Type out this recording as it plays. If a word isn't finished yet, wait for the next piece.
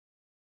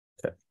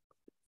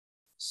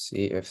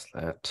See if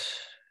that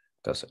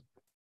does it.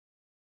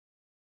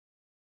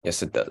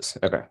 Yes, it does.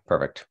 Okay,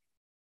 perfect.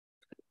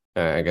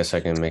 I guess I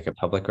can make it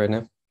public right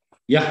now.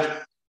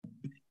 Yeah.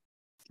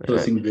 Hello,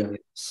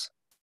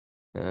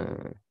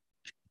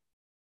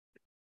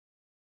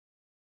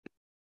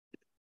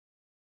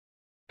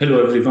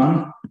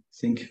 everyone. I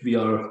think we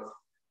are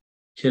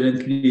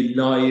currently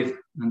live,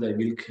 and I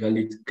will call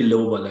it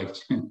global,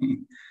 actually.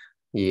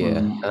 Yeah.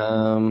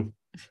 One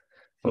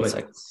Right.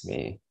 second. Let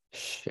me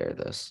share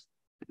this.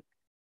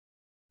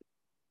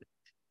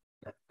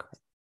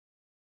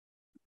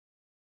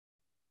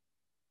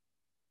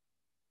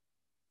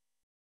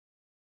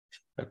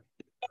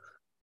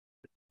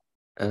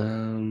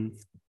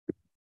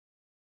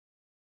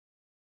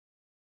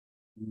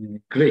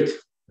 Great.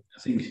 I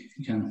think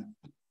you can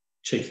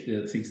check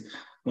the things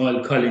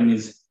while Colin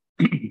is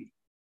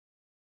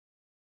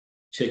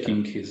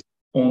checking his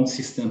own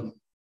system.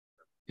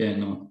 Yeah,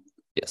 no.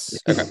 Yes.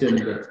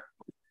 Okay.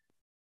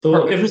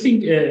 So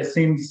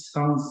everything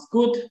sounds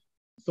good.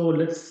 So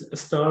let's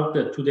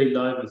start today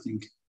live. I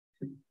think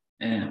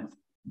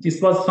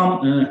this was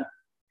some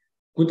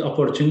good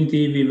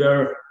opportunity.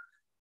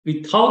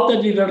 We thought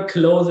that we were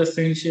close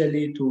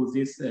essentially to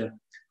this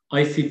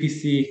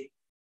ICPC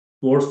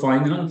World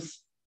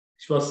Finals,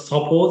 which was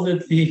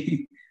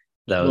supposedly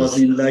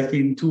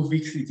in 2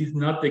 weeks. It is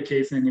not the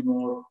case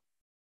anymore.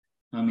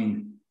 I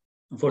mean,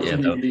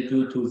 unfortunately,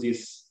 due to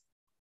this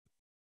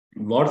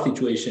war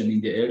situation in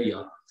the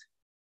area.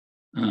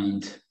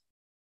 And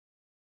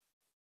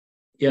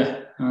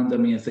I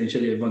mean,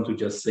 essentially, I want to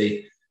just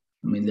say,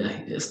 I mean,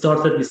 it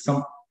started with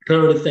some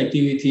terrorist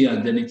activity,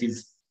 and then it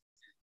is,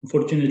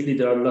 unfortunately,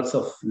 there are lots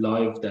of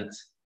lives that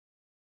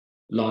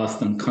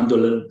lost, and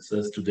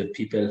condolences to the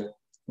people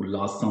who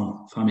lost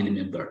some family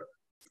member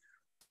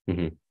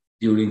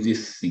during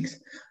these things.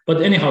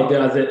 But anyhow,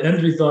 as an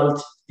end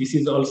result, this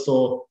is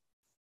also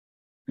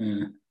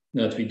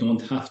that we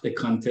don't have the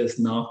contest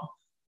now.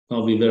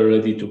 Now we were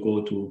ready to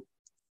go to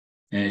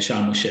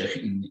Sharm el-Sheikh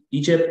in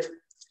Egypt.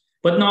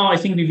 But now I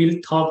think we will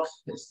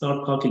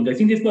start talking. I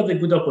think this was a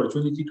good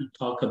opportunity to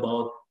talk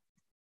about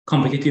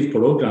competitive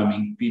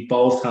programming. We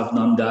both have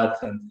done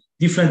that, and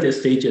different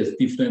stages,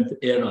 different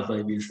eras,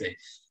 I will say.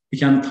 We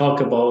can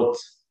talk about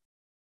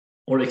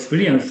our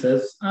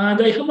experiences. And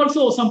I have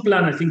also some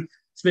plan. I think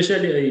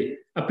especially I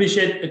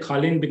appreciate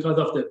Colin because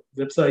of the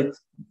website,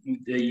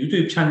 the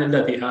YouTube channel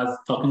that he has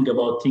talking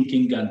about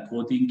thinking and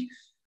coding.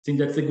 I think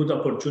that's a good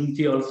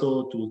opportunity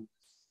also to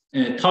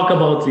talk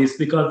about this,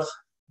 because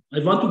I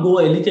want to go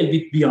a little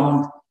bit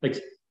beyond,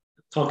 like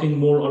talking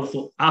more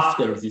also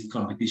after these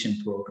competition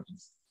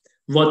programs.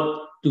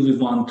 What do we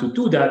want to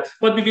do that?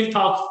 But we will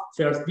talk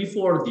first,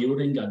 before,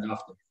 during, and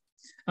after.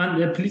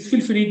 And please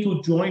feel free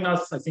to join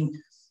us. I think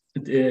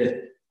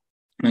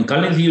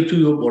Colin's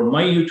YouTube or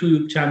my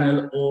YouTube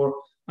channel, or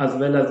as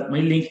well as my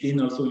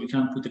LinkedIn. Also, you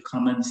can put the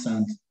comments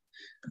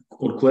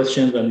or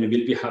questions, and we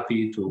will be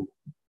happy to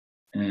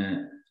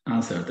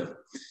answer them.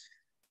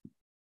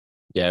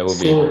 Yeah, it will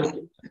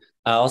be.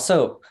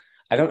 Also,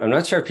 I'm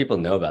not sure if people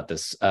know about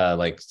this.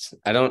 Like,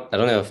 I don't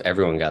know if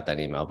everyone got that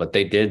email, but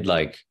they did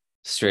like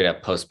straight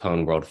up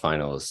postpone World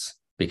Finals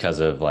because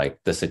of like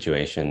the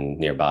situation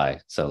nearby.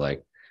 So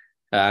like,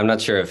 I'm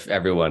not sure if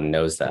everyone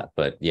knows that,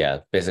 but yeah,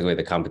 basically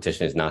the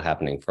competition is not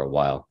happening for a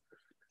while.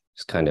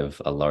 It's kind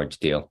of a large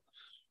deal.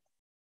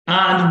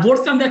 And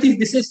worse than that is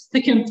this is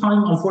second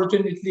time,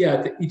 unfortunately,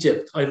 at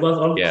Egypt. I was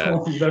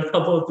also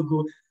about to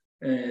go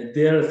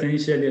there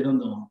essentially, I don't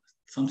know,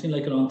 something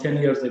like around 10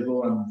 years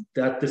ago, and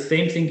that the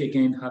same thing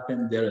again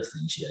happened there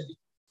essentially.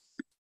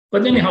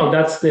 But anyhow,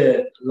 that's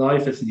the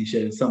life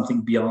essentially,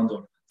 something beyond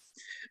all.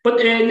 But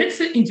let's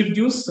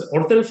introduce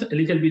ourselves a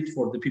little bit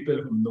for the people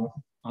who know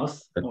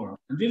us more.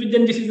 And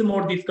then this is a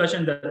more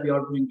discussion that we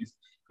are doing with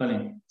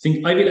Colin.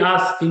 I will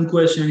ask him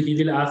questions, he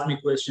will ask me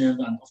questions,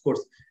 and of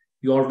course,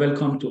 you are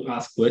welcome to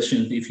ask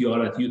questions if you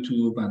are at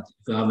YouTube and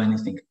if you have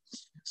anything.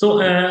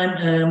 So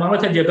I'm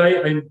Mohamed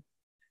Hajiaghayi. I'm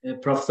a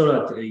professor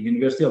at the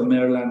University of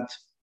Maryland,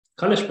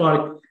 College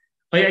Park.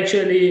 I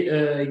actually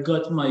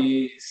got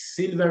my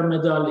silver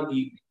medal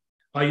in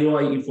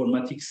IOI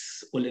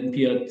Informatics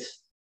Olympiad,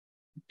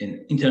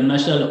 an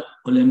International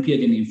Olympiad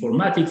in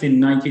Informatics in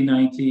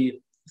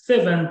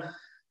 1997.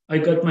 I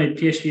got my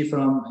PhD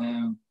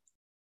from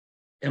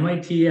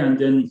MIT, and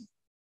then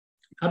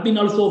I've been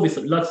also with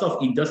lots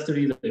of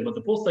industries. I was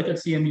a postdoc at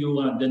CMU,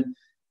 and then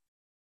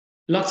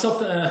lots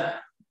of,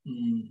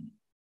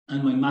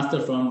 and my master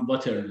from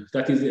Waterloo.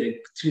 That is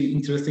a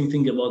interesting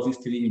thing about these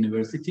three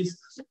universities.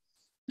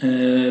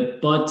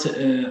 But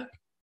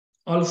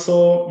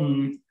also,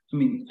 I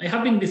mean, I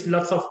have been with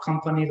lots of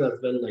companies as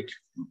well, like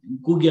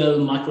Google,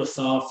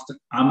 Microsoft,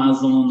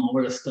 Amazon,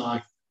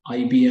 Overstock,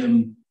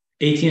 IBM,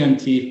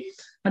 AT&T.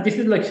 And this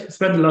is like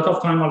spend a lot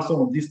of time also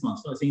on this one.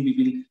 So I think we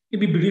will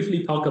maybe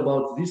briefly talk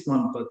about this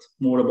one, but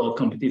more about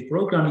competitive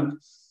programming.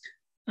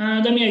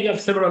 And I mean, I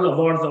have several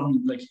awards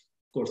on, like,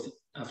 of course,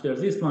 after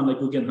this one, like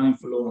Guggenheim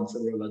Fellow and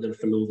several other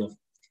fellows of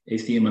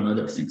ACM and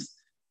other things.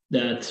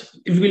 That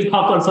we will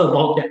talk also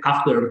about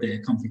after the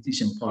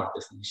competition part,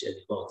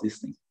 essentially, about this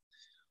thing.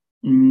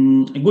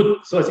 Good.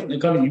 So I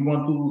think, Colin, you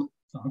want to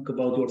talk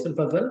about yourself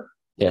as well?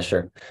 Yeah,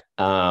 sure.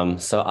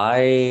 So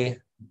I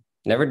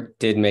never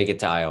did make it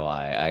to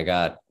IOI. I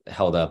got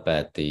held up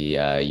at the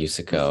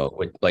USICO,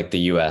 with like the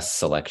US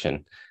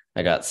selection.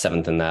 I got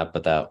seventh in that,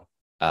 but that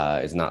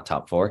is not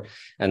top four.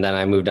 And then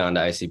I moved on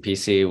to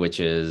ICPC, which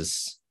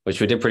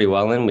we did pretty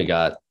well in. We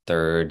got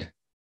third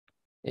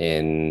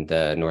in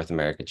the North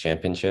America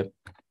Championship.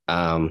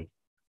 And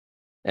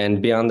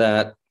beyond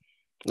that,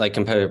 like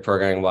competitive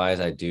programming wise,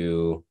 I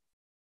do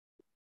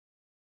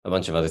a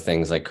bunch of other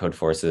things like code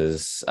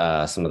forces.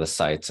 Some of the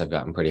sites I've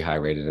gotten pretty high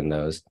rated in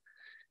those.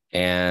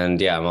 And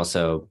yeah, I'm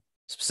also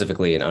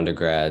specifically an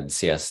undergrad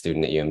CS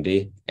student at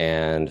UMD.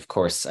 And of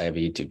course, I have a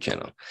YouTube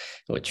channel,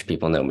 which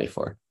people know me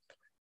for.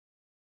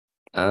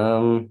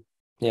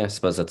 Yeah, I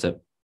suppose that's it.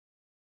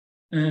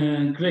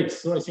 Great.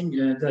 So I think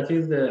that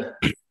is the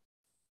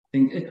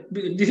thing.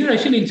 This is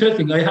actually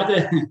interesting. I had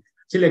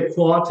actually a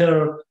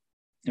quarter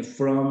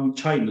from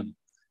China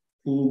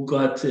who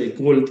got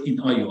gold in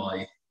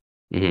IUI.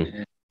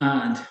 Mm-hmm.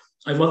 And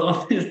I was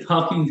always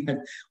talking that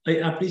I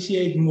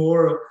appreciate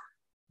more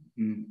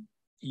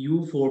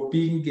you for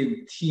being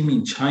a team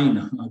in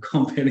China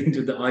comparing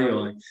to the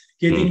IOI.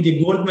 Getting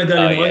the gold medal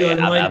in IOI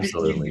might be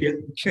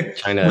easier.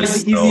 China might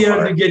is be easier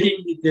so to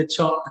getting the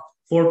top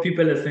for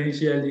people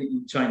essentially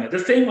in China. The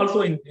same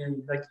also in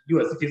like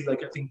US. It is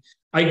like I think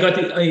I got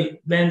it. I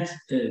went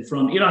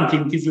from Iran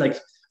team. It is like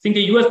I think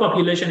the US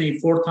population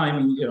is 4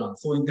 times in Iran.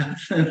 So in that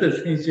sense,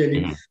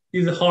 essentially,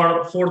 it's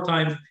hard 4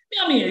 times.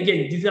 I mean,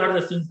 again, these are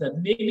the things that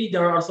maybe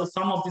there are also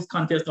some of these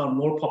contests are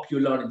more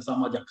popular in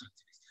some other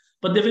countries.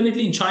 But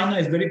definitely in China,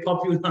 it's very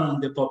popular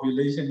and the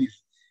population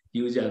is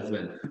huge as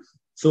well.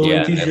 So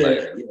yeah, it is,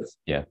 yes.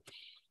 Yeah.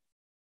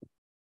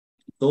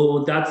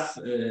 So that's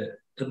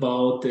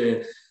about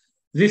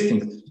these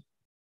things.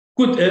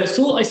 Good.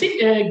 So I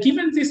think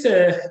given this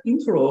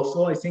intro,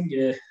 so I think,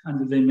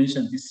 and as I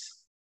mentioned, this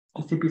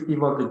CPC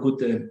was a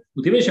good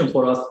motivation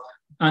for us.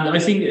 And I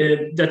think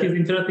that is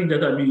interesting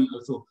that I mean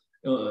also,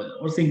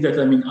 think that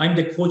I mean I'm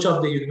the coach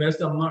of the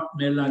University of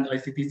Maryland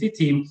ICPC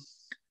team.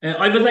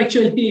 I was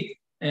actually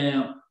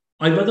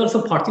I was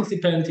also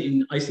participant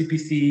in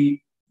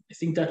ICPC. I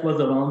think that was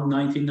around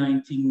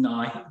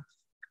 1999,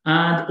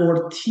 and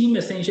our team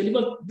essentially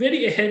was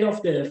very ahead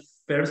of the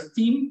first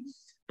team.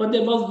 But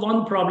there was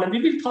one problem.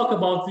 We will talk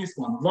about this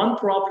one. One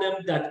problem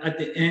that at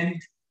the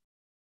end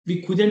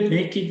we couldn't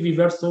make it. We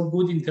were so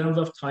good in terms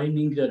of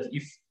timing that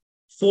if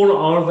 4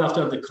 hours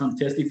after the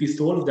contest, if we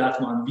solved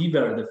that one, we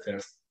were the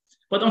first.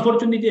 But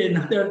unfortunately,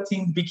 another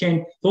team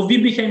became, so we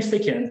became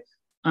second.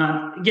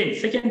 And again,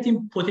 second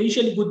team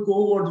potentially could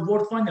go over the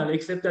world final,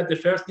 except that the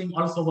first team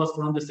also was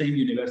from the same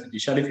university,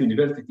 Sharif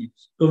University.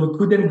 So we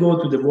couldn't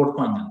go to the world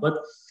final. But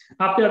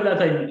after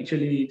that, I'm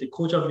actually the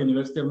coach of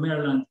University of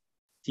Maryland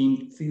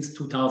team since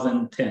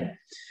 2010.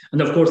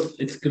 And of course,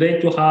 it's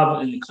great to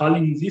have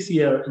Colin this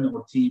year in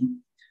our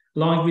team,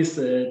 along with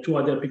 2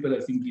 other people.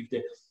 I think give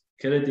the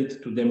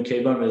credit to them,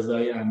 Kayvan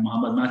Rezai and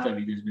Mohammad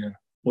Matawi,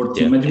 our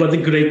team. And it was a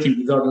great team.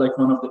 These are like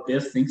one of the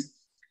best things.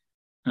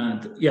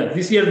 And yeah,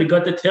 this year we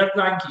got the 3rd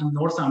rank in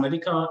North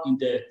America in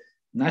the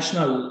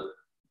national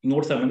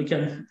North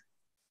American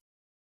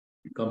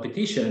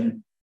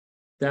competition.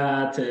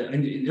 That,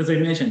 and as I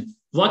mentioned,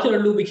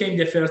 Waterloo became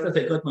the first that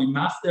I got my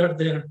master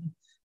there.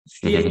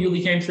 CNU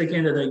became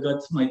second that I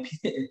got my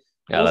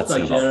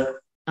postdoc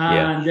there.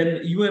 And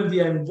then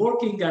UMD I'm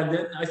working, and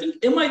then I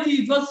think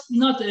MIT it was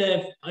not.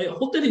 I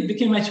hope that it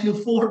became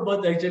actually 4,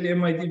 but actually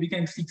MIT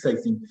became 6. I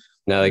think.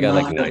 No, they got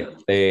like 9.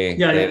 They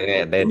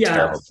had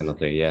terrible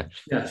penalty. Yeah.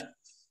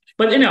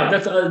 But anyhow,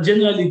 that's a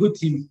generally good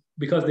team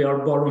because they are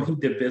borrowing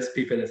the best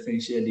people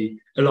essentially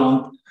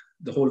along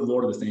the whole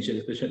world essentially,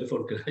 especially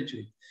for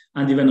graduate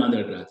and even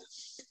undergrad.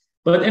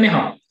 But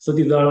anyhow, so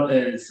these are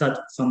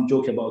some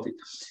joke about it.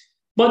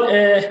 But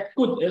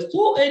good.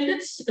 So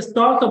let's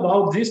start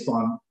about this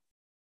one.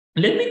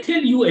 Let me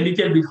tell you a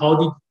little bit how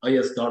did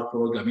I start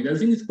programming. I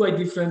think it's quite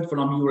different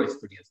from your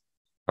experience.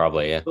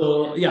 Probably, yeah.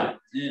 So yeah,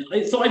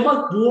 so I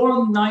was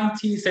born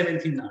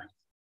 1979.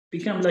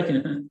 Become like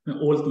an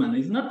old man.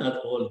 It's not that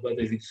old, but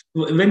I think.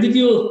 When did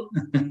you?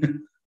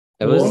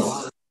 It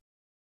was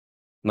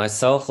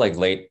myself, like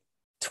late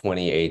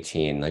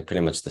 2018, like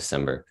pretty much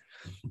December.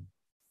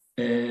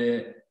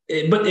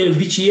 But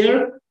which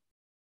year?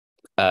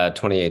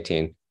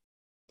 2018.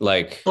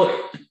 Like.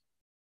 Oh.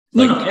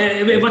 No,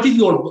 what is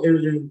your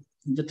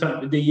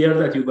the year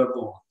that you were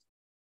born?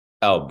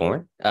 Oh,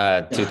 born?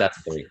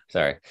 2003.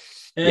 Sorry.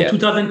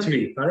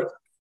 2003, correct?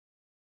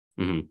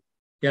 Mm-hmm.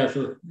 Yeah,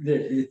 so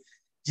the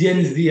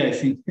Gen Z, I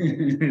think,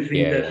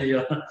 that you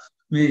are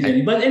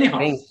mentioning. But anyhow,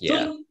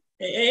 so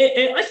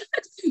I think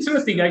that's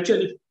interesting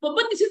actually. But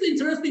this is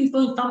interesting.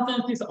 So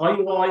sometimes this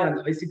IUI and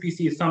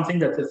ICPC is something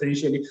that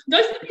essentially the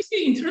ICPC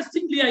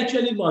interestingly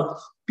actually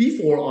was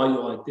before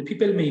IUI. The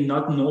people may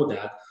not know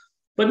that.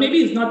 But maybe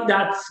it's not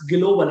that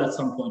global at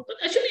some point. But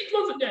actually, it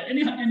was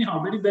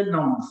anyhow very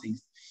well-known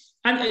things.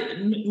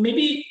 And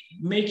maybe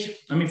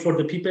for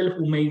the people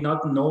who may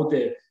not know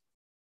the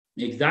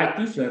exact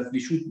difference, we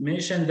should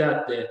mention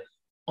that the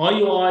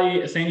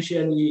IUI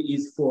essentially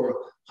is for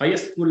high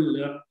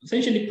school,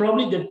 essentially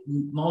probably the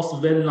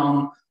most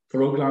well-known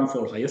program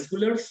for high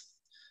schoolers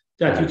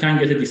that you can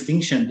get a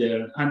distinction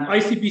there. And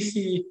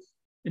ICPC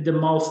is the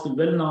most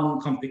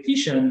well-known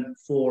competition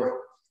for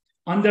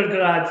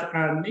undergrad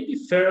and maybe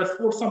first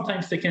or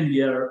sometimes second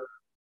year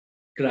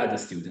grad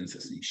students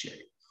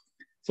essentially.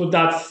 So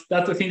that's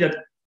the thing that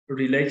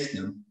relates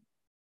them.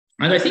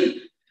 And I think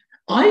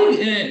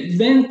I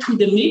went to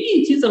maybe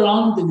it is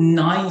around the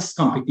 9th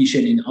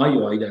competition in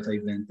IUI that I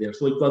went there.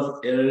 So it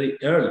was early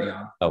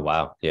on. Oh,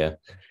 wow. Yeah.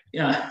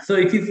 Yeah. So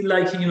it is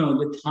like,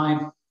 the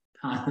time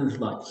passes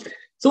by.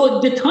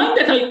 So the time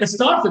that I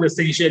started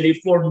essentially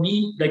for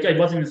me, like I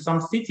was in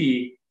some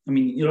city,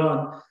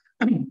 Iran,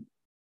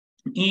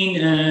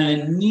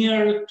 in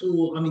near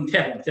to,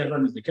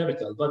 Tehran is the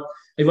capital, but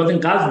I was in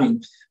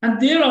Qazvin.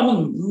 And there,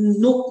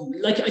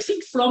 I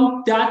think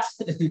from that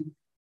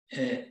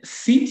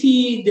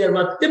city, there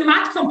was the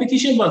math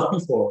competition was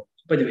before.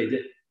 By the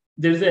way,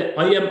 there's a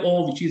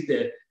IMO, which is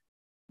the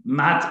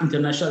Math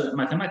International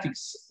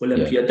Mathematics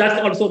Olympiad. Yeah.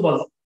 That also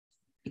was,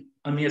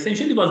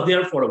 essentially was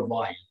there for a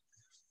while.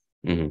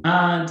 Mm-hmm.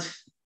 And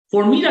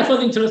for me, that was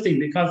interesting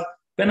because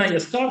when I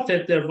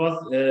started, there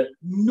was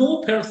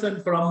no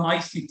person from my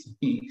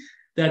city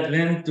that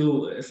went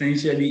to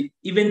essentially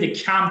even the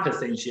camp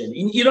essentially.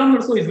 In Iran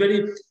also is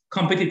very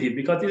competitive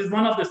because it is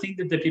one of the things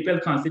that the people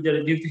consider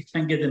if they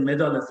can get a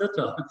medal,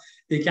 etc.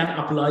 They can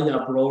apply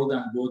abroad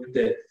and go to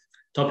the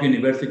top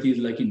universities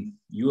like in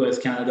US,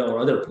 Canada, or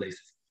other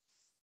places.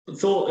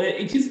 So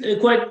it is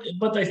quite,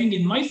 but I think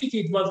in my city,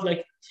 it was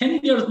like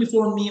 10 years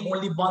before me,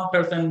 only one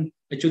person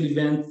actually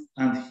went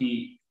and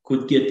he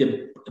could get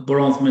the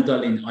bronze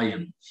medal in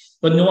IM,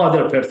 but no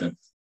other person.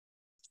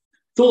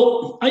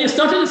 So I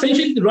started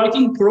essentially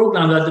writing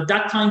programs. At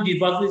that time, it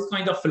was this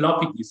kind of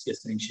floppy disk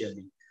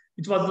essentially.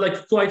 It was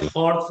like quite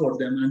hard for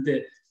them.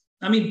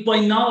 And by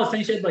now,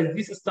 essentially, by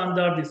this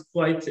standard is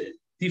quite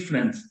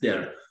different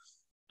there.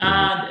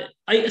 And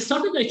I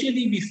started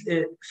actually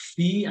with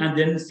C and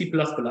then C++.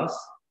 But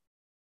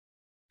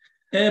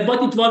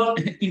it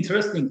was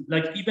interesting.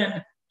 Like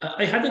even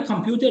I had a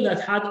computer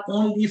that had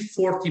only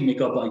 40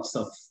 megabytes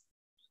of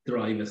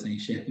drive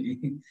essentially.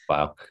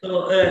 Wow.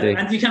 So,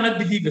 and you cannot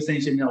believe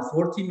essentially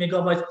 40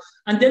 megabytes.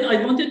 And then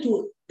I wanted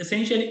to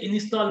essentially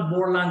install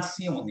Borland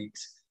C on it.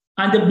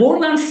 And the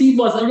Borland C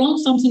was around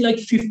something like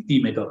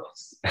 50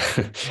 megabytes.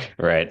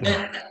 Right.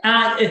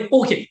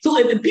 Okay.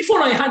 So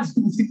before I had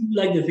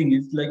like the thing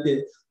is like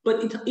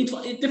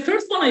the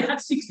first one I had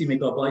 60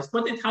 megabytes,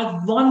 but it had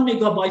 1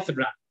 megabyte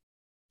RAM.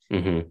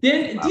 Mm-hmm.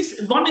 Then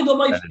this 1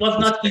 megabyte was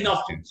not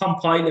enough to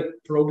compile a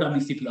program in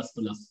C++,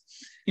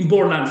 in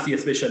Borland C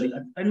especially.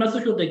 I'm not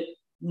so sure that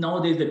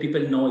nowadays the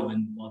people know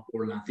even what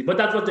Borland C, but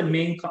that was the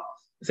main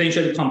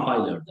essentially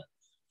compiler.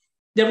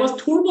 There was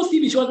Turbo C,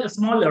 which was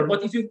smaller,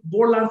 but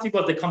Borland C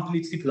was the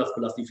complete C++ if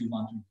you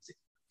want to use it.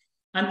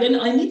 And then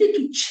I needed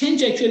to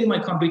change actually my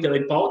computer. I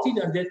bought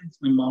it and then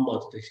my mom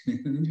bought it.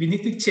 We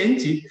need to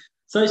change it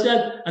such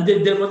that, and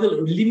then there was a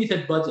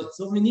limited budget.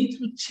 So we need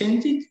to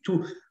change it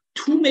to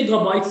 2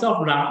 megabytes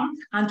of RAM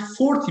and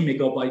 40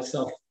 megabytes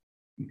of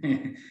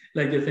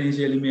like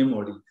essentially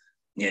memory,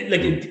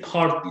 like a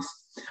hard disk.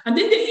 And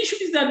then the issue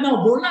is that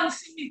now Borland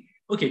C,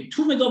 okay,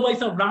 2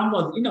 megabytes of RAM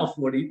was enough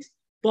for it,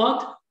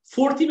 but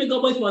 40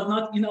 megabytes was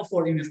not enough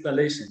for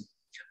installation.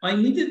 I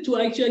needed to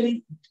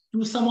actually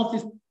do some of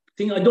this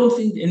thing. I don't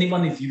think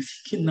anyone is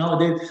using it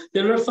nowadays.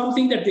 There are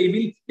something that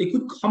they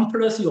could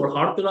compress your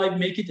hard drive,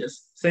 make it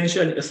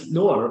essentially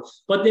slower,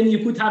 but then you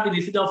could have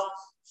instead of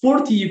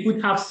 40, you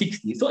could have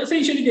 60. So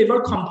essentially, they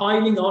were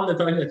compiling all the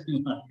time.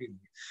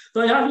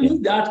 So I have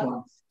used that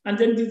one. And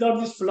then these are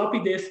this floppy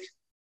disk.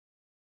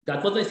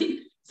 That was, I think,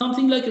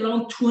 something like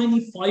around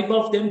 25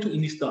 of them to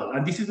install.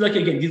 And this is like,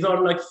 again, these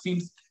are like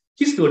things,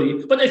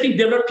 history. But I think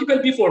there were people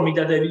before me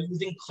that were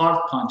using card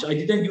punch. I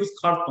didn't use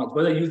card punch,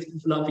 but I used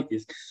floppy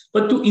disk.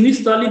 But to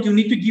install it, you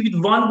need to give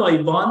it one by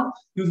one.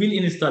 You will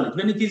install it.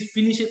 When it is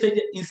finished,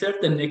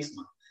 insert the next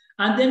one.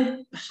 And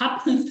then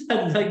happens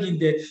that like in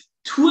the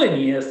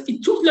 20s,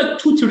 it took like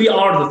 2-3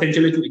 hours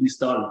essentially to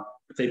install,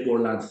 say,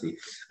 Borland C.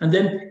 And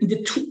then in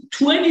the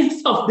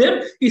 20s of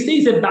them, it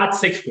says a bad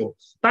sector.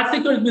 Bad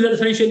sector is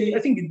essentially, I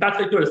think bad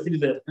sector is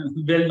still a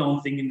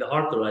well-known thing in the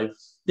hard drive.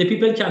 The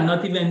people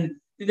cannot even,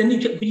 then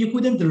you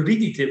couldn't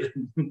read it,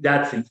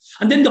 that thing.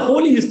 And then the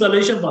whole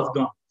installation was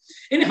gone.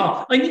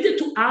 Anyhow, I needed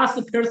to ask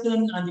the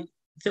person and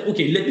say,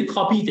 okay, let me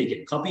copy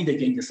it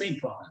again, the same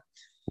problem.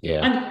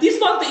 Yeah. And this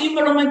was the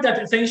environment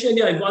that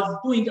essentially I was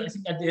doing. I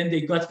think at the end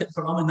they got it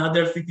from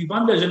another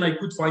 51 version. I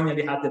could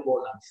finally have the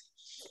Borland.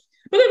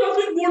 But I was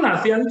doing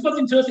Borland, and it was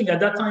interesting. At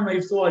that time, I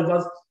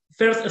was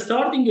first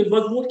starting, it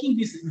was working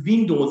with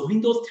Windows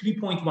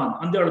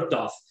 3.1 under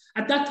DOS.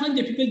 At that time,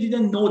 the people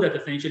didn't know that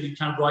essentially you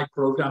can write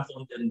programs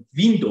on the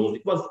Windows.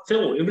 It was,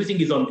 so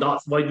everything is on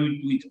DOS. Why do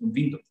you do it on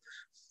Windows?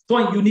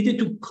 So you needed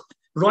to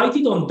write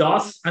it on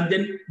DOS and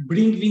then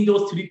bring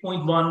Windows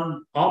 3.1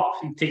 up.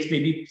 It takes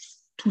maybe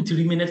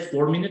 2-3 minutes,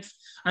 4 minutes,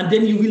 and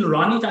then you will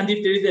run it. And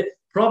if there is a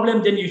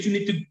problem, then you should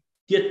need to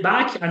get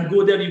back and go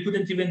there, you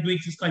couldn't even do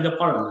this kind of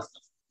parallel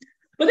stuff.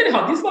 But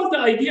anyhow, this was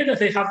the idea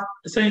that I have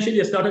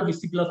essentially started with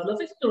C++. I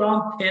think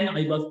around 10,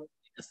 I was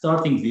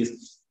starting this.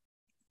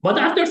 But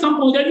after some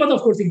point, I was,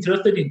 of course,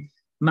 interested in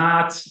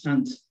maths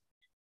and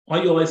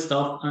iOS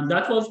stuff. And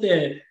that was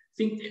the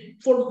thing.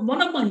 For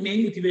one of my main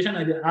motivation,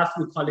 I asked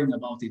you, Colin,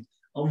 about it.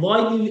 Why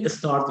do you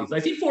start this? I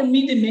think for me,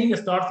 the main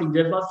starting,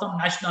 there was some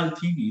national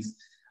TVs.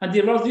 And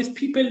there was these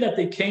people that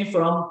they came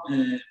from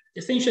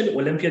essentially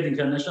Olympiad,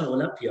 International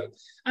Olympiad.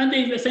 And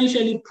they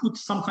essentially put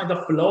some kind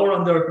of flower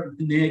on their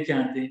neck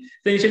and they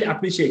essentially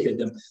appreciated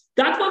them.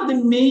 That was the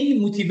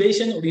main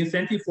motivation or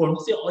incentive for me.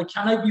 Say, oh,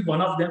 can I be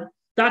one of them?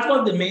 That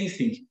was the main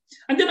thing.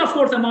 And then, of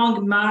course,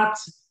 among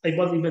maths, I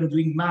was even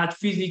doing math,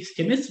 physics,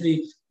 chemistry.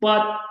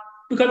 But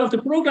because of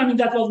the programming,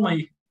 that was my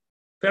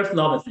first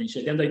love,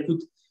 essentially. And I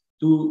could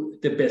do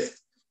the best.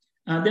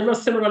 And there were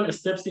several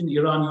steps in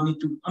Iran. You need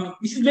to, I mean,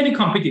 this is very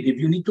competitive.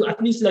 You need to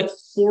at least like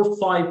 4 or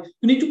 5,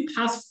 you need to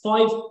pass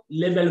 5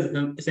 levels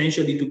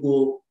essentially to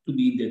go to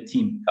be in the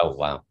team. Oh,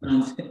 wow.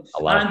 And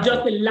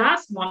just the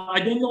last one, I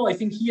don't know, I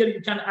think here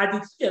you can add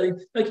it here.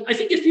 Like, I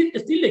think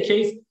it's still the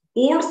case.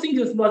 All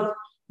things was,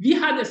 we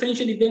had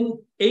essentially then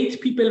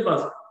 8 people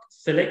was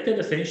selected,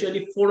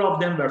 essentially 4 of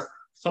them were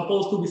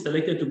supposed to be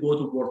selected to go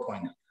to world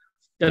final.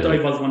 That I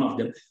was one of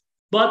them.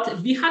 But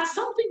we had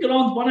something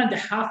around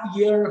 1.5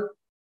 year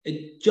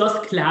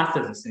just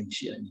classes,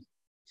 essentially.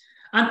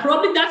 And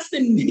probably that's the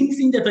main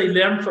thing that I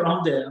learned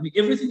from there. I mean,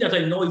 everything that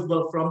I know is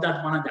from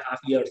that 1.5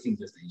 year thing,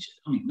 essentially.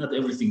 I mean, not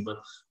everything, but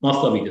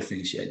most of it,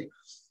 essentially.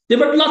 There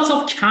were lots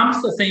of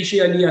camps,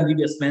 essentially, and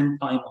we spent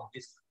time on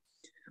this.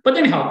 But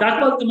anyhow, that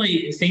was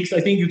my things.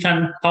 I think you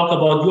can talk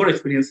about your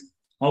experience.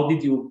 How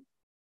did you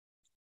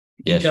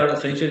enter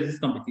essentially these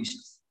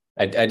competitions?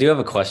 I do have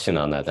a question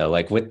on that, though.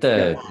 Like with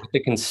the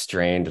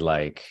constrained,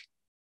 like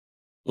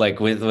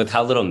with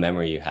how little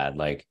memory you had,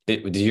 like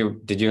did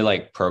your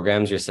like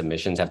programs, your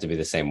submissions have to be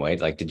the same way?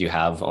 Like, did you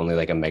have only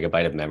like a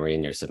megabyte of memory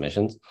in your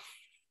submissions?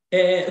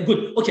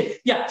 Good. Okay.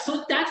 Yeah.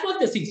 So that was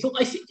the thing. So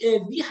I think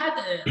we had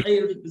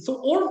so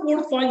our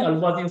world final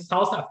was in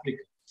South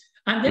Africa,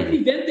 and then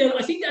we went there.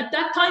 I think at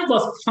that time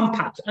was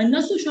Compact. I'm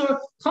not so sure.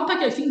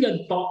 Compact, I think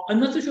I'm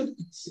not so sure it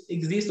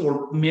exists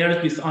or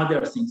merged with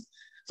other things.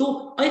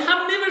 So I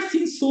have never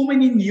seen so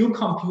many new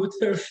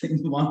computers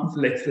in one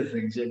place,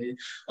 essentially.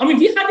 I mean,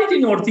 we had it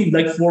in our team,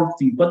 like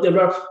 14, but there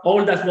were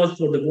all that was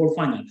for the world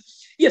final.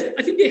 Yes,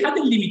 I think they had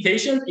a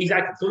limitation,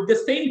 exactly. So the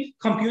same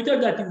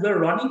computer that you were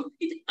running,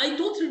 I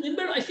don't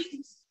remember, I think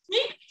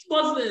maybe it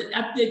was,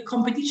 at the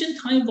competition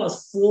time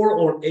was 4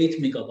 or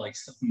 8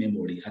 megabytes of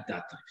memory at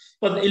that time.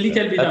 But a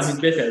little bit, I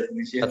mean, better.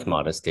 That's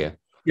modest, yeah.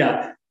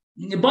 Yeah.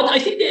 But I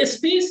think the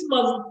space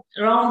was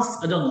around,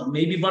 I don't know,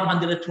 maybe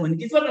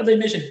 120. It was, as I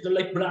mentioned, they're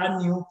like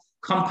brand new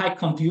compact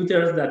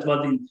computers that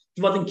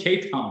was in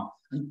Cape Town.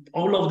 And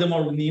all of them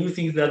are new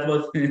things. That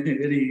was a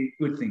very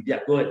good thing. Yeah,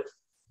 go ahead.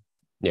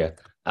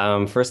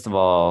 Yeah. First of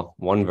all,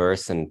 one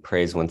verse and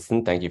praise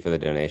Winston. Thank you for the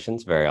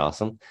donations. Very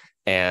awesome.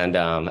 And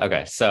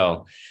okay,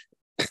 so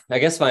I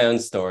guess my own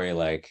story,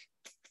 like,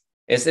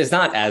 it's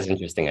not as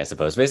interesting, I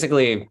suppose.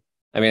 Basically,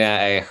 I mean,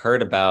 I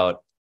heard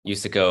about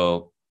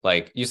USICO.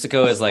 Like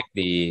USICO is like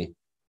the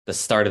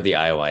start of the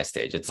IOI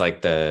stage. It's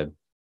like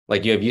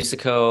you have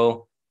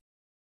USICO,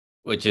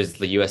 which is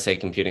the USA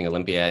Computing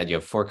Olympiad. You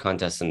have 4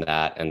 contests in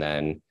that, and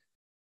then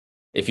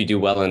if you do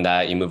well in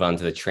that, you move on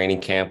to the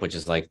training camp, which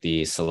is like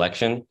the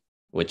selection,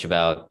 which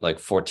about like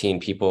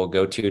 14 people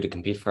go to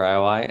compete for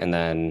IOI, and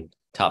then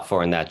top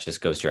 4 in that just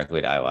goes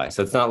directly to IOI.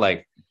 So it's not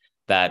like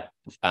that.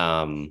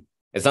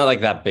 It's not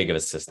like that big of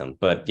a system.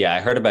 But yeah, I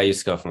heard about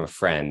USICO from a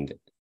friend,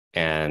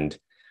 and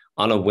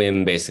on a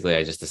whim, basically,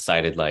 I just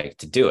decided like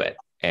to do it.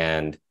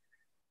 And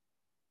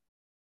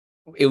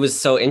it was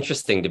so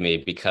interesting to me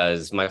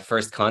because my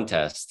first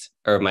contest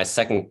or my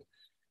second,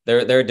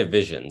 there are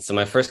divisions. So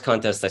my first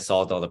contest, I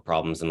solved all the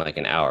problems in like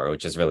an hour,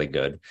 which is really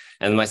good.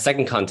 And my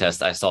second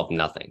contest, I solved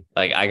nothing.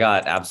 Like I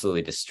got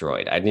absolutely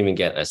destroyed. I didn't even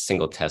get a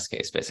single test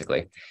case,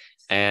 basically.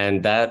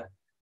 And that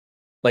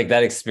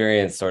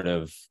experience sort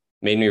of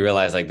made me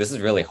realize like, this is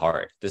really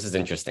hard. This is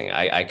interesting.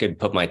 I could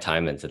put my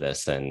time into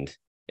this, and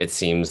it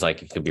seems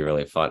like it could be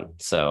really fun.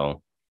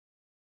 So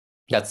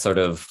that's sort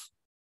of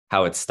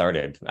how it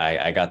started.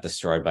 I got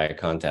destroyed by a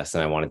contest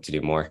and I wanted to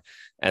do more.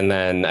 And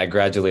then I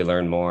gradually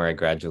learned more. I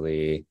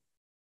gradually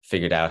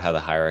figured out how the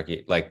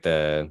hierarchy, like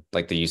the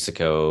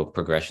USICO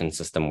progression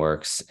system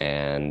works.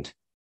 And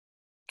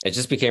it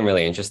just became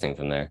really interesting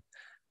from there.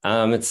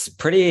 It's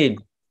pretty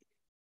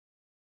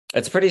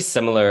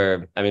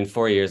similar. I mean,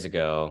 4 years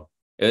ago,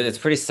 it's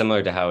pretty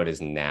similar to how it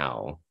is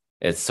now.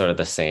 It's sort of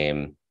the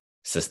same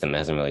system.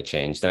 Hasn't really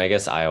changed. And I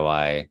guess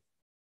IOI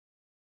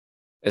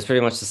is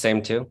pretty much the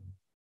same too.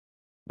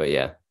 But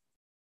yeah,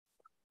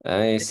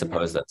 I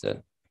suppose that's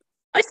it.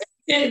 I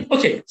think,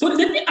 okay, so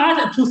let me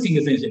add 2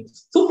 things essentially.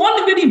 So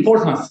one very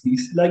important thing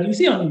is, like you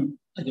see, I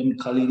mean,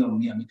 Colin or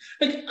me,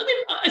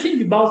 I think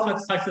we both had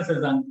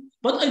successes and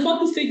But I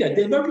want to say that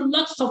there were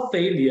lots of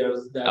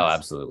failures that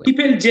absolutely.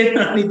 people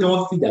generally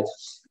don't see that.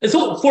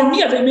 So for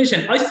me, as I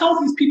mentioned, I saw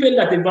these people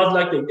that it was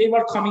like they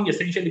were coming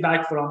essentially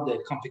back from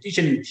the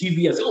competition in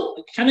TV. I said,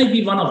 oh, can I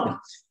be one of them?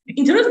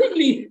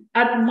 Interestingly,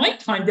 at my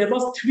time, there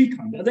was 3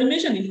 times. As I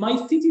mentioned, in my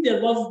city,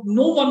 there was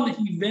no one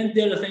who went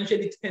there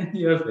essentially 10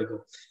 years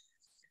ago.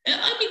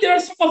 I mean, there are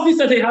some of these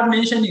that I have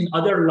mentioned in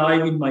other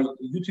live in my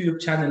YouTube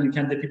channel.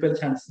 The people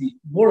can see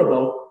more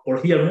about or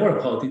hear more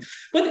about it.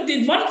 But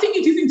the one thing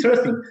it is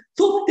interesting.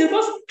 So there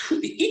was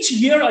each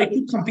year I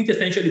could compete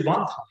essentially 1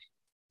 time.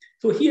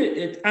 So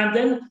here, and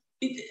then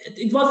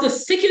it was the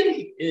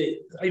second.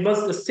 I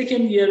was the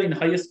second year in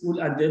high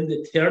school, and then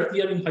the third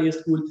year in high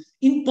school.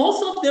 In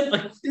both of them,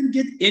 I didn't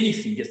get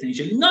anything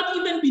essentially, not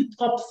even be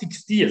top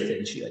 60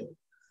 essentially.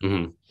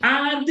 Mm-hmm.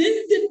 And then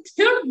the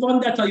third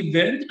one that I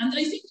went, and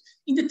I think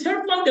in the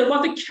third one there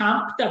was a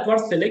camp that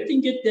was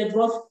selecting it. There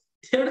was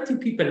 30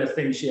 people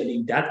essentially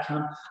in that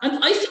camp,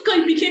 and I think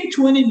I became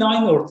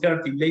 29 or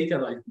 30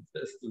 later. I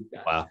understood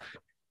that. Wow.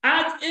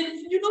 And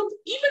even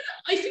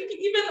I think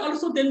even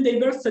also then they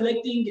were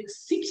selecting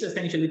 6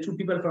 essentially 2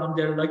 people from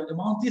there. Like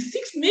among these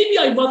 6, maybe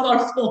I was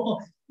also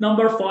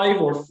number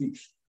 5 or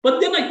 6. But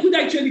then I could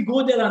actually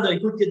go there and I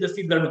could get the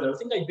silver medal. I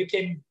think I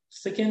became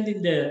second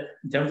in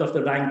terms of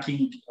the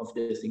ranking of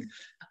the things.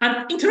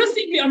 And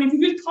interestingly, I mean, we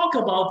will talk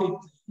about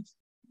it.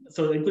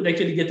 So I could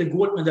actually get a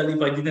gold medal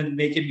if I didn't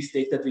make a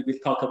mistake that we will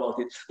talk about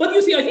it. But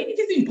you see, I think it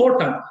is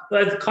important.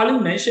 As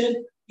Colin mentioned,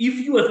 if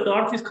you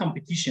start this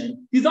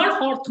competition, these are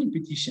hard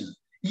competitions.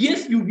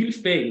 Yes, you will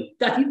fail.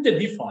 That is the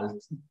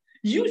default.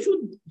 You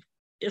should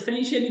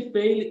essentially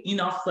fail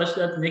enough such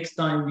that next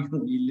time you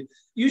will.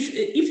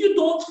 If you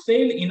don't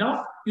fail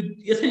enough,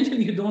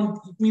 you don't.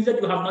 It means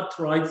that you have not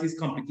tried these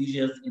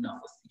competitions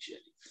enough.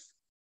 Essentially,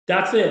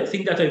 that's a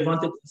thing that I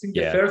wanted. I think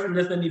the first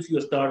lesson if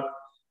you start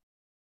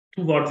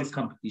towards these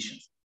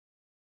competitions.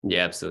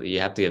 Yeah, absolutely.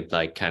 You have to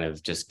like kind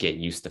of just get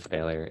used to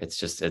failure.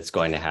 It's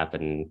going to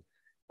happen.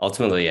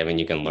 Ultimately, I mean,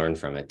 you can learn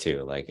from it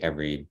too. Like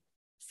every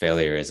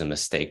failure is a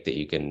mistake that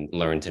you can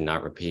learn to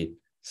not repeat.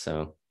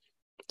 So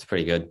it's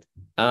pretty good.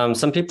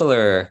 Some people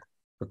are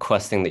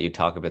requesting that you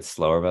talk a bit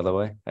slower, by the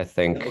way. I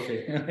think.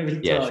 Okay. I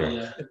will yeah, try, sure.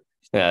 yeah.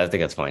 Yeah, I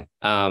think that's fine.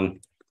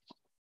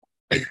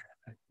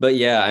 But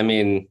yeah, I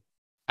mean,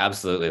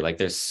 absolutely. Like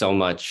there's so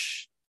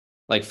much,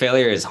 like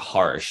failure is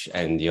harsh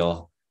and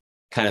you'll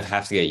kind of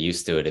have to get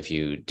used to it if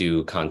you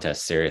do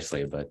contests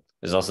seriously, but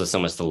there's also so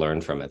much to learn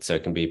from it. So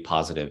it can be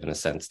positive in a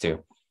sense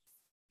too.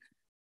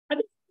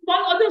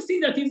 One other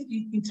thing that is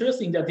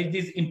interesting that it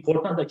is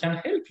important that can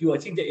help you, I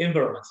think the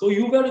environment. So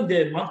you were in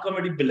the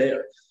Montgomery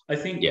Blair. I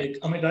think, yeah.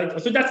 I mean,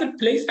 right? So that's a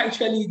place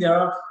actually, there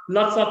are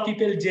lots of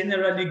people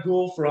generally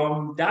go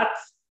from that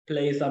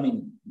place. I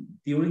mean,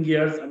 during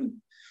years, I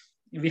mean,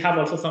 we have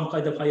also some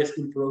kind of high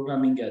school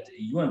programming at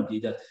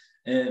UMD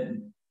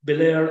that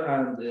Blair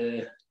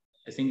and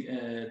I think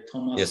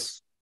Thomas.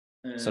 Yes.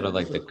 Sort of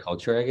like the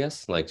culture, I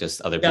guess, like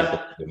just other people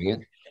doing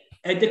it.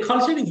 And the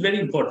culture is very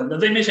important,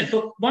 as I mentioned.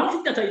 So one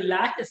thing that I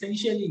lacked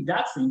essentially in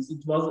that sense,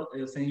 it was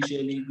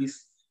essentially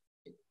this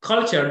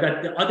culture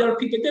that the other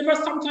people, there was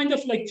some kind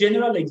of like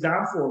general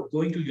exam for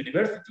going to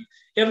university.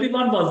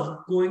 Everyone was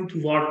going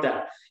toward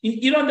that. In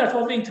Iran, that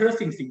was the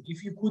interesting thing.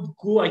 If you could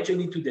go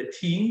actually to the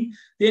team,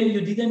 then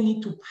you didn't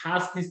need to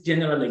pass this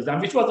general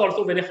exam, which was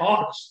also very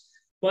harsh.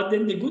 But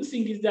then the good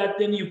thing is that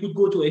then you could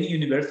go to any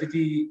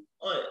university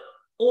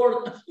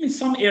or in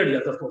some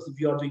areas, of course, if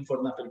you are doing, for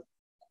example,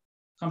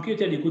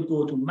 computer, you could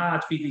go to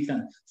math, physics,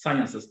 and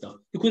science and stuff.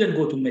 You couldn't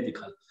go to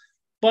medical.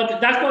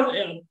 But that was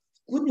a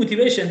good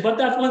motivation, but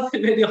that was a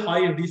very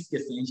high risk,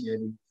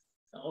 essentially.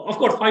 Of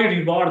course, high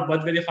reward,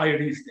 but very high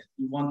risk.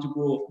 You want to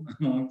go,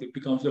 it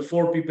becomes the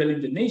 4 people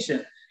in the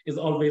nation is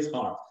always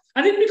hard.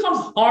 And it becomes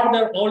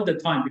harder all the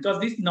time because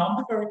this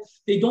number,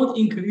 they don't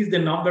increase the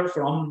number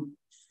from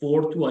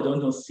 4 to, I don't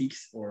know,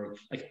 6 or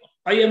like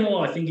IMO,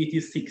 I think it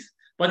is 6,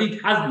 but it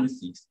has been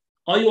 6.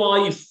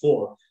 IOI is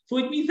 4. So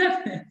it means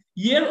that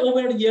year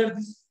over year,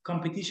 these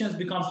competitions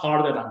become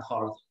harder and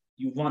harder.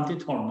 You want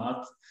it or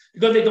not,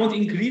 because they don't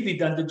increase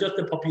it and just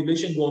the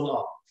population goes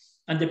up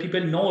and the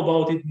people know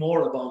about it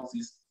more about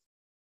this.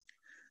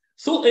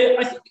 So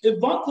I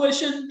think one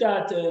question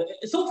that,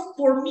 so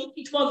for me,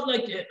 it was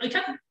like, I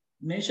can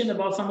mention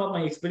about some of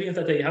my experience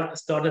that I have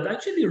started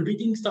actually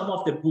reading some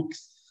of the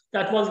books.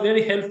 That was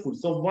very helpful.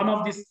 So one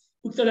of these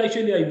books that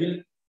actually I will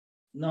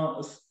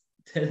now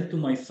tell to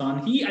my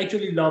son, he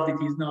actually loved it.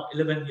 He's now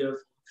 11 years old.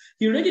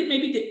 He read it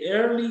maybe the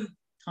early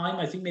time.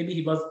 I think maybe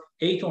he was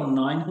 8 or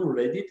 9 who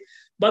read it.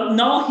 But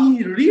now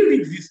he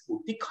rereads this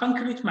book, The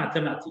Concrete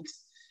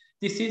Mathematics.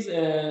 This is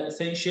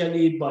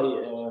essentially by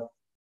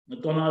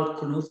Donald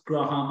Knuth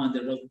Graham, and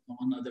there was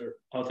one other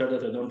author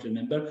that I don't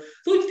remember.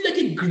 So it's like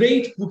a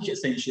great book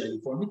essentially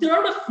for me. There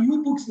are a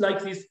few books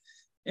like this.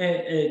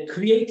 A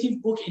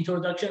creative book,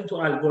 Introduction to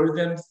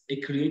Algorithms, a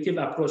creative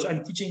approach.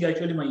 I'm teaching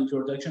actually my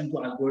introduction to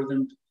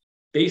algorithms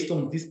based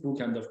on this book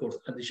and of course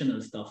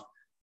additional stuff.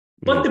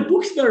 But the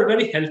books were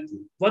very helpful.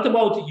 What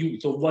about you?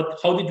 So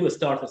how did you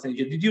start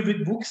essentially? Did you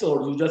read books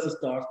or you just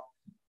start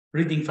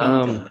reading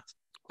from internet?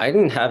 I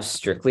didn't have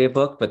strictly a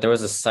book, but there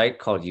was a site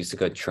called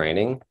Usico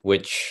Training,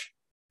 which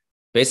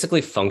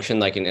basically functioned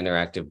like an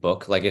interactive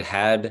book. Like it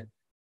had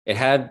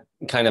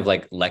kind of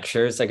like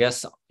lectures, I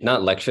guess,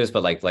 not lectures,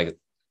 but like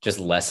just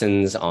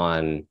lessons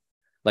on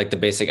like the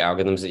basic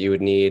algorithms that you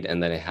would need,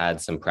 and then it had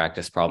some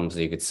practice problems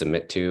that you could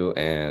submit to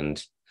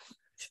and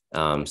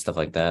stuff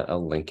like that.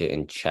 I'll link it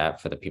in chat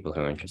for the people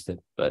who are interested.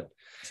 But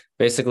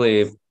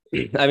basically,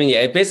 I mean,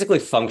 yeah, it basically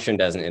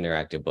functioned as an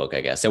interactive book,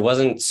 I guess. It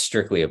wasn't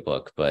strictly a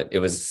book, but it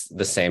was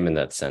the same in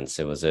that sense.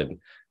 It was an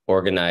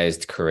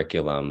organized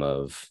curriculum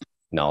of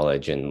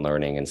knowledge and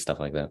learning and stuff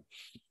like that.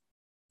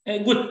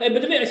 Good. By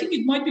the way, I think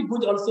it might be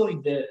good also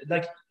in the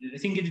like. I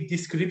think in the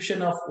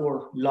description of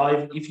or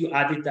live, if you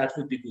add it, that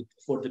would be good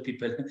for the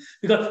people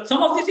because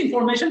some of this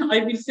information I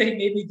will say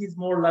maybe it is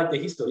more like the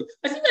history.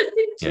 I think I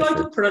did try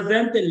to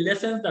present the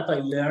lessons that I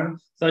learned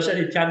such that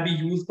it can be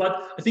used,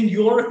 but I think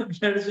your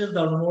versions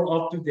are more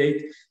up to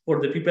date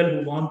for the people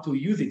who want to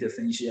use it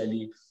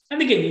essentially.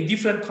 And again, in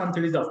different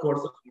countries, of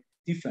course,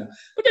 different.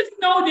 But I think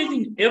nowadays,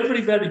 in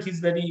everywhere, it is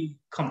very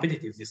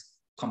competitive. This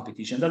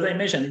competition, as I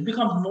mentioned, it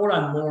becomes more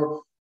and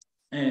more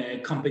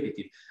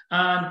competitive.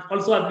 And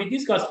also, as we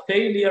discussed,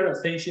 failure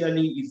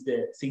essentially is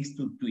the things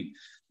to do it.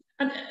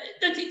 And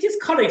that it is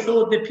correct.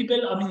 So the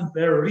people, I mean,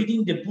 were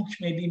reading the book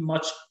maybe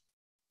much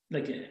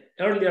like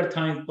earlier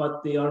times,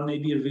 but they are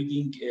maybe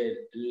reading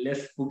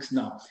less books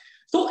now.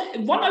 So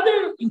one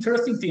other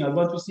interesting thing I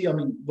want to see, I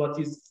mean, what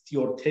is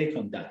your take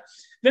on that?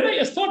 When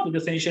I started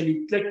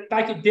essentially, like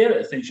back there,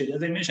 essentially,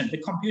 as I mentioned, the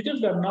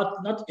computers were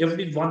not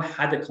everyone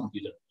had a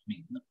computer. I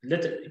mean,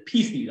 let a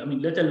PC, I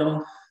mean, let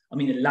alone I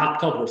mean, a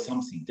laptop or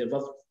something. There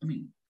was, I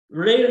mean,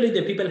 rarely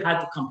the people had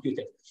a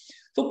computer.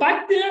 So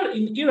back there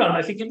in Iran,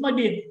 I think it might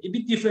be a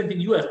bit different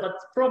in US, but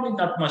probably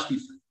not much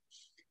different.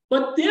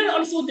 But there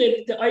also,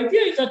 the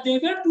idea is that they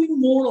were doing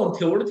more on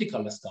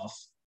theoretical stuff.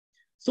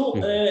 So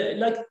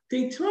like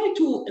they try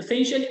to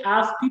essentially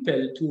ask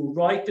people to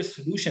write the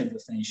solutions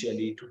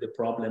essentially to the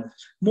problem,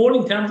 more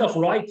in terms of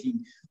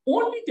writing.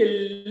 Only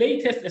the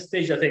latest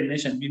stage that I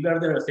mentioned, we were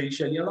there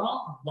essentially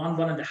around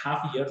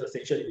 1.5 years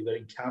essentially, we were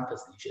in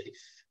campus essentially.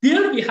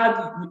 There we had,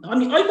 I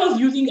mean,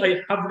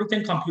 I have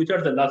written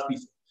computers a lot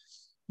before,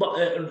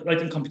 but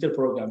writing computer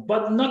program,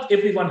 but not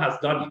everyone has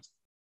done it.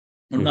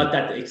 Not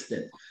that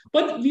extent.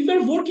 But we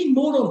were working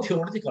more on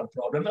theoretical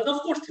problems. And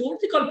of course,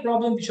 theoretical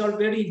problems which are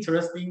very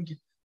interesting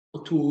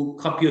to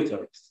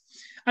computers.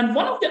 And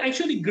one of the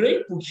actually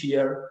great books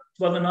here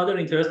was another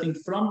interesting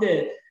from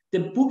the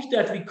book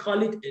that we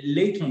call it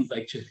Layton's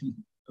actually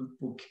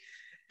book.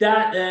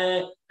 That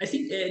I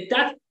think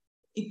that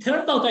it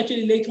turned out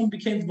actually Layton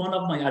became one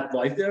of my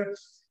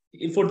advisors.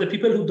 For the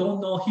people who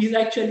don't know, he's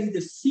actually the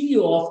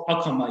CEO of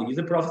Akamai. He's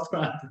a professor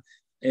at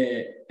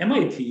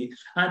MIT,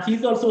 and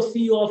he's also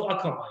CEO of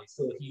Akamai.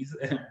 So he's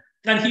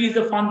and he is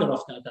the founder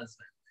of that as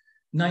well.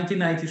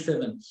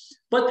 1997.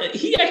 But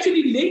he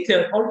actually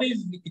later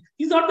always,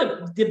 these are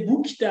the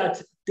books that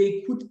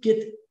they could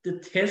get the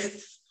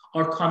tests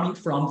are coming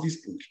from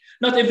this book.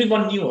 Not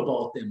everyone knew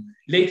about them.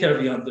 Later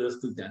we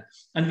understood that.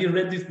 And we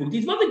read this book.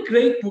 It was a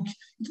great book.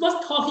 It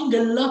was talking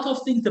a lot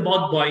of things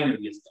about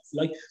binary stuff.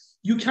 Like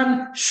you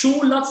can show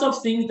lots of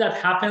things that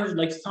happen,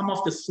 like some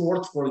of the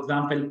sorts, for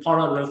example,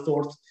 parallel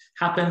sorts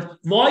happen.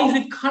 Why is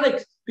it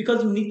correct?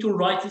 Because you need to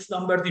write these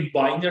numbers in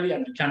binary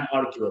and you can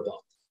argue about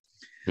it.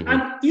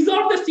 And these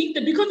are the things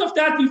that because of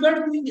that, we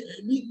were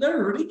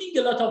reading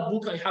a lot of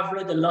books. I have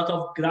read a lot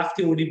of graph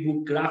theory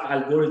book, graph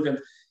algorithms,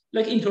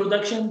 like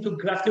Introduction to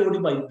Graph Theory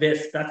by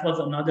West. That was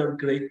another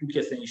great book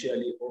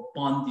essentially, or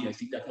Bondi, I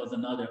think that was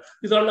another.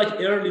 These are like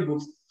early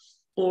books.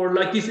 Or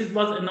like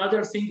was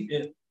another thing.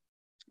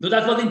 So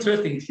that was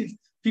interesting.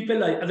 People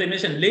like, as I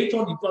mentioned, later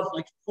on, it was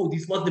like, oh,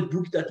 this was the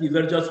book that we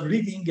were just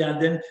reading,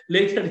 and then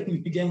later he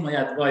became my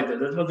advisor.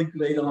 That was a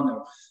great honor.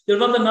 There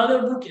was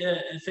another book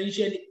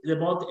essentially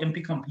about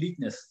MP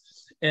completeness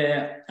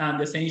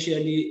and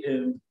essentially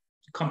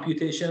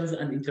computations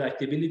and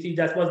interactability.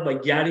 That was by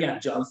Gary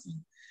and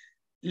Johnson.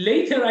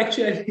 Later,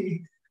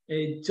 actually,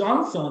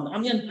 Johnson, I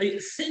mean, I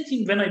sent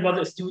him when I was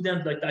a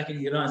student, like back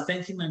in Iran,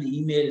 sent him an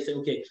email, say,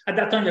 okay, at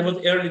that time, there was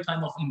early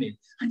time of email.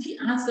 And he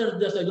answered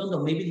just, I don't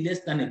know, maybe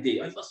less than a day.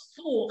 I was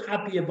so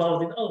happy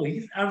about it. Oh,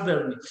 he's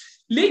answered me.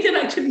 Later,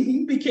 actually,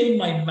 he became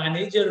my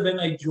manager when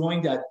I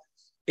joined at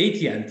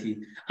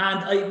AT&T. And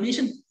I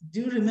mentioned,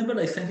 do you remember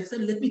I sent, he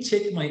said, let me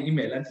check my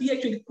email. And he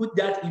actually put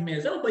that email.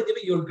 Said, oh, by the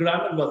way, your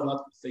grammar was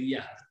not good. So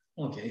yeah,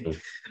 okay.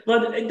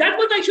 But that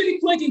was actually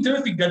quite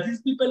interesting that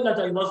these people that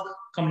I was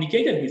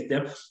communicated with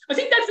them, I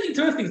think that's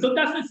interesting. So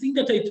that's the thing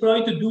that I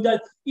try to do,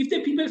 that if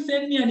the people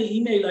send me an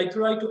email, I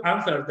try to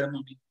answer them.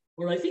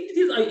 Or I think it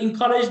is, I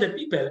encourage the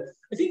people.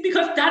 I think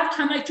because that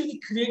can actually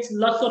create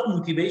lots of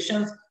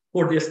motivations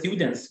for the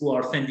students who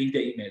are sending the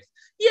emails.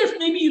 Yes,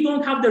 maybe you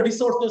don't have the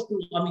resources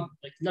to, I mean,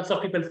 like lots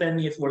of people send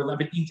me, for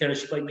example,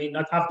 internship, I may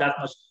not have that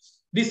much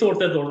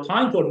resources or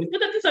time for it,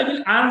 but at least I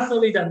will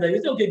answer it and I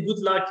will say, okay, good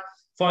luck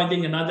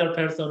finding another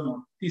person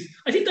on this.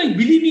 I think I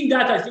believe in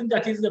that. I think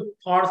that is the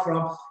part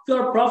from, if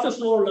you're a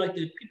professor, like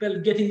the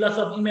people getting lots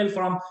of email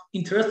from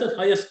interested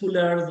high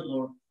schoolers,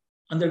 or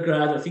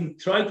undergrad, I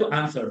think try to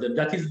answer them.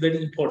 That is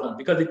very important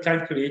because it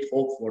can create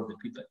hope for the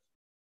people.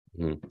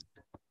 Mm-hmm.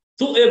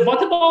 So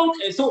what about,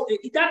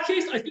 in that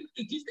case, I think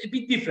it is a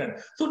bit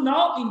different. So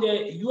now in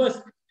the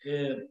US,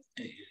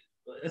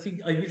 I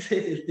think I will say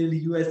it's the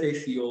US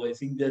ACO. I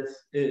think that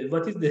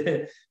what is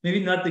the,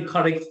 maybe not the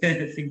correct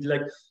thing,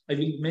 like I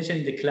will mention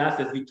in the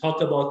classes, we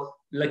talk about,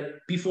 like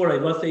before I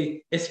was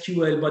say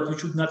SQL, but you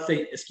should not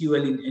say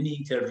SQL in any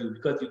interview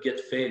because you get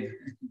failed.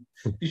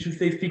 You should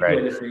say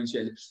SQL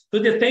essentially. So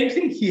the same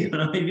thing here.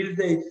 I will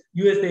say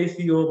US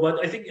ACO,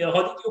 but I think,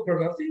 how did you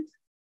pronounce it?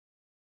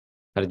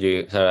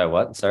 Sorry,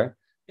 what? Sorry?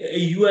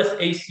 US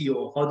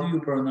ACO. How do you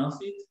pronounce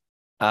it?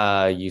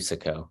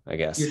 USACO, I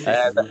guess.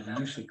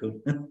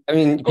 USACO. I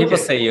mean, people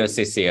say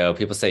USACO,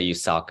 people say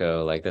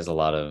USACO. Like, there's a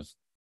lot of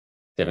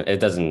different. It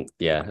doesn't.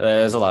 Yeah,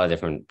 there's a lot of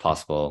different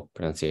possible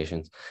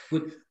pronunciations.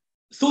 Good.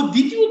 So,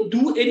 did you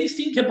do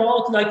anything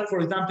about, like, for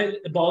example,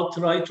 about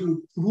try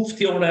to prove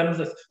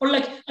theorems, or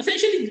like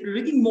essentially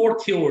reading more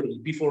theory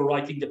before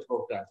writing the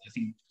program? I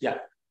think, yeah.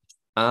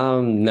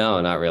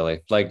 No, not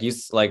really.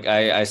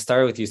 I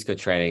started with USCO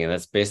training, and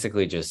it's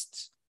basically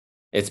just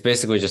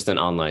an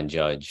online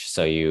judge.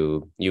 So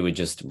you would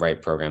just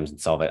write programs and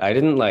solve it. I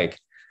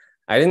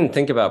didn't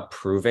think about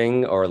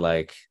proving or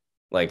like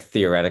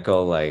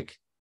theoretical, like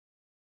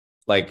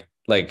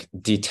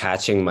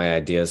detaching my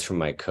ideas from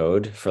my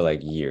code for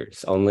like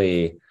years.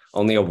 Only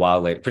a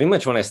while later, pretty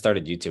much when I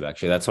started YouTube,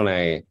 actually, that's when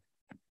I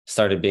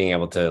started being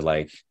able to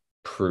like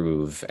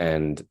prove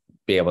and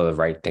be able to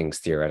write things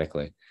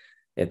theoretically.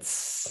 I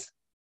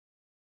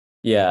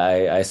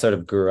sort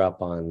of grew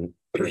up on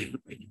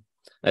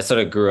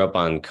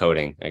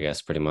coding, I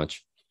guess, pretty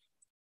much.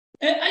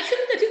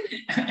 Actually, that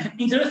is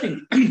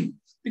interesting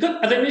because,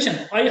 as I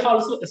mentioned, I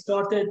also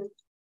started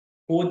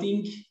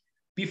coding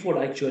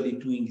before actually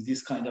doing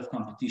this kind of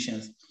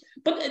competitions.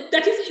 But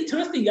that is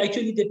interesting.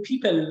 Actually, the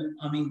people,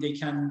 I mean, they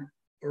can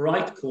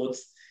write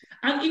codes,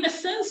 and in a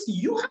sense,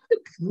 you have the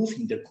proof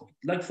in the code.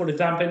 Like, for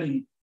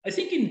example, I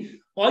think in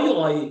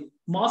IOI,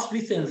 most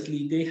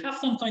recently, they have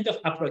some kind of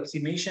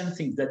approximation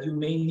things that you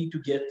may need to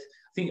get.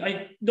 I think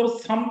I know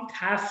some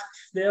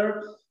tasks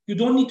there, you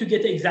don't need to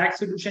get the exact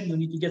solution, you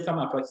need to get some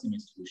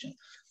approximate solution.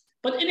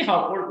 But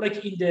anyhow, or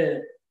like in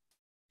the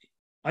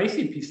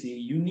ICPC,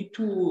 you need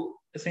to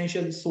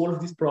essentially solve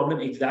this problem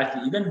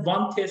exactly. Even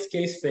one test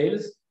case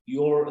fails,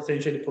 your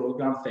essentially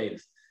program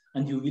fails,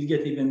 and you will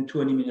get even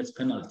 20 minutes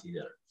penalty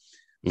there.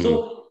 Mm-hmm.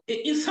 So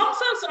in some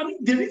sense, I mean,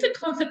 there is a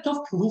concept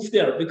of proof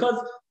there because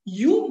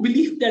you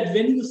believe that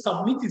when you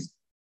submit this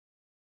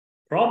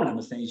problem,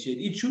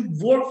 essentially, it should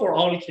work for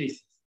all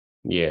cases.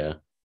 Yeah.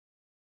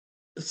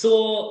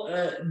 So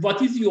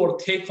what is your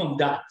take on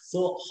that?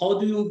 So how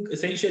do you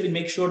essentially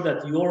make sure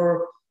that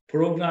your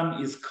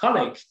program is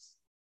correct?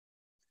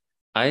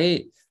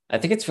 I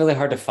think it's really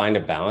hard to find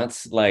a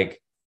balance.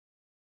 Like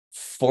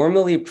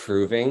formally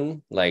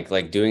proving,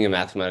 like doing a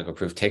mathematical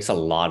proof takes a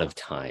lot of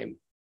time.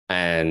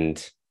 And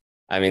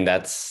I mean,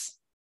 that's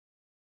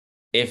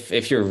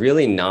if you're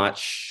really not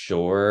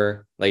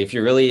sure, like if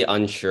you're really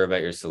unsure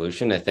about your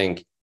solution, I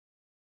think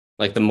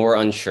like the more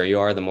unsure you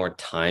are, the more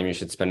time you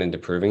should spend into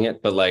proving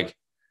it. But like,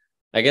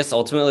 I guess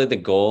ultimately the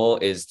goal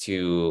is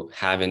to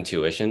have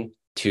intuition,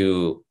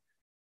 to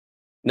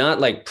not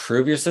like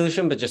prove your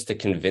solution, but just to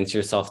convince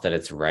yourself that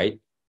it's right.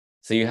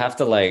 So you have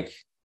to like,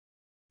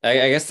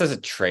 I guess there's a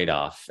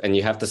trade-off, and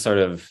you have to sort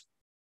of,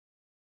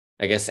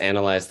 I guess,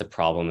 analyze the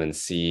problem and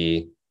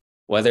see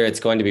whether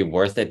it's going to be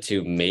worth it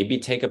to maybe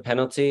take a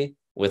penalty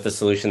with a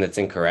solution that's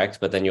incorrect,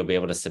 but then you'll be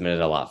able to submit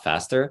it a lot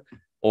faster,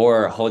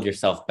 or hold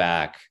yourself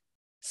back,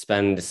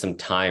 spend some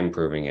time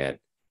proving it,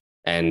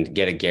 and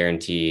get it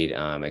guaranteed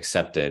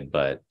accepted,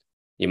 but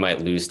you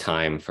might lose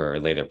time for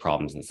later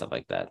problems and stuff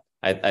like that.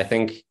 I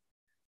think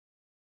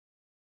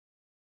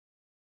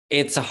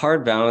it's a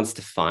hard balance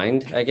to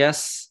find, I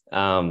guess,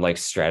 like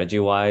strategy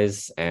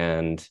wise,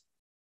 and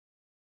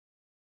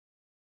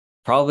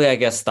probably, I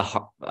guess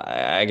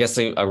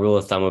a rule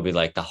of thumb would be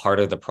like the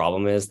harder the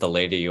problem is, the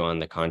later you on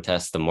the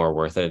contest, the more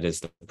worth it is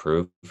to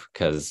prove.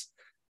 Because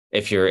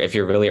if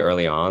you're really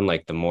early on,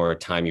 like the more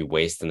time you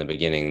waste in the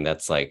beginning,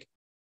 that's like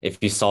if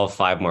you solve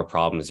 5 more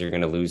problems, you're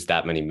going to lose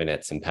that many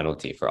minutes in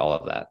penalty for all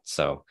of that.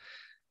 So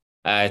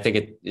I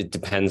think it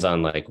depends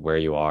on like where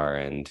you are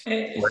and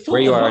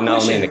where you are,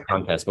 not only in the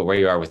contest, but where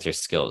you are with your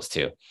skills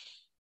too.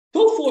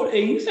 So for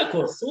a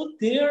USACO, so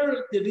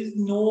there is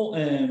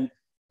no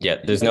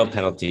there's no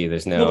penalty.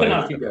 There's no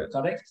penalty there,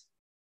 correct?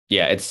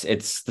 Yeah, it's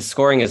the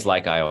scoring is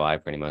like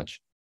IOI pretty much.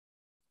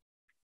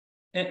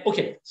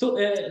 Okay, so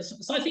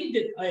I think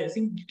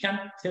you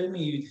can tell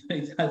me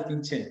it has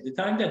been changed. The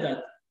time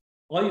that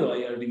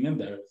IOI, I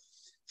remember.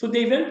 So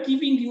they were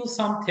giving you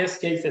some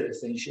test cases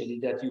essentially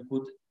that you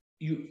could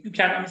you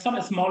can, I mean, some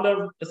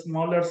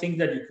smaller things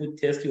that you could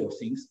test your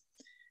things.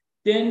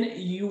 Then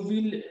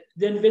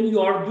when you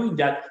are doing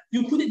that,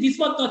 this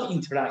was not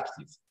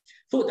interactive.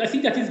 So I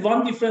think that is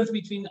one difference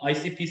between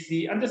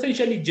ICPC and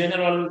essentially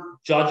general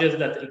judges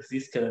that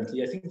exist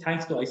currently. I think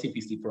thanks to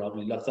ICPC,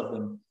 probably lots of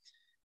them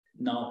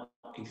now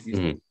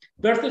exist.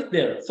 Versus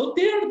there. So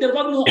there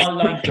was no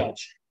online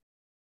judge.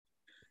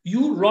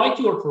 You write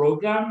your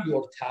program,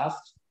 your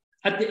task.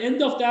 At the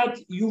end of that,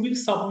 you will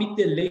submit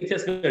the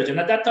latest version.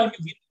 At that time,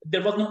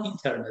 there was no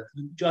internet.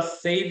 You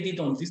just saved it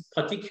on this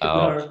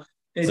particular.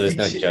 So there's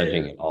no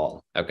judging at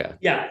all. Okay.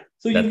 Yeah.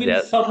 So you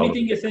will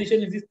submitting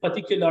essentially this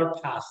particular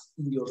path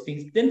in your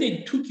things. Then they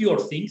took your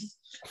things.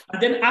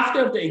 And then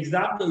after the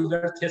exam, they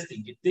were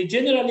testing it. They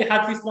generally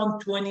had this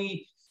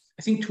 20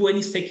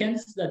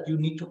 seconds that you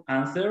need to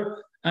answer.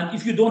 And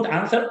if you don't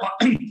answer,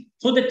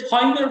 so the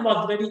timer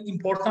was very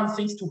important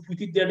things to put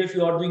it there if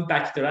you are doing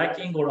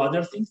backtracking or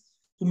other things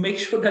to make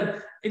sure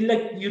that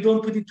you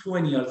don't put it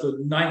 20 or so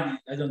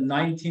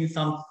 19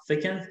 some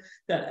seconds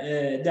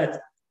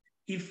that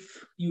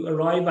if you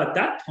arrive at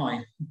that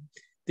time,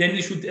 then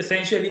you should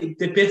essentially,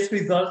 the best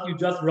result, you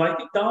just write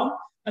it down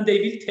and they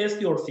will test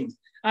your things.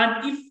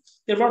 And if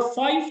there were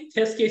 5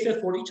 test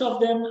cases for each of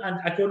them, and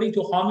according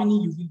to how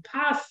many you will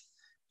pass,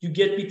 you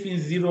get between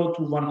 0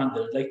 to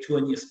 100, like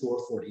 20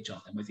 scores for each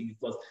of them. I think it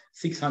was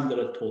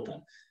 600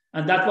 total.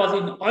 And that was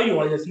in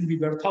IUI. I think we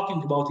were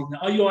talking about it.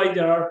 In IUI,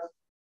 there are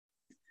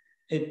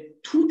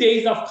 2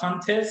 days of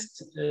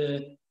contest,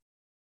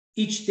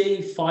 each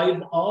day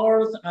 5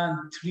 hours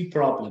and 3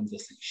 problems,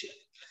 essentially.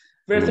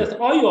 Versus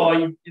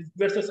IUI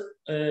versus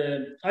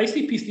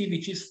ICPC,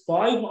 which is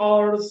 5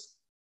 hours,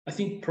 I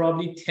think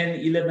probably 10,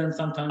 11,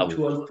 sometimes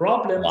 12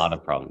 problems. A lot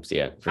of problems,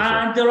 yeah.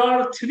 And there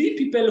are 3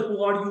 people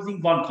who are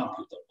using one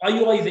computer.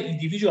 IUI is an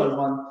individual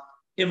one.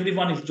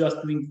 Everyone is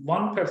just doing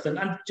one person,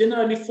 and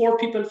generally 4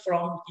 people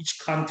from each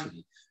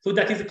country. So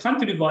that is a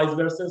country-wise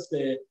versus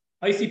the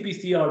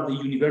ICPC or the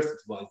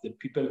university-wise. The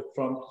people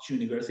from each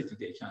university,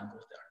 they can go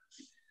there.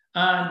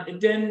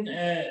 And then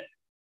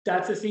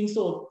that's the thing.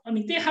 So, I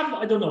mean, they have,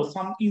 I don't know,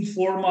 some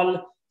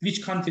informal,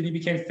 which country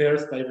became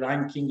first by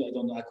ranking, I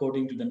don't know,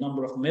 according to the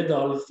number of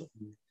medals,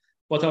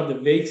 what are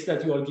the weights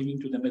that you are giving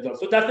to the medal.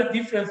 So that's the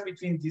difference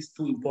between these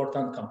 2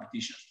 important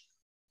competitions.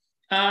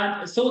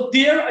 And so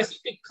there, I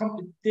think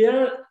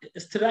their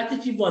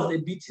strategy was a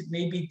bit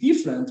maybe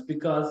different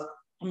because,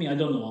 I mean, I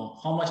don't know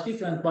how much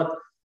different, but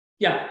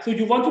yeah, so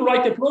you want to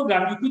write a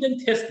program, you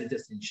couldn't test it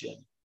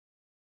essentially.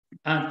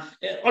 And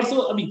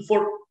also, I mean,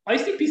 for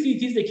ICPC,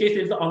 it is the case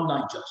there's an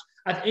online judge.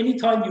 At any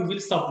time you will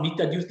submit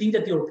that you think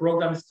that your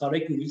program is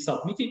correct, you will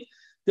submit it.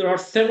 There are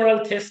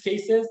several test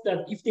cases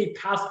that if they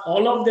pass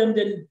all of them,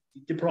 then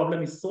the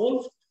problem is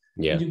solved.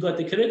 Yeah. And you got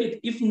the credit.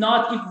 If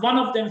not, if one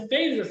of them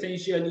fails,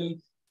 essentially,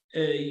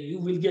 you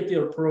will get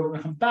your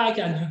program back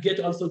and you get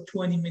also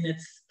 20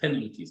 minutes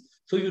penalties.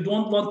 So you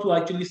don't want to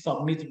actually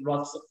submit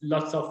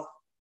lots of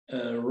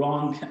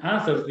wrong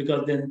answers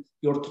because then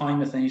your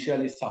time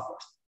essentially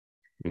suffers.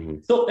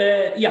 Mm-hmm. So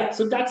yeah,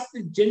 so that's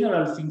the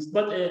general things.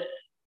 But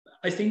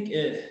I think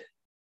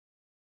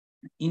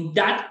in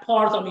that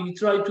part, I mean, we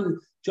try to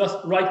just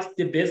write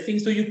the best thing.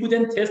 So you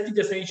couldn't test it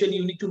essentially.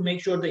 You need to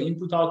make sure the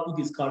input output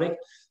is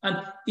correct. And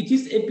it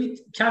is a bit,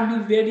 can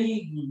be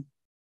very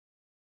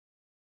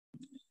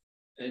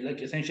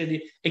like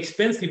essentially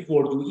expensive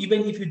for you,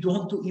 even if you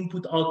don't do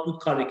input output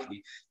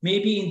correctly.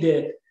 Maybe in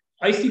the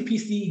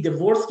ICPC, the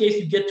worst case,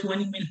 you get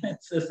 20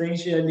 minutes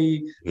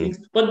essentially.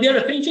 Mm-hmm. But there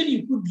essentially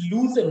you could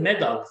lose a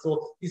medal.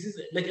 So this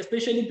is like,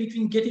 especially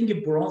between getting a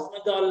bronze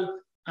medal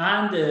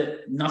and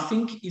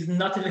nothing is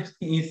not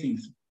anything,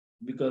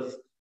 because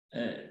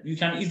you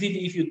can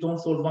easily, if you don't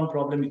solve one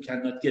problem, you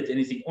cannot get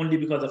anything only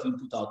because of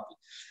input output.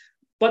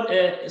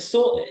 But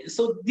so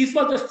this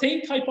was the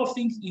same type of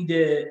things in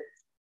the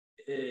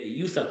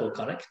USACO,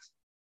 correct?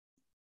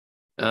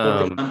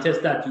 Or the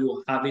contest that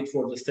you have it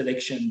for the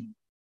selection.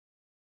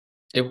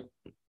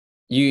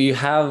 You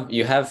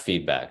have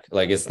feedback.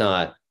 Like it's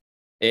not.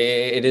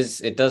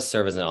 It does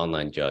serve as an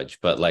online judge,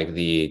 but like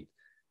the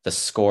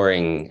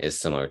scoring is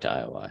similar to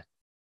IOI,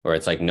 where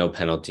it's like no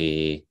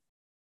penalty.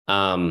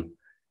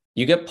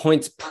 You get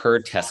points per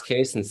test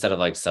case instead of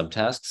like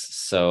subtasks.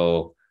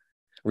 So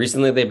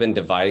recently they've been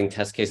dividing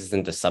test cases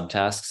into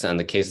subtasks, and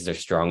the cases are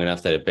strong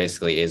enough that it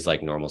basically is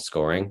like normal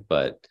scoring.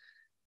 But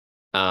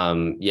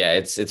yeah,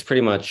 it's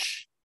pretty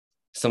much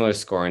similar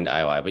scoring to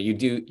IOI, but you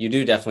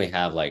do definitely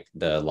have like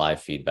the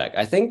live feedback.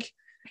 I think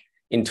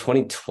in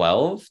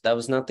 2012 that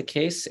was not the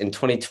case. In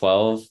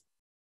 2012,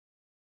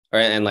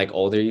 and like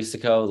older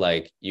USACO,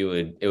 like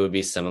it would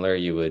be similar.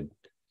 You would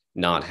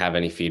not have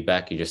any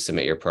feedback. You just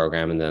submit your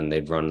program and then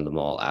they'd run them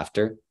all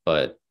after.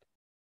 But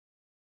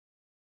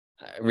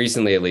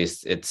recently, at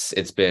least, it's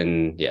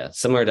been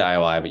similar to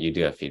IOI, but you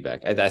do have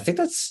feedback. I think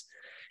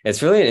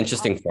it's really an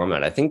interesting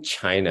format. I think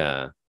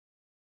China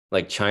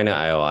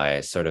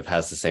IOI sort of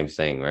has the same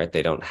thing, right?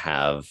 They don't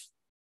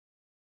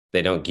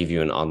give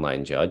you an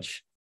online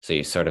judge. So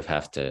you sort of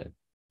have to,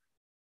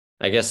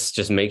 I guess,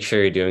 just make sure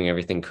you're doing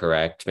everything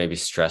correct, maybe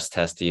stress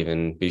test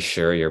even, be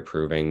sure you're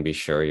proving, be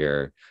sure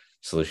your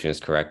solution is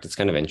correct. It's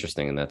kind of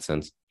interesting in that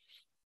sense.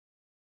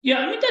 Yeah,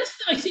 I mean,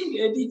 I think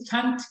it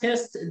can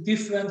test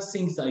different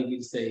things, I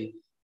will say.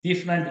 A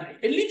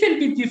little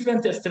bit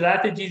different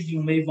strategies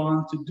you may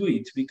want to do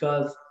it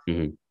because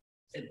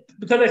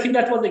I think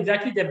that was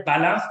exactly the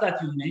balance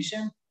that you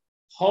mentioned.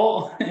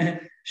 How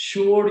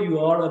sure you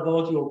are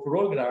about your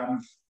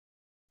programs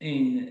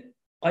in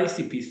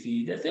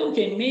ICPC, they say,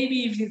 okay,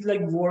 maybe if it's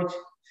like work,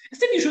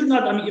 instead you should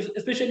not, I mean,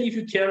 especially if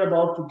you care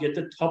about to get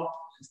the top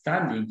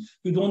standing,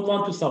 you don't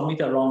want to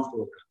submit a wrong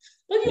program.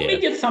 But you may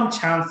get some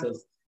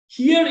chances.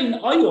 Here in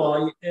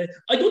IOI,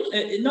 I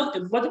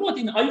don't, what about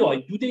in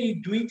IOI? Do they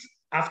do it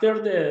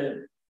after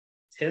the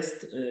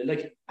test,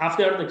 like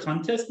after the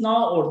contest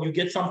now, or you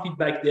get some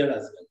feedback there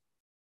as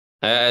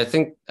well? I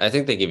think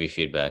they give you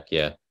feedback,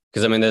 yeah.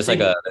 Because I mean, there's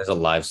a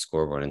live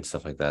scoreboard and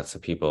stuff like that, so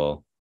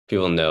people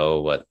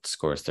know what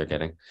scores they're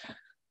getting.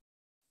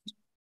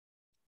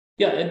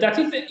 Yeah, that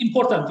is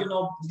important. You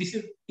know, this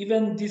is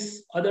even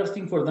this other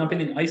thing. For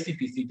example, in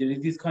ICPC, there is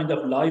this kind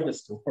of live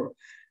store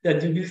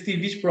that you will see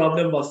which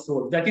problem was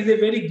solved. That is a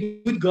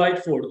very good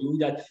guide for you.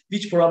 That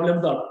which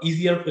problems are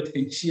easier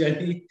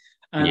potentially,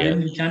 and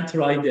then you can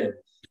try them.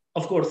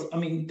 Of course, I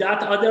mean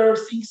that other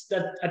things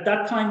that at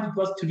that time it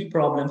was 3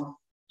 problems,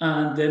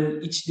 and then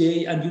each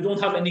day, and you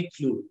don't have any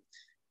clue.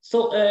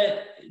 So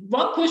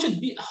one question: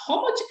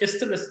 how much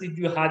stress did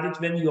you had it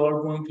when you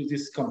are going to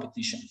these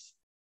competitions?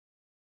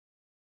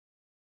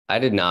 I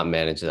did not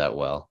manage that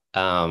well.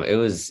 It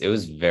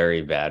was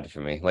very bad for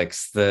me. Like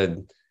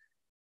the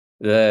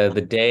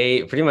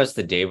day, pretty much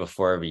the day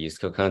before every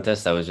USCO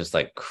contest, I was just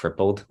like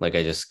crippled. Like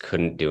I just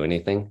couldn't do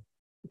anything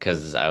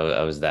because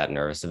I was that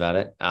nervous about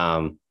it.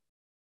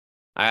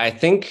 I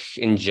think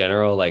in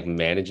general, like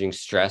managing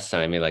stress,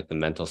 and I mean like the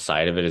mental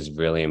side of it is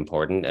really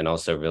important and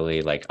also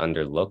really like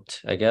underlooked,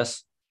 I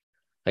guess.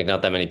 Like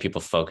not that many people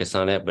focus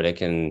on it, but it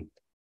can,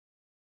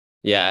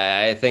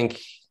 yeah, I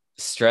think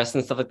stress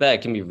and stuff like that,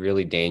 it can be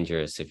really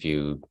dangerous if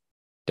you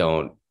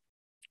don't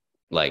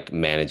like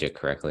manage it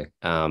correctly.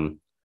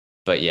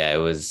 But yeah, it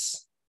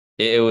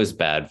was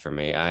bad for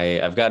me.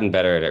 I've gotten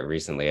better at it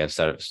recently. I've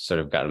sort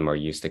of gotten more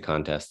used to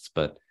contests,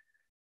 but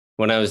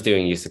when I was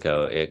doing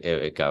USICO,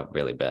 it got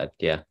really bad.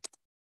 Yeah.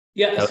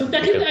 Yeah. So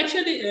that is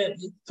actually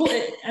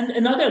and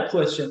another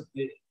question.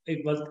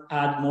 It was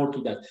add more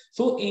to that.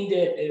 So in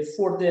the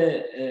for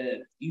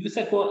the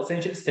USICO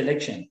essentially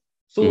selection.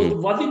 So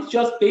was it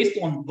just based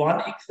on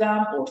one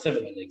exam or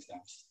several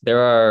exams? There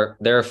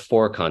are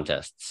 4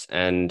 contests,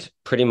 and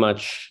pretty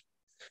much,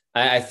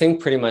 I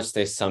think pretty much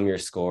they sum your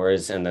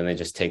scores and then they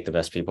just take the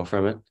best people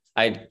from it.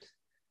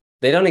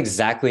 They don't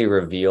exactly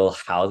reveal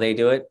how they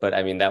do it, but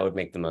I mean that would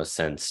make the most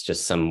sense.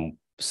 Just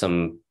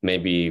some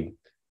maybe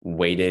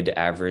weighted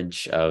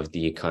average of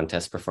the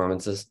contest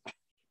performances.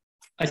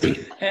 I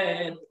see.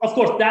 Of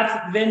course,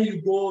 that's when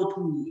you go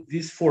to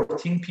these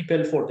 14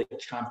 people for the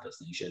campus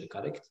initially,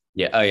 correct?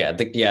 Yeah. Oh yeah.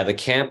 The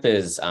camp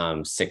is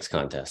 6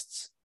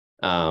 contests,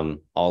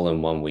 all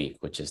in 1 week,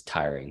 which is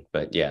tiring.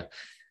 But yeah.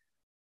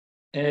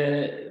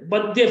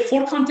 But the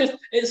 4 contests,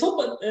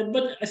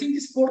 but I think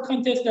this 4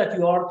 contests that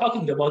you are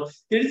talking about,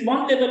 there is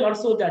one level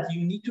also that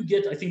you need to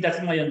get. I think that's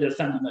my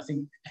understanding. I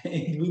think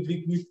it would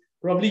be good.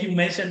 Probably you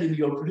mentioned in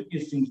your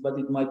previous things, but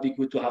it might be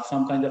good to have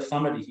some kind of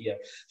summary here.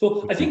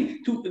 So I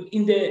think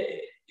in the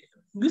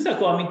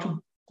USACO, I mean,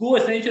 to go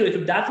essentially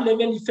to that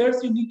level,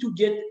 first you need to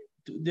get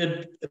to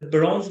the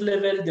bronze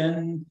level,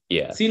 then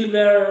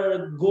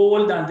silver,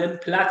 gold, and then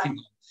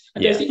platinum.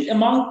 And I think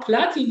among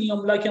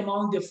platinum, like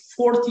among the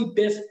 40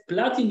 best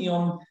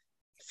platinum,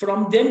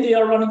 from them they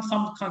are running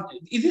some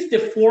content. Is this the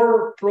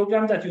 4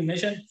 program that you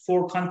mentioned,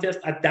 4 contests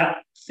at that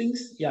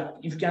things? Yeah,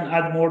 if you can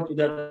add more to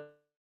that.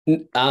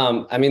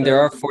 I mean, there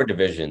are 4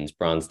 divisions,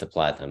 bronze to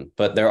platinum,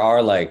 but there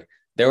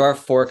are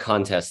 4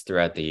 contests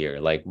throughout the year,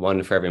 like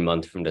 1 for every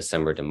month from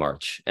December to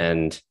March.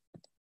 And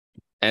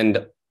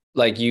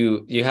like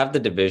you have the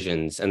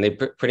divisions, and they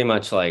pretty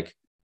much like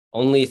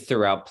only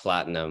throughout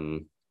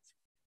platinum,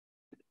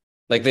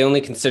 like they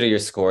only consider your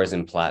scores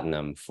in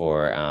platinum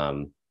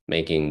for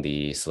making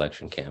the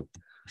selection camp,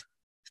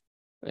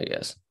 I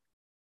guess.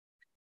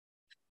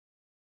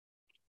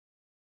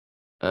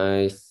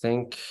 I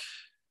think,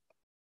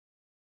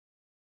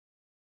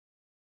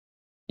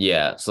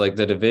 yeah, so like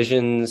the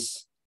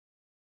divisions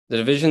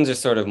are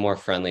sort of more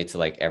friendly to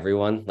like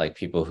everyone, like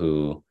people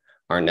who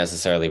aren't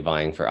necessarily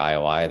vying for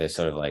IOI. They're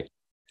sort of like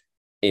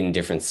in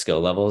different skill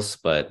levels,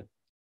 but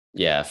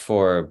yeah,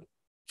 for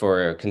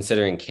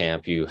considering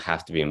camp, you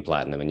have to be in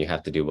platinum and you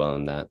have to do well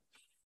in that.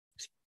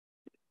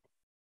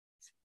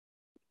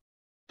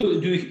 Do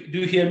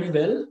you hear me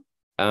well?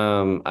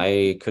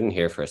 I couldn't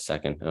hear for a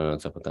second. I don't know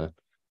what's up with that.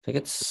 I think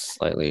it's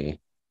slightly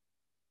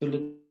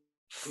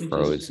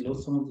frozen.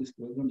 Close some of this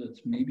program that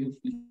maybe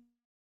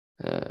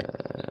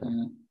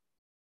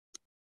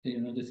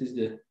this is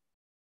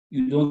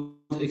you don't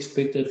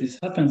expect that this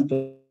happens,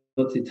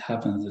 but it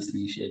happens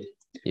essentially.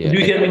 Yeah. Do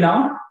you hear me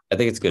now? I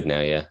think it's good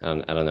now. Yeah.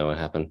 I don't know what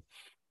happened.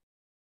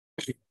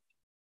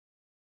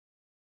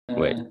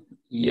 Wait.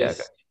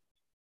 Yes.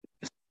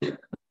 Yeah.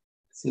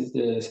 This is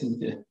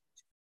the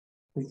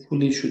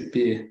hopefully should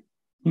be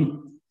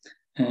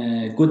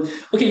good.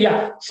 Okay.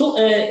 Yeah. So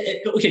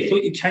okay. So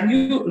can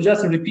you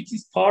just repeat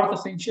this part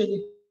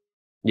essentially?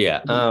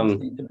 Yeah.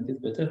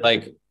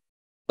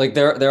 Like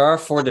there are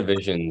 4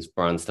 divisions,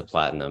 bronze to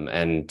platinum,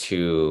 and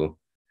to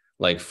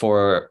like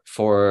for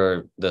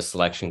the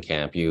selection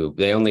camp,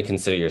 they only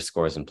consider your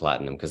scores in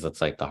platinum because that's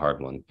like the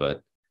hard one.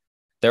 But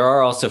there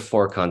are also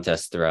 4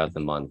 contests throughout the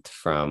month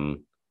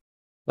from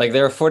like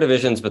there are 4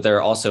 divisions, but there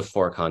are also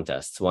 4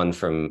 contests, one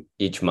from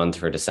each month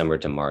for December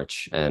to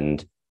March.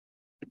 And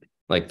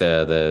like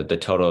the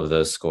total of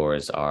those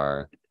scores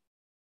are,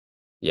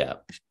 yeah,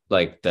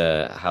 like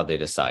how they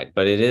decide.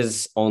 But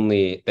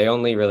they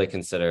only really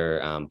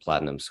consider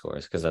platinum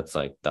scores because that's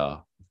like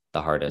the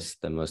hardest,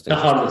 the most The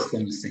interesting. hardest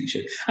one,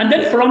 essentially. And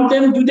then from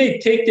them, do they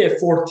take the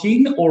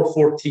 14 or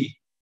 40?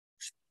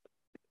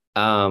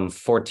 14,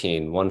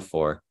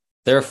 1-4.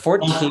 There are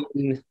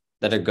 14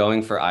 that are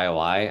going for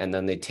IOI, and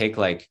then they take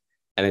like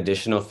an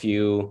additional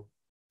few,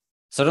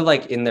 sort of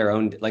like in their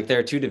own, like there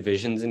are 2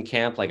 divisions in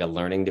camp, like a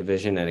learning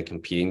division and a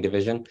competing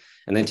division.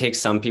 And they take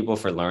some people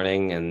for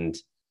learning, and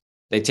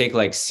they take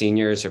like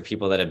seniors or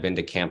people that have been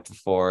to camp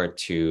before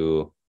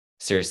to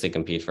seriously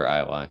compete for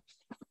IOI.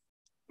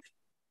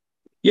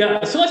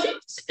 Yeah, so I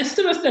think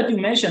stress that you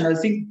mentioned, I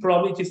think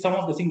probably it is some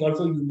of the things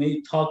also you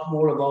may talk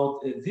more about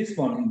this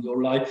one in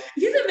your life.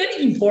 It is a very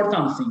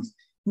important thing.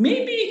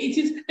 Maybe it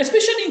is,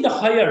 especially in the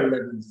higher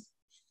levels.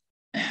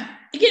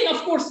 Again,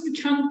 of course, we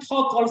can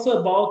talk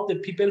also about the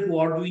people who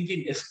are doing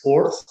in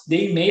sports.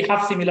 They may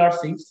have similar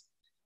things,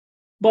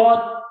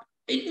 but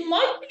it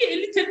might be a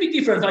little bit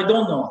different. I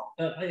don't know.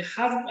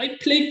 I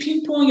play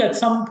ping pong at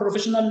some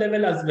professional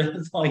level as well,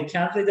 so I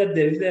can't say that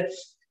there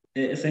is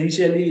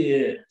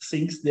essentially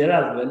things there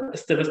as well,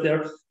 stress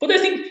there. But I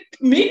think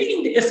maybe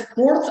in the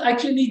sports,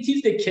 actually, it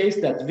is the case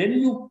that when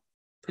you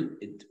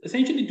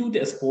essentially do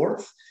the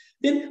sports,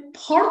 then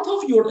part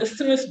of your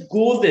stress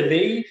goes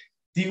away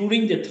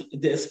during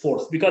the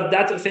sports, because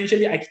that's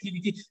essentially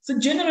activity. So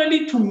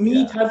generally, to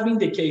me, it has been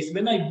the case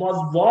when I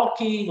was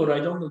walking or I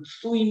don't know,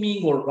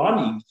 swimming or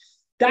running,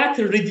 that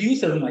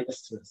reduces my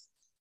stress.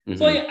 Mm-hmm.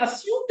 So I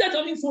assume that,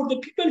 I mean, for the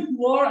people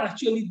who are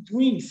actually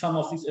doing some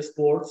of these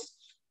sports,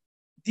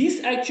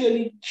 this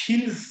actually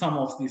kills some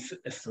of this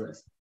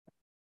stress.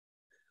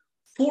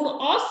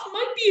 For us,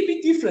 might be a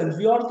bit different.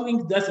 We are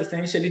doing that's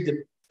essentially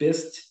the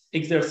best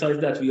exercise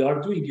that we are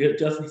doing. You're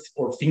just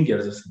for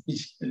fingers,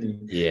 essentially.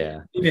 Yeah.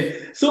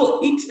 So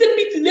it's a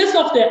bit less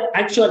of the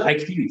actual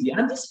activity,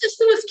 and this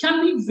stress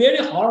can be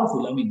very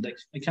harmful. I mean, like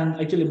I can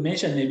actually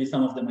mention maybe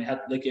some of them. I had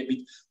like a bit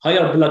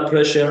higher blood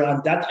pressure,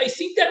 and that I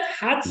think that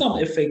had some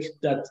effect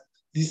that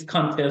this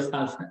contest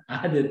has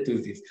added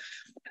to this.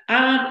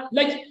 And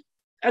like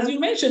as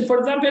you mentioned, for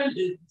example,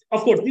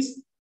 of course,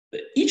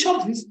 each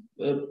of these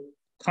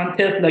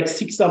contests, like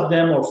 6 of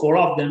them or 4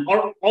 of them,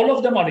 or all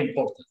of them are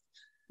important.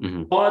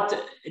 Mm-hmm. But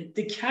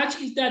the catch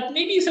is that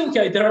maybe it's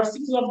okay. There are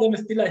 6 of them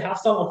still. I have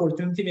some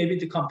opportunity maybe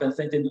to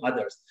compensate in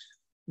others.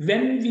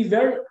 When we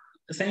were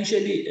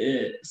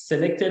essentially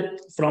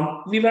selected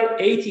from, we were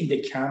 8 in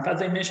the camp,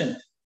 as I mentioned.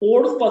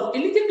 Fourth was a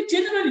little bit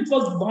general. It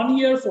was 1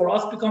 year for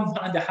us to become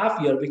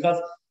 1.5 years, because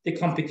the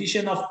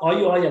competition of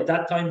IOI at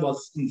that time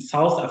was in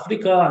South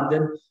Africa, and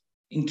then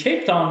in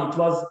Cape Town, it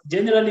was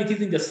generally, it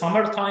is in the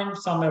summertime,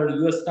 summer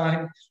US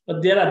time,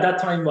 but there at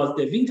that time was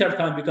the winter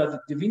time, because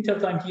the winter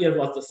time here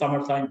was the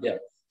summertime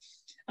there.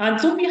 And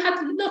so we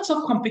had lots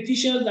of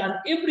competitions, and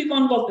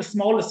everyone was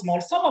small.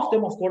 Some of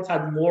them, of course,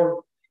 had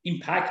more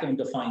impact on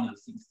the final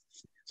things.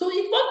 So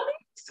it was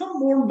some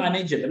more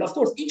manageable. Of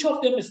course, each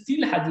of them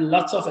still had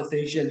lots of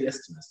essential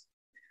stress.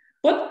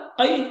 But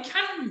I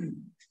can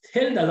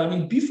tell that, I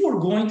mean, before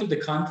going to the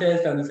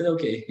contest and I said,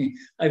 okay,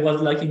 I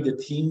was like in the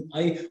team,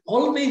 I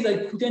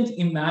couldn't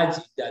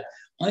imagine that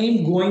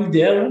I'm going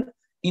there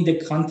in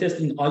the contest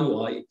in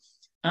IOI.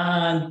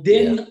 And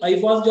then I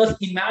was just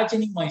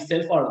imagining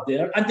myself out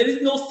there, and there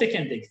is no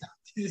second exam.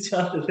 This is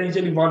just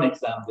essentially one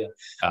exam there.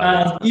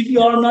 And if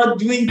you are not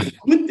doing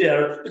good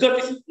there,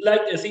 because it's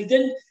like I say,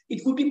 then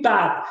it could be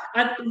bad.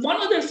 And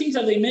one other thing, as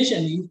I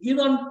mentioned, in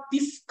Iran,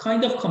 this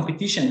kind of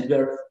competitions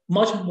were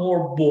much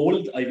more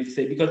bold, I would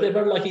say, because they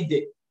were like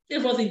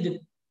it was in the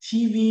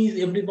TVs,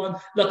 everyone,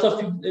 lots of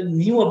people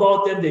knew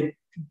about them.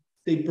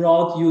 They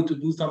brought you to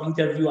do some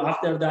interview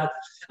after that.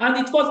 And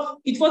it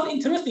was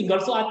interesting.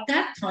 Also, at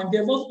that time,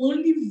 there was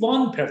only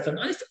one person,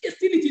 and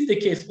still it is the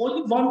case,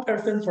 only one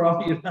person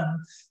from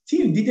Iran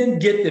team didn't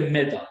get the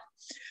medal.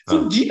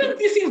 So given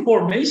this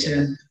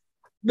information,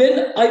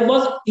 when I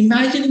was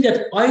imagining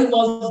that I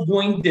was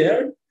going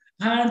there,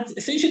 and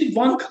essentially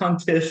one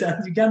contest,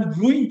 and you can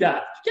ruin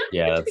that.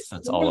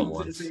 That's all at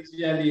once.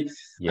 Essentially.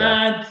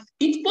 And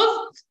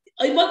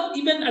I was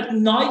even at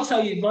night,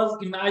 I was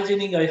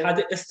imagining I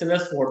had a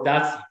stress for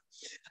that.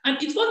 And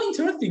it was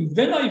interesting.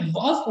 When I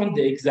was on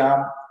the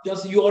exam,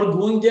 just you are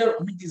going there,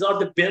 I mean, these are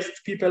the best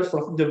people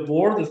from the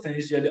world,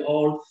 essentially,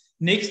 all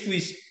next to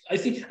each. I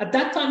think at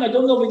that time, I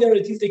don't know whether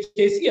it is the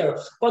case here,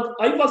 but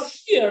I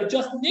was here,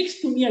 just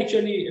next to me,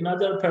 actually,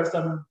 another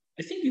person,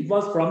 I think it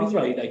was from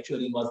Israel,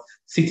 actually, was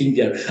sitting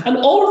there. And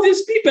all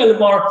these people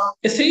were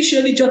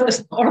essentially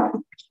just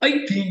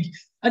typing.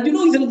 And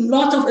it's a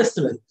lot of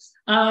stress.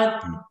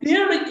 And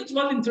there it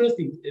was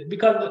interesting,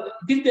 because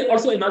this is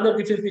also another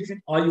difference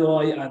between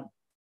IOI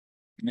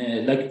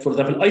and, like, for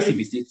example,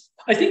 ICBC.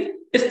 I think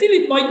Still,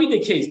 it might be the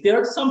case. There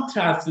are some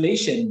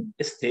translation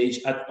stage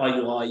at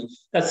IUI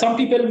that some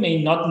people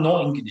may not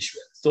know English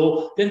well.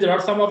 So then there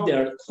are some of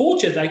their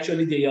coaches,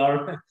 actually, they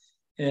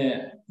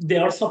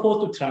are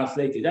supposed to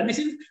translate it. And this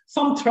is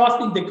some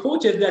trust in the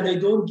coaches that they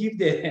don't give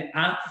the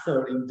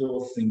answer in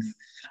those things.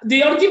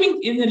 They are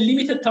giving in a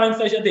limited time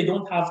session. They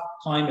don't have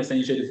time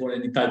essentially for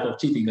any type of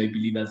cheating, I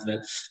believe as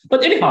well.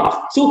 But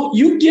anyhow, so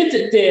you get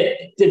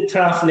the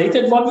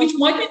translated one, which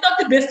might be not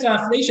the best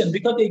translation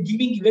because they're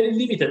giving very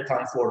limited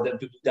time for them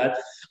to do that.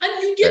 And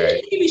you get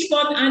the English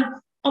one, and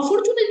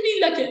unfortunately,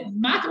 like a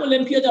math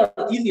Olympiad are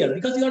easier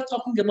because you are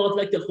talking about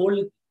like the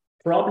whole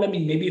problem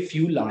in maybe a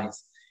few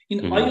lines.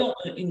 In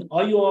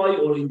IUI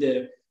or in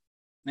the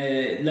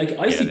like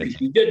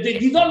ICP,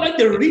 these are like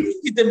the reading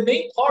is the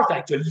main part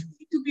actually. You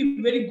need to be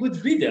a very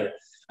good reader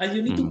and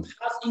you need to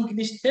pass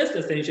English test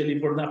essentially,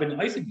 for example, in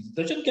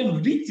ICP. So you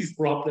can read these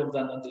problems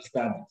and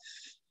understand it.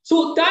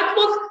 So that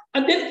was,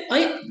 and then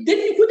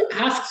you could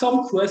ask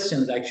some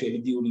questions actually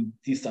during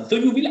this time. So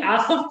you will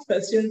ask some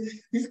questions.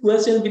 These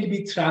questions will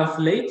be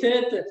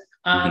translated,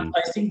 and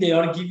I think they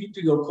are given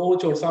to your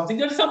coach or something.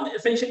 There's some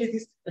essentially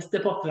this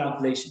step of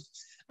translation.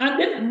 And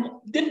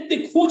then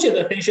the coaches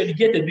essentially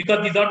get it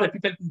because these are the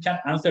people who can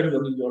answer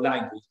you in your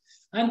language.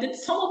 And then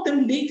some of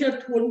them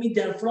later told me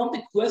that from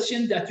the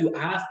question that you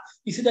asked,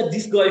 you said that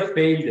this guy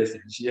failed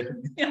essentially.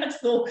 Yeah,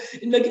 so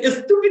like a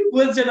stupid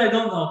question, I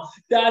don't know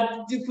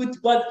that you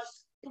could, but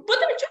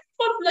I just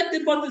thought like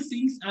about the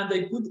things and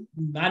I could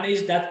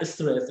manage that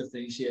stress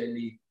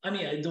essentially. I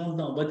mean, I don't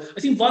know, but I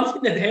think one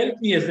thing that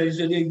helped me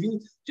essentially, you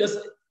just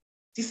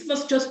this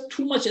was just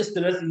too much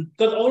stress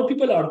because all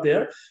people are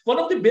there. One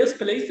of the best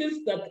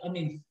places that, I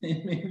mean,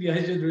 maybe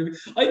I should really,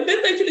 I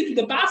went actually to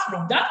the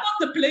bathroom. That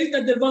was the place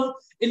that there was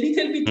a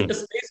little bit of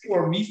space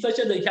for me, such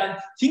that I can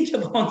think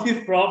about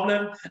this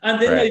problem.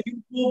 And then I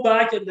will go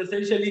back and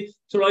essentially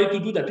try to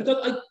do that because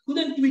I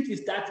couldn't do it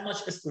with that much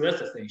stress,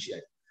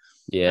 essentially.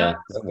 Yeah,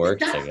 that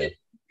works, I guess.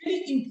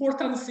 Very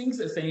important things,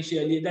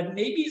 essentially, that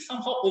maybe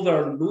somehow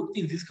overlooked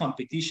in these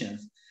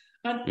competitions.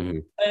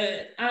 And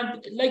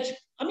like,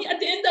 I mean, at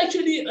the end,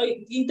 actually,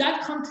 in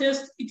that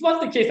contest, it was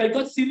the case. I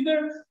got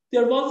silver.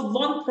 There was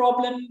one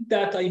problem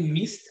that I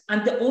missed.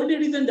 And the only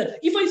reason that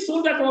if I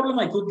solved that problem,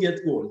 I could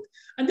get gold.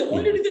 And the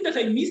only reason that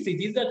I missed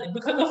it is that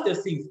because of the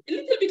things, a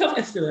little bit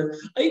of stress,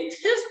 I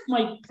test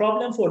my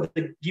problem for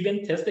the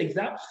given test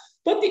exam.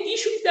 But the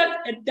issue is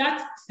that at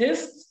that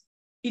test,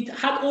 it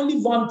had only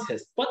one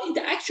test. But in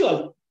the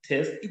actual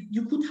test,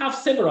 you could have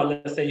several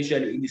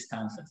essentially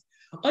instances.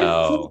 I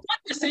forgot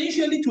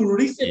essentially to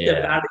reset the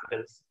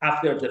variables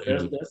after the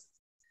first test.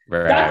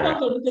 That was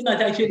the reason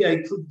that actually I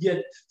could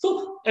get.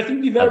 So I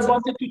think we were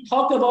wanted to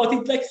talk about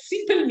it like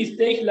simple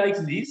mistake like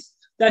this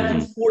that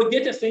you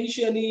forget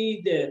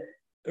essentially the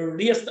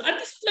restart. And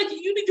this is like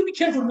you need to be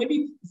careful.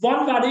 Maybe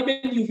one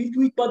variable you will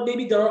do it, but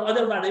maybe there are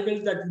other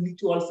variables that you need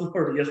to also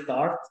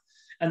restart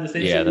and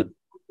essentially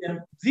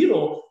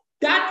zero.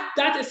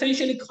 That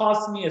essentially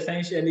cost me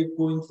essentially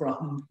going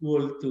from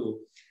gold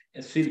to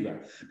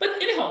silver. But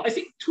anyhow, I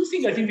think two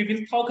things I think we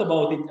will talk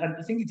about it, and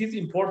I think it is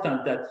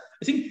important that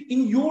I think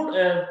in your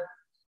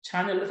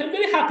channel, I'm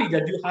very happy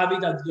that you have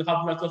it and you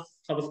have lots of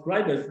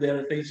subscribers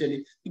there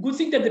essentially. The good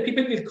thing that the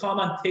people will come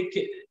and take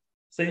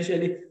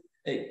essentially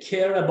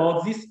care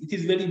about this. It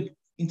is very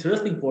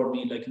interesting for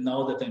me, like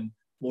now that I'm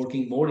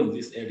working more in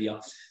this area.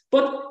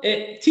 But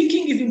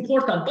thinking is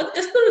important, but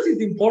stress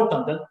is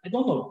important. And I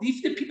don't know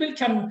if the people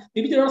can,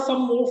 maybe there are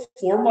some more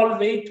formal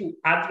way to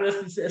address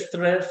this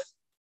stress.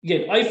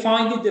 Again, I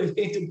find it a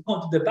way to go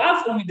to the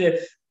bathroom in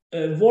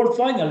the world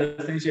final,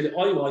 essentially,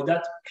 IUI,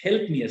 that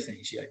helped me,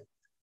 essentially.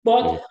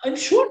 But I'm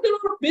sure there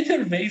are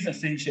better ways,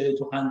 essentially,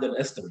 to handle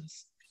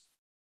stress.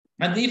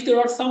 And if there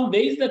are some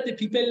ways that the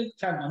people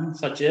can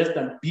suggest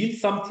and build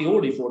some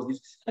theory for this.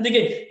 And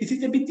again, this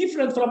is a bit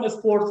different from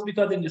sports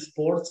because in the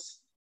sports,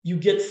 you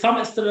get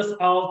some stress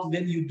out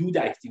when you do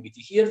the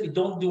activity. Here, we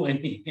don't do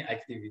any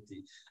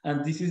activity.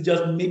 And this is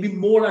just maybe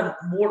more and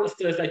more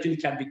stress actually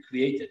can be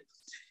created.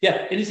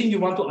 Yeah, anything you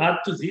want to add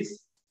to this?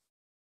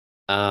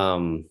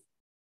 I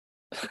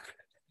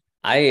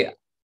guess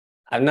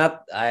I'm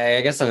not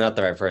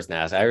the right person to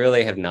ask. I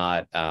really have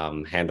not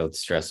handled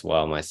stress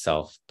well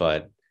myself,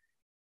 but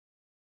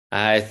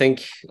I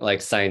think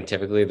like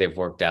scientifically they've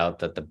worked out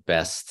that the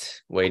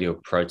best way to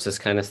approach this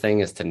kind of thing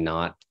is to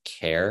not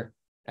care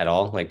at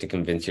all, like to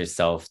convince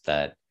yourself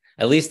that,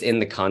 at least in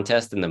the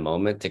contest, in the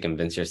moment, to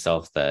convince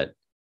yourself that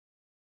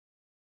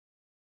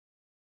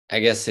I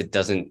guess it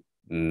doesn't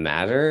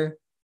matter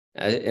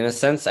in a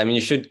sense. I mean,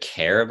 you should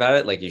care about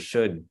it. Like you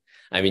should,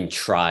 I mean,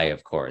 try,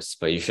 of course,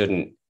 but you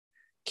shouldn't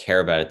care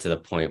about it to the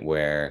point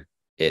where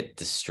it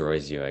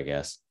destroys you, I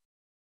guess.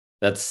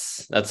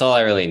 That's all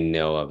I really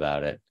know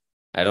about it.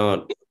 I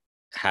don't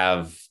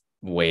have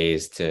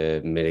ways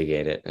to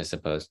mitigate it, I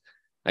suppose.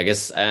 I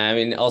guess, I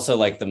mean, also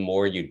like the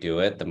more you do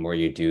it, the more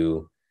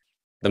you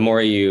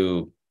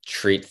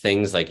treat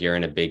things like you're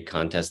in a big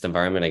contest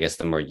environment, I guess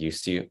the more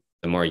used to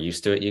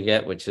it you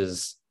get, which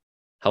is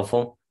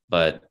helpful.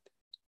 But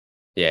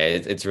yeah,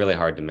 it's really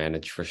hard to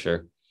manage for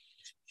sure.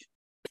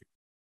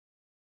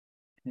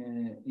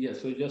 Yeah,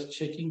 so just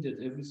checking that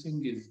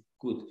everything is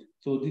good.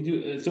 So did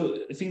you? So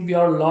I think we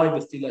are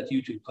live still at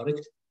YouTube,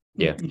 correct?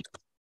 Yeah.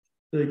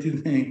 So it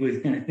is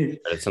good.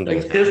 But something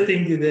Like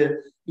testing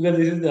the because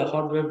this is the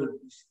hardware, the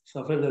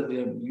software that we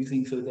are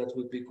using, so that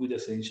would be good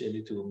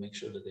essentially to make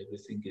sure that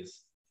everything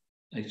is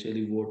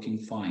actually working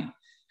fine.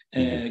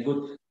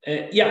 Good.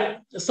 Yeah.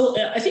 So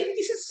I think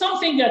this is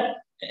something that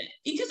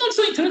it is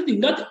also interesting.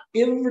 Not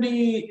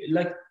every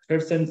like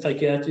person,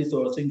 psychiatrist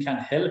or thing can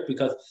help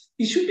because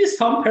it should be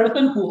some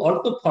person who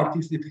also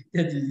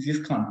participated in this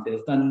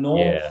contest and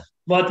know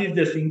what is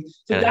the thing.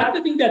 So that's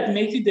the thing that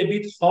makes it a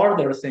bit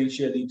harder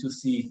essentially to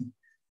see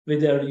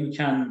whether you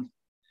can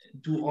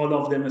do all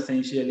of them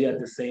essentially at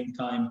the same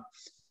time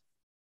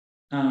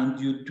and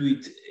you do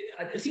it.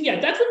 I think, yeah,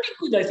 that would be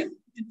good. I think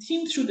the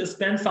team should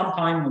spend some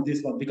time on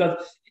this one because,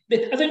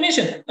 as I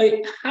mentioned,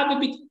 I have a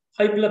bit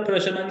high blood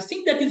pressure, and I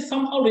think that is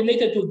somehow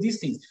related to these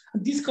things.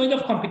 This kind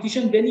of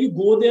competition, when you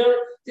go there,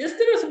 the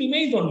stress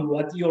remains on you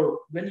at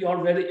your when you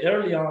are very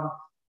early on,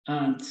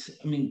 and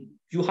I mean,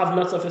 you have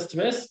lots of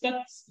stress.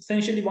 That's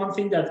essentially one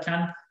thing that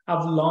can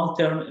have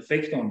long-term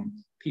effect on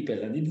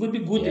people, and it would be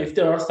good if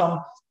there are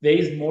some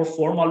ways, more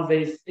formal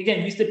ways.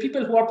 Again, with the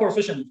people who are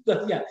professionals.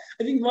 But yeah,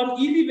 I think one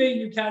easy way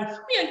you can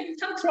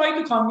try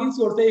to convince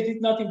or say it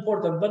is not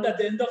important. But at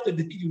the end of the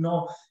day,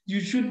 you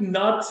should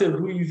not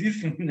ruin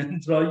this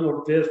and try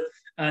your best.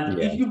 And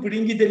if you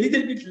bring it a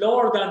little bit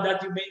lower than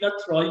that, you may not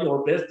try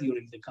your best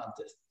during the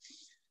contest.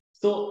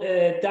 So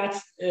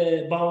that's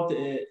about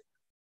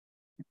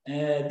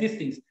these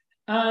things.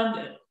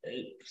 And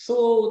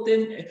so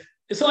then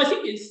so I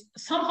think it's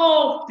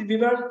somehow we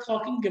were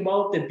talking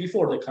about the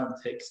before the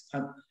contest,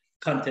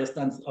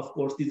 and of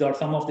course these are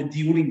some of the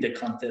during the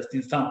contest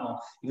in somehow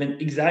even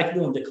exactly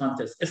on the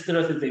contest.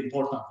 Stress is the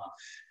important one.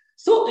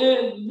 So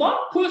one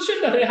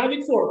question that I have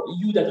it for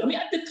you that I mean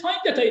at the time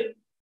that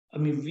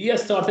we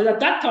started at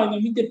that time. I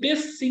mean the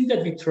best thing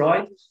that we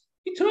tried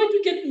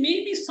to get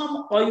maybe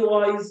some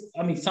IOIs,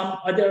 some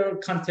other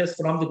contests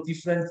from the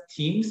different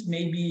teams,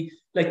 maybe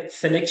like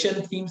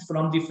selection teams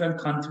from different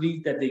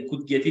countries that they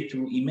could get it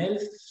through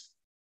emails.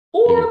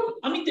 Or,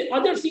 the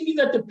other thing is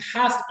that the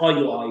past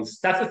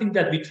IOIs, that's the thing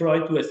that we try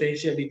to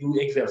essentially do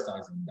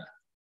exercise in that.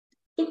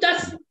 So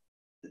that's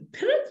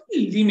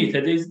pretty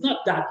limited. It's not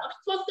that. It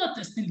was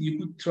not still you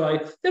could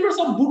try. There were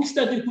some books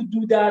that you could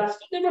do that.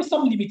 There were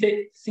some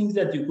limited things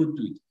that you could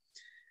do it.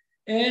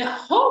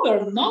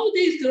 However,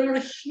 nowadays there are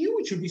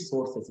huge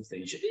resources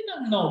essentially.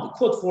 Now the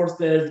Code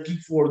Forces, Geek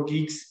for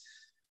Geeks,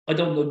 I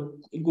don't know,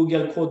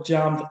 Google Code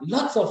Jam,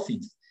 lots of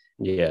things.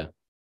 Yeah.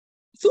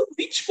 So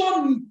which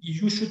one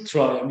you should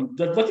try? I mean,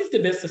 what is the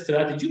best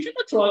strategy? You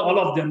cannot try all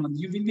of them, and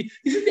you will be.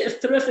 This is the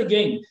stress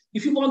again.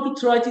 If you want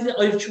to try it,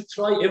 I should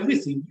try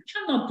everything. You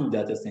cannot do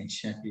that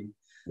essentially.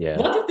 Yeah.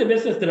 What is the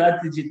best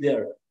strategy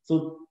there?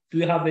 So do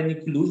you have any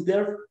clues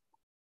there?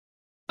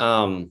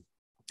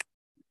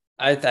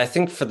 I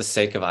think for the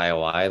sake of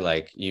IOI,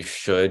 like you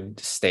should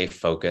stay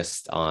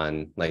focused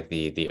on like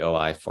the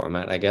OI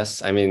format, I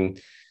guess. I mean,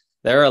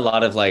 there are a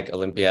lot of like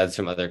Olympiads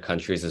from other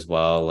countries as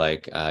well,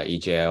 like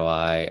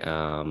EJOI,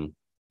 I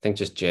think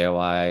just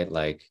JOI,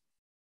 like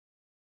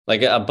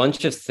a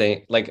bunch of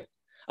things, like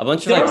a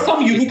bunch there of are like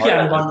some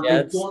European ones.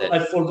 I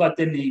forgot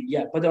the name,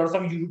 yeah, but there are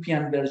some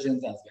European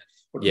versions as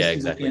well. Or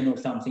exactly. European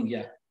or something,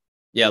 yeah.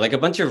 Yeah, like a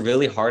bunch of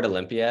really hard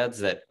Olympiads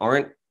that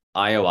aren't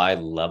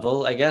IOI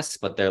level, I guess,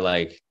 but they're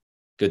like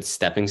good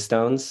stepping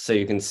stones. So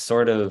you can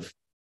sort of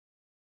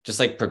just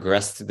like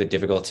progress through the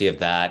difficulty of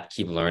that,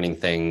 keep learning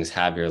things,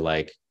 have your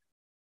like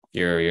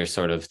your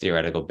sort of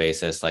theoretical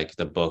basis, like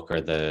the book or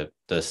the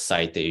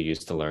site that you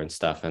use to learn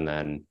stuff. And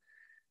then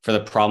for the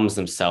problems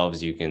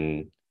themselves, you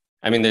can,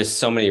 there's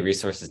so many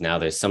resources now.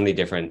 There's so many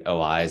different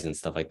OIs and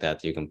stuff like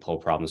that you can pull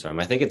problems from.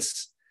 I think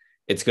it's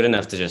good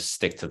enough to just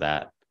stick to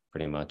that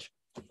pretty much.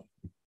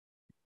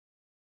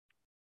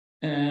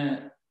 I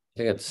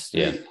think it's,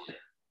 yeah.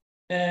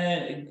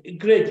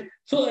 Great.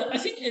 So I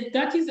think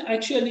that is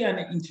actually an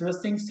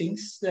interesting thing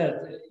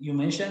that you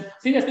mentioned. I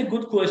think that's a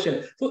good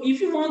question. So if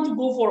you want to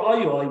go for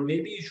IOI,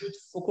 maybe you should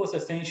focus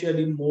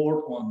essentially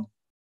more on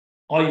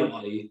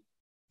IOI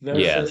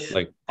versus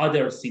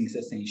other things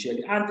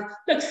essentially. And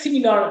like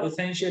similar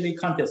essentially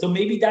content. So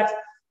maybe that's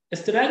a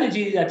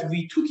strategy that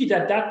we took it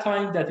at that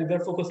time that we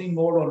were focusing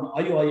more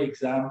on IOI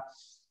exam.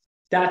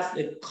 That's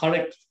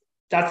correct.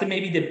 That's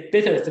maybe the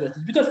better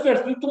strategy because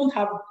first we don't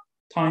have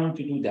time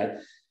to do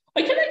that.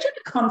 I can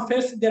actually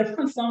confess there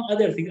are some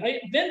other things. I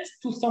went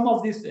to some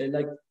of these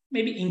like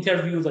maybe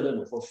interviews, I don't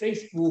know, for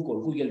Facebook or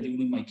Google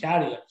during my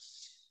career.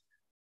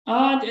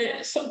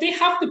 And so they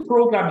have the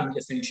programming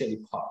essentially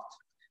part.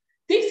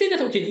 They say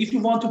that, okay, if you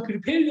want to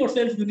prepare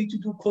yourself, you need to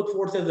do Code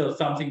Forces or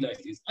something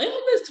like this. I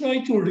always try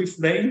to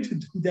refrain to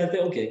do that.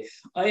 Okay,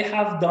 I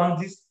have done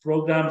these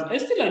programs. I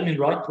still,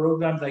 write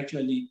programs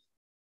actually.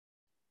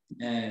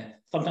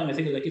 Sometimes I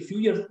think like a few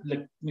years,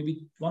 like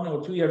maybe 1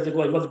 or 2 years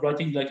ago, I was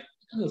writing like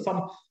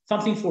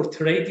something for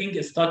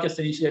trading stock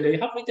essentially. I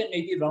have written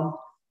maybe around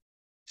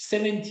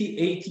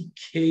 70,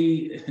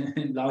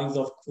 80K lines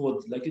of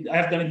code. Like I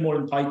have done it more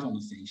in Python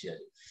essentially.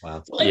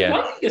 Wow. So I'm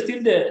writing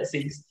still the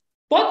things,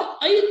 but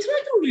I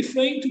try to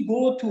refrain to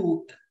go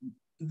to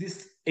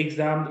this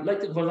exam,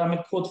 like for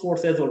example, code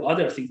forces or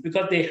other things,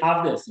 because they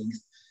have their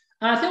things.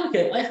 And I say,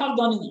 okay, I have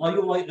done in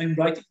IOI, I'm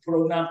writing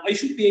program, I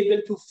should be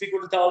able to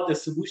figure it out the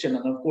solution.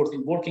 And of course,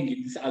 in working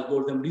in this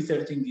algorithm,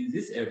 researching in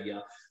this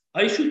area,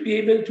 I should be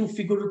able to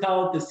figure it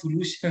out the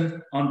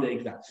solution on the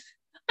exam.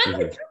 And I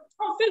can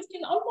confess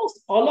in almost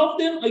all of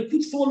them, I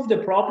could solve the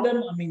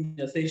problem. I mean,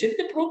 essentially,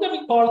 the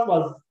programming part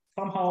was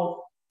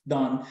somehow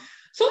done.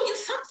 So in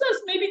some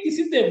sense, maybe this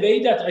is the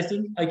way that I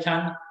think I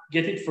can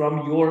get it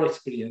from your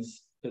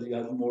experience, because you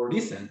have more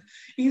recent,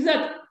 is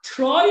that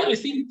try, I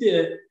think,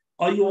 the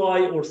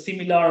IOI or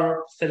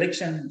similar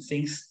selection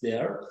things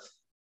there.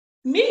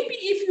 Maybe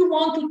if you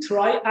want to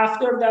try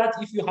after that,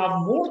 if you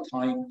have more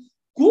time,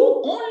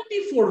 go only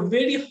for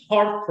very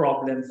hard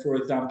problems, for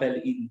example,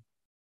 in,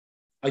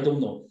 I don't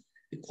know,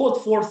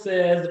 code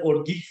forces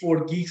or geek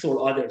for geeks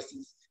or other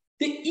things.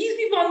 The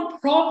easy one,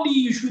 probably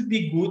you should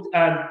be good,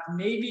 and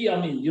maybe, I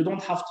mean, you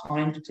don't have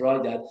time to try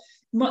that.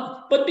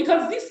 But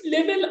because this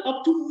level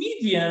up to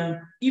medium,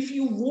 if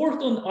you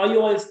worked on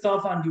IOI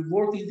stuff and you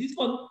worked in this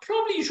one,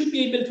 probably you should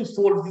be able to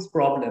solve these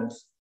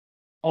problems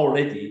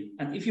already.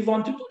 And if you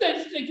want to do that,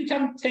 like, you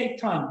can take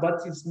time,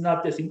 but it's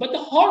not the thing. But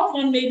the hard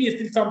one maybe is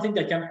still something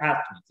that can add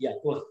to it. Yeah,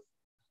 go ahead.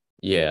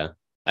 Yeah.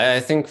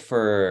 I think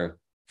for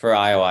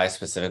IOI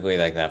specifically,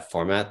 like that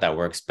format that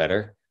works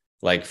better.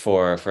 Like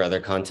for other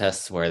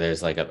contests where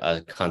there's like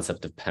a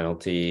concept of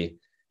penalty,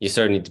 you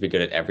sort of need to be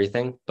good at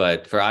everything.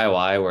 But for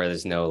IOI, where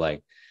there's no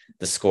like,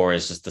 the score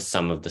is just the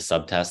sum of the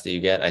subtasks that you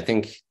get, I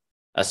think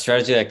a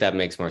strategy like that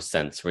makes more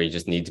sense, where you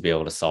just need to be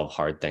able to solve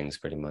hard things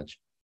pretty much.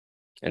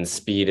 And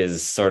speed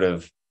is sort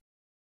of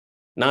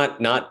not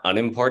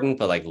unimportant,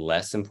 but like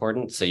less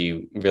important. So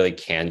you really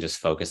can just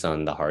focus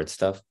on the hard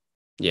stuff.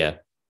 Yeah.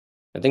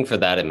 I think for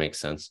that, it makes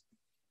sense.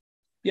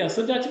 Yeah,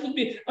 so that would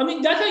be, I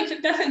mean, that I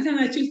can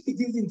actually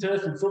think is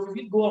interesting. So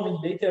we will go, I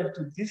mean, later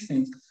to these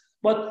things.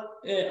 But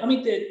I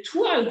mean, the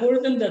two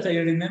algorithms that I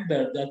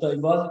remember that I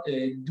was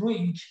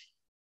doing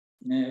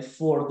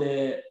for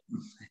the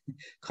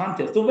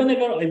contest. So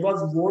whenever I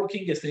was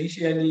working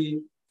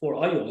essentially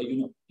for IO, you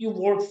know, you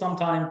work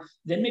sometime,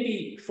 then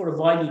maybe for a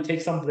while you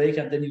take some break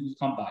and then you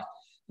come back.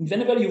 And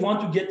whenever you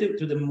want to get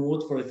to the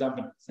mode, for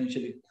example,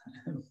 essentially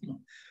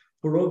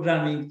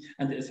programming,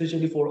 and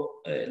especially for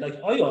like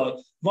IO,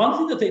 one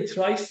thing that I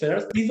tried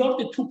first, these are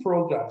the two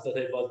programs that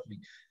I was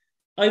doing.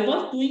 I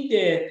was doing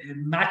the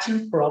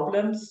matching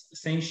problems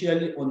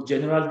essentially on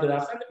general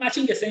graphs. And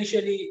matching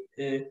essentially,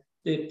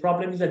 the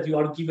problem is that you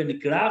are given a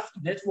graph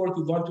network,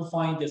 you want to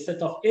find a set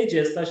of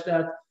edges such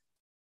that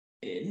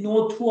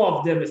no two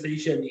of them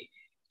essentially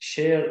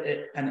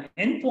share an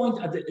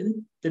endpoint at the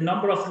end, the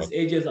number of these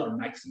edges are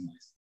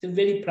maximized. It's a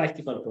very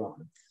practical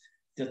problem.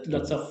 There's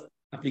lots of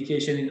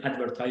application in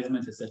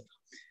advertisements, etc.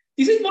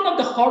 This is one of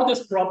the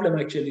hardest problem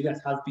actually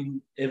that has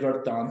been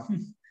ever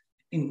done.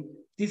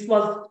 This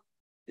was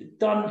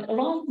done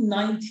around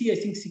 90, I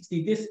think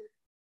 60. This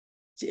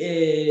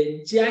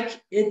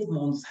Jack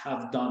Edmonds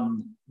have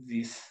done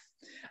this.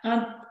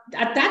 And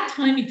at that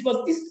time, it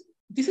was this.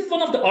 This is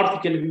one of the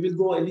articles. We will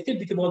go a little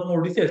bit about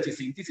more research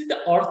things. This is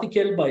the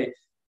article by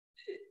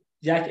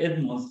Jack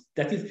Edmonds.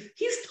 That is,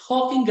 he's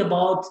talking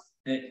about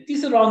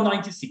this around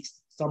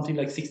 96, something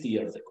like 60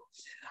 years ago.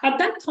 At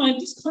that time,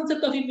 this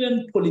concept of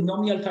even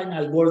polynomial time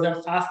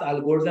algorithm, fast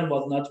algorithm,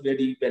 was not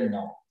very well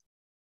known.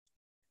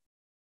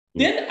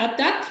 Then at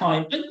that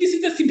time, and this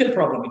is a simple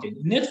problem again,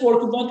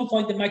 network want to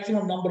find the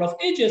maximum number of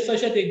edges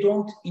such that they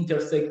don't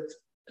intersect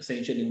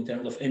essentially in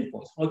terms of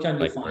endpoints. How can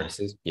you find?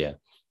 Versus, yeah.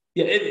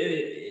 Yeah,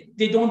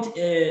 they don't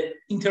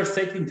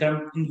intersect in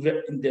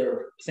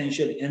their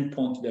essentially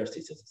endpoint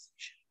vertices.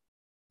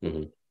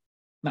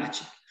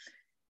 Matching.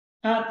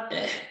 Then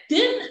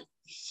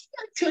he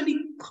actually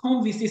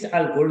come with this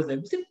algorithm.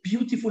 It's a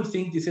beautiful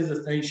thing. This is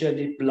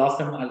essentially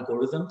Blossom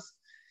algorithms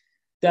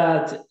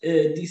that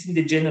this in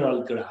the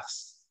general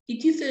graphs.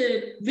 It is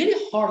a very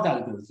hard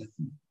algorithm.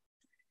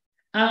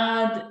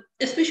 And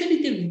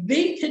especially the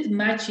weighted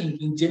matching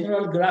in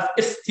general graph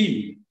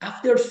still,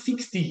 after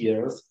 60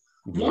 years,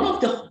 one of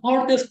the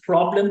hardest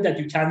problems that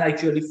you can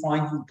actually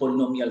find in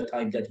polynomial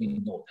time that we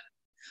know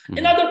that.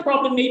 Another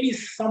problem maybe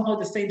is somehow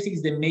the same thing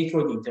as the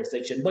matrix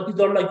intersection, but these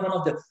are like one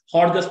of the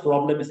hardest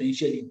problems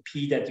essentially in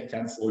P that you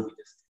can solve with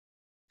this.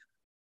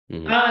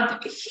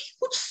 And he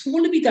would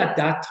solve it at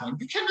that time.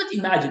 You cannot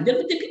imagine. The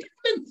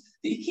people,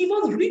 he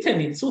was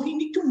written it, so he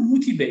need to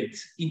motivate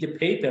in the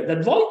paper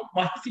that why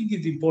my thing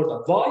is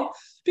important. Why?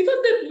 Because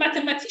the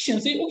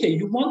mathematicians say, okay,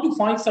 you want to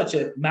find such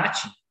a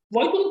matching.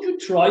 Why don't you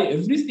try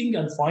everything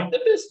and find the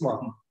best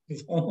one?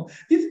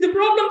 This is the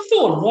problem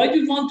solved. Why do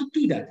you want to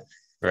do that?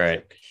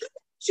 Right.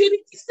 Actually,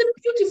 it's a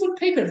beautiful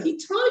paper. He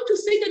tried to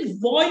say that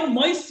why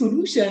my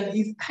solution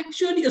is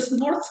actually a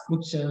smart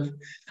solution,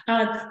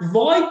 and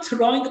why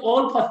trying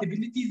all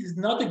possibilities is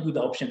not a good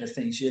option,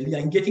 essentially,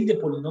 and getting the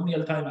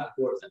polynomial time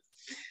algorithm.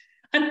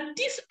 And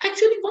this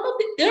actually one of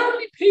the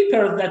early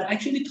papers that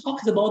actually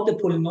talks about the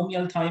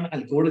polynomial time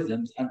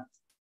algorithms and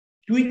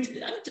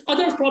and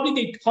others probably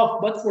they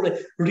talk, but for a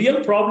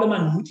real problem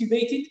and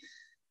motivated,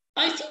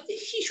 I think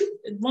he should.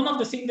 One of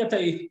the things that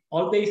I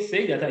always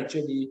say that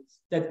actually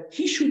that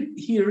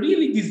he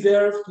really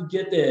deserves to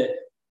get a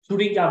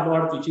Turing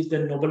Award, which is the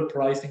Nobel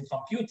Prize in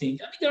computing.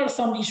 I mean, there are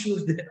some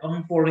issues that, I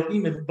mean, for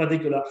him in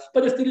particular,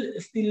 but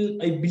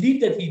still, I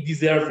believe that he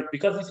deserves it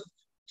because it's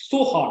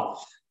so hard.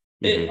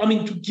 I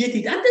mean, to get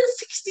it, and then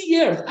 60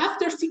 years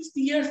after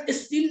 60 years,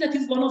 still that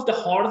is one of the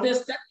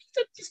hardest. That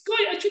this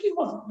guy actually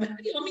was, I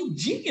mean,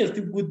 genius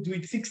to would do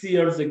it 60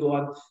 years ago,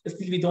 and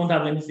still we don't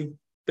have anything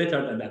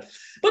better than that.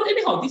 But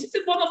anyhow, this is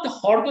one of the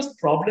hardest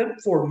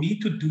problems for me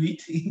to do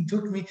it. It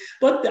took me,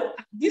 but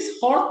these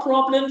hard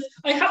problems,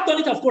 I have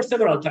done it, of course,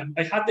 several times.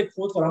 I had the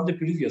code from the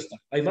previous time.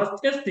 I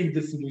was testing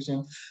the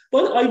solution,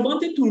 but I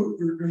wanted to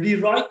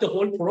rewrite the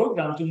whole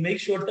program to make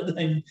sure that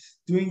I'm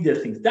doing the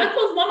things. That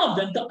was one of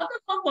them. The other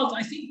one was,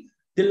 I think,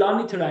 the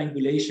linear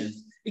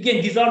triangulations.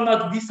 Again, these are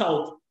not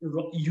without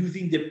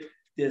using the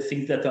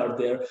things that are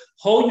there.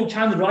 How you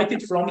can write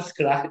it from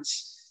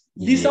scratch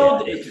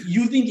without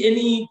using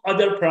any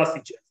other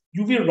procedure.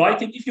 You will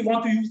write it. If you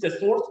want to use the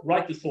source,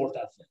 write the source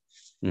as well.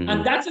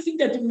 And that's the thing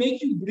that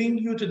bring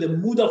you to the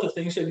mood of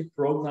essentially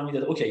programming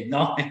that, okay,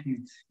 now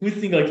we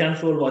think I can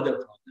solve other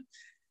problems.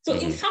 So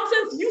in some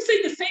sense, you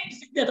say the same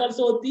thing that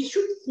also they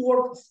should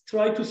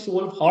try to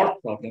solve hard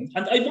problems.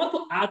 And I want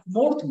to add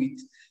more to it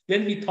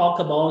when we talk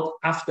about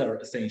after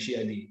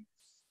essentially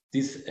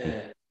this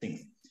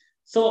thing.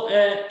 So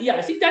yeah,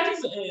 I think that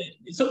is.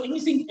 So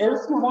anything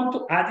else you want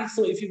to add?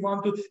 So if you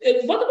want to,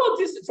 what about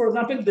this? For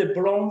example, the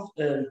bronze,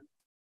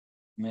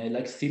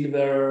 like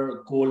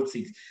silver, gold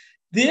things.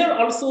 They are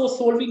also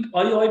solving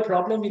IOI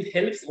problem with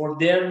helps, or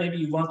there maybe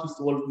you want to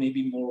solve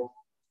maybe more.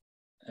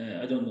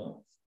 I don't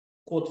know,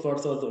 code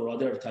forces or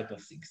other type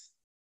of things.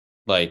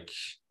 Like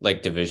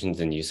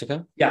divisions in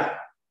Yusuka? Yeah.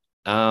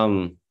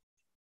 I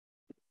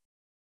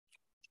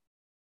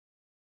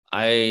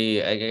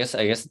guess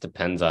it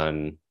depends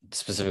on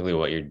specifically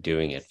what you're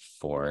doing it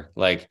for.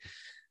 Like,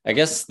 I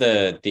guess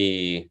the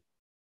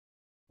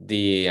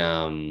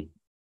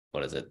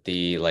what is it?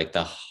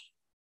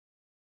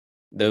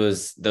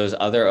 Those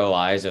other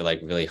OIs are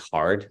like really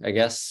hard, I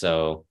guess.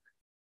 So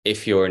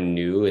if you're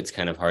new, it's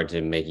kind of hard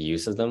to make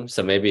use of them.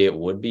 So maybe it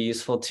would be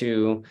useful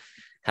to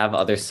have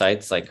other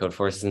sites like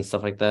Codeforces and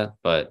stuff like that.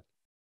 But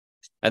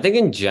I think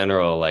in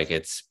general, like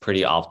it's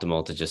pretty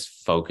optimal to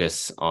just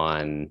focus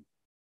on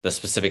the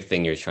specific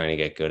thing you're trying to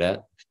get good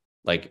at.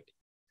 Like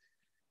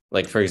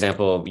for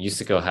example,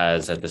 Yusuko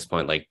has at this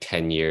point like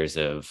 10 years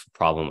of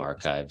problem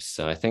archives.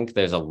 So I think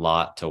there's a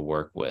lot to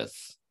work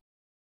with,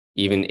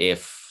 even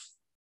if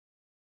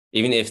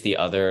the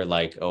other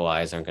like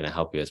OIs aren't going to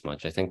help you as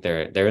much. I think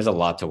there is a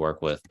lot to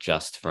work with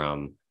just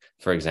from,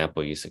 for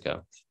example,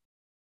 Yusuko.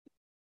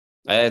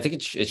 I think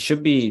it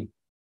should be.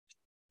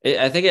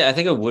 I think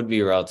it would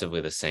be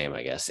relatively the same,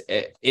 I guess.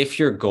 If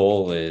your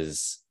goal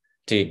is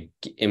to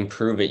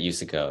improve at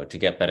Yusuko, to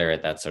get better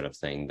at that sort of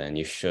thing, then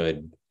you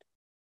should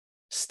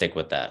stick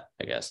with that,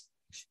 I guess.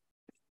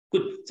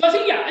 Good. So I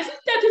think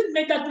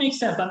that makes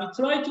sense. I mean,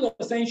 try to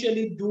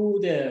essentially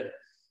do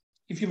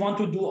if you want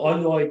to do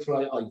IOI,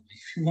 try IOI.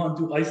 If you want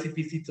to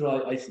ICPC, try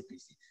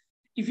ICPC.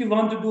 If you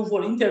want to do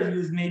for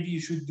interviews, maybe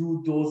you should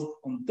do those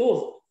on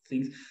those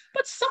things.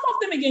 But some of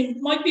them again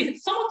might be.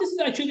 Some of this is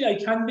actually I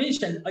can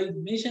mention. I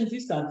mentioned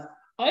this time.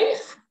 I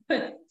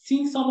have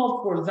seen some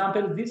of, for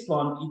example, this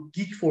one,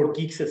 Geek for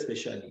Geeks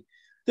especially.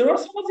 There are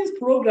some of these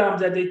programs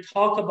that they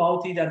talk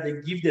about it and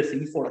they give the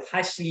things for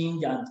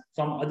hashing and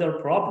some other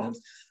problems.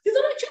 These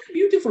are actually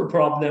beautiful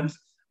problems.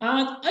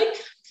 And I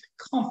can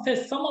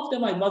confess, some of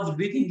them I was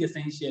reading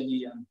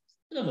essentially, I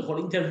don't know, for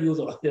interviews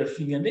or other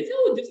things, and they say,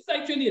 oh, this is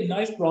actually a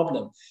nice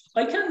problem.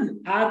 I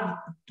can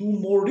do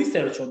more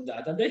research on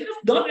that. And they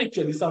have done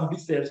actually some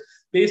research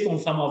based on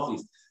some of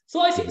this.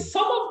 So I think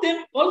some of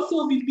them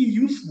also will be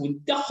useful.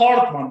 The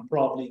hard one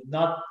probably,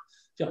 not.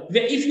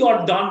 If you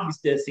are done with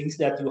the things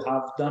that you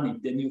have done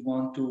it, then you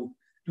want to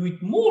do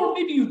it more,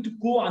 maybe you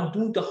go and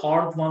do the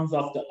hard ones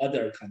of the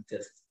other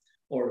contests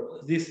or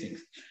these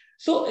things.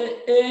 So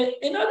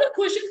another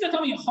question that,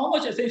 I mean, how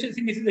much essentially,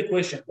 this is the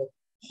question, but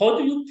how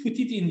do you put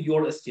it in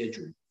your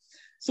schedule?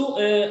 So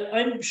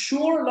I'm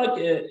sure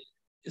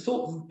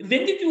so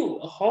when did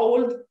how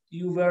old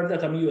you were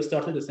that, I mean, you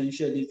started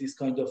essentially this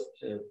kind of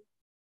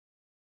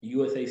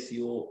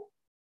USACO?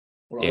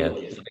 Yeah,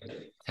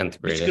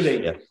 10th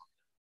grade. Yeah.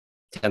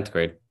 10th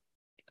grade,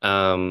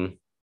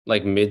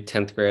 like mid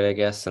 10th grade, I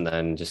guess, and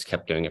then just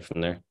kept doing it from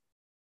there.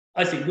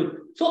 I see. Good.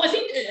 So I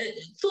think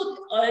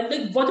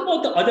like, what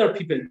about the other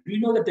people? Do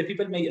you know that the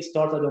people may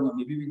start, I don't know,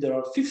 maybe there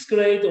are 5th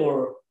grade,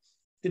 or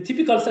the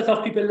typical set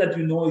of people that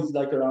you know is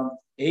like around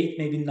 8,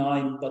 maybe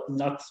 9, but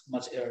not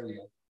much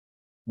earlier?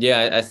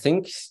 Yeah, I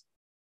think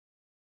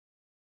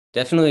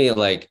definitely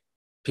like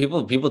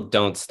people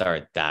don't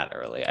start that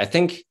early. I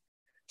think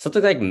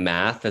something like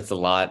math, it's a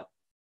lot.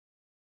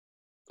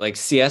 like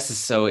CS is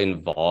so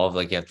involved.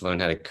 Like you have to learn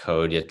how to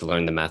code, you have to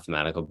learn the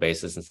mathematical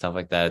basis and stuff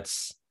like that.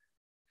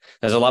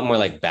 There's a lot more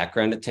like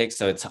background it takes,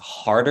 so it's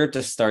harder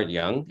to start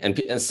young.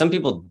 And some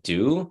people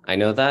do. I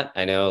know that.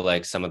 I know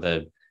like some of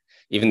the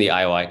even the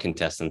IOI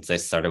contestants, they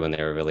started when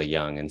they were really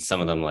young, and some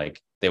of them like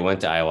they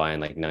went to IOI in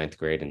like ninth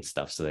grade and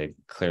stuff, so they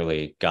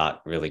clearly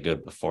got really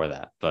good before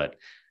that. But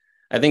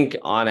I think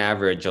on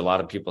average, a lot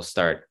of people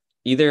start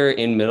either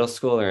in middle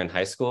school or in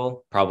high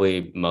school,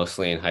 probably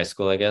mostly in high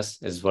school, I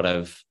guess, is what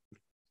I've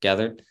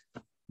gathered.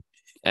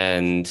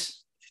 And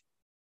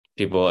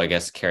people, I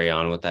guess, carry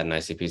on with that in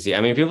ICPC.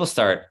 I mean, people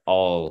start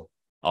all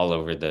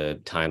over the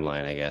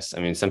timeline, I guess.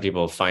 I mean, some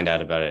people find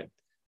out about it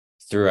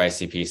through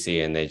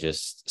ICPC and they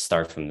just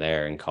start from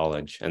there in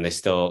college, and they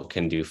still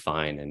can do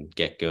fine and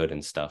get good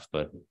and stuff.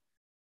 But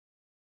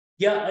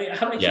yeah, I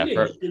have actually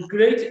a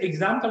great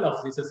example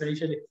of this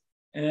essentially.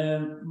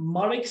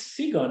 Marek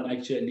Sigan,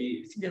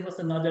 actually, I think there was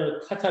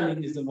another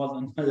Catalyst,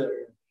 was another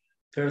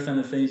person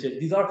essentially.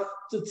 These are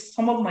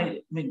some of my,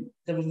 I mean,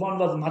 there was one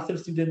was a master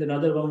student,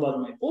 another one was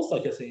my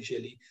postdoc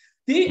essentially.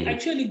 They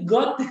actually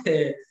got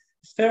the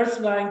first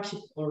rank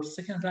or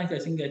second rank, I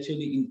think,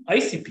 actually in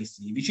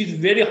ICPC, which is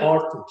very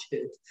hard to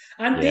get.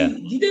 And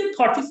they didn't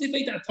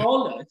participate at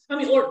all. I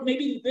mean, or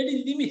maybe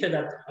very limited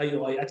at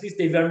IOI, at least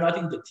they were not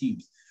in the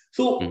teams.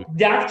 So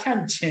that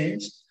can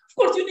change. Of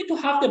course, you need to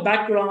have the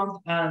background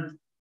and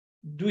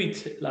do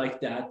it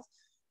like that.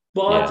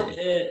 But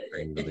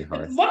really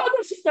one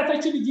other thing that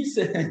actually gives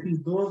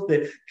goes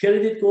the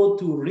credit go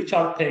to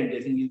Richard Peng. I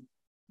think it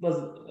was,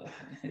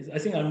 I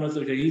think I'm not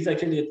so sure. He's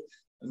actually at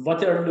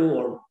Waterloo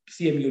or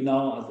CMU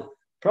now as a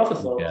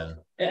professor. Yeah.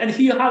 And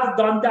he has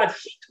done that.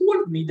 He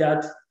told me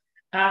that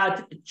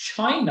at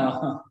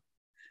China,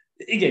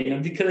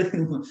 again,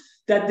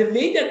 that the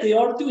way that they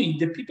are doing,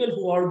 the people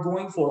who are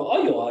going for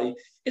IOI,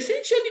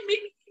 essentially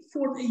maybe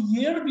for a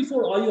year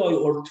before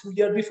IOI or 2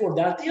 years before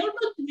that, they are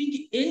not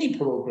doing any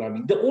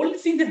programming. The only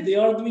thing that they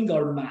are doing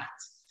are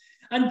maths.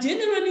 And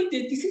generally,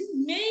 this is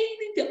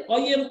mainly the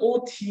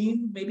IMO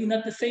team, maybe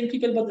not the same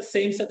people, but the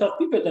same set of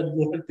people that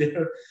work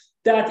there,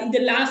 that in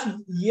the last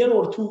year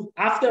or two,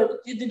 after,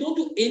 they don't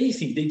do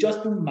anything. They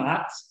just do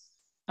maths.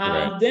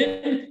 And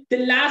then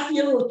the last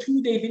year or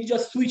two, they will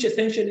just switch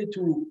essentially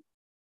to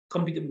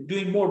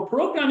doing more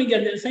programming.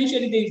 And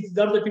essentially, these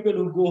are the people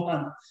who go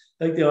on,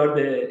 like they are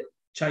the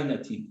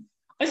China team.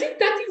 I think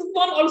that is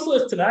one also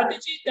a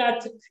strategy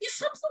that is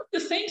some sort of the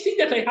same thing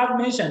that I have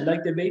mentioned,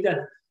 like the way that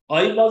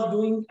I was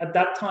doing at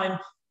that time.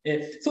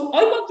 So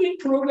I was doing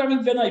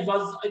programming when I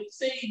was, I'd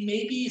say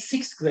maybe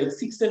sixth grade,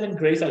 sixth, seventh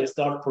grade, I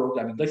started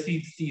programming, like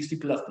C++,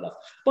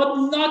 but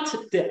not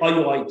the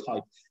IOI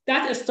type.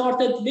 That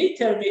started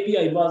later, maybe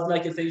I was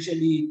like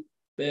essentially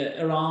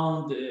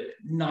around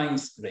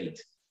ninth grade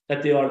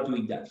that they are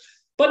doing that.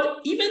 But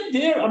even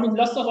there, I mean,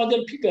 lots of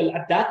other people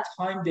at that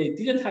time, they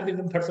didn't have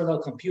even personal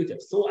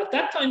computers. So at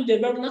that time, there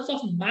were lots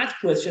of math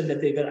questions that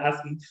they were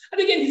asking.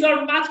 And again, these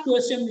are math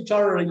questions which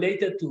are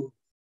related to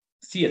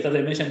CS. As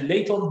I mentioned,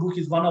 Layton book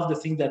is one of the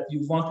things that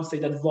you want to say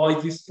that why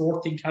this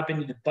sorting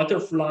happened in a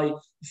butterfly,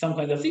 some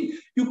kind of thing.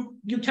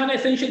 You can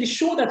essentially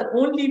show that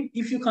only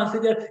if you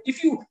consider,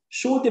 if you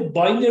show the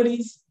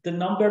binaries, the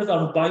numbers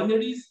are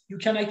binaries, you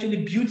can actually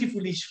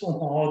beautifully show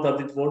how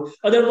does it work.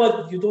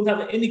 Otherwise, you don't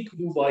have any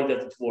clue why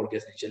does it work,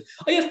 essentially.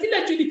 I still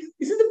actually,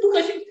 this is the book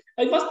I think,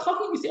 I was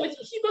talking with him, I think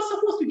he was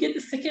supposed to get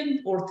the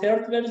second or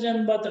third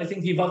version, but I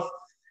think he was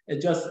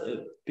just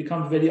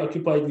become very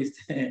occupied with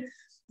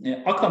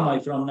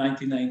Akamai from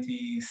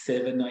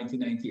 1997,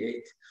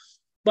 1998.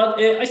 But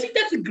I think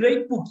that's a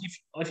great book.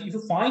 If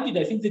you find it,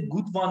 I think it's a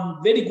good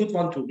one, very good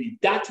one to read.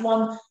 That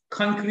one,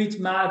 Concrete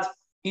Math,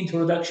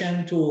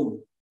 Introduction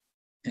to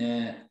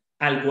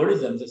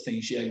Algorithms,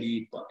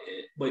 essentially,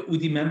 by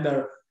Udi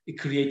Member, A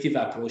Creative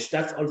Approach.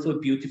 That's also a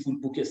beautiful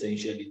book,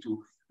 essentially,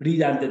 to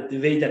read and the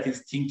way that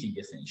is thinking,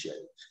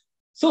 essentially.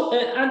 So,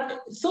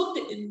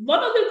 one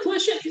other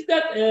question is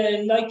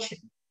that, like,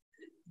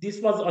 this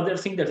was other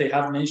thing that I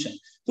have mentioned.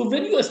 So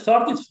when you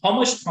started, how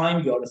much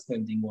time you are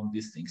spending on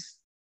these things?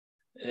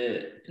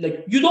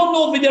 Like you don't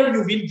know whether you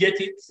will get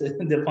it,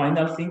 the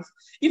final things.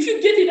 If you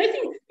get it, I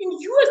think in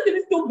US there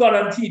is no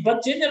guarantee,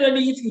 but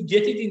generally if you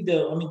get it in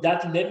the, I mean,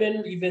 that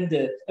level, even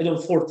the, I don't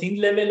know,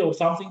 14 level or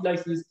something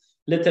like this,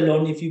 let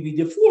alone if you be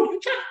the 4, you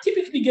can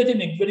typically get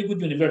in a very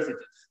good university.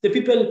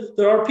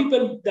 There are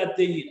people that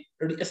they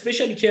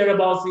especially care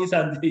about this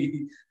and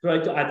they try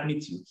to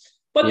admit you.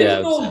 But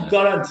there's no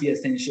guarantee,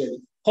 essentially.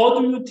 How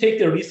do you take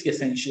the risk,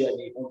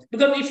 essentially?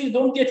 Because if you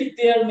don't get it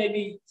there,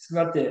 maybe it's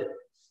not there.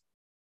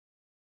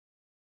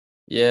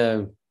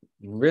 Yeah,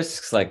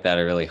 risks like that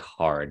are really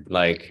hard.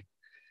 Like,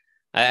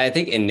 I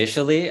think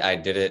initially I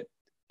did it,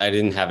 I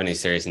didn't have any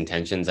serious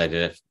intentions. I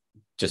did it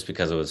just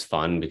because it was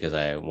fun, because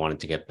I wanted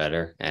to get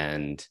better.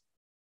 And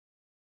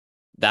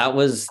that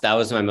was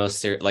my most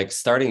serious, like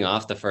starting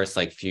off the first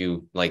like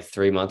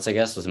 3 months, I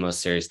guess, was the most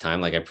serious time.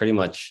 Like I pretty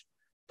much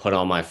put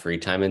all my free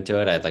time into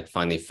it. I'd like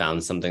finally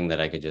found something that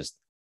I could just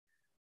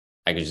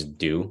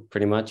do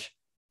pretty much.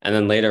 And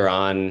then later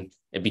on,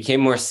 it became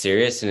more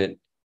serious, and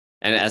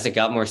And as it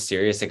got more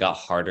serious, it got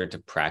harder to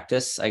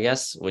practice, I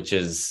guess, which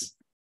is,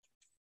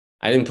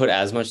 I didn't put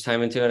as much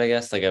time into it, I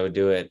guess. Like I would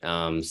do it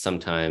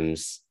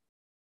sometimes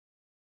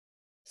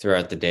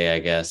throughout the day, I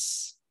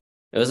guess.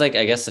 It was like,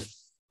 I guess,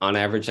 on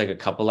average, like a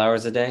couple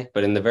hours a day.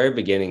 But in the very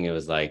beginning, it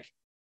was like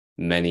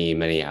many,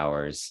 many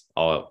hours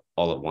all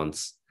at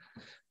once.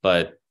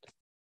 But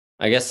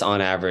I guess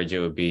on average, it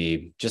would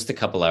be just a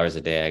couple hours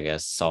a day, I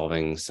guess,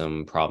 solving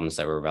some problems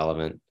that were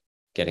relevant,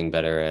 getting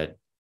better at.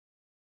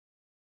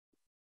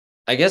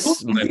 I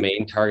guess my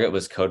main target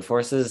was code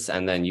forces,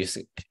 and then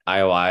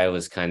IOI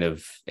was kind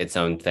of its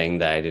own thing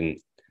that I didn't,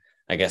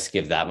 I guess,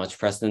 give that much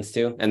precedence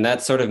to. And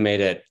that sort of made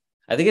it,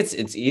 I think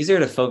it's easier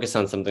to focus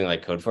on something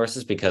like code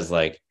forces because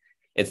like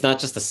it's not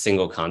just a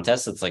single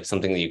contest. It's like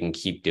something that you can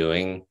keep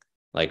doing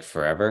like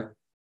forever.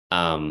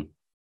 So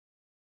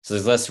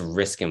there's less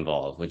risk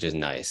involved, which is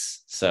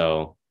nice.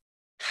 So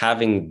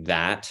having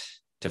that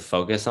to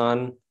focus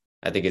on,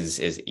 I think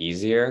is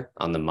easier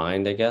on the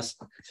mind, I guess.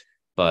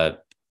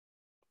 But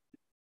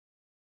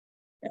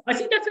I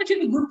think that's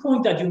actually a good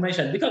point that you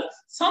mentioned, because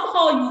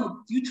somehow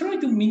you try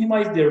to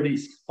minimize the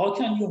risk. How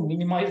can you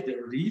minimize the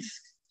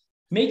risk?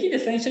 Make it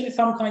essentially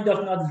some kind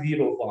of not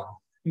 0-1,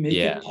 make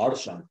it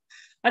partial.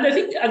 And I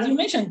think, as you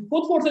mentioned,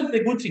 code forces is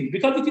a good thing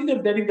because it is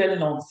a very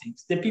well-known thing.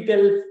 The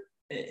people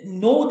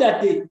know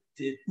that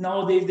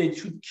nowadays they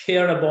should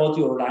care about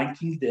your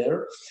ranking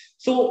there.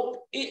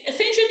 So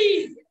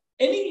essentially,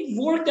 any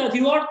work that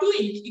you are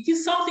doing, it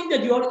is something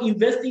that you are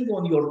investing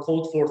on your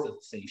code forces,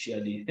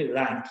 essentially,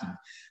 ranking.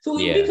 So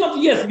it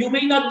becomes, yes, you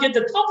may not get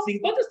the top thing,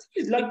 but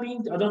it's like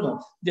being, I don't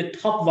know, the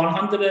top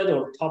 100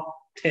 or top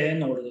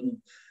 10 or,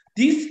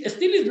 this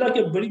still is like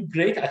a very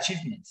great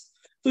achievement.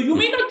 So you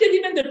may not get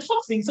even the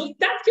top thing. So in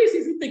that case,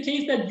 is it the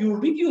case that you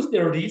reduce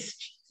the risk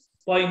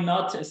by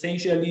not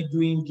essentially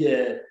doing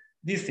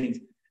these things?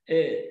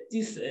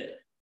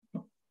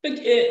 And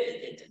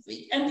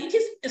it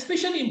is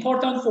especially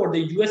important for the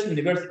US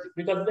university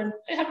because when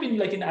I have been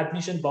like in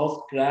admission,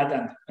 both grad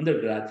and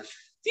undergrad,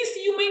 this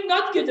you may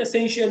not get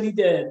essentially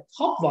the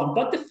top one,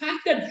 but the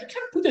fact that you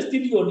can put a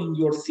still in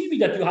your CV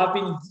that you have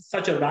been in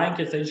such a rank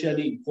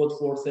essentially in code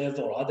forces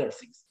or other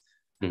things.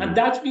 And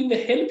that will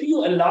help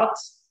you a lot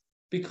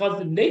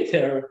because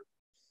later,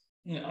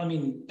 I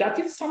mean, that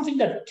is something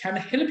that can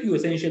help you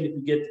essentially to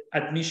get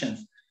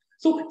admissions.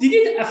 So did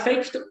it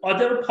affect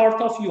other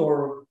part of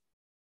your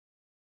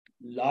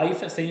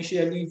life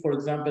essentially? For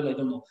example, I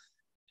don't know,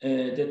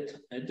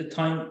 that at the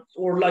time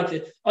or like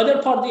the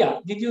other part,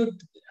 did you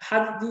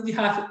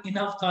have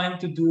enough time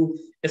to do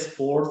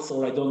sports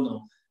or I don't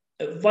know?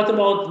 What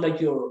about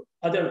like your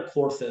other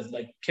courses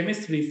like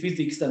chemistry,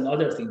 physics, and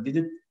other things? Did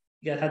it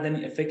had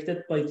any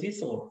affected by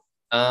this or?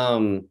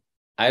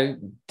 I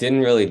didn't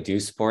really do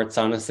sports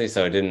honestly,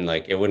 so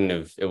it wouldn't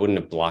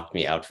have blocked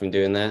me out from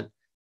doing that.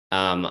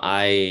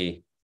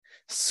 I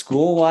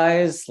school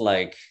wise,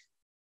 like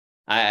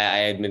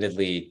I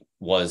admittedly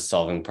was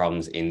solving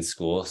problems in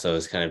school, so it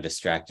was kind of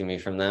distracting me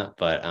from that.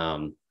 But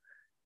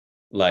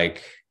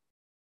like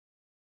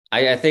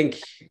I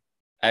think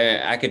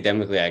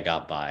academically I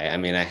got by. I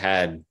mean,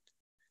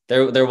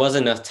 there was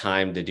enough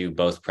time to do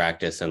both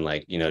practice and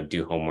like,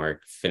 do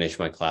homework, finish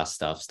my class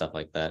stuff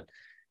like that,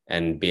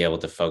 and be able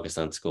to focus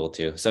on school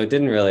too. So it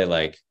didn't really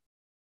like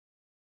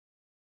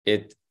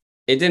it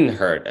didn't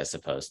hurt, I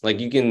suppose. Like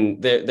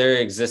there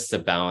exists a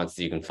balance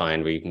that you can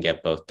find where you can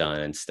get both done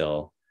and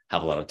still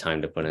have a lot of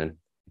time to put in.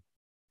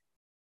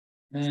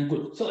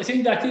 Good. So I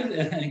think that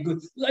is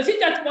good. I think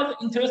that was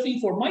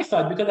interesting for my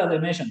side because, as I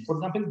mentioned, for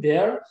example,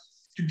 there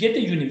to get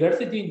a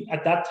university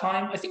at that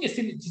time, I think it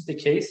is the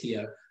case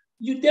here.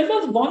 There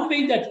was one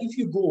way that if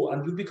you go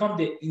and you become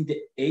the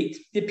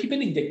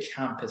people in the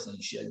campus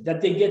essentially,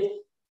 that they get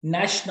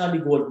nationally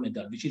gold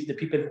medal, which is the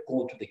people who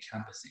go to the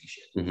campus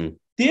essentially.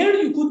 There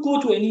you could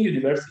go to any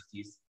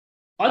universities.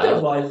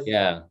 Otherwise,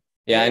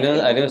 I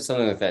know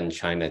something like that in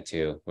China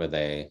too, where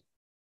they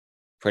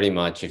pretty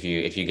much if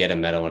you get a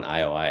medal in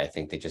IOI, I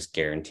think they just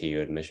guarantee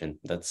you admission.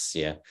 That's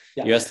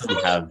US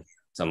doesn't have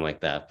something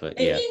like that, but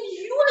in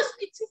US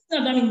it's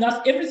not, I mean,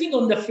 not everything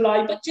on the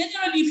fly, but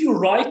generally if you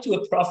write to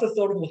a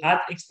professor who had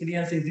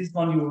experience in this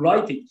one, you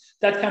write it.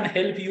 That can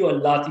help you a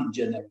lot in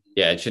general.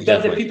 Yeah, it should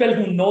because definitely. The people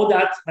who know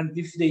that, and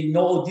if they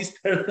know this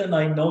person,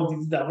 I know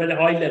this is a very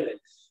high level.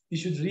 You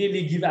should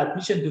really give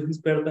admission to this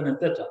person,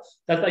 etc.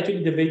 That's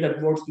actually the way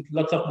that works with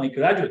lots of my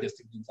graduate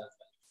students as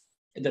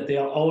well. That they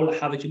all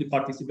have actually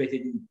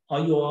participated in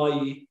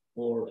IOI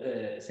or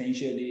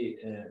essentially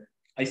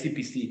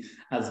ICPC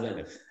as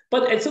well.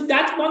 But so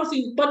that's one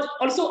thing. But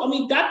also, I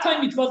mean, that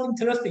time it was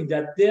interesting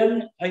that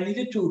then I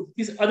needed to,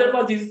 this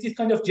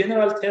kind of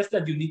general test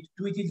that you need to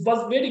do it. It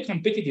was very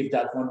competitive,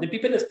 that one. The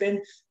people spent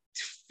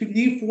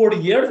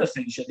 3-4 years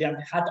essentially and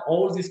had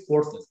all these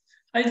courses.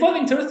 And it was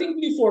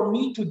interestingly for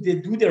me to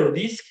do the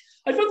risk.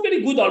 I felt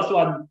very good also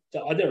on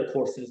the other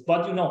courses,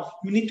 but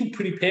you need to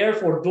prepare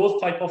for those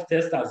type of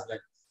tests as well.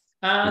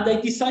 And I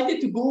decided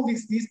to go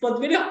with this, but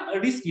very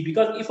risky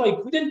because if I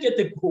couldn't get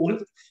the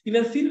gold,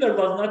 even silver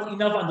was not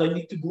enough, and I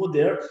need to go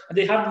there. And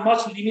they have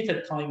much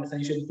limited time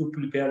essentially to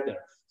prepare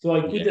there. So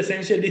I could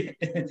essentially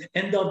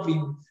end up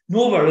in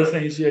nowhere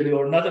essentially,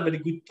 or not a very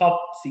good top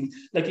thing.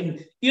 Like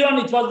in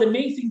Iran, it was the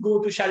main thing,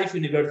 go to Sharif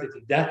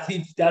University. That's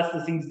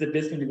the thing, the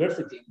best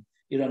university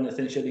in Iran,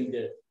 essentially in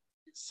the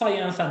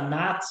science and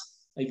maths,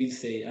 I will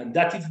say. And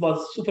that is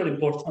was super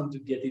important to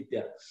get it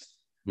there.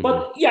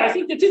 But yeah, I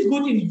think that is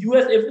good in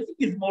US. Everything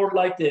is more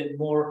like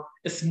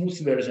a smooth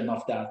version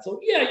of that. So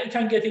yeah, you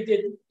can get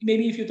it.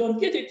 Maybe if you don't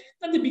get it,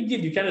 not a big deal.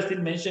 You can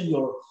still mention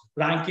your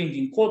ranking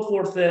in code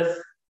forces,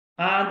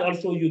 and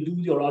also you do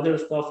your other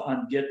stuff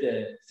and get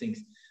the things.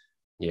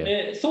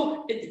 Yeah.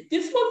 So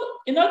this was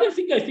another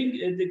thing. I think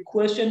the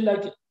question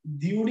like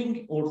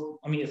during, or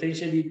I mean,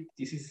 essentially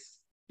this is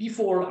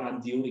before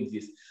and during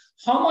this.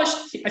 How much?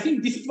 I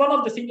think this is one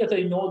of the things that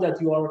I know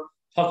that you are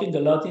talking a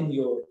lot in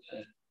your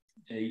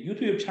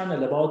YouTube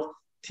channel about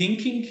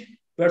thinking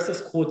versus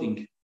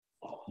coding.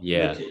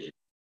 Yeah.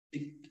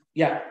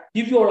 Yeah,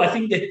 give your, I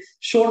think the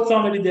short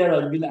summary there,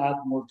 I will add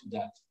more to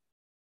that.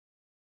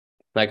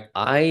 Like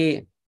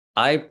I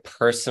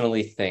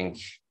personally think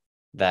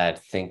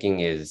that thinking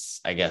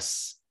is, I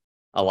guess,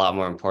 a lot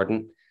more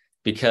important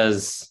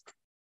because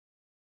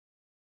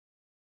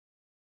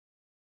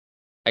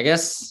I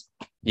guess,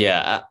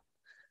 yeah,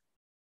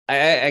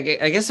 I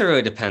guess it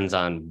really depends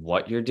on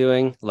what you're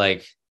doing.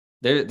 Like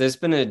there's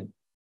been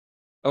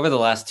over the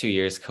last 2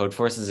 years, Code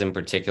Forces in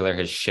particular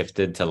has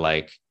shifted to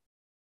like,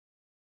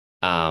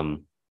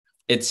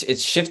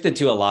 it's shifted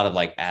to a lot of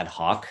like ad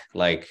hoc,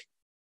 like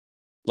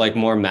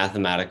more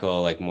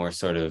mathematical, like more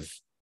sort of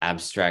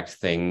abstract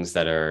things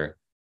that are,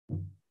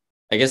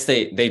 I guess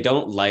they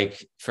don't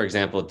like, for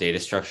example, data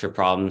structure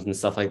problems and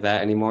stuff like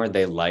that anymore.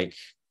 They like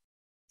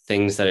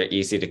things that are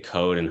easy to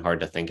code and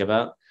hard to think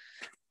about.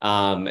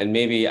 And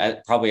maybe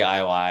probably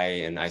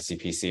IOI and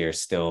ICPC are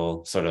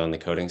still sort of on the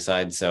coding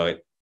side. So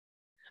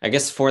I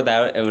guess for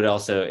that, it would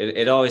also,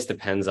 it always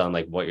depends on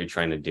like what you're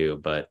trying to do.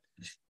 But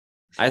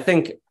I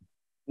think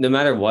no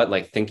matter what,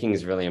 like thinking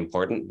is really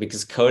important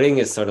because coding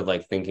is sort of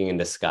like thinking in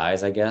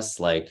disguise, I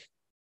guess. Like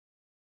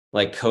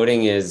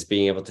coding is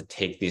being able to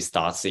take these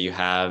thoughts that you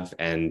have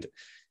and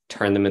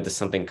turn them into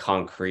something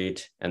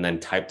concrete and then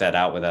type that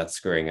out without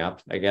screwing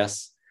up, I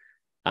guess.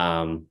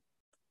 So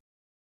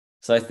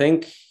I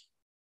think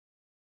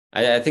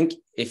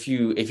if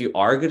you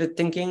are good at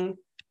thinking,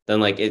 then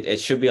like it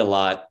should be a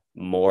lot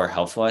more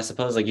helpful, I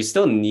suppose. Like you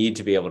still need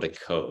to be able to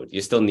code.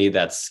 You still need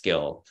that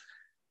skill.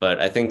 But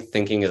I think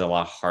thinking is a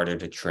lot harder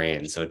to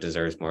train, so it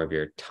deserves more of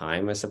your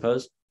time, I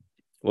suppose.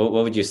 What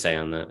would you say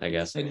on that, I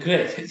guess?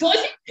 Great. So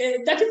I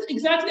think that is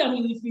exactly, I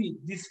mean, if we,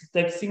 this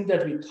like thing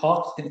that we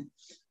talked,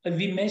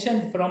 we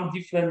mentioned from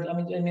different, I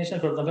mean, I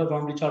mentioned, for example,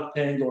 from Richard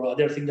Peng or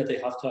other things that I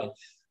have tried.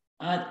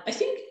 And I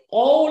think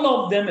all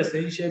of them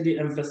essentially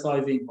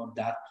emphasizing on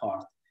that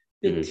part.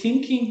 The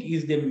thinking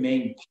is the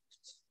main part.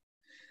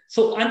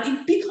 So, and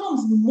it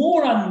becomes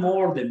more and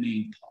more the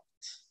main part.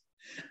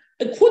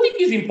 Coding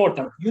is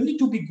important. You need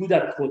to be good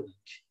at coding.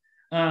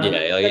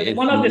 Like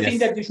one of the things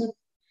that you should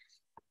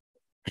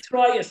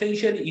try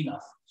essentially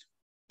enough.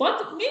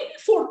 But maybe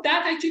for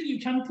that, actually, you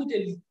can put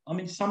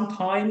some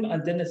time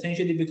and then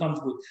essentially becomes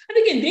good.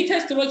 And again,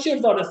 data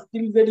structures are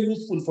still very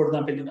useful, for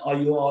example, in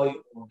IOI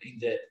or in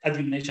the, as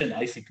you mentioned,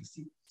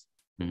 ICPC.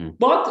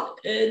 But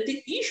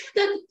the issue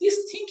that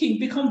this thinking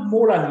becomes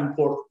more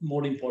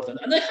important.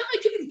 And I have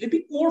actually a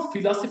bit more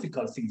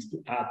philosophical things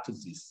to add to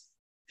this.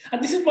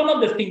 And this is one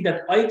of the things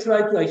that I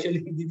try to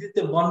actually, this is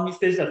the one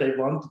message that I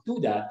want to do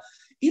that,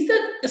 is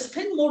that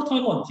spend more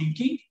time on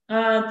thinking.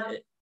 And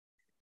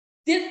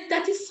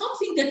that is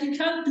something that you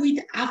can do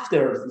it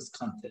after this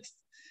contest.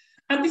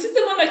 And this is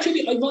the one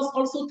actually I was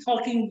also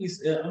talking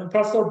with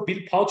Professor Bill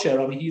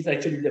Poucher. I mean, he's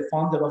actually the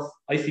founder of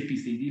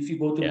ICPC. If you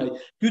go to my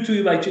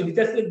YouTube, actually,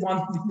 that's the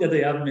one thing that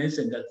I have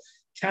mentioned. That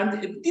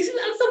this is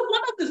also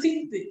one of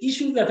the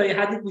issues that I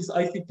had with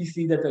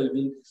ICPC that I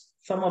will,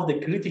 some of the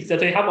critics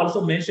that I have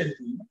also mentioned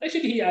to him.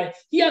 Actually,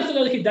 he also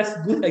said, okay,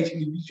 that's good.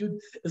 Actually, we should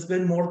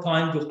spend more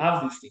time to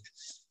have these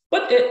things.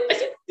 But I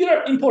think they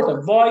are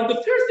important. Why? The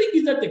first thing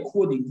is that the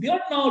coding. We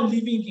are now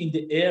living in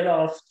the era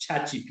of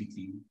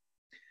ChatGPT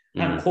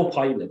and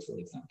Copilot, for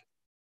example.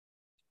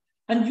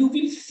 And you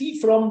will see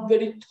from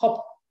very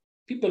top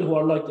people who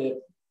are like the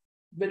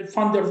very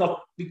founders of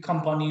big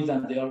companies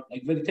and they are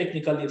like very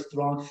technically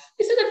strong.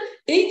 They say that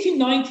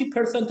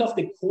 80-90% of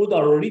the code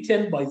are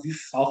written by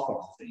this software,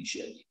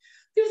 essentially.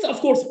 This is, of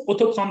course,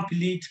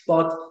 autocomplete,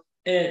 but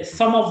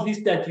some of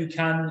this that you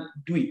can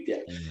do it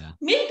there. Yeah.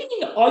 Maybe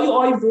in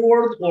IOI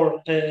world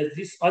or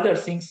these other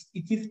things,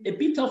 it is a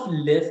bit of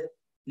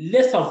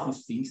less of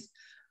these things.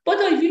 But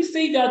I will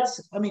say that,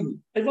 I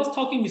mean, I was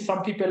talking with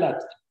some people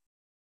at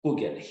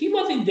Google. He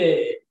was in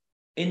the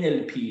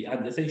NLP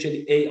and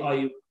essentially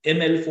AI,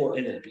 ML for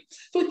NLP.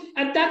 So,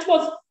 and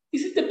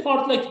this is the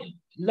part like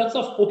lots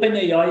of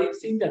OpenAI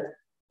saying that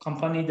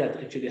company that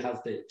actually has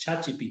the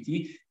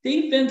ChatGPT,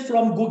 they went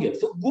from Google.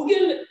 So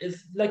Google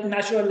is like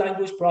natural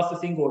language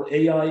processing or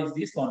AI is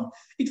this one.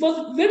 It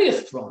was very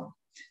strong.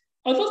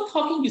 I was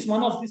talking with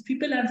one of these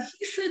people and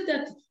he said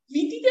that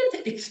we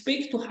didn't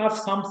expect to have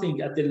something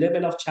at the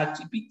level of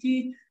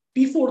ChatGPT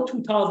before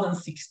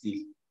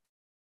 2060.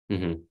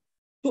 Mm-hmm.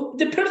 So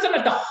the person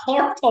at the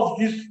heart of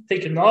this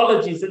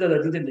technology said that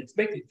I didn't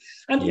expect it.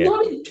 And we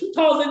are in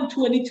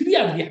 2023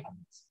 and we have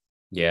it.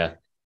 Yeah.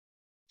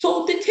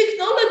 So the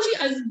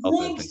technology is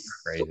going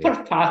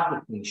super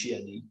fast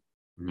initially.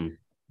 Mm-hmm.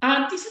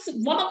 And this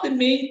is one of the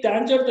main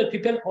dangers that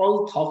people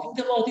are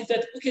talking about is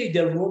that, okay,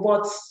 the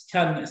robots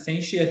can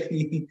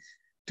essentially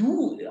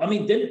do, I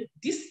mean, then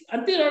this,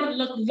 and there are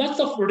lots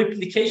of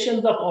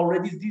replications of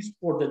already this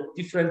for the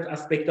different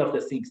aspect of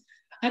the things.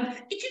 And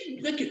it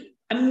is like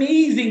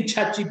amazing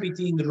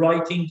ChatGPT in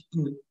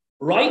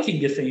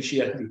writing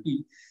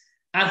essentially,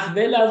 as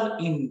well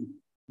as in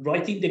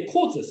writing the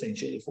codes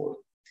essentially for it.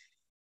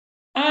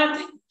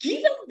 And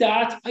given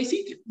that, I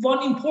think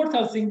one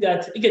important thing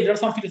that, again, there are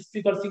some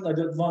philosophical things I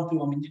don't want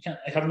to, I mean,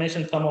 I have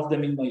mentioned some of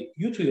them in my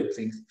YouTube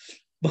things,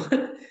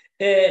 but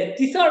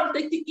these are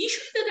like the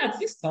issues that at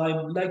this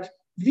time, like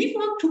we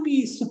want to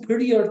be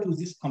superior to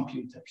these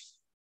computers.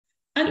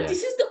 And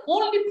this is the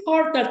only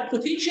part that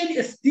potentially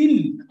is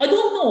still, I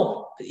don't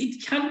know,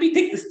 it can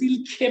be still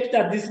kept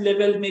at this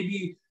level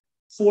maybe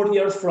 4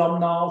 years from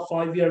now,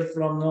 5 years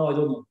from now, I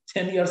don't know,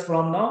 10 years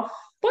from now.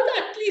 But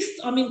at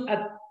least, I mean,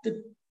 at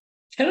the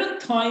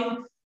current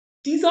time,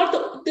 these are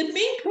the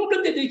main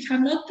problem that they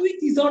cannot do it.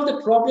 These are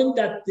the problem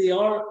that they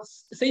are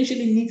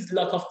essentially needs a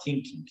lot of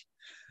thinking.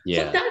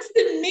 Yeah. So that's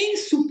the main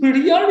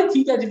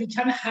superiority that we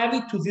can have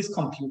it to this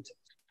computer.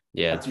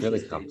 Yeah, it's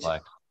really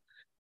complex.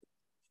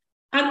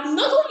 And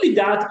not only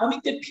that, I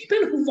mean, the people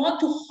who want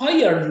to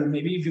hire you,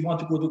 maybe if you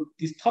want to go to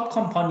these top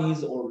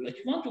companies or like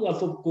you want to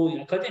also go in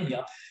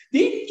academia,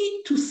 they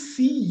need to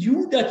see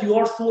you that you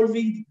are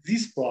solving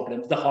these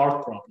problems, the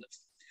hard problems.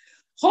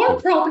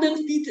 Hard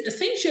problems need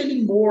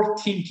essentially more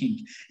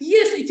thinking.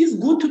 Yes, it is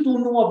good to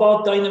know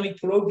about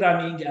dynamic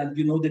programming and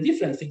the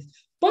different things,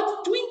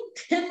 but doing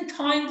 10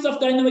 times of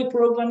dynamic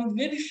programming,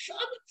 very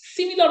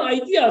similar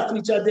ideas to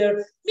each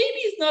other, maybe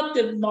it's not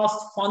the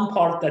most fun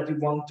part that you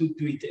want to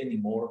do it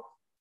anymore.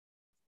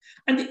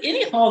 And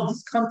anyhow,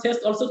 this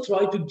contest also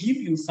try to give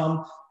you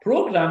some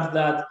programs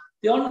that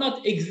they are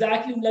not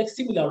exactly like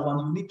similar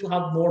ones. You need to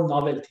have more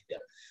novelty there.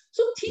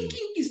 So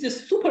thinking is the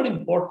super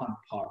important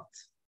part.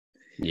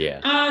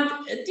 Yeah.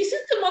 And this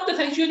is the one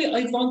that actually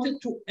I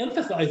wanted to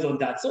emphasize on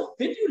that. So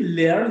when you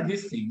learn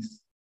these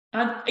things,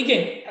 and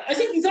again, I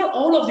think these are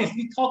all of this.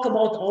 We talk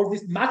about all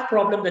this math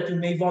problem that you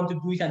may want to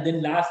do it, and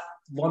then last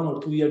 1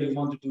 or 2 years you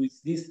want to do is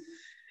this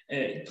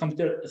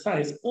computer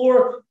science.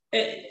 Or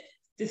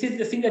this is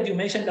the thing that you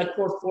mentioned that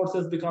core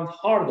forces become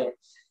harder.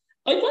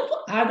 I want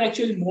to add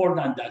actually more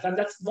than that. And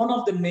that's one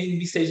of the main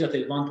messages that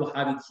I want to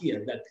have it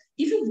here, that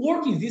if you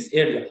work in this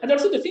area, and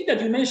also the thing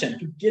that you mentioned,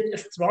 to get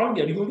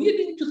stronger, you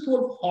really need to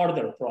solve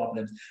harder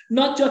problems,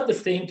 not just the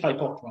same type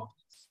of problems.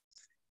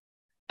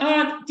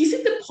 And this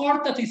is the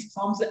part that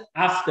comes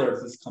after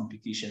this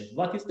competition.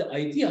 What is the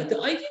idea? The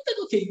idea that,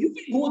 okay, you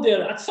will go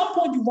there. At some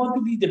point, you want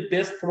to be the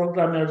best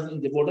programmers in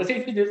the world. I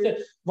think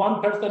there's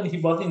one person, he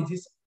was in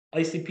this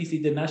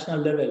ICPC, the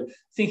national level. I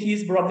think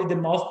he's probably the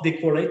most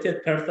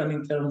decorated person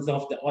in terms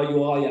of the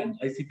IOI and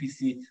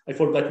ICPC. I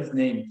forgot his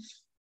name.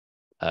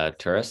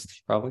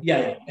 Tourist, probably?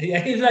 Yeah.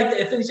 He's like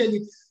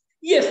essentially,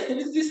 yes, there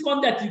is this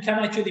one that you can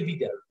actually be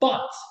there.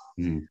 But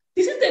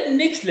this is the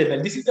next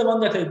level. This is the one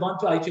that I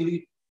want to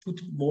actually put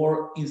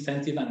more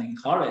incentive and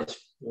encourage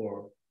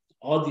for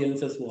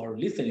audiences who are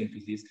listening to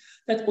this.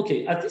 That,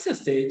 okay, at this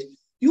stage,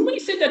 you may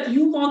say that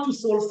you want to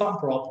solve some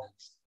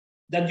problems,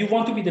 that you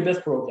want to be the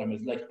best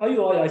programmers, like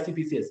IOI,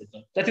 ICPC,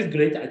 etc. That is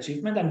great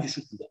achievement, and you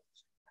should do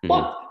that.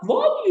 But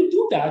while you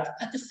do that,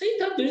 at the same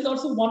time, there is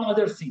also one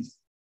other thing.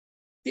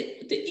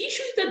 The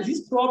issue is that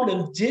this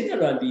problem,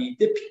 generally,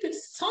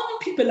 some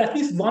people, at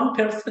least one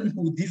person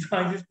who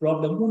designed this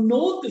problem, who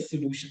knows the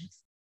solutions,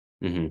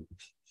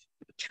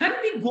 can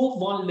we go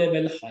one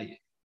level higher?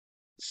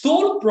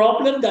 Solve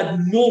problem that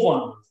no one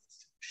knows the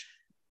solution.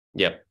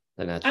 Yep.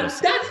 And that's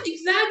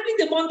exactly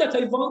the one that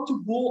I want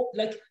to go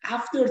like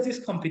after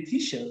these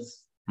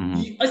competitions.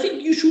 I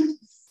think you should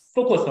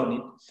focus on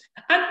it.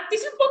 And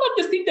this is one of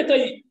the things that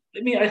I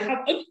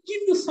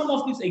give you some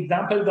of these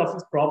examples of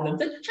this problem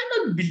that you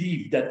cannot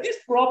believe that these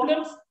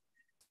problems,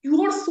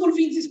 you are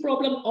solving this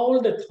problem all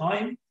the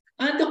time,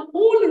 and the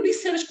whole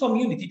research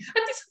community,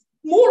 and this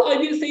more, I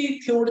will say,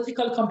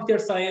 theoretical computer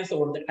science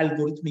or the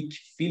algorithmic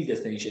field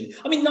essentially.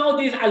 I mean,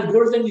 nowadays,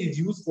 algorithm is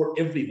used for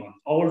everyone,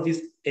 all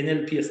this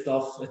NLP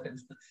stuff.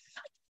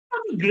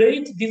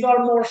 Great. These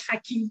are more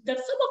hacking.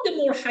 That's some of the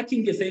more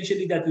hacking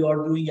essentially that you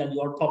are doing and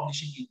you are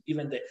publishing in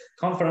even the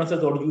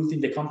conferences or used in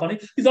the company.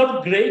 These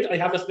are great. I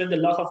have spent a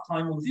lot of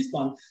time on this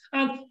one.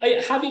 And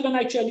I have even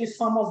actually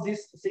some of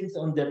these things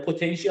on the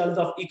potentials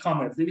of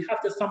e-commerce. We have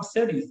some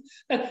series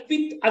that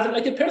as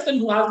like a person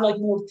who has like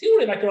more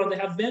theory background, they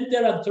have went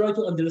there and tried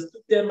to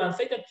understand them and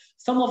say that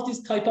some of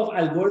these type of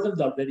algorithms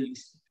are very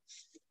useful.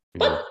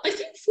 But I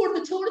think for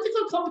the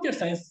theoretical computer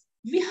science,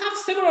 we have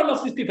several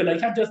of these people. I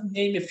can just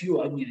name a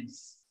few. I mean,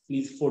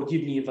 please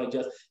forgive me if I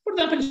just, for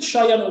example,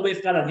 Shayan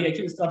always Galan. He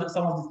actually started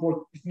some of this work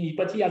with me,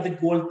 but he has a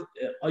gold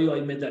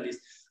IOI medalist.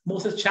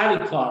 Moses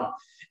Chalikar.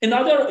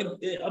 Another,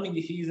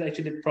 he's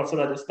actually a professor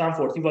at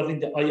Stanford. He was in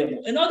the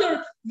IMO.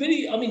 Another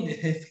very,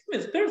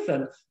 famous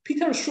person,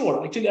 Peter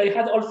Shore. Actually, I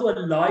have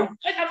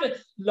a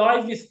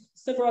live with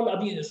several,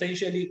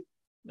 essentially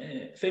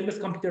famous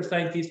computer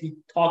scientists. We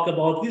talk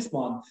about this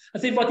one. I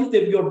say, what is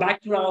your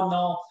background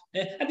now?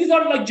 And these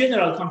are like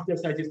general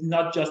computer scientists,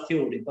 not just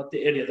theory, but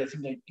the areas. I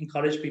think I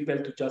encourage people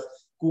to just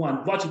go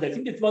and watch it. I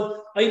think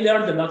I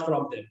learned a lot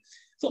from them.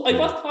 So I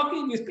was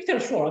talking with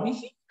Peter Shore.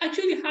 He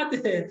actually had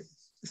a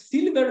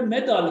silver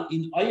medal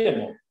in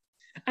IMO.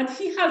 And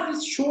he has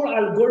these Shore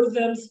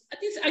algorithms, and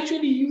he's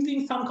actually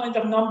using some kind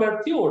of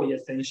number theory,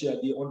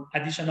 essentially, on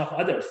addition of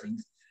other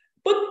things.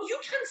 But you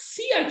can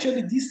see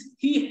actually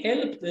he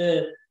helped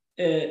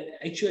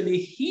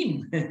actually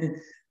him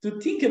to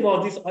think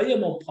about this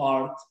IMO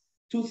part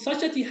to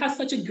such that he has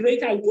such a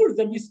great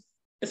algorithm.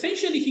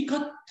 Essentially, he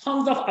got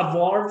tons of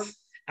awards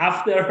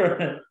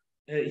after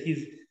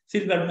his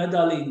silver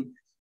medal in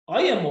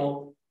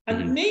IMO.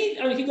 And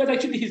he got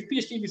actually his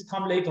PhD with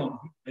Tom Layton.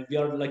 We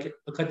are like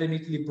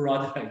academically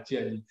brother,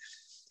 actually.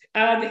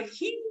 And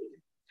he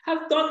has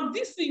done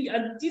this thing,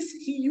 and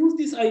he used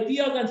these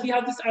ideas, and he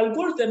has this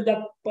algorithm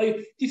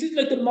this is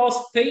like the most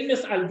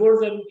famous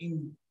algorithm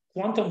in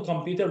quantum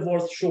computer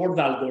world, Shore's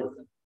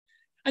algorithm.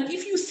 And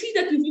if you see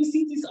that, you will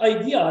see these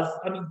ideas.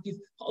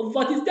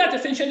 What is that?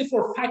 Essentially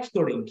for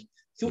factoring.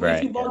 So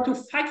if you want to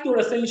factor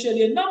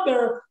essentially a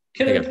number,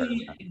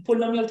 currently in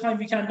polynomial time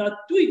we cannot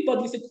do it,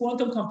 but with a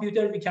quantum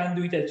computer we can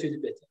do it actually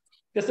better.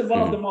 That's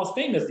one of the most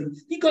famous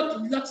things. He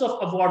got lots of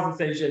awards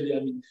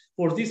essentially.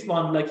 For this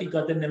one, like he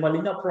got the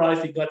Nemalina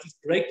Prize, he got his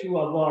breakthrough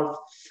award,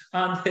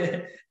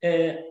 and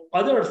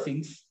other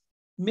things,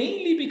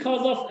 mainly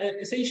because of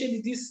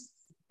essentially this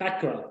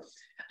background.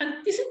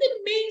 And this is the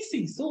main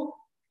thing. So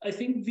I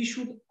think we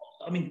should,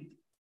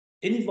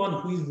 anyone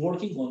who is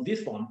working on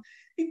this one,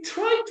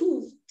 try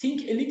to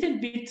think a little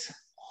bit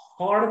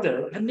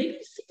harder and maybe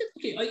think that,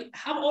 okay, I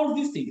have all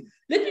these things.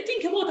 Let me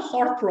think about a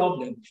hard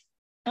problem.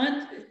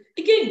 And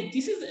again,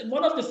 this is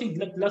one of the things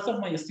that lots of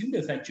my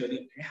students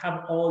actually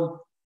have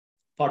all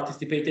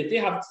participated. They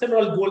have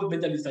several gold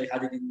medalists. I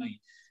had it in my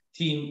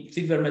team,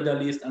 silver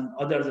medalists and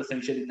others,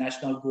 essentially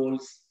national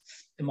goals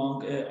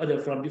among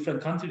others from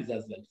different countries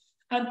as well.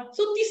 And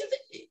so this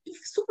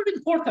is super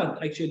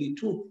important actually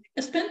to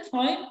spend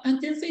time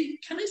and then say,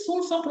 can I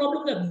solve some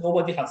problem that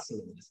nobody has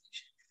solved?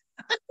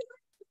 And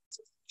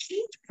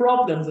huge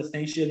problems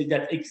essentially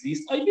that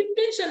exist. I will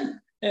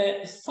mention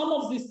some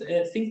of these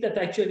things that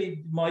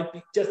actually might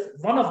be just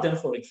one of them,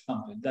 for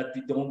example, that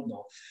we don't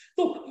know.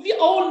 So we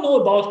all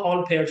know about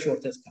all pair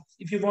shortest paths.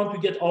 If you want to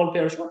get all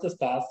pair shortest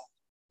paths,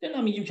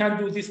 then you can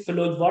do this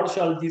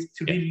Floyd-Warshall, these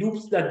three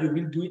loops that you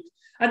will do it.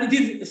 And it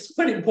is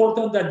super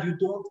important that you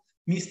don't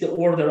miss the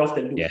order of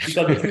the loop.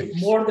 Because if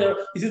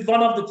you this is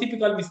one of the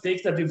typical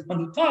mistakes that we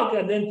want to talk,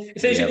 and then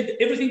essentially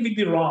everything will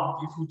be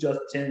wrong if you just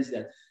change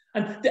that.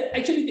 And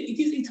actually, it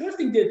is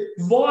interesting that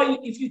why,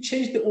 if you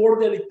change the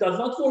order, it does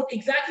not work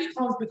exactly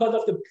comes because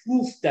of the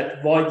proof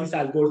that why this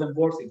algorithm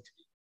works.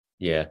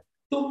 Yeah.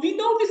 So we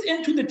know this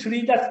n to the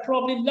 3. That's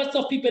probably lots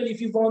of people, if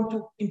you want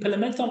to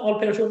implement some all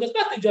pair shortest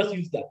path, they just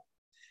use that.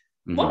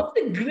 One of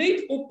the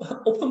great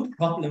open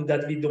problems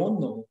that we don't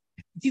know,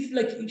 it's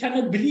like you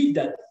cannot believe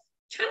that.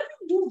 Can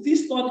we do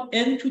this on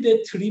n to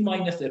the 3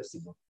 minus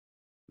epsilon?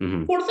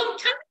 For some,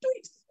 can we do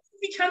it?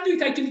 We can do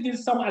it. Actually,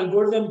 there's some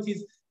algorithm.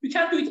 We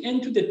can do it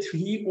n to the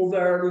 3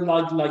 over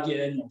log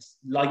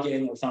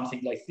n or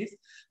something like this.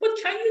 But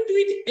can you do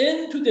it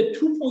n to the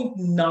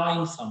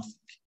 2.9 something?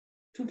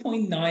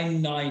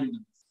 2.99.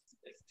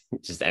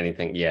 Just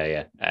anything.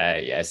 Yeah.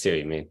 I see what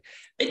you mean.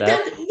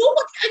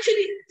 Nobody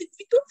actually,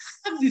 we don't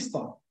have this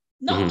one.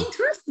 Now,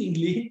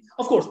 interestingly,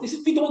 of course,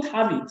 we don't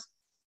have it.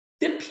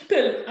 The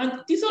people,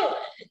 and this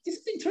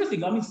is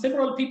interesting.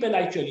 Several people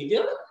actually,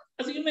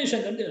 as you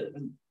mentioned,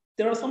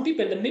 there are some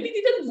people that maybe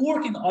didn't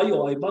work in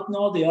IOI, but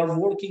now they are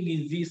working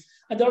in this.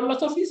 And there are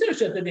lots of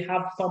researchers that they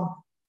have some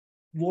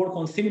work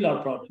on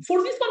similar problems.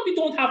 For this one, we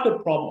don't have the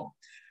problem.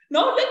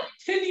 Now, let me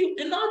tell you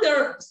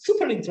another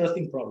super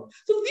interesting problem.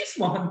 So this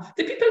one,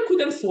 the people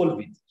couldn't solve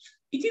it.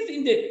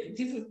 It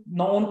is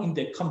known in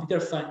the computer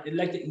science,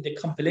 like in the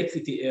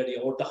complexity area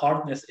or the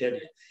hardness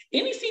area.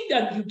 Anything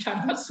that you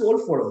cannot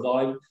solve for a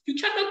while, you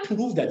cannot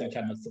prove that you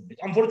cannot solve it.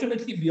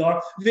 Unfortunately, we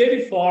are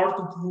very far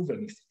to prove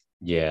anything.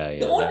 Yeah.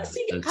 The only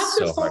thing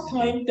after some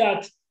time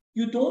that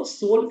you don't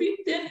solve it,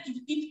 then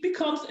it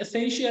becomes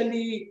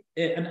essentially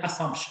an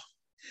assumption.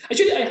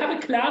 Actually, I have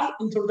a class,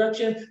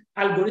 Introduction,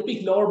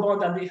 Algorithmic Lower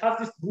Bound, and we have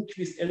this book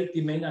with Eric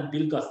Demain and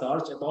Bill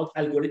Gassarge about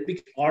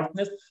algorithmic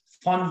hardness,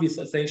 fun with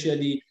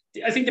essentially,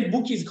 I think the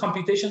book is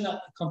Computation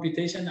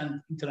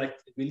and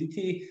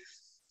Interactability,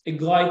 a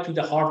guide to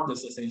the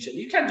hardness, essentially.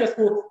 You can just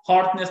go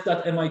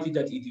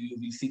hardness.mit.edu, you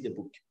will see the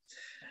book.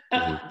 I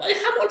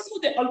have also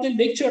all the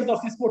lectures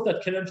of this course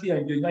that currently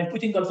I'm doing. I'm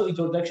putting also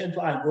Introduction to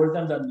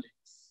Algorithms and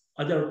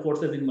other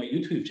courses in my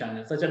YouTube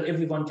channel, such that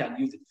everyone can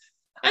use it.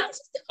 And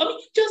you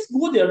just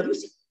go there, you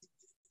see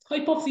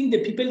type of thing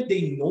that people,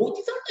 they know.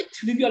 These are like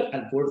trivial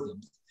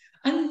algorithms.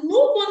 And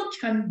no one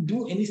can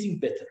do anything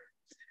better.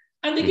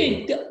 And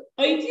again, the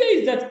idea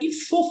is that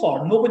if so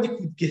far nobody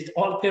could get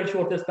all pair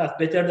shortest path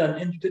better than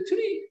n to the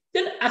 3,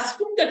 then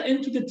assume that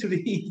n to the 3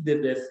 is the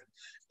best.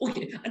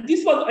 Okay, and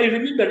this was, I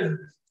remember in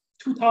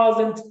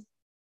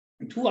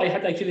 2002, I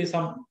had actually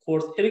some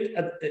course.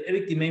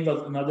 Eric Demain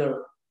was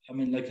another,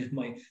 like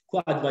my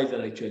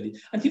co-advisor actually.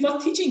 And he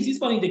was teaching this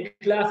one in the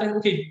class. And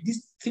okay,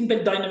 this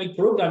simple dynamic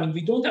programming,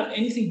 we don't have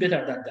anything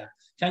better than that.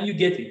 Can you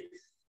get it?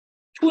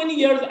 20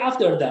 years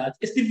after that,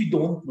 still we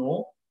don't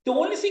know. The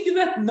only thing is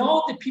that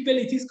now the people,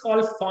 it is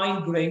called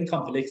fine-grained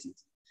complexity.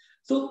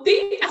 So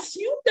they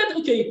assume that,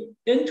 okay,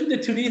 n to the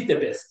 3 is the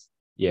best.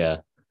 Yeah.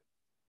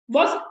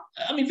 But,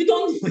 we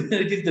don't know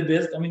whether it is the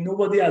best.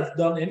 Nobody has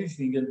done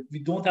anything and we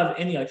don't have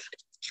any.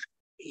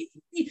 It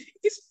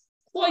is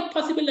quite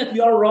possible that we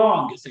are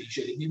wrong,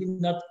 essentially. Maybe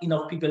not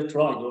enough people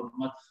tried or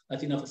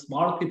not enough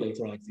smart people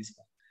tried this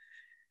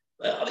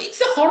one. It's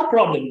a hard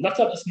problem. Lots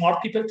of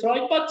smart people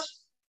tried, but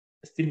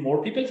still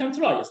more people can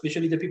try,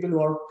 especially the people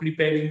who are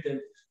preparing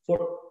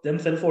for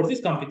themselves for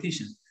this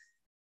competition.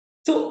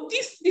 So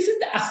this is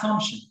the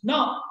assumption.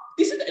 Now,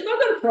 this is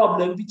another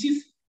problem, which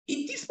is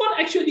this one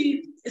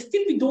actually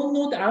still we don't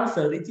know the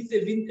answer. It is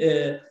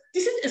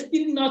this is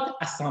still not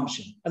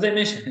assumption. As I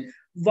mentioned,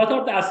 what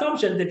are the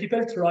assumptions? The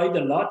people tried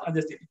a lot and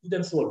they still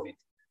couldn't solve it.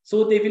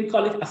 So they will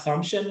call it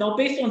assumption. Now,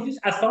 based on this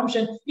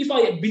assumption, if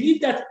I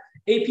believe that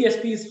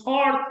APSP is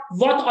hard,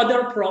 what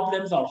other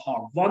problems are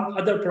hard? One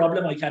other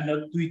problem, I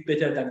cannot do it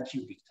better than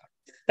cubic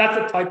time. That's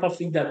the type of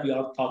thing that we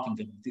are talking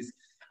about, this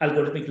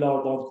algorithmic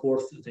lower bound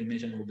course that I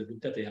mentioned, or the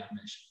book that I have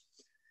mentioned.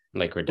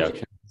 Like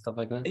reduction, stuff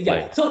like that? Yeah.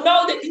 Like... So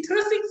now the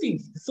interesting thing,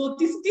 so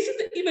this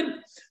is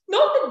even, now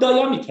the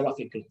diameter of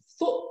a graph.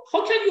 So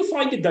how can you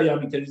find the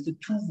diameter? It's the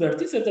two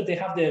vertices that they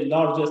have the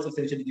largest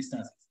essentially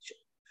distances.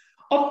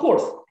 Of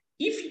course,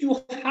 if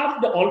you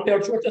have the all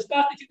pair shortest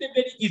path, it is a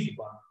very easy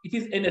one. It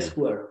is n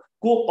squared.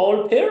 Go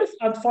all pairs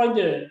and find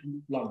the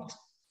longest.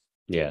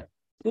 Yeah.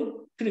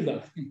 So,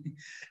 trivial.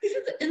 This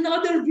is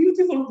another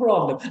beautiful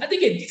problem. And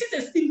again, this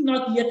is still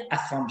not yet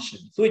assumption.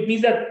 So it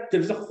means that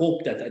there is a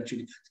hope that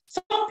actually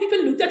some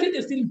people looked at it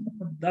and still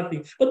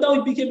nothing. But now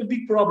it became a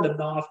big problem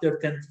now after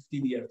 10,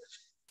 15 years.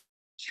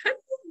 Can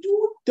you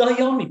do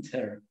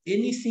diameter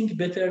anything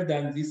better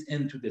than this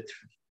n to the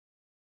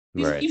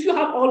 3? Right. If you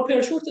have all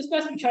pair shortest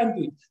path, you can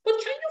do it. But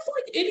can you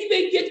find any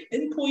way get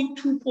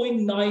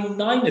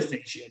n.2.99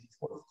 essentially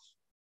for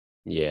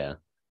this? Yeah.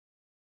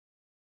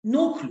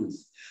 No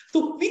clues.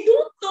 So we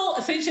don't know,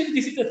 essentially,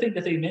 this is the thing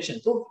that I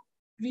mentioned. So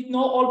we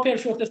know all pair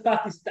shortest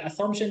path is the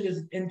assumption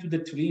is n to the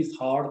 3 is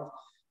hard.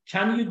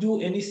 Can you do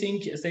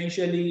anything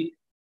essentially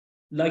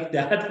like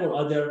that for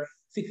other?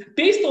 See,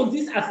 based on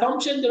this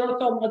assumption, there are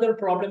some other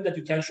problems that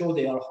you can show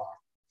they are hard.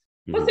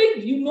 But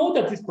you know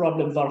that these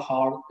problems are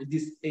hard,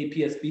 this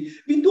APSP.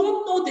 We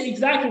don't know the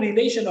exact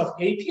relation of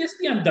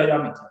APSP and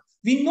diameter.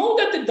 We know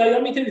that the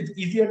diameter is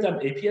easier than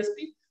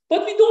APSP,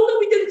 but we don't know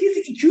whether it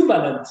is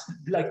equivalent.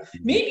 Like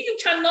maybe you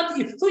cannot.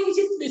 So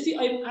you see,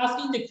 I'm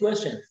asking the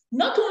question.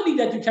 Not only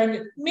that you can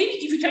get, maybe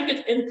if you can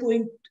get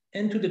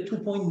n to the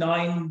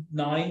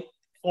 2.99,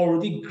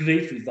 already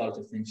great result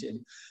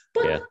essentially.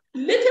 But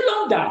let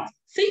alone that,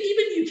 say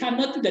even you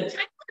cannot do that. Can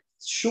you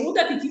show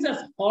that it is as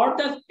hard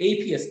as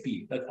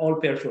APSP, like all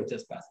pair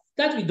shortest path?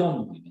 That we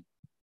don't know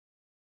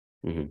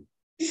even.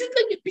 This is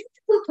like a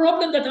beautiful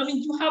problem that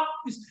you have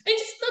this, and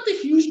it's not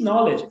a huge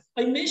knowledge.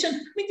 I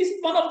mentioned, this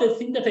is one of the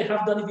things that I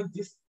have done with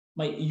this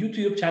my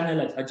YouTube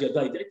channel at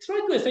Hajiaghayi. I try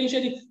to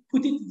essentially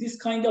put it this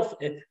kind of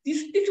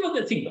this was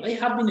the thing. I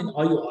have been in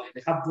IOI.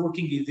 I have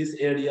working in this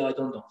area. I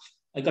don't know.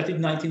 I got it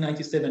in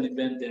 1997 and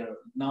went there.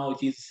 Now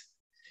it is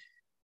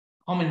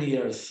how many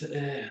years?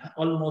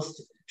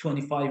 Almost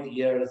 25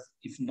 years,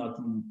 if not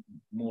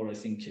more. I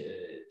think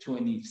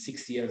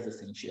 26 years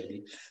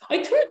essentially.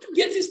 I try to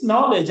get this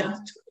knowledge and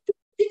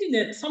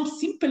in some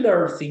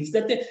simpler things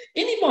that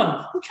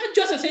anyone who can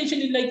just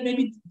essentially like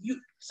maybe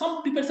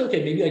some people say,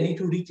 okay, maybe I need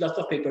to read lots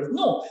of papers.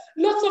 No,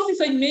 lots of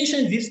this I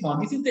mentioned this one.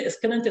 This is the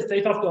excellent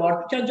state of the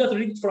art. You can just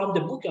read from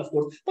the book, of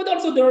course, but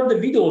also there are the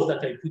videos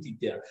that I put in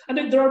there. And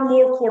then there are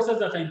more courses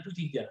that I put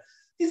in there.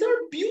 These are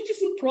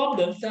beautiful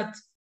problems that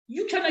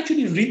you can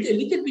actually read a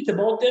little bit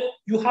about them.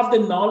 You have the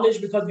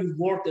knowledge because you've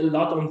worked a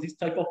lot on this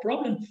type of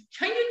problem.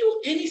 Can you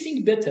do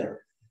anything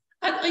better?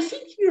 And I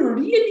think you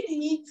really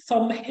need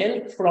some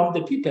help from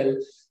the people.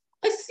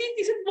 I think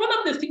this is one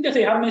of the things that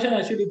I have mentioned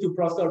actually to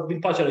Professor Bill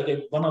Pacher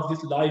again, one of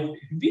these live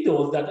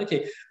videos that,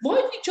 okay, why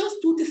don't we just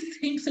do the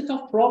same set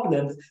of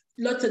problems,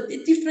 lots of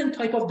a different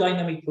type of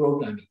dynamic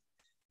programming?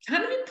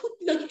 Can we put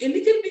like a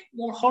little bit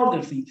more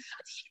harder thing?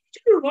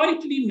 He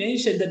rightly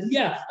mentioned that,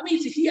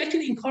 he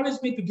actually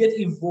encouraged me to get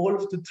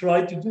involved to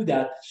try to do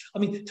that.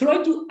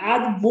 Try to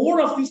add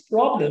more of these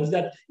problems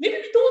that maybe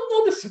we don't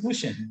know the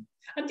solution.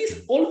 And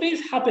this always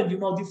happened,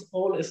 these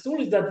all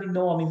stories that we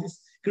know. This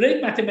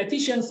great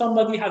mathematician,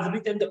 somebody has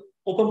written the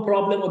open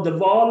problem on the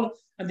wall,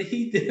 and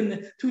he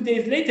then 2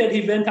 days later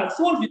he went and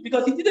solved it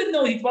because he didn't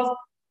know he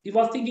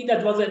was thinking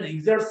that was an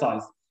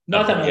exercise,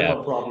 not an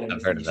open problem.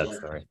 I've heard of that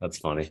story. That's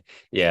funny.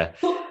 Yeah.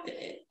 So,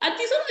 and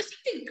this one, I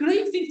think a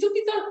great thing. So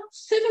these are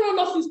several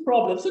of these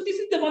problems. So this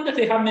is the one that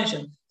I have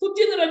mentioned. So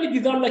generally,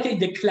 these are like in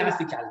the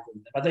classic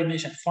algorithm, as I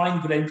mentioned,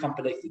 fine-grained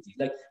complexity,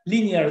 like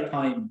linear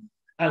time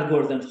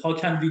algorithms. How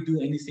can we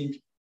do anything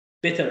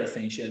better,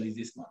 essentially,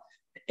 this one?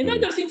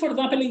 Another thing, for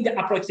example, in the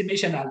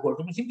approximation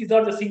algorithm, I think these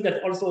are the things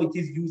that also it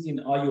is used in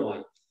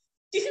IOI.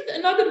 This is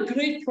another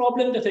great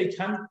problem that I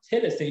can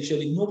tell,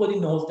 essentially. Nobody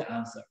knows the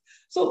answer.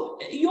 So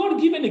you're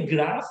given a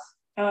graph.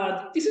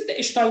 This is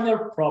the Steiner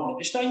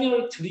problem.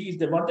 Steiner tree is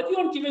the one that you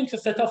are given a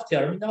set of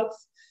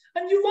terminals,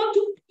 and you want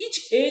to,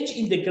 each edge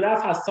in the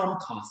graph has some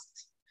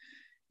cost.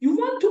 You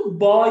want to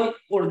buy,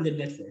 or in the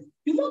network,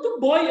 you want to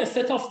buy a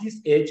set of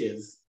these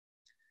edges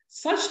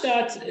such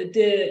that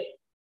the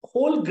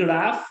whole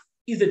graph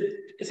is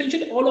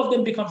essentially all of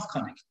them becomes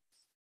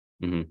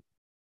connected.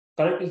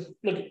 Correct? It's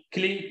like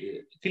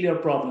clear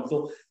problem.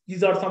 So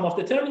these are some of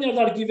the terminals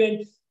are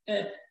given.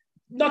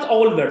 Not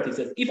all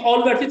vertices. If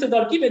all vertices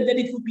are given, then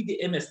it would be the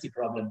MST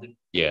problem, the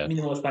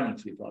minimal spanning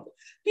tree problem.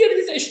 Here it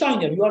is a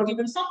Steiner. You are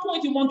given some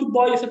point, you want to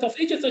buy a set of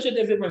edges such that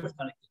everyone is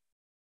connected.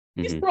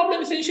 This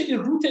problem is essentially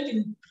rooted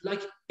in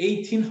like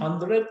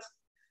 1800.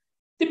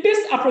 The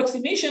best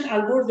approximation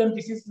algorithm,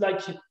 this is like,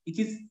 it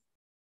is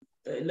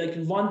like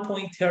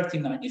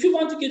 1.39. If you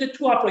want to get a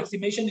true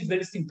approximation, it's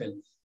very simple.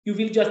 You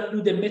will just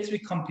do the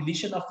metric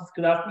compilation of this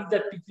graph, means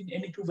that between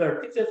any two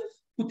vertices,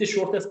 put the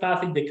shortest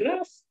path in the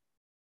graph,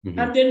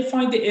 and then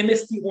find the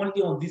MST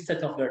only on this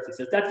set of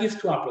vertices. That gives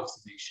two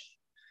approximation.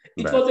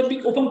 It was a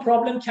big open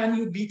problem. Can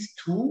you beat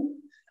two?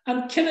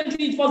 And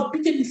currently it was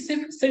beaten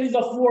in series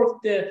of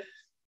work. The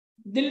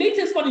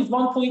latest one is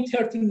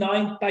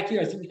 1.39 back here,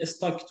 I think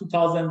stock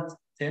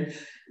 2010.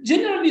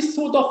 Generally,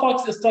 Soda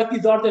Fox stock,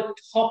 these are the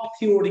top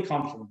theory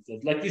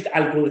conferences, like this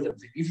algorithm.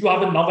 If you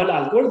have a novel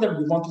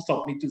algorithm, you want to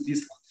submit to this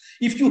one.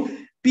 If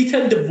you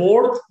beaten the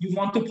board, you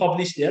want to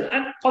publish there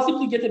and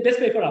possibly get the best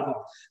paper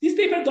award. This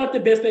paper got the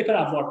best paper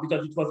award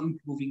because it was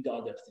improving the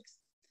other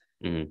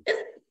things.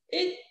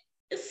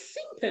 A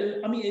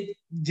simple, a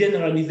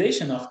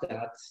generalization of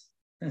that.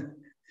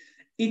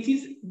 It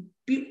is,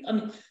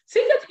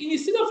 say that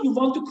instead of you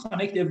want to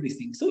connect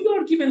everything, so you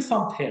are given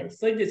some pairs.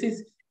 So this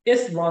is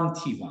S1,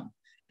 T1,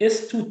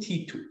 S2,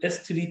 T2,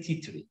 S3,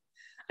 T3.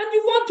 And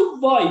you want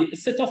to buy a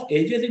set of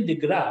edges in the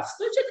graph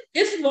such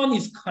that S1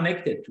 is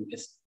connected to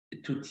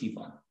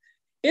T1.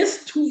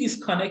 S2 is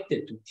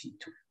connected to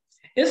T2.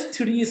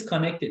 S3 is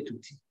connected to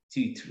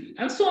T3,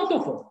 and so on and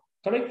so forth.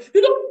 Correct?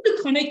 You don't want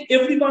to connect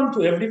everyone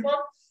to everyone.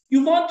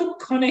 You want to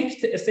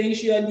connect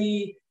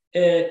essentially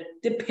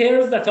the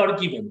pairs that are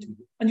given to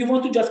you, and you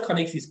want to just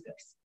connect these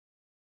pairs.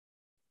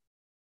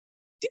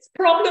 This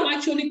problem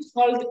actually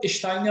called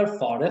Steiner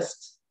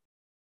forest.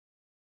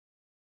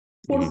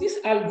 For this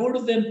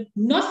algorithm,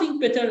 nothing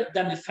better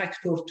than a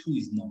factor 2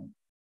 is known.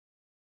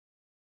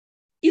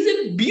 It's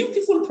a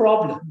beautiful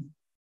problem.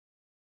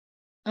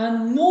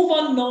 And no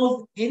one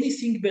knows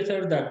anything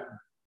better than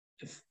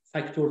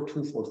factor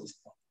 2 for this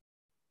problem.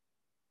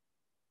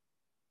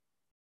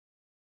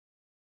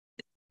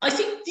 I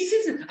think this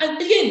is, and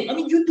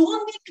again, you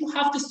don't need to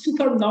have the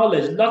super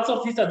knowledge. Lots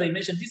of this, as I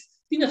mentioned, this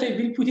thing that I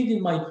will put it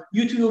in my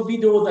YouTube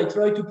videos, I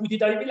try to put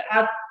it, I will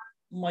add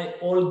my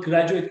all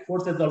graduate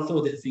courses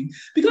also the thing.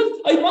 Because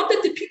I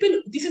wanted the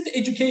people, this is the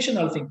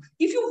educational thing.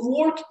 If you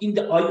work in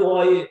the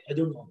IOI, I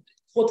don't know,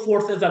 hot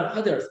forces and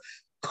others,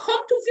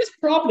 come to this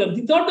problem.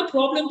 These are the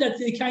problems that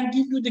they can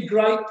give you the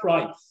great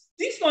prize.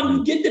 This one,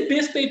 you get the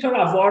best paper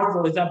award,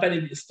 for example,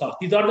 in stock.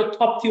 These are the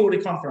top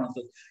theory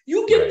conferences.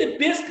 You get the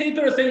best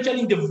paper essentially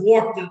in the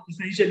world,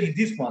 essentially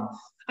this one.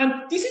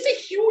 And this is a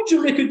huge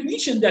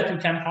recognition that you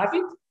can have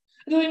it.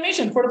 As I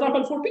mentioned, for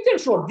example, for Peter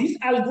Shor, this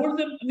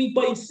algorithm,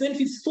 by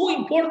itself is so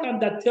important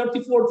that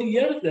 30, 40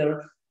 years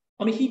there,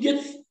 he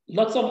gets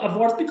lots of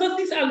awards because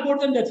this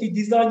algorithm that he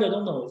designed, I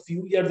don't know, a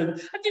few years ago,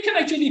 and you can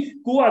actually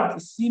go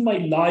and see my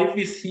live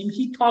with him.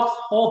 He talks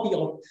what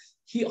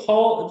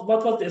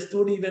was the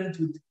story even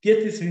to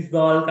get this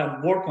result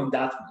and work on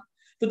that one.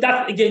 So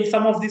that's, again,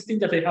 some of these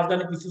things that I have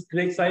done with this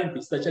great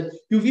scientists, such as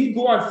you will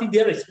go and see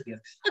their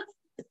experience. And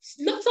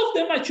lots of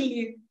them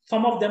actually,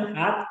 some of them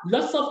had,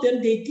 lots of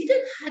them, they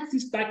didn't have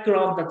this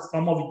background that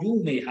some of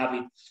you may have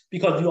it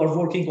because you are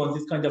working on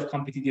this kind of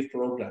competitive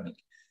programming.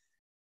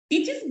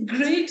 It is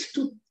great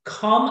to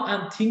come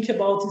and think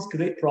about these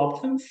great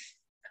problems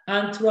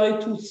and try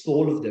to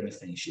solve them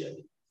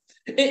essentially.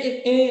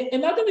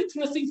 Another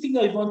interesting thing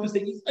I want to say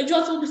is, I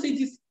just want to say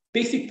these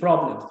basic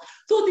problems.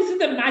 So this is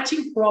the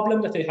matching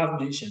problem that I have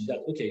mentioned, that,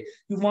 okay,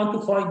 you want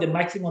to find the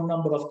maximum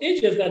number of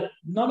edges that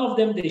none of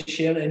them, they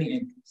share any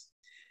inputs.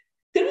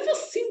 There is a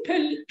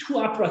simple two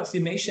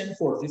approximation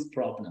for these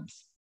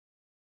problems.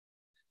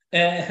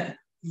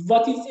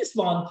 What is this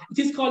one? It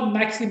is called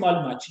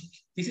maximal matching.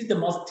 This is the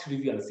most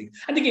trivial thing.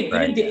 And again,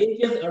 even the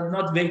edges are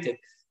not weighted.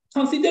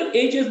 Consider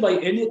edges by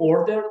any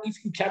order.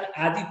 If you can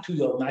add it to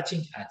your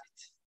matching, add it.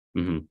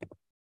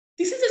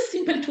 This is a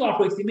simple two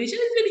approximation.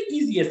 It's very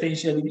easy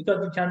essentially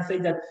because you can say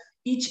that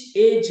each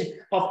edge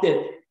of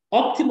the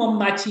optimum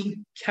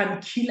matching can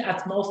kill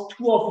at most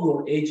two of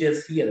your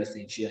edges here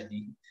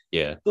essentially.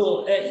 Yeah.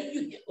 So,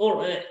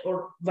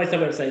 or vice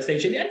versa,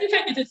 essentially. And you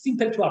can get a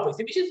simple two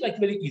approximation, which is like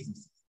very easy.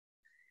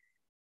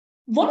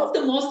 One of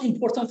the most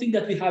important things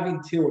that we have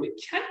in theory,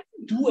 can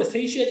you do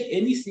essentially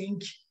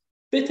anything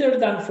better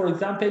than, for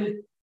example,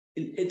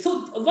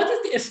 so what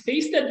is the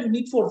space that you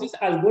need for this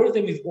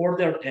algorithm is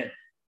order n.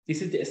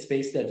 This is the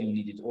space that you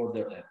needed,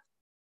 order n.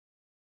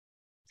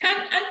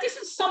 And this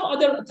is some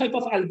other type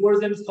of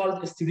algorithms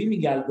called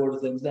streaming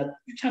algorithms that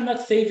you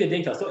cannot save the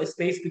data, so a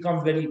space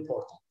becomes very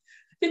important.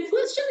 The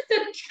question is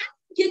that can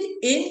you get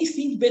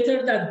anything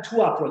better than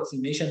two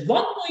approximation,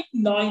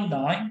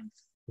 1.99?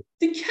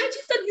 The catch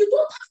is that you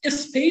don't have a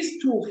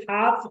space to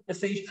have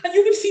essentially, and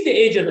you will see the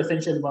edges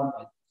essentially one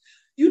by.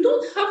 You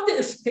don't have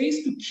the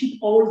space to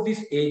keep all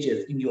these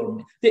edges in your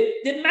the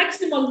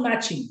maximal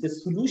matching, the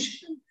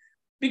solution.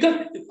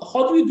 Because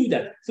how do you do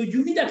that? So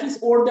you need at least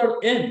order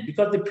n,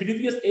 because the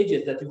previous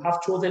edges that you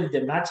have chosen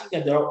the matching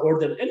and there are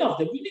order n of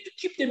them, you need to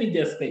keep them in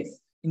their space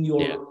in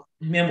your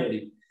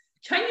memory.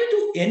 Can you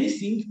do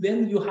anything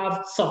when you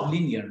have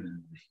sublinear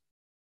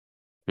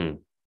memory?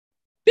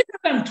 Better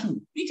than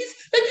two. It is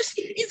like you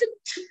see,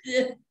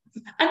 isn't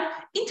and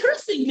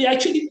interestingly,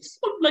 actually, this is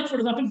like, for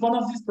example, one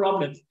of these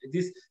problems,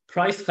 this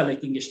price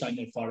collecting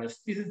Steiner forest.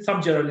 This is some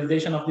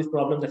generalization of this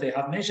problem that I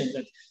have mentioned,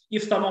 that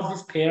if some of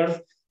these pairs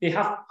they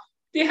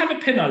have a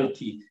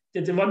penalty.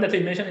 That the one that I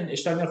mentioned in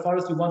Steiner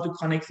forest, you want to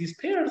connect these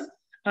pairs,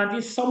 and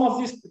if some of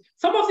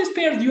these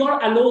pairs you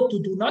are allowed to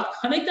do not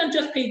connect and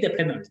just pay the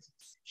penalty.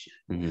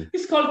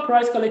 It's called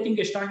price collecting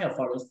Steiner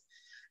forest.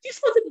 This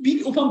was a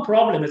big open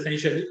problem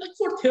essentially. Like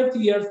for 30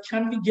 years,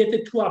 can we get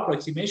a two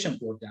approximation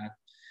for that?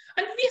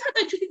 And we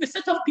had actually a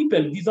set of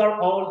people. These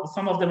are all,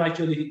 some of them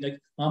actually,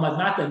 like Mohammad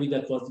Matlawi,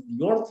 that was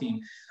your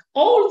team.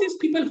 All these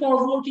people who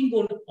are working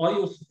on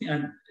IOC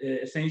and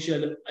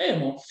essential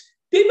IMO,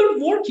 they were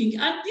working,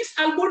 and this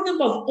algorithm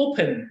was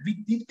open.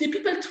 The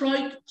people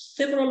tried,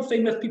 several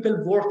famous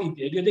people worked in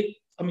it.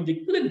 They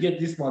couldn't get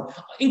this one,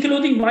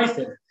 including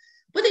myself.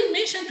 But I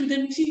mentioned to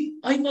them, see,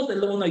 I was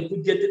alone, I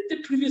could get it. The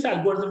previous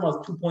algorithm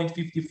was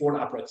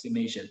 2.54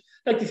 approximation.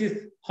 Like this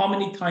is how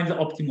many times the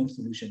optimum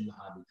solution you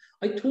have.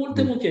 I told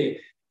them,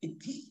 okay,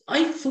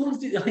 I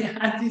solved it, I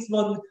had this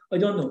one, I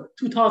don't know,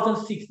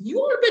 2006.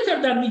 You are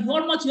better than me, you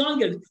are much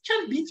younger, you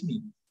can beat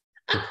me.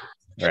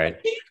 Right.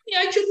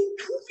 Actually,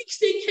 2 weeks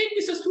they came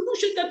with a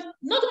solution that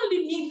not only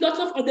me, lots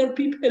of other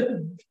people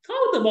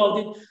thought about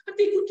it, and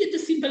they could get a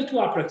simple two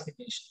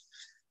approximation.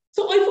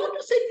 So I want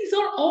to say these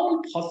are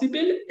all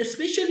possible,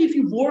 especially if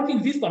you work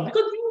in this one,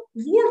 because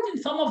you work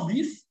in some of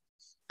this,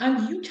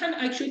 and you can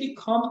actually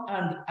come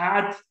and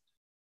add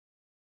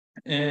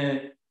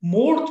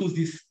more to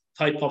this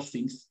type of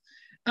things.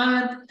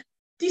 And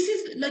this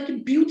is like a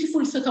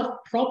beautiful set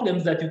of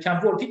problems that you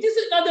can work. It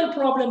is another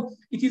problem.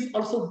 It is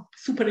also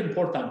super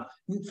important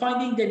in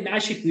finding the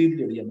Nash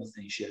equilibrium,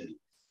 essentially.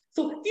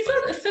 So these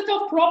are a set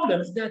of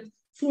problems that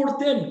for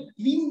them,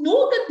 we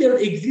know that there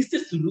exists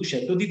a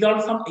solution. So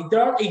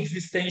there are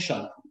existential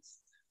ones,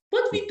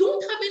 but we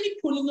don't have any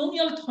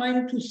polynomial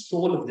time to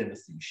solve them,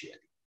 essentially.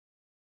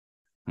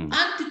 And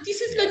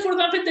this is like, for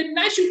example, the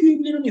Nash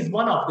equilibrium is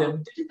one of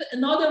them. There is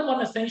another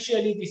one,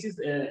 essentially. This is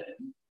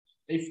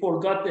I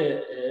forgot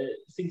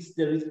things.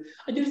 There is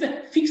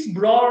a fixed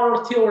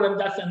Brar theorem.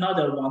 That's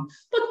another one.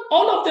 But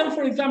all of them,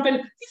 for example,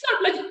 these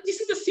are like,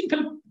 this is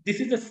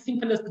the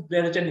simplest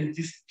version in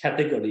this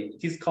category.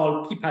 It is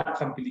called p-pad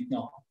complete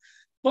now.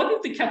 What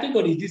is the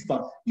category? This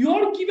one. You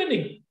are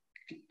given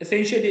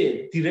essentially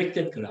a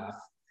directed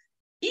graph.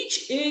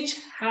 Each edge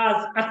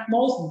has at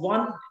most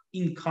one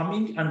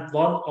incoming and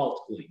one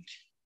outgoing.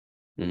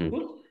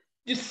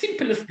 The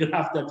simplest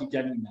graph that you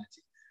can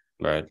imagine.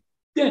 Right.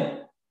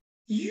 Then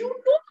you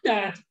know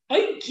that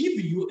I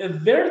give you a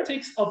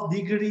vertex of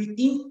degree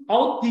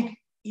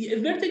a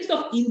vertex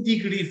of in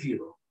degree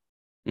 0.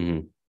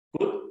 Good.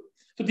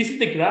 So this is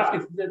the graph.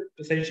 It's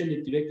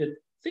essentially directed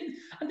thing.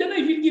 And then I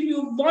will give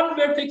you one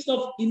vertex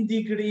of in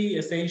degree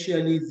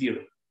essentially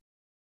 0.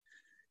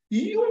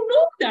 You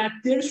know that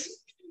there should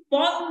be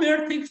one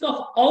vertex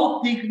of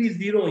out degree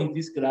 0 in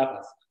this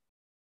graph.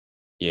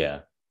 Yeah.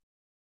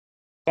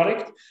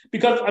 Correct?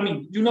 Because,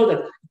 you know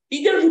that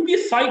either would be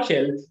a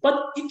cycle,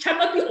 but it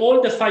cannot be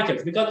all the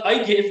cycles, because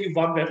I gave you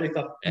one vertex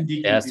of in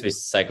degree 0. It has to be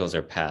cycles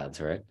or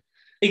paths, right?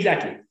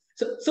 Exactly.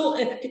 So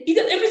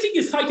either everything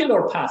is cycle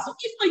or path. So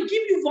if I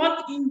give you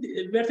one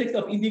vertex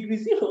of in degree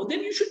 0,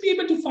 then you should be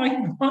able to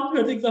find one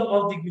vertex of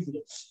out degree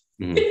 0.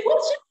 The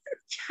question,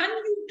 can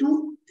you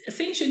do,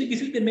 essentially,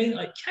 this is the main,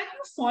 can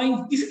you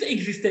find, this is the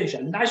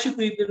existential. Nash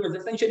equilibrium is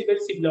essentially very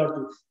similar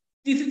to,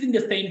 this is in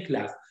the same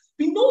class.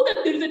 We know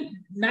that there is a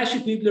Nash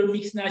equilibrium,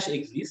 mixed Nash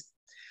exists.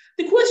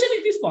 The question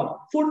is this one,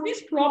 for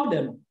this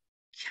problem,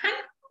 can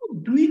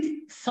you do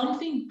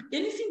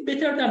anything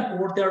better than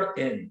order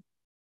n?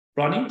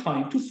 Running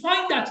time to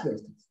find that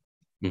vertex.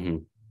 Can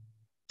you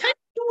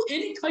do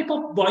any type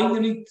of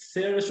binary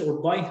search or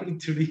binary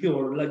tree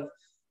or like,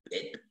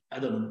 I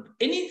don't know,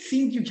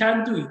 anything you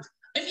can do it.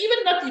 And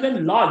not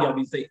even log, I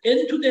will say,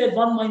 n to the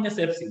 1 minus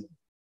epsilon.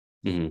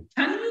 Can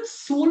you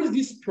solve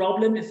this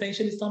problem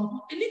essentially somehow?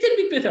 A little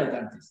bit better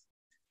than this.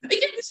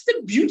 Again, this is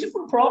a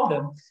beautiful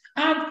problem.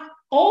 And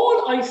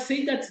all I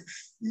say that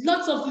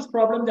lots of this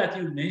problem that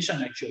you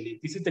mentioned, actually,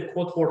 this is the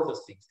quote for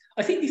those things.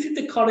 I think this is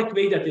the correct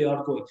way that they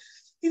are going.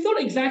 These are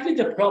exactly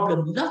the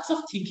problem. Lots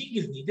of thinking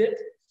is needed.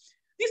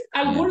 This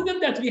algorithm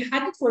that we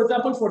had, for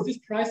example, for this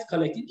price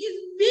collecting is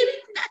very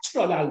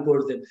natural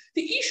algorithm.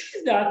 The issue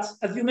is that,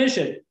 as you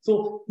mentioned,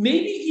 so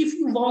maybe if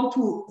you want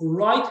to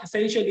write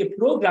essentially a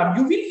program,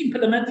 you will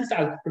implement this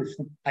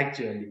algorithm,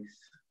 actually.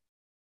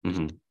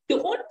 Mm-hmm.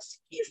 The only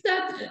thing is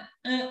that,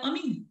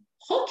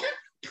 how can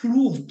you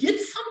prove, get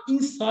some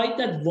insight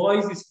that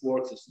why this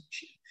works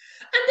essentially?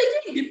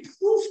 And again, the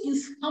proof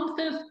in some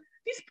sense,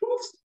 these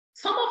proofs,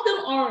 some of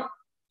them are,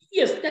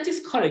 yes, that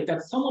is correct,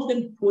 that some of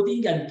them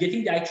coding and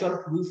getting the actual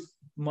proof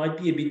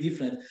might be a bit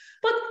different.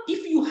 But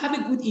if you have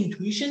a good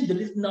intuition, there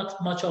is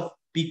not much of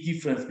big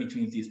difference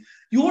between these.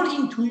 Your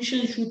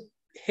intuition should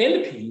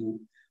help you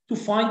to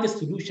find the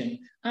solution.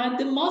 And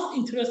the most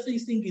interesting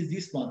thing is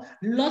this one.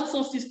 Lots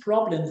of these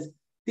problems,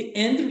 the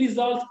end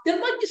result, there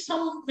might be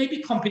some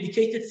maybe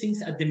complicated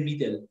things at the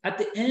middle. At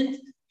the end,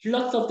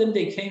 lots of them,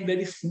 they came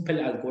very simple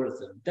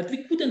algorithm that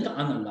we couldn't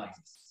analyze.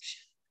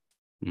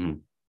 Mm.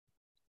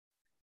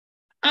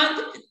 And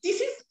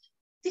this is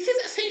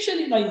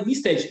essentially my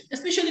message,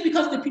 especially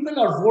because the people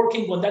are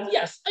working on that.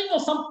 Yes, I know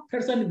some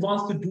person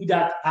wants to do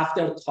that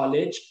after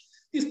college.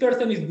 This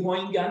person is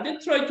going and they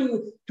try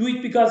to do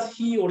it because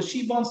he or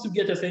she wants to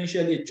get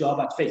essentially a job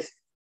at Facebook.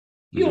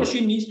 He or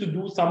she needs to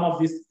do some of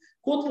these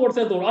code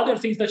courses or other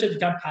things such as you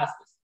can pass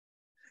this.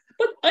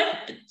 But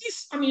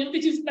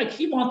which is like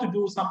he wants to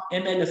do some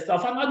ML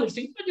stuff and other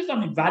things, but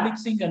it's valid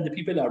thing and the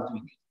people are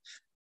doing it.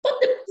 But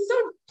these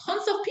are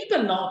tons of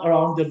people now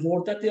around the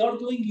world that they are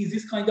doing is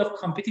this kind of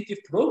competitive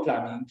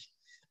programming.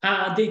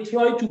 They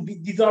try to be,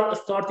 these are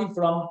starting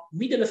from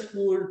middle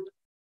school,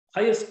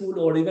 higher school,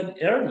 or even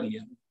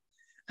earlier.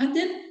 And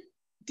then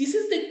this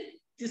is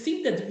the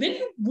thing that when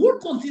you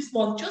work on this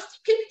one, just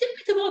think a little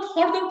bit about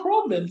harder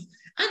problems.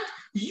 And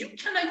you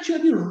can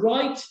actually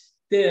write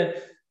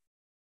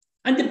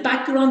and the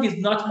background is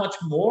not much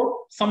more.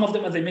 Some of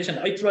them, as I mentioned,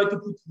 I try to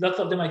put lots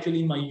of them actually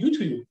in my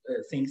YouTube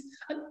things.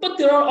 But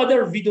there are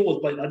other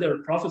videos by other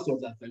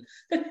professors as well.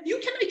 That you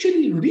can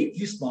actually read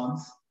these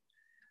ones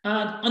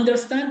and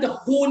understand the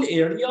whole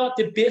area,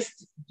 the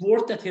best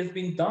work that has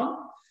been done.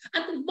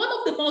 And one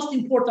of the most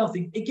important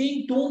things,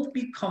 again, don't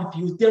be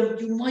confused.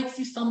 You might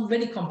see some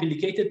very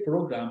complicated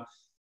program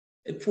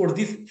for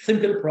this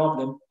simple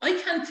problem. I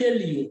can tell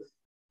you,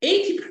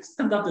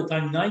 80% of the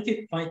time,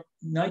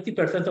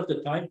 90% of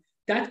the time,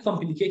 that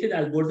complicated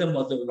algorithm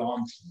was the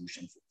wrong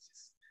solution for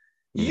this.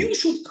 You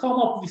should come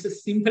up with a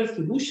simple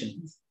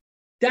solutions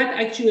that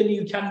actually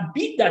you can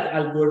beat that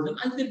algorithm,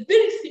 and they're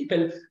very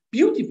simple,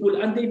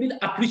 beautiful, and they will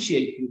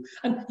appreciate you.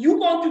 And you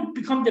want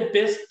to become the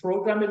best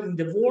programmer in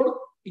the world,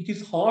 it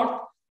is hard,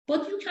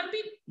 but you can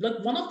be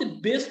like one of the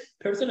best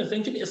person,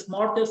 essentially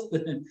smartest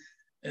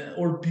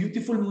or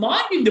beautiful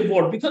mind in the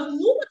world, because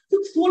nobody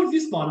could solve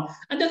this one.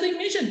 And as I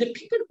mentioned, the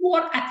people who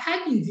are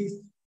attacking this,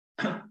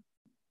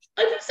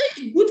 I would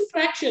say a good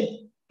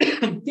fraction,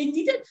 they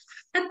didn't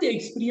have the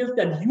experience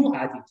that you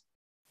had it,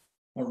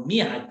 or me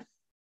had.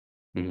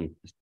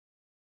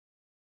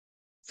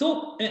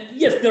 So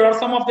yes, there are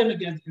some of them,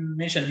 again,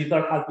 mentioned, these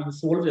have been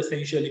solved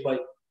essentially by,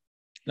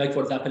 like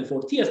for example,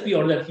 for TSP,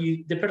 or that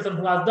the person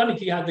who has done it,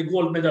 he has the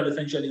gold medal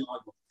essentially in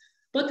all.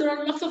 But there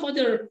are lots of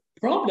other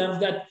problems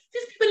that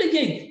these people,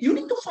 again, you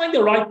need to find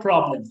the right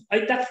problems.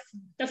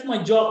 That's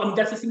my job.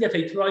 That's the thing that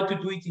I try to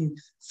do it in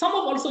some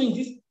of also in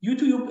these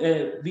YouTube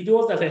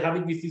videos that I have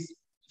it with this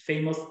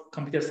famous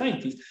computer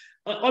scientist.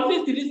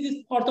 Always there is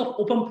this part of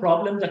open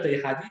problem that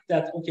I had it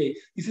that, okay,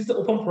 this is the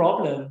open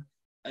problem.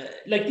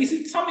 Like this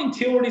is some in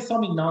theory,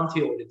 some in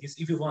non-theory. This,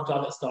 if you want to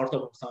have a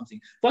startup or something.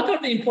 What are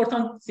the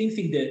important things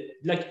in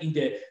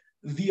the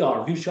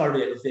VR, virtual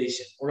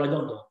realization, or I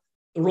don't know,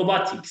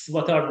 robotics?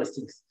 What are the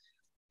things?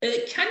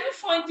 Can you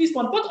find this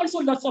one? But also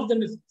lots of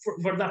them is,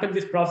 for example,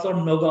 this Professor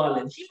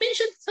Galen. He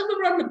mentioned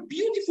several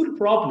beautiful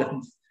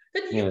problems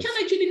that you can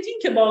actually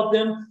think about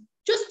them.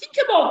 Just think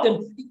about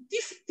them.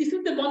 This is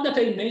the one that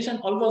I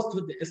mentioned almost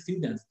to the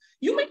students.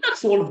 You may not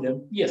solve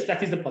them. Yes,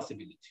 that is a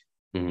possibility.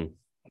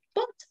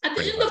 But at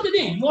the end of the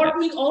day, you are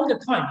doing all the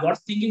time. You are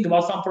thinking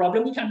about some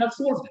problem, you cannot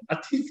solve them.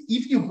 At least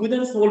if you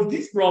couldn't solve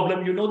this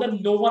problem, you know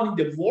that no one in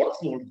the world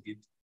solved it.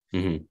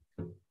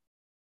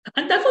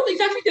 And that was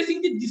exactly the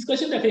thing, the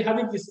discussion that I have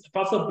in this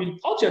Professor Bill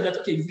culture, that,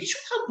 okay, we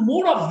should have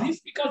more of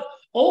this, because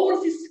all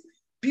this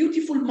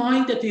beautiful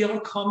mind that they are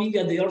coming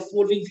and they are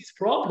solving these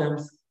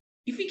problems,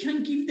 if we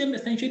can give them,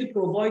 essentially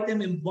provide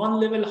them in one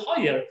level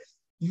higher,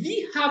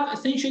 we have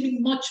essentially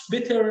much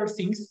better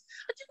things.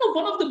 And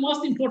one of the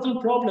most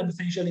important problems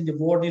essentially in the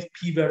world is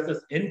P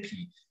versus NP.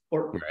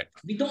 Or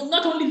we don't,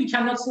 not only we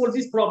cannot solve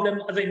this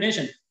problem, as I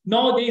mentioned,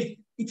 nowadays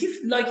it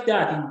is like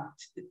that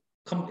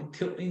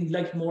in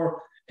like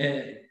more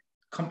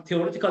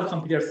theoretical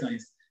computer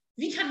science.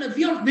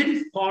 we are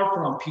very far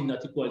from P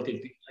not equal to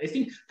NP. I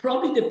think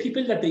probably the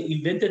people that they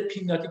invented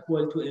P not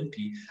equal to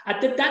NP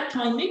at that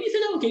time maybe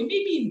said, okay,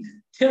 maybe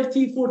in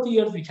 30, 40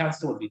 years we can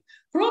solve it.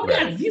 Probably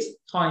at this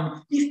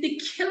time, with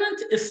the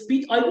current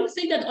speed, I will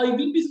say that I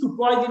will be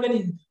surprised even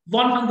in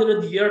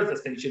 100 years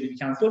essentially we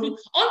can solve it.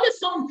 Unless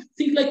some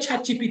things like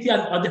ChatGPT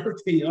and other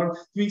they are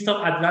doing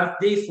some advanced,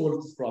 they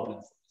solve this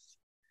problem.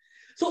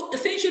 So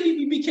essentially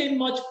we became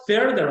much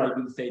further, I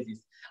will say this.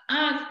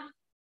 And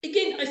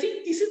again, I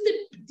think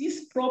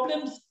these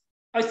problems,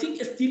 I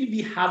think still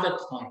we have a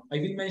time. I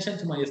will mention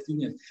to my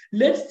students,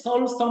 let's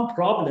solve some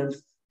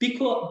problems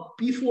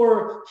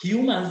before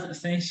humans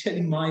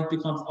essentially mind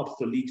becomes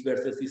obsolete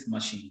versus these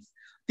machines.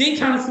 They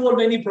can solve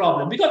any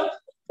problem because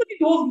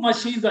those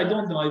machines, I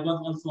don't know, I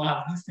want also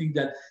have this thing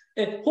that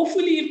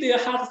hopefully if they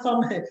have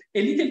some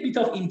a little bit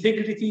of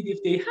integrity,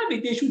 if they have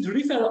it, they should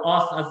refer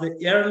us as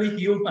the early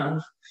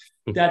humans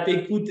that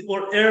they could,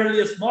 or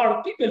early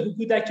smart people who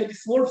could actually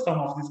solve some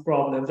of these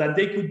problems and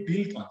they could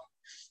build on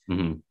it.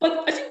 Mm-hmm.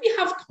 But I think we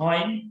have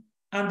time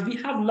and we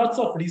have lots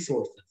of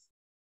resources.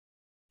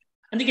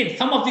 And again,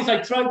 some of this I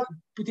tried to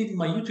put it in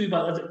my YouTube,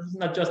 but it's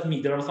not just me,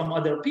 there are some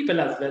other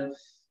people as well.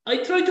 I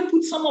try to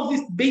put some of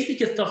this basic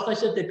stuff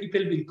such that the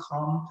people will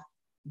come.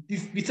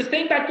 It's the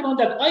same background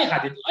that I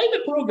had it.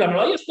 I'm a programmer.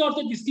 I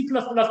started with C++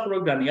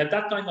 programming. At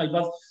that time, I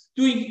was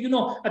doing,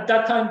 at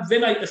that time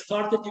when I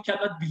started, you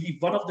cannot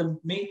believe one of the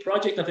main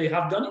projects that I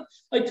have done,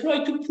 I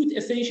tried to put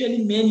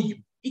essentially menu.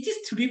 It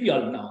is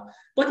trivial now,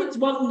 but it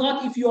was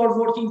not if you are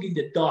working in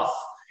the DOS.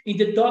 In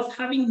the DOS,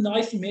 having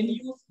nice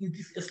menus in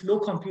this slow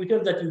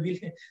computer that you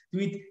will do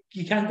it,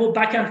 you can go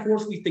back and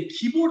forth with the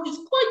keyboard. It's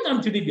quite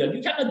non-trivial.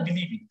 You cannot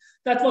believe it.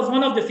 That was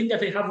one of the things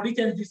that I have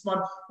written this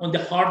one on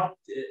the hard,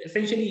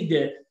 essentially in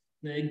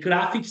the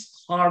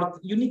graphics card.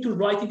 You need to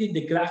write it in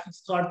the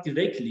graphics card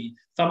directly.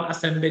 Some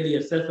assembly,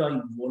 etc.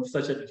 involved,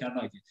 such that you can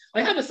write it.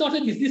 I have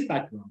started with this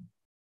background.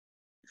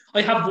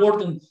 I have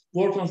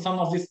worked on some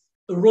of these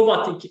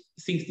robotic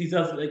things. These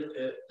are like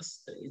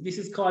this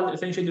is called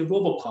essentially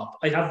Robocop.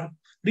 I have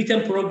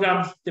written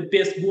programs. The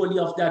best goalie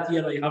of that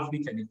year I have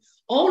written it.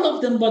 All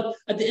of them, but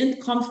at the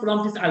end comes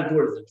from these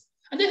algorithms.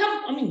 And they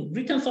have,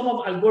 written some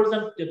of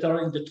algorithms that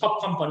are in the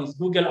top companies,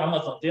 Google,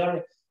 Amazon. There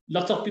are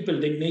lots of people,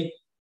 they make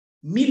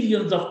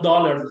millions of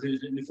dollars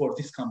for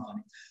this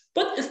company.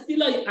 But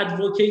still I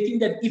advocating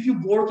that if you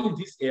work in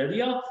this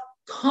area,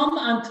 come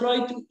and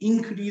try to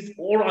increase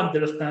our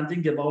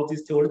understanding about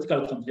this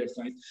theoretical computer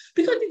science,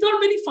 because these are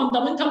very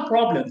fundamental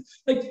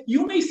problems. Like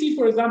you may see,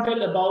 for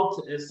example,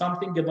 about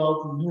something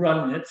about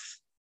neural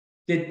nets,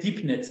 the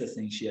deep nets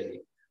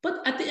essentially.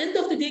 But at the end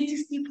of the day,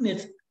 these deep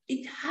nets,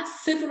 it has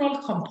several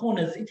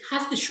components. It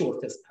has the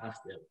shortest path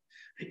there.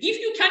 If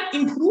you can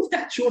improve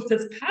that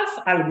shortest path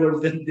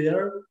algorithm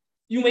there,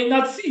 you may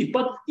not see,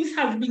 but this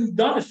has been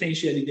done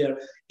essentially there.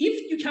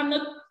 If you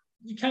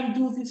can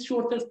do this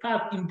shortest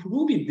path,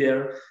 improve it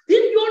there,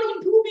 then you are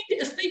improving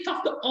the state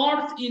of the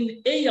art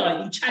in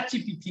AI, in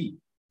ChatGPT.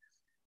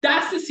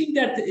 That's the thing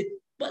that,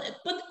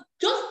 but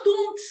just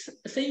don't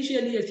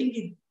essentially, I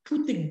think,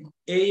 put the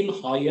aim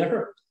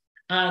higher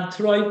and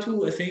try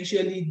to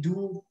essentially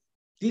do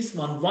this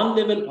one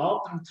level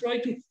up and try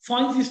to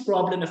find this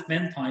problem,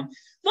 spend time.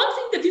 One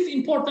thing that is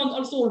important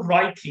also,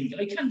 writing.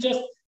 I can just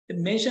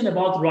mention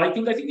about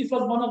writing. I think it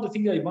was one of the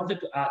things I wanted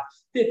to add.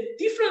 The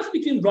difference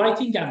between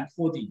writing and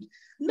coding.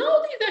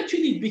 Nowadays,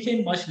 actually, it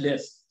became much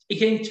less.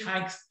 Again,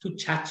 thanks to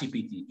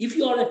ChatGPT. If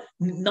you are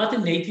not a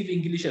native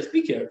English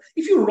speaker,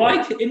 if you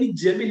write any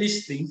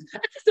gibberish things,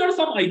 at least there are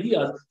some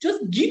ideas.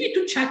 Just give it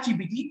to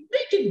ChatGPT,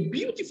 make a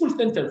beautiful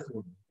sentence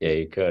for you. Yeah,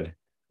 you could.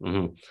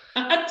 Mm-hmm.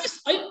 And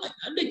this, not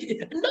only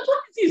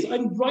this,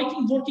 I'm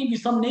working with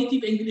some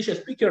native English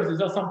speakers,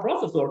 with some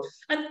professors,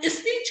 and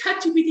still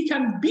ChatGPT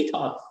can beat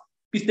us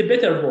with the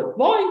better word.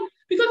 Why?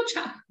 Because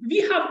we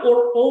have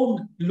our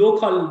own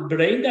local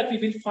brain that we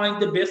will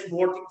find the best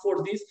wording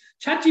for this.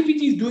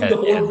 ChatGPT is doing the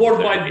whole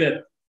World Wide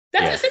Web.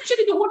 That's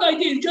essentially the whole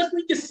idea. You just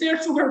need to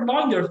search over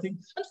longer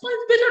things and find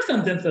better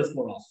sentences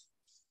for us.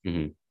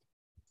 Mm-hmm.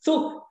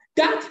 So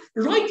that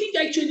writing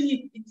actually,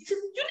 you need to,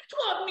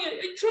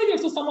 I try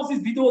also some of these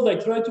videos, I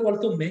try to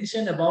also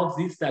mention about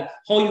this, that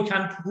how you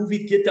can prove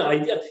it, get the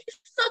idea.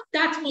 It's not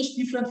that much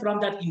different from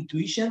that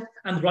intuition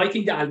and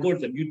writing the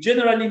algorithm. You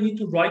generally need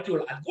to write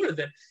your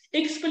algorithm,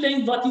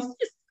 explain what is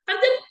this, and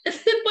then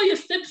step by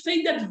step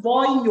say that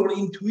why your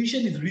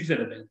intuition is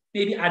reasonable,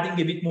 maybe adding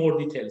a bit more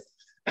details.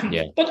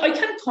 Yeah. But I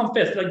can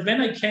confess, like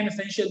when I came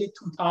essentially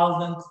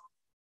 2000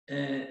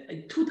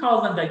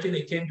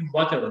 actually I came to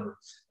Waterloo.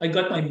 I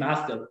got my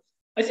master.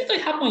 I think I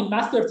have my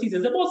master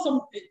thesis about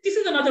some, this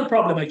is another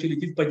problem actually,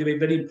 this by the way,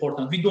 very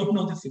important. We don't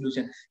know the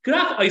solution.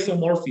 Graph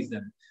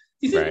isomorphism.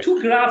 This is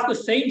two graphs the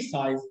same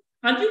size.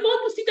 And we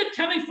want to see that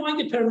can I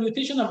find a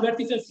permutation of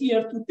vertices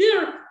here to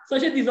there,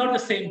 such that these are the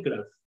same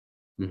graph.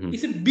 Mm-hmm.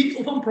 It's a big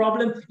open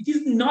problem. It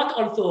is not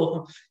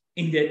also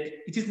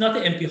it is not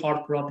an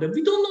NP-hard problem.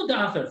 We don't know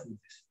the answer to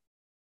this.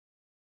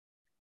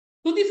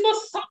 So this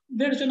was some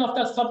version of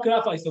that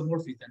subgraph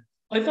isomorphism.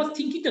 I was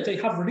thinking that I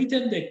have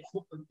written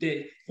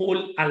the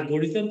whole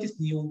algorithm, this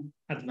new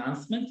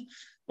advancement.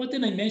 But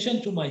then I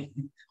mentioned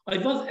I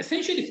was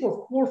essentially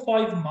for 4 or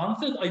 5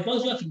 months, I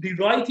was just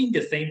rewriting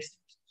the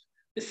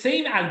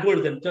same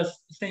algorithm, just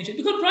essentially,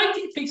 because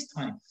writing takes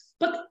time.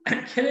 But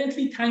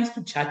currently, thanks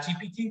to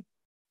ChatGPT,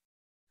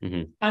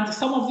 and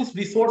some of these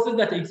resources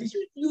that exist,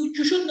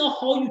 you should know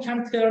how you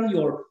can turn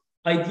your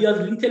ideas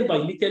little by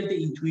little,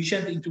 the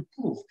intuition into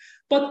proof.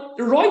 But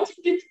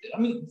writing it,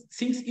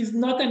 things is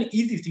not an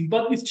easy thing.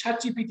 But with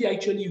ChatGPT,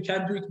 actually, you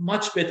can do it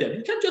much better.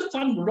 You can just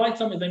write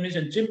some, as I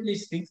mentioned,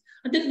 simplest things,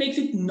 and then makes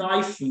it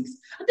nice things.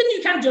 And then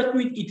you can just do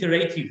it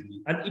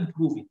iteratively and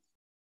improve it.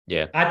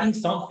 Yeah. Adding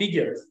some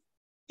figures.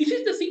 This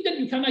is the thing that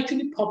you can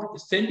actually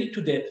send it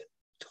to the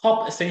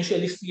top,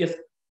 essentially, CS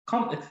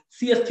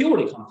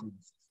theory conferences.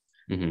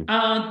 And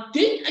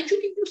then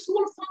actually you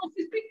solve some of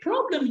these big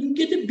problems, you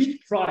get a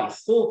big prize.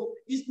 So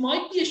this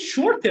might be a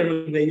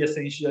shorter way,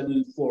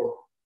 essentially, for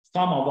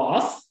some of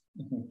us,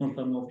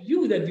 some of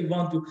you that we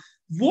want to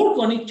work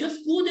on it.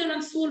 Just go there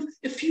and solve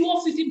a few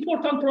of these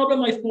important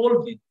problems I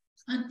solved it.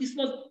 And this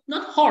was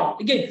not hard.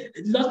 Again,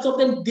 lots of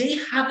them, they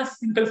have a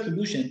simple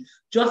solution.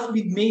 Just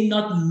we may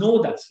not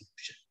know that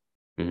solution.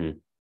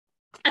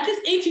 At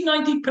least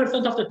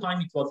 80-90% of the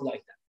time it was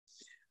like that.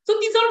 So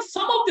these are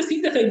some of the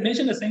things that I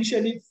mentioned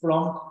essentially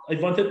I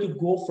wanted to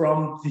go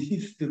from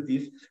this to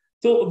this.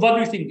 So what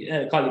do you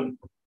think, Colin?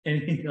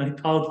 I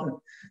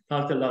talked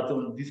a lot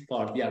on this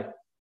part, yeah.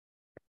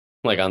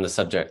 Like on the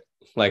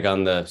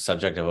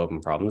subject of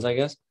open problems, I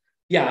guess?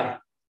 Yeah.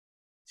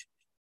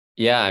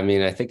 Yeah,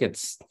 I think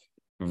it's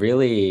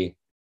really,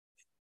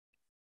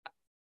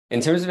 in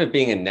terms of it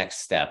being a next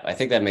step, I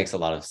think that makes a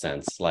lot of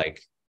sense.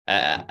 Like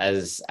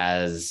as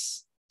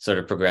sort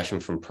of progression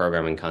from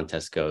programming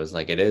contests goes,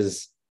 like it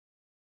is,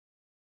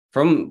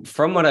 from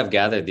what I've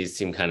gathered, these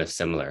seem kind of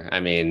similar.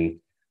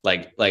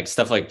 Like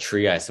stuff like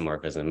tree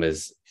isomorphism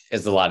is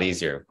a lot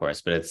easier, of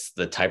course, but it's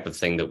the type of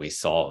thing that we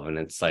solve. And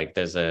it's like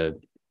there's a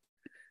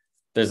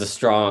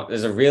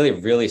really,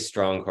 really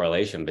strong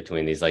correlation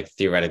between these like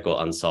theoretical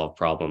unsolved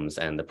problems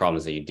and the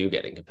problems that you do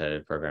get in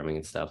competitive programming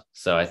and stuff.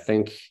 So I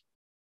think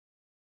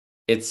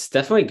it's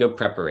definitely good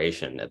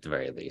preparation at the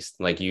very least.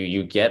 Like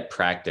you get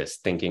practice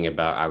thinking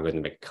about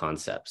algorithmic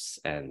concepts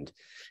and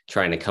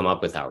trying to come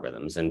up with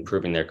algorithms and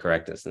proving their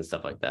correctness and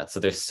stuff like that. So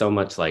there's so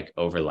much like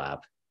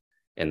overlap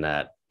in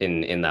that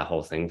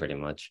whole thing, pretty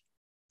much.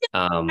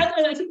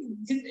 I think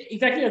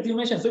exactly as you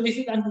mentioned. So this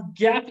is, and the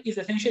gap is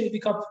essentially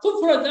because, so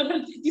for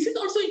example, this is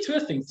also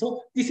interesting.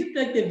 So this is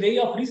like the way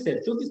of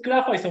research. So this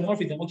graph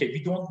isomorphism, okay,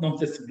 we don't know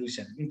the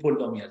solution in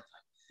polynomial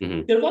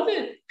time. There was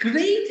a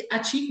great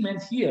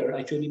achievement here,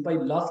 actually, by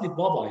Laszlo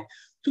Babai,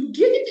 to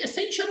get it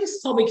essentially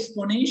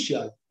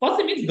sub-exponential. What's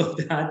the meaning of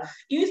that?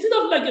 Instead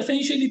of like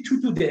essentially 2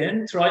 to the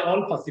n, try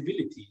all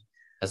possibility.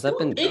 Has that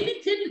been done? A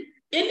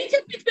little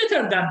bit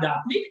better than that.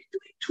 Maybe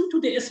 2 to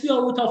the square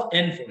root of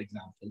n, for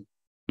example.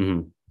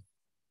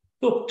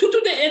 So 2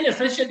 to the n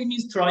essentially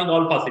means trying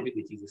all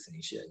possibilities,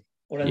 essentially,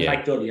 or n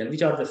factorial,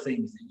 which are the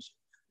same, essentially.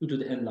 2 to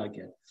the n like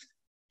that.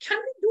 Can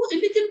we do a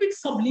little bit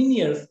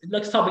sublinear,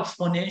 like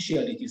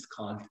sub-exponential, it is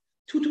called,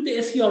 2 to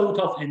the square root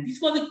of n? This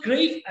was a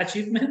great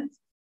achievement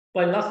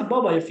by Laszlo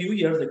Babai a few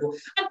years ago.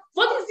 And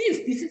what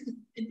is this?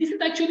 This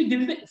is actually, there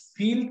is a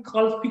field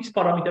called fixed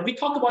parameter. We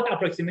talk about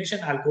approximation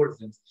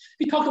algorithms.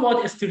 We talk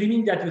about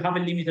streaming, that you have a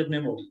limited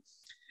memory.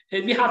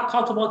 We have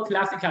talked about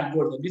classic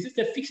algorithm. This is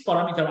the fixed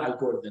parameter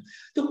algorithm.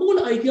 The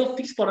whole idea of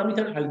fixed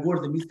parameter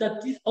algorithm is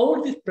that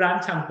all this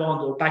branch and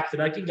bound or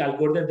backtracking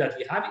algorithm that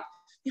we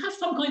have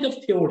some kind of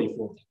theory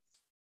for them.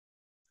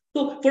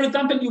 So, for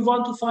example, you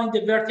want to find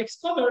the vertex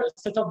cover, a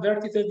set of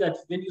vertices that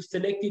when you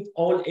select it,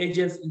 all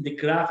edges in the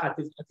graph at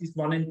this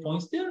one end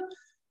points there.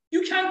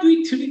 You can do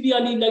it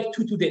trivially like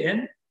 2 to the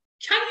n.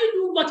 Can you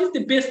do what is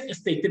the best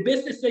state? The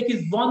best state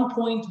is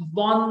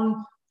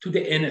 1.1 to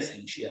the n,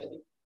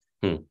 essentially.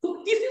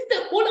 So this is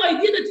the whole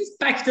idea that is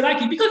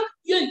backtracking, because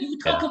you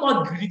talk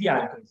about greedy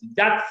algorithm.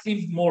 That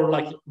seems more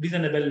like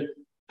reasonable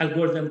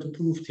algorithm to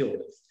prove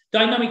theorems.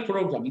 Dynamic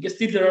programming,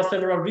 still there are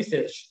several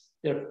research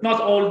there.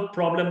 Not all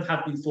problems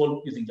have been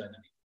solved using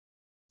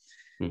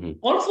dynamic.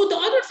 Also, the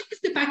other thing is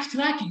the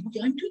backtracking.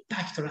 Okay, I'm doing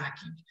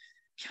backtracking.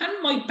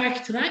 Can my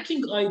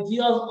backtracking ideas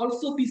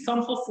also be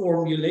somehow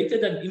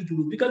formulated and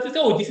improved? Because they say,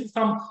 oh, this is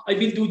I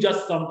will do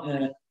just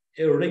some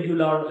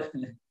regular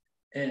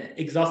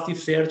exhaustive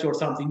search or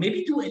something.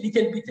 Maybe do a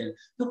little bit.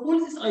 The whole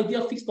this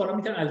idea of fixed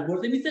parameter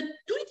algorithm is that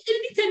do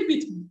it a little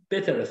bit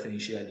better,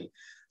 essentially.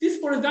 This,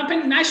 for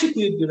example, Nash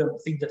equilibrium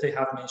thing that I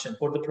have mentioned,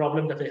 for the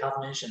problem that I have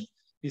mentioned,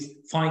 is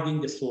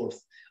finding the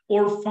source.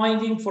 Or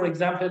finding, for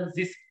example,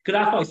 this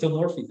graph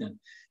isomorphism.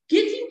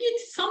 Getting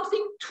it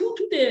something 2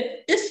 to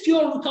the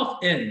square root of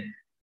n.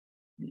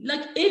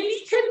 Like a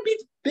little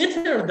bit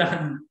better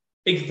than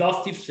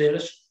exhaustive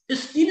search.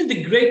 Still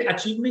the great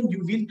achievement. You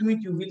will do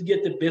it, you will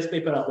get the best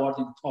paper award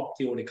in top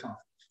theory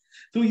conference.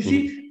 So you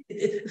see,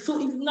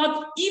 so it's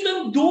not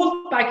even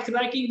those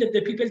backtracking that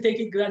the people take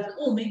it granted.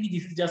 Oh, maybe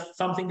this is just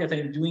something that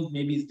I'm doing.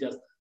 Maybe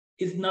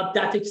it's not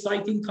that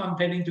exciting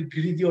comparing to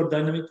greedy or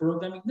dynamic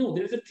programming. No,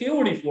 there is a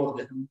theory for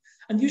them.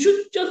 And you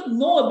should just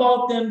know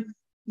about them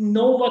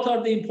know what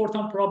are the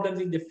important problems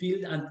in the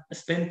field and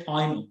spend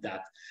time on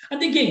that.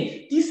 And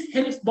again, this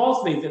helps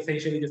both ways,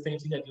 essentially the same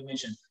thing that you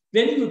mentioned.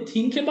 When you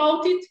think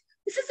about it,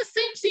 this is the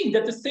same thing,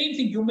 that the same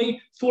thing, you may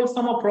solve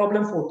some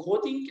problem for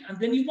coding, and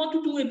then you want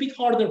to do a bit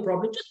harder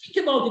problem. Just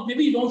think about it.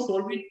 Maybe you don't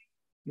solve it,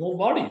 no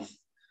worries.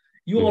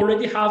 You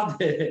already have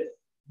the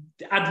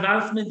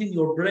advancement in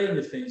your brain,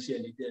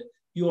 essentially.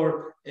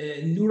 Your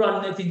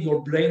neural net in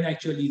your brain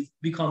actually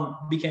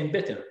became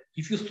better.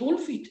 If you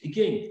solve it,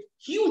 again,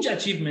 huge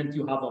achievement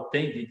you have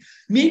obtained it.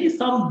 Maybe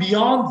some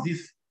beyond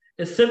this,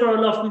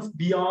 several of this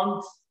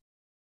beyond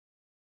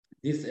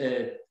this,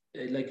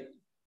 like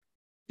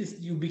this,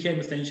 you became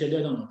essentially,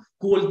 I don't know,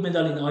 gold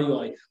medal in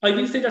IOI. I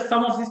will say that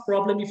some of this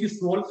problem, if you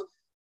solve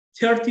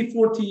 30,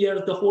 40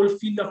 years, the whole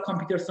field of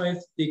computer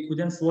science, they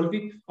couldn't solve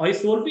it. I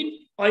solved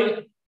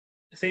it.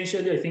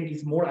 Essentially, I think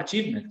it's more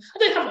achievement.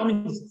 And I have, I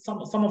mean,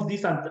 some of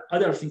these and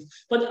other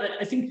things, but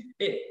I think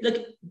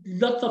like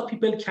lots of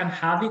people can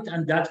have it,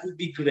 and that would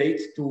be great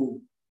to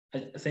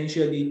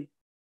essentially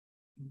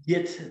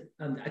get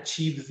and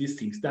achieve these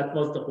things. That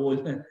was the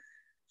whole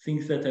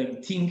things that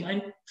I'm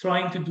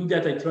trying to do.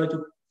 That I try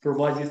to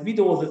provide these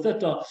videos,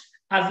 etc.,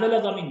 as well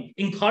as, I mean,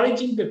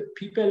 encouraging the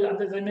people.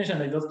 And as I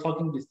mentioned, I was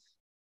talking with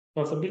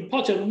Bill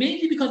Potter,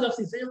 mainly because of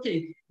this.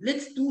 Okay,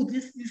 let's do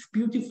this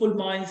beautiful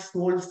minds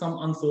solve some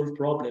unsolved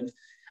problems.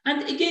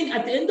 And again,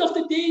 at the end of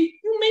the day,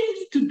 you may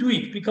need to do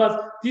it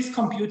because this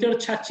computer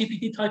chat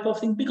GPT type of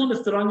thing becomes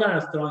stronger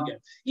and stronger.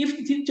 If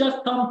it is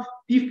just some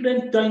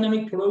different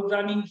dynamic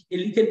programming, a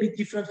little bit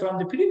different from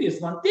the previous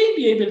one, they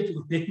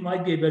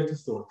might be able to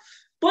solve.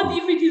 But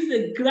if it is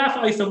a graph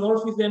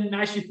isomorphism,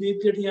 Nash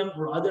equilibrium,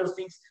 or other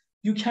things,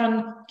 you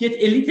can get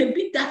a little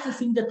bit. That's the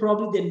thing that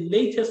probably the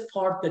latest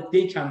part that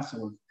they can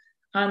solve.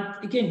 And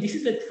again, this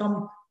is like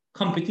some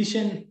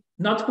competition,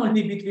 not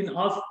only between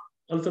us,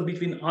 also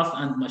between us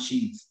and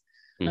machines.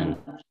 And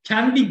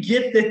can we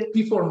get that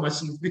before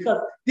machines? Because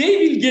they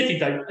will get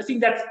it. I think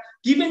that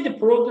given the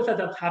progress that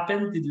has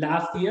happened the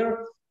last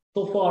year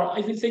so far, I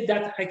will say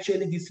that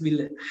actually this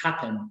will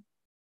happen.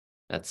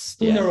 That's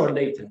sooner or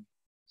later.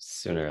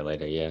 Sooner or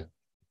later, yeah.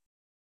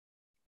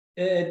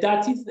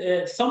 That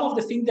is some of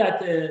the things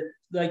that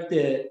like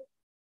the,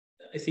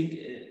 I think,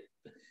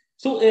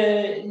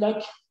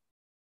 like,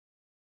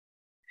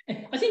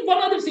 I think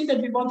one other thing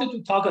that we wanted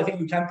to talk, I think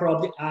we can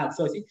probably add.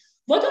 So I think,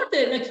 what are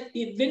the, like,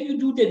 when you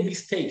do the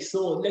mistakes?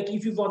 So like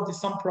if you want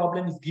some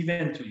problem is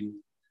given to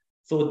you.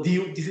 So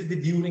this is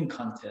the during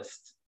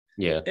contest.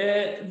 Yeah.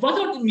 What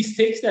are the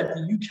mistakes that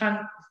you can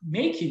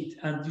make it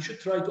and you should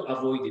try to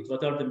avoid it?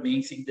 What are the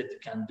main things that you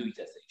can do it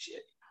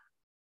essentially?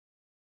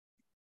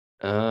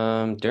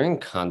 During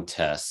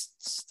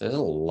contests, there's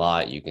a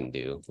lot you can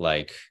do.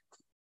 Like,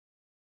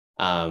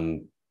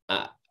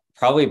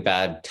 probably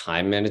bad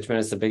time management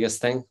is the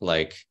biggest thing.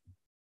 Like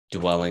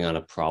dwelling on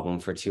a problem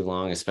for too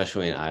long,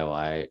 especially in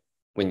IOI,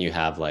 when you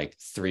have like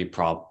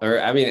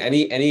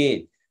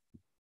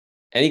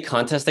any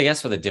contest, I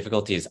guess, where the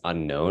difficulty is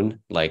unknown,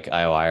 like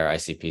IOI or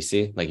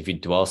ICPC. Like if you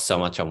dwell so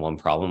much on one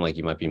problem, like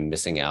you might be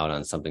missing out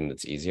on something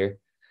that's easier.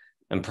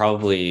 And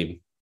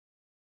probably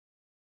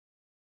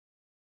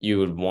you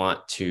would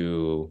want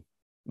to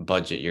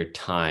budget your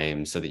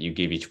time so that you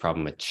give each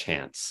problem a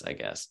chance, I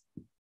guess.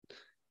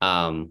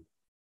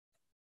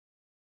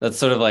 That's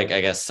sort of like,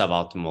 I guess,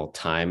 suboptimal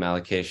time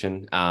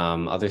allocation.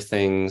 Other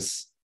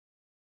things,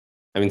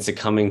 I mean,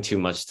 succumbing too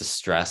much to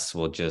stress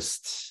will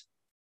just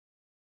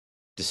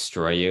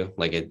destroy you.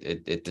 Like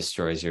it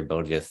destroys your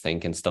ability to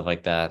think and stuff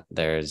like that.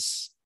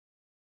 There's,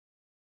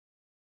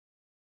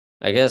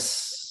 I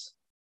guess.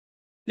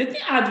 Let me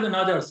add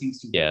another thing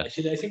to yeah.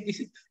 Actually, I think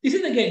this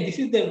is again, this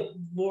is the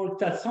work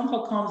that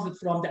somehow comes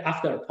from the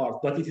after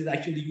part, but it is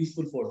actually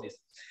useful for this.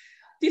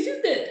 This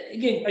is the,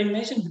 again, I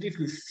mentioned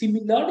briefly,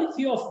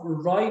 similarity of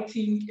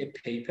writing a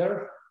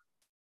paper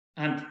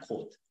and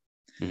code.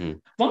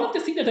 One of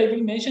the things that I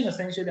will mention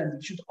essentially, and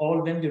we should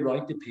all, when we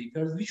write the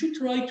papers, we should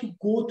try to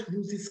go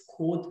through this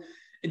code,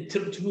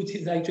 through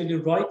this actually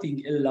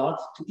writing a lot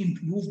to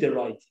improve the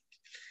writing.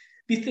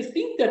 It's the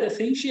thing that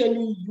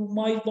essentially you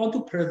might want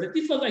to present.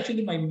 This was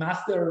actually my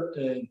master,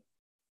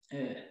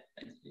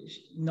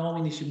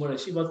 Naomi Nishimura.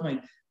 She was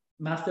my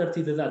master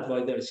thesis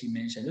advisor. She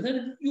mentioned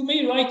that you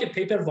may write a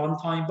paper one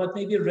time, but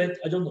maybe read,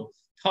 I don't know,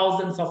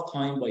 thousands of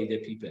times by the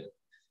people.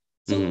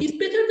 So it's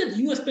better that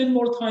you spend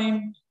more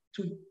time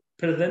to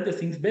present the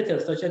things better,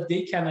 such that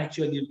they can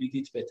actually read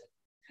it better.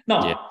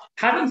 Now,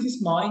 having this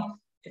mind,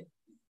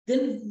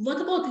 then what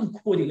about in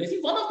coding? I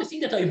think one of the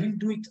things that I will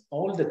do it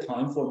all the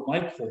time for my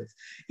codes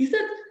is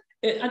that,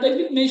 and I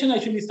will mention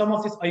actually some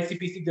of this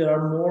ICPC, there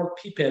are more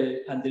people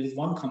and there is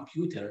one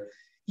computer.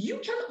 You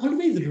can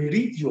always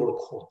read your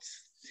codes.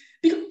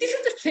 Because this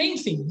is the same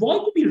thing. Why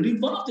do we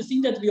read? One of the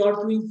things that we are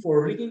doing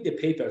for reading the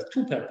papers,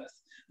 two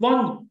purposes.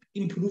 One,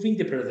 improving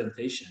the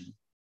presentation.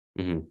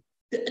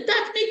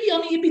 That may be,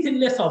 I mean, a bit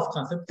less of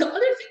concept. The other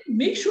thing,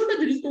 make sure that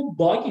there is no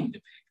bug in the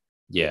paper.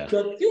 Yeah.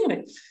 But,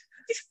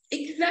 It's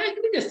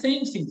exactly the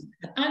same thing.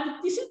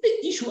 And this is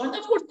the issue. And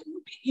of course, it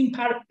would be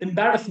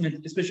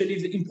embarrassment, especially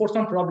if the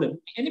important problem,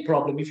 any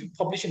problem, if you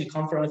publish in a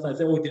conference and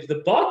say, oh, there's a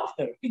bug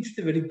there, it's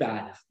very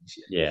bad.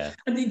 Yeah.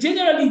 And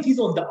generally, it is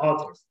on the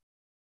authors.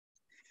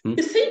 Hmm.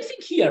 The same thing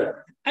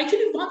here.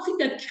 Actually, one thing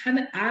that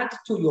can add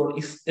to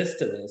your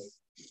stress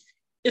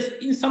is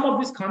in some of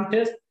these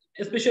contests,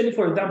 especially,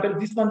 for example,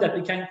 this one that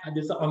we can,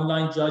 there's an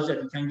online judge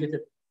that we can get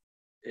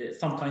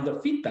some kind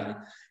of feedback.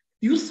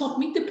 You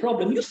submit the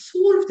problem, you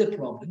solve the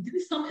problem. There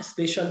is some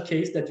special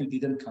case that you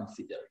didn't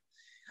consider.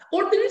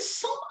 Or there is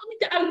some,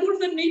 the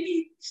algorithm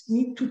maybe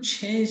need to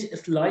change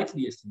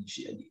slightly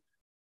essentially.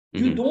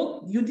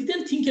 You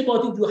didn't think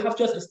about it, you have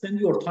just spent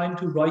your time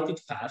to write it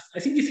fast. I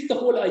think this is the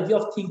whole idea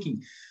of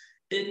thinking.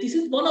 This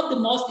is one of the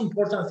most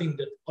important things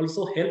that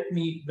also helped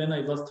me when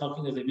I was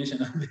talking, as I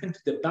mentioned, I went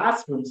to the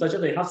bathroom, such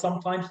that I have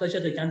some time, such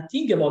that I can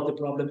think about the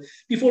problem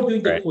before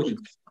doing the coding.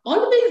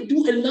 Always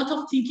do a lot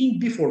of thinking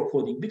before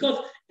coding,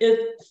 because a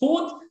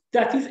code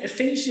that is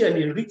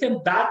essentially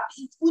written bad,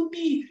 it would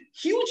be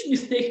huge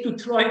mistake to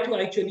try to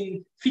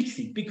actually fix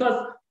it,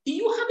 because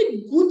you have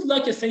a good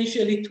luck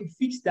essentially to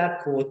fix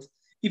that code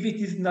if it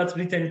is not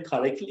written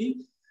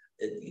correctly,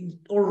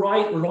 or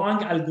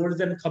wrong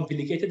algorithm,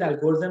 complicated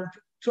algorithm,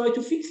 try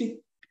to fix it.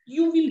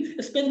 You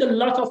will spend a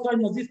lot of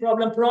time on this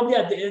problem. Probably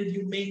at the end,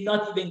 you may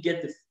not even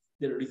get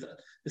the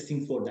result, the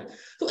thing for that.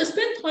 So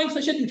spend time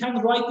such that you can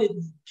write the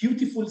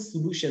beautiful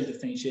solutions,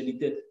 essentially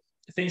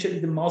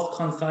the most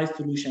concise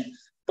solution.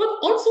 But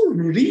also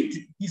read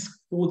this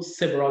code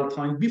several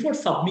times before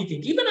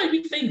submitting. Even I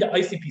will say in the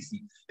ICPC,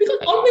 because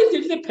always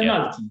there is a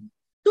penalty.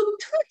 So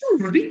try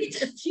to read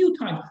it a few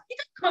times. Did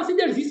I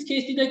consider this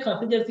case? Did I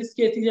consider this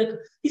case?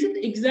 Is it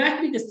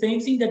exactly the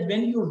same thing that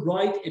when you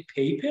write a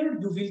paper,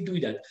 you will do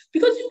that?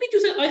 Because you need to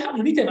say, I have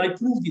written, I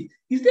proved it.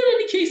 Is there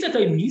any case that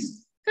I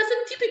missed? That's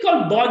a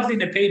typical bugs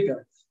in a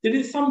paper. There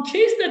is some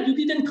case that you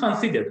didn't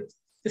consider.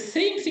 The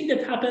same thing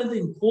that happens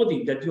in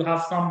coding, that you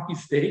have some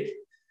mistake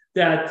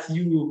that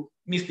you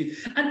missed it.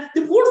 And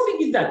the worst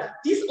thing is that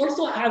this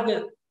also has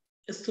a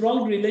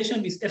strong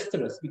relation with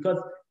stress, because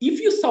if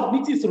you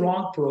submit this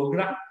wrong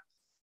program,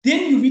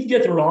 then you will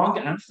get a wrong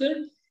answer.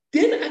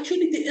 Then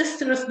actually the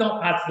stress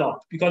now adds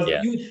up, because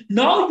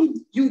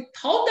you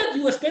thought that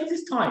you spent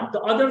this time. The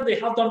others, they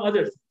have done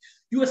others.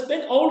 You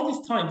spend all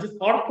this time, this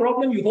hard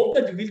problem. You hope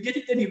that you will get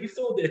it, and you will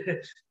solve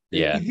the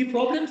easy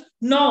problems.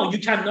 No, you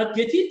cannot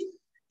get it.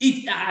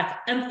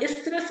 And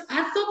stress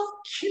adds up,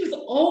 kills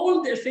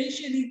all the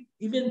essentially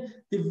even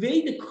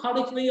the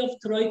correct way of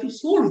trying to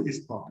solve this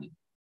problem.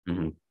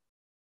 Mm-hmm.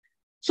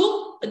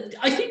 So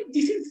I think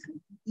this is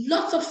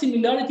lots of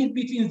similarities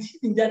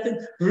between that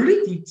and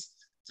read it.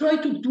 Try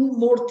to do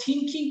more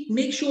thinking,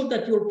 make sure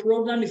that your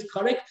program is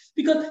correct,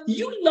 because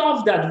you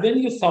love that when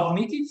you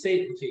submit it,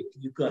 say, okay,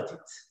 you got it.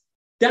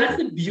 That's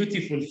the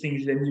beautiful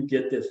thing when you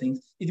get the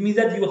things. It means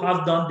that you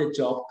have done the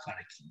job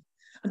correctly.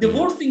 And the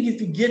worst thing is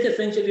to get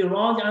essentially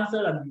wrong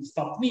answer and you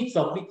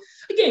submit.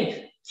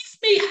 Again, this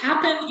may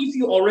happen if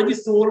you already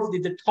solved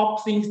the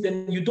top things,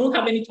 then you don't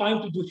have any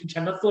time to do, you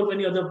cannot solve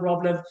any other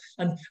problems,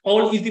 and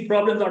all easy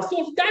problems are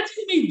solved. That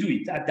you may do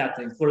it at that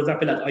time, for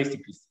example, at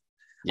ICPC.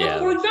 But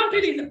for example,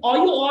 in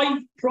IOI,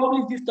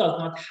 probably this does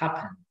not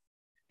happen,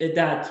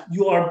 that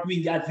you are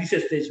doing at this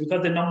stage,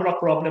 because the number of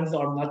problems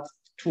are not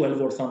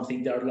 12 or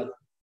something, they are like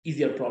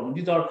easier problems.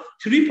 These are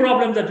 3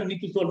 problems that you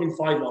need to solve in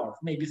 5 hours.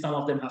 Maybe some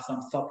of them have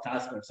some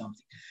subtasks or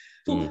something.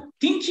 So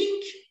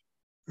thinking,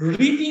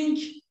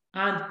 reading,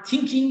 and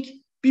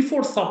thinking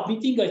before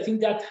submitting, I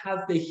think that has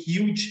the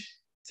huge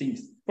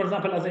things. For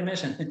example, as I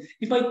mentioned,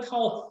 if I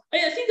thought,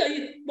 I think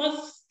I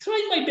was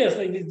trying my best.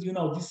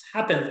 This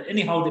happens.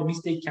 Anyhow, the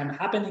mistake can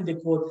happen in the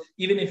code,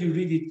 even if you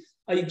read it.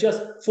 I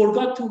just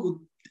forgot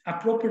to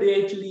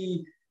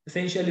appropriately,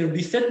 essentially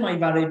reset my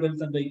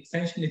variables, and I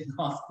essentially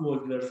lost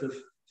code versus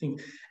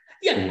thing.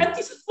 And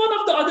this is one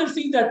of the other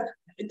things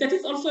that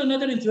is also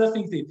another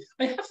interesting thing.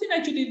 I have seen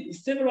actually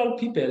several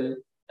people,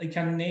 I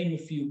can name a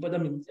few, but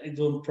I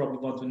don't probably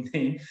want to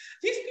name.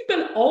 These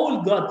people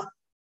all got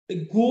a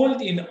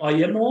gold in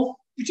IMO,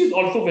 which is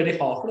also very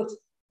hard.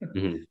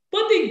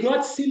 But they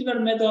got silver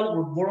medal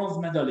or bronze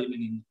medal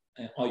even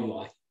in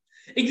IUI.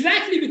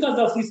 Exactly because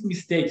of these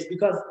mistakes.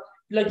 Because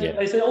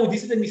I said, oh,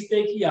 this is a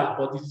mistake. Yeah,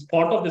 but this is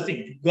part of the thing.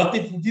 You got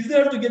it. You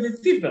deserve to get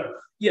it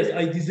silver. Yes,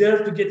 I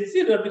deserve to get it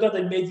silver because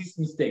I made this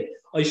mistake.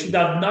 I should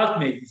have not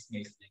made this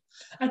mistake.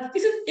 And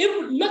this is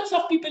lots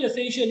of people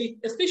essentially,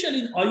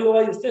 especially in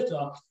IOI,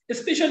 etc.,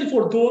 especially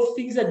for those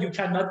things that you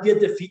cannot get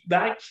the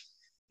feedback,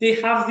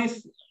 they have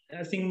this.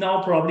 I think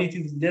now probably it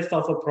is less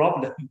of a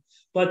problem.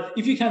 But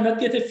if you cannot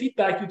get a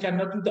feedback, you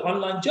cannot do the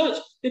online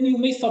judge, then you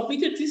may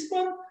submit it this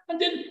one, and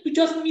then you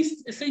just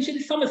missed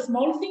essentially some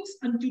small things,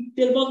 and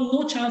there was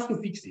no chance to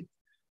fix it.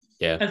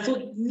 Yeah. And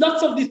so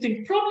lots of these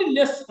things, probably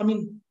less,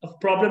 of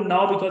problem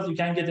now because you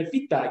can get a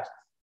feedback.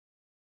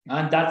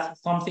 And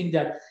that's something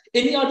that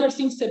any other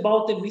things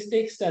about the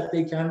mistakes that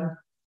they can,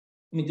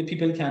 the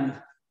people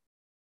can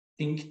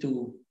think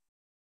to.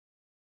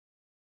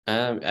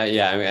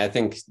 I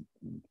think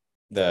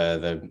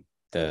the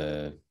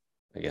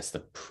I guess the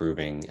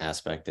proving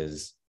aspect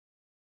is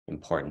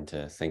important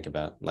to think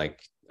about.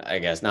 Like, I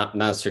guess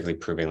not strictly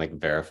proving, like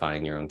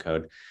verifying your own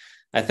code.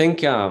 I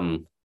think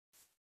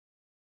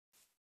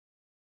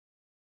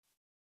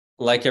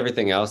like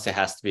everything else, it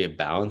has to be a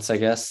balance, I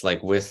guess.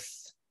 Like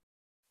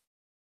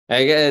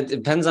it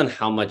depends on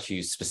how much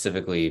you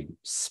specifically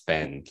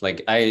spend.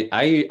 Like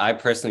I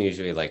personally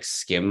usually like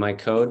skim my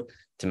code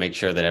to make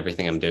sure that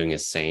everything I'm doing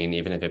is sane,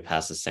 even if it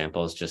passes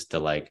samples, just to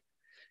like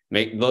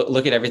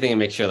look at everything and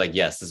make sure like,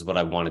 yes, this is what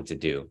I wanted to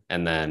do.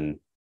 And then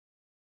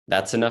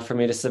that's enough for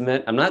me to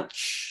submit. I'm not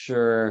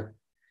sure.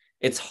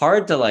 It's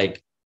hard to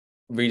like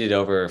read it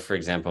over, for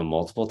example,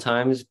 multiple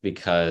times,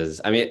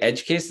 because I mean,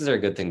 edge cases are a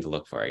good thing to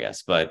look for, I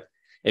guess. But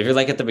if you're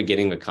like at the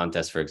beginning of a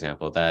contest, for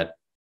example, that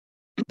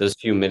those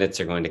few minutes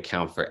are going to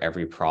count for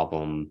every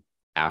problem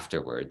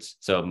afterwards.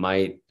 So it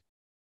might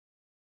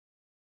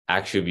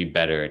actually be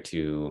better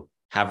to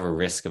have a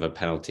risk of a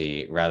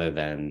penalty rather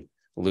than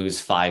lose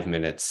 5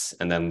 minutes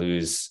and then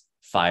lose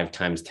 5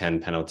 times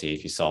 10 penalty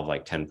if you solve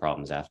like 10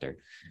 problems after.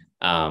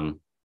 I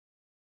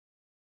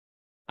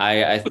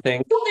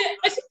think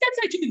that's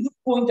actually a good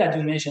point that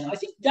you mentioned. I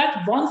think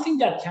that one thing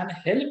that can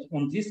help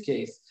on this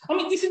case. I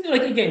mean, this is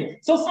like again,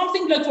 so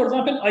something like, for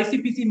example,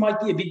 ICPC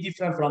might be a bit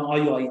different from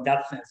IOI in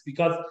that sense,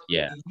 because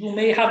you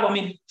may have, I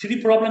mean,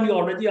 3 problems you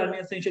already, I mean,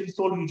 essentially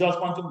solved. You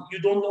just want to, you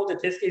don't know the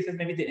test cases.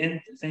 Maybe the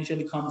end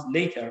essentially comes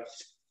later.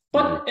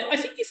 But I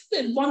think it's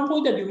the one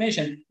point that you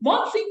mentioned.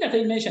 One thing that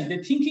I mentioned,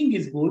 the thinking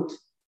is good,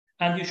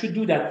 and you should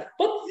do that.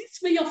 But this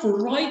way of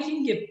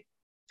writing a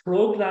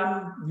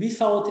program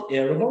without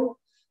error,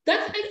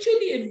 that's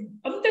actually, I mean,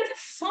 that is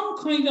some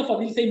kind of, I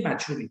will say,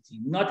 maturity.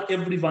 Not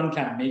everyone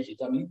can make it.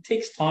 I mean, it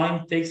takes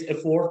time, takes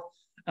effort.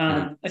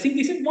 And I think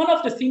this is one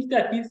of the things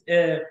that is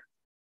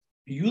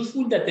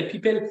useful, that the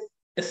people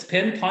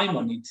spend time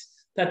on it,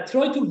 that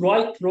try to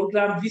write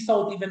program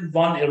without even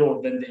one error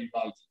when they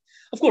write it.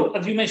 Of course,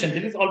 as you mentioned,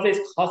 there is always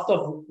cost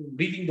of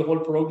reading the whole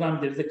program.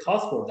 There is a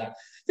cost for that.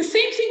 The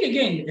same thing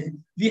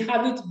again, we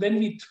have it when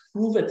we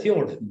prove a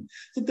theorem.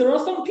 So there are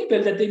some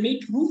people that they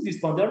may prove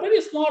this one. They're very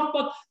smart,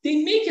 but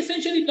they make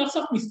essentially lots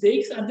of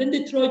mistakes, and then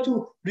they try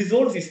to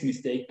resolve this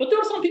mistake. But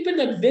there are some people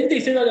that when they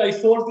say that I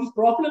solved this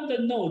problem,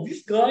 then no,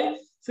 this guy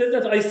said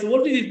that I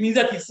solved it, it means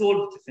that he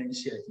solved it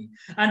essentially.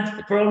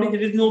 And probably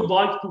there is no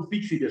bug to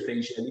fix it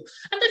essentially.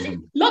 And I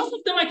think lots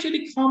of them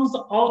actually comes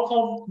out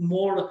of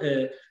more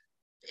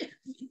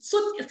so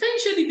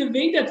essentially, the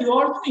way that you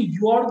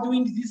are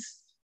doing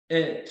this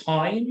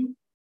time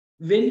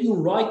when you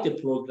write the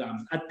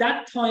program. At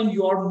that time,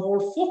 you are more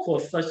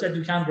focused, such that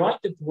you can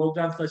write the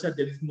program such that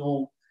there is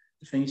no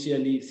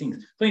essentially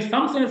things. So in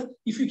some sense,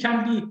 if you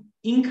can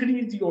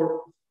increase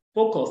your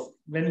focus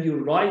when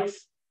you write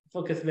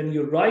a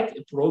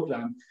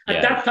program,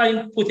 at that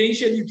time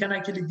potentially you can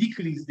actually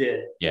decrease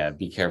the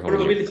be careful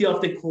probability of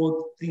the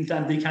code things,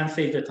 and they can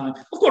save the time.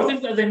 Of course,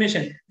 as I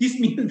mentioned, this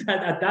means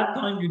that at that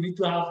time you need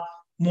to have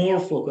more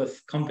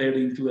focus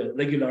comparing to a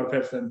regular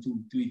person to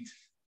do it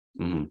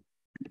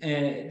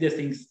the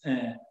things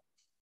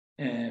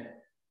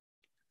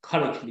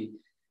correctly.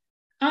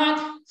 And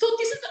so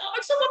this is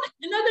also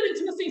another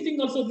interesting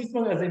thing. Also, this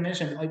one, as I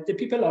mentioned, the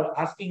people are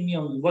asking me,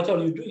 what are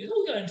you doing?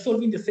 Oh, I'm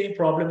solving the same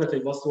problem that I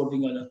was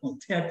solving, I don't know,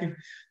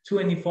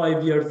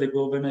 25 years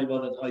ago when I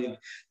was at IIT.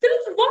 There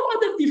is one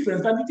other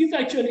difference, and it is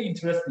actually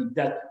interesting,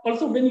 that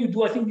also when you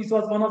do, I think this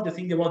was one of the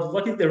things about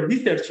what is the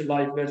research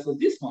life versus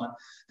this one,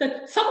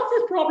 that some of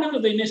the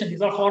problems that I mentioned,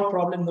 these are hard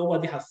problems,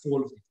 nobody has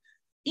solved it.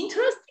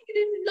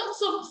 Interestingly,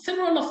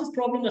 several of these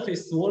problems that I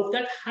solved,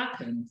 that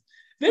happened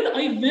when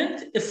I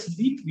went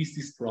asleep with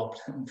these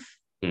problems.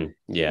 I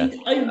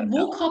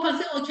woke up and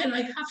said, okay,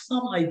 I have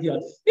some idea.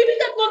 Maybe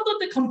that was not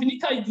the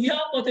complete idea,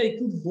 but I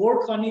could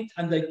work on it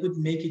and I could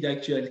make it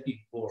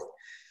actually work.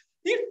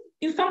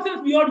 In some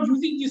sense, we are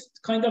using this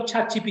kind of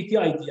ChatGPT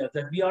idea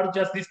that we are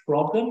just this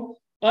problem.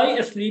 I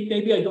asleep,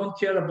 maybe I don't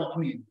care about, I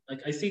mean,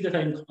 like I see that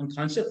I'm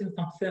unconscious in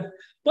some sense,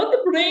 but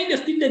the brain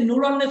is still, the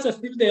neural nets are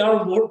still, they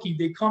are working.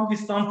 They come with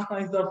some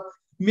kinds of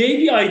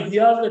maybe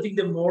ideas that in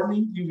the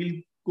morning you will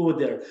go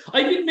there.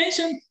 I will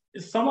mention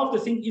some of the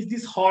things. Is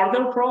this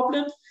harder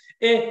problems?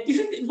 This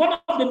is one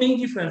of the main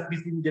difference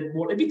between the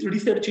more a bit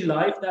researchy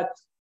life, that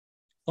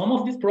some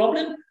of these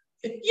problems,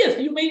 yes,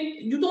 you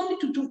don't need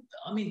to do,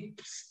 I mean,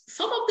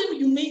 some of them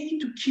you may need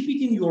to keep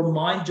it in your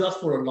mind just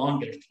for a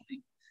longer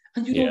time.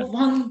 And you know,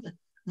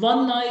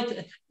 one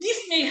night,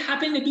 this may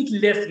happen a bit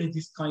less in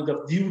this kind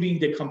of during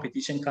the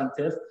competition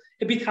contest.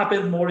 A bit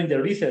happens more in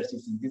the research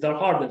things. These are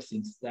harder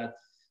things that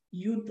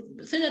you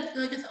say that,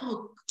 I guess,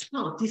 oh,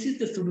 no, this is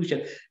the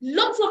solution.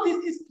 Lots of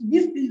this is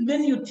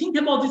when you think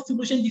about this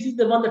solution, this is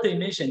the one that I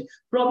mentioned.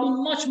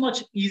 Probably much,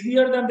 much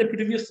easier than the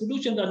previous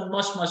solution, and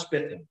much, much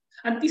better.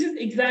 And this is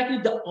exactly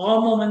the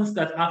moments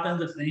that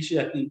happens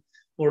essentially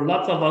for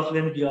lots of us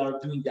when we are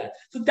doing that.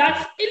 So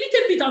that's a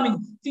little bit, I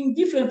mean, thing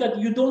different, that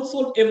you don't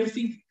solve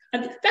everything.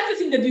 And that's the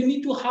thing that you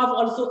need to have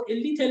also a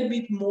little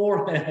bit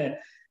more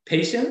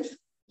patience.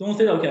 Don't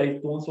say, okay, I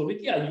don't solve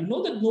it. Yeah, you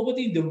know that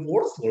nobody in the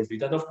world solves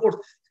it. And of course,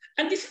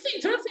 and this is the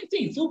interesting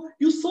thing. So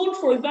you solve,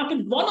 for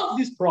example, one of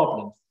these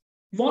problems.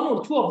 one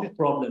or two of this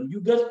problem,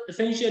 you get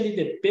essentially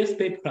the best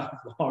paper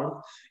award.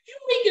 You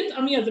may get,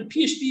 I mean, as a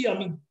PhD, I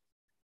mean,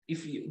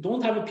 if you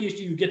don't have a PhD,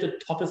 you get a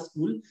top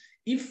school.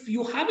 If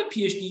you have a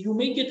PhD, you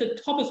may get a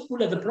top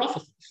school as a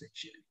professor,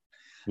 essentially.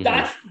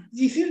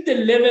 This is the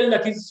level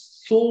that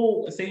is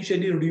so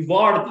essentially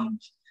rewarding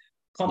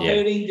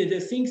comparing the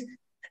things.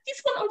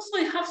 This one also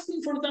I have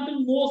seen, for example,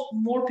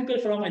 more people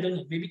from, I don't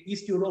know, maybe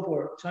East Europe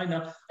or China.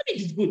 I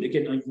mean, it's good.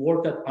 Again, I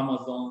work at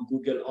Amazon,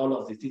 Google, all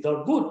of this. These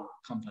are good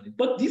companies.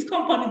 But these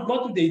companies,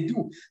 what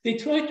do? They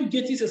try to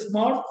get these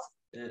smart,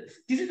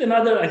 this is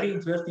another, I think,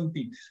 interesting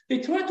thing. They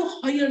try to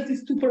hire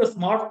these super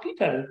smart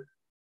people.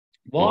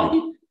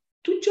 Why?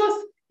 To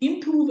just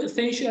improve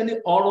essentially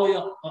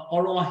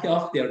ROI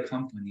of their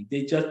company.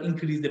 They just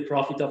increase the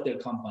profit of their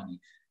company.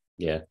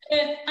 Yeah.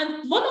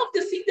 And one of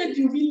the things that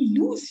you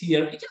will lose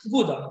here, it is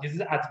good. This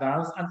is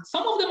advanced. And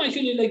some of them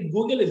actually, like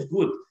Google is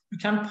good. You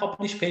can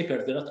publish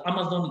papers. At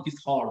Amazon, it is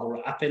hard,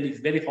 or Apple, it's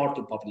very hard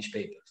to publish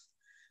papers.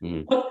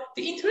 But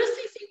the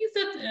interesting thing is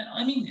that,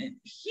 I mean,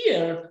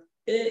 here,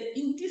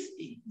 in this,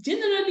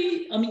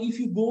 generally, I mean, if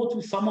you go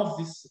to some of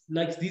this,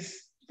 like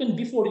this, even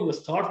before you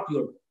start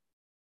your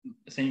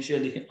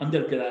essentially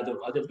undergrad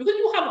or others, because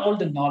you have all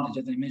the knowledge,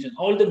 as I mentioned,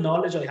 all the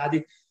knowledge I had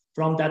it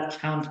from that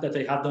camp that I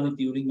had done it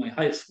during my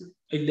high school.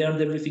 I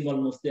learned everything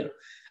almost there.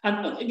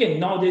 And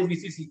again, nowadays we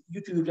see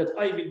YouTube that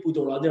I will put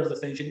or others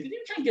essentially,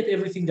 you can get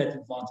everything that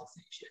you want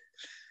essentially.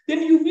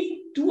 Then you will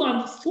do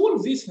and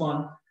solve this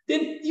one.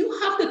 Then you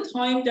have the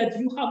time that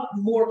you have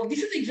more. This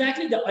is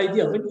exactly the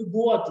idea. When you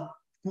go at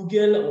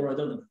Google or I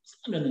don't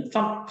know,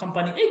 some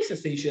company X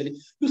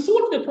essentially, you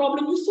solve the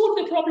problem,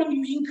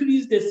 you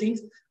increase the things.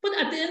 But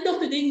at the end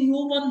of the day,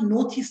 no one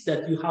noticed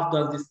that you have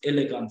done these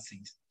elegant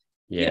things.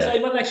 Yeah. Yes, I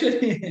was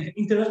actually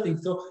interesting.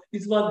 So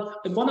this was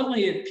one of my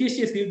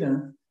PhD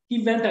students.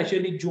 He went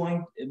actually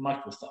joined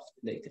Microsoft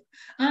later.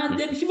 And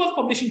then he was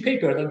publishing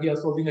papers and he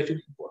was solving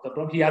actually important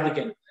problem. He had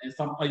again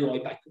some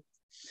IOI background.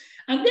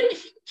 And then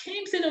he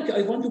came saying, okay,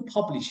 I want to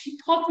publish. He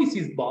talked with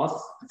his boss.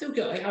 I said,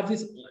 okay, I have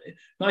this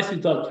nice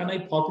result. Can I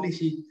publish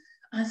it?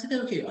 And I said,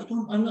 okay,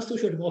 I'm not so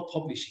sure about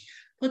publishing,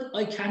 but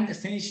I can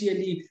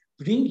essentially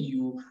bring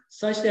you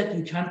such that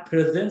you can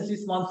present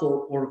this one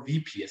for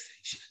VP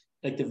essentially,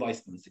 like the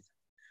vice president.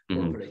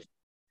 Corporation.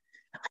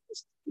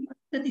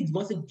 That it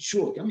was a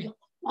joke. I mean,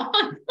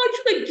 why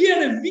should I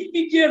care a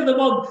VP cares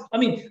about? I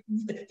mean,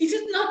 is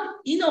it not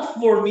enough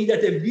for me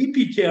that a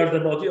VP cares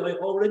about you? I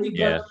already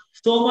got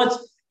so much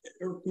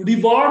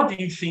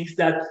rewarding things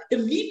that a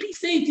VP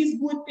say it is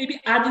good, maybe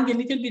adding a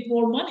little bit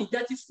more money.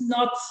 That is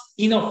not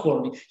enough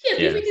for me. Yes,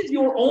 if it is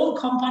your own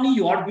company,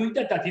 you are doing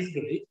that, that is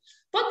great.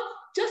 But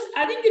just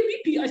adding a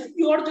VP, I think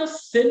you are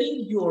just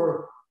selling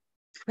your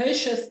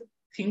precious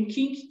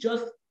thinking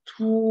just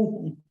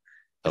to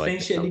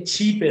essentially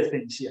cheap,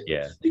 essentially.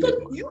 Yeah. Because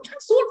you can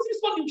solve this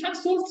one, you can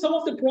solve some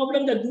of the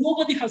problem that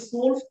nobody has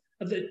solved.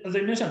 As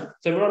I mentioned,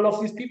 several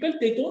of these people,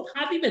 they don't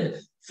have even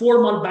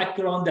formal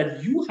background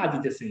that you have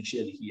it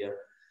essentially here.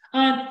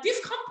 And these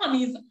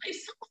companies are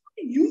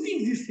using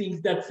these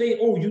things that say,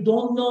 oh, you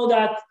don't know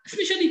that,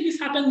 especially if this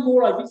happened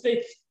more, I would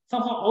say,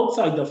 somehow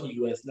outside of the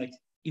US, like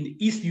in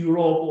East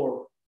Europe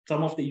or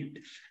some of the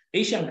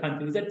Asian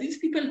countries, that these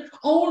people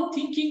all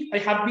thinking, I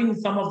have been in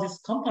some of these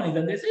companies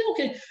and they say,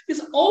 okay,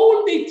 this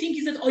all they think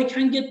is that I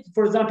can get,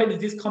 for example,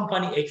 this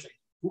company X,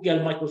 Google,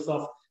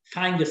 Microsoft,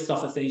 find the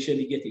stuff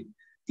essentially get it.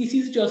 This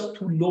is just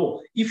too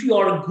low. If you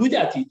are good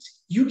at it,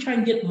 you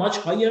can get much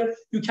higher,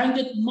 you can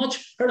get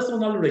much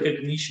personal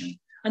recognition.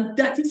 And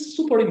that is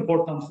super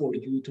important for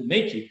you to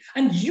make it.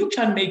 And you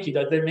can make it,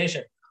 as I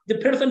mentioned. The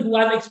person who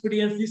has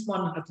experienced this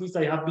one, at least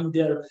I have been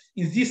there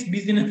in this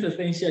business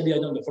essentially, I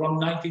don't know, from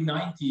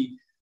 1990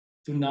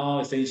 to now,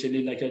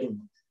 essentially, like, I don't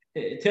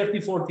know,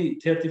 30, 40,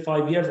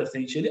 35 years,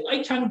 essentially, I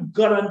can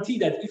guarantee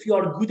that if you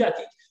are good at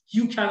it,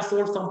 you can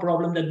solve some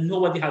problem that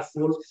nobody has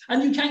solved,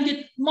 and you can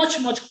get much,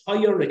 much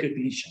higher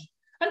recognition.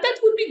 And that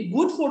would be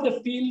good for the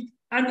field.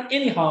 And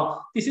anyhow,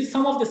 this is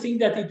some of the things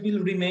that it will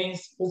remain,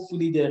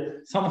 hopefully,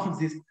 some of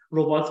these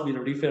robots will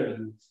refer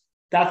you.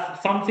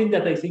 That's something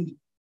that I think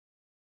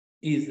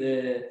is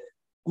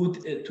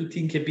good to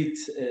think a bit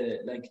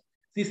like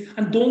this.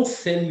 And don't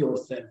sell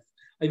yourself.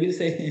 I will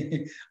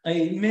say,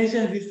 I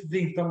mention this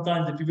thing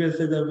sometimes. The people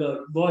say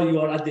that, boy, you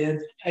are at the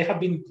end. I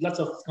have been lots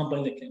of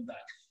companies that came back.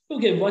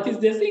 Okay, what is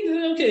this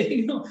thing?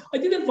 Okay, I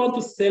didn't want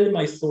to sell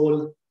my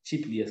soul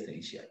cheaply,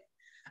 essentially.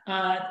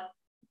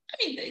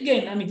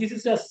 This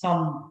is just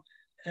some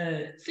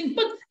thing.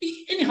 But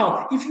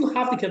anyhow, if you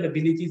have the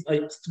capabilities,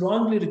 I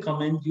strongly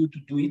recommend you to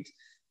do it.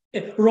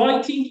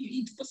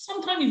 Writing,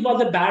 sometimes it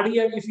was a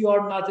barrier if you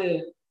are not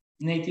a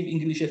native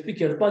English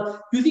speaker.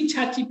 But using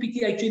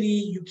ChatGPT,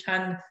 actually, you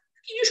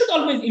should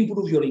always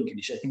improve your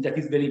English. I think that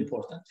is very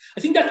important.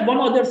 I think that one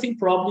other thing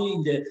probably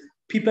in the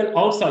people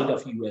outside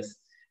of US,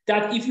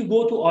 that if you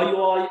go to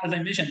IOI, as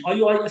I mentioned,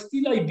 IOI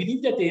still, I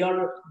believe that they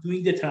are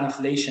doing the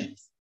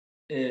translations.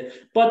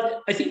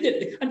 But I think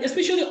that, and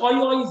especially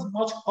IOI is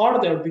much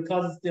harder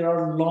because there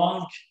are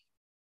long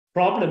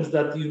problems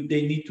that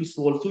they need to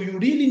solve. So you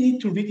really need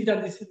to read it,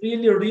 and this is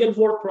really a real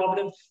world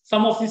problem.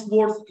 Some of these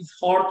words is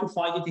hard to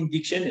find it in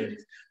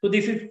dictionaries. So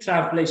this is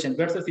translation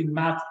versus in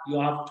math, you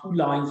have 2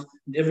 lines,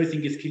 and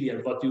everything is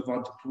clear what you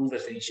want to prove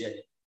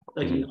essentially,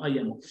 like in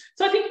IMO.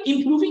 So I think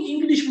improving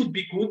English would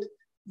be good.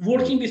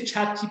 Working with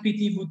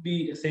ChatGPT would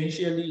be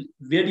essentially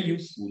very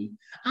useful.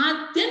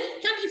 And then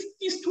if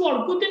these two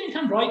are good, then you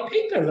can write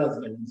papers as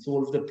well and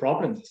solve the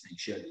problems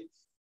essentially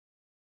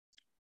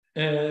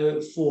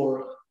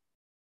for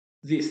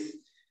this.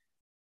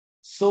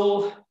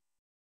 So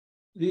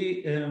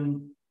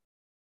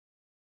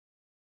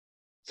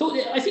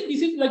I think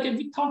this is like,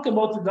 we talk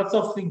about lots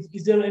of things.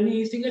 Is there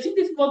anything? I think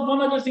this was one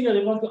other thing that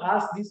I want to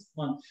ask this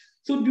one.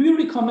 So do you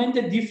recommend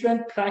a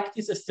different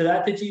practice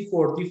strategy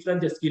for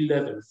different skill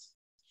levels?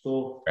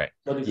 So right.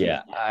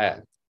 Yeah,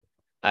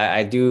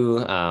 I do.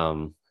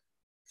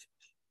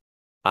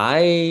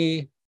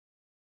 I've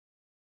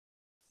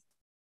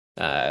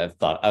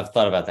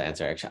thought about the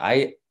answer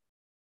actually.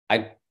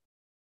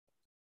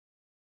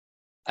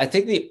 I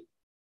think the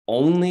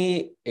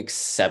only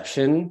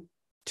exception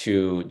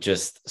to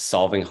just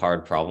solving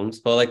hard problems,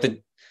 but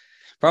like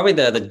probably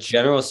the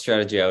general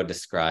strategy I would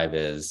describe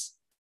is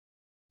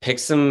pick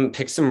some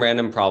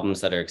random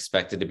problems that are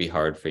expected to be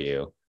hard for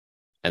you,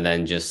 and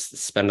then just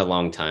spend a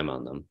long time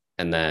on them.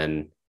 And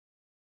then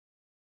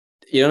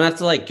you don't have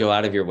to like go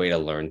out of your way to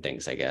learn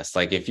things, I guess.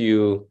 Like if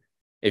you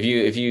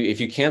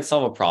can't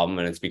solve a problem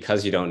and it's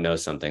because you don't know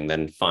something,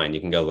 then fine,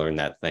 you can go learn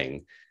that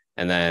thing.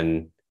 And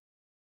then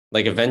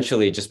like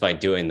eventually, just by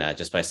doing that,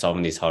 just by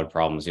solving these hard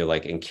problems, you'll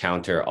like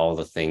encounter all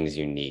the things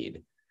you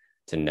need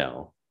to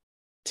know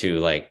to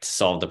like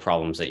solve the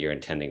problems that you're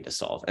intending to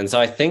solve. And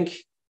so I think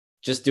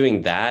just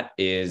doing that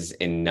is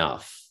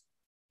enough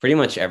pretty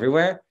much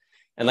everywhere.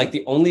 And like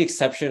the only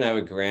exception I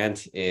would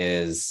grant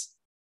is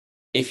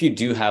if you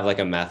do have like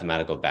a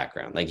mathematical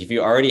background, like if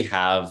you already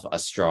have a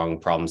strong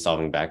problem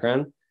solving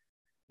background,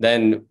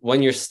 then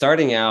when you're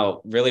starting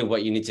out, really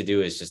what you need to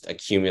do is just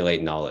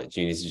accumulate knowledge.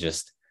 You need to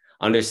just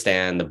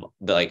understand the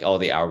like all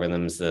the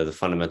algorithms, the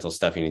fundamental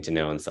stuff you need to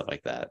know and stuff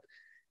like that.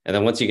 And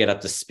then once you get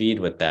up to speed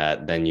with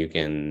that, then you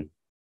can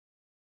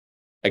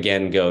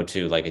again go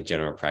to like a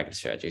general practice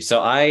strategy.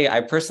 So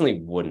I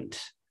personally wouldn't.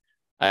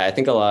 I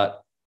think a lot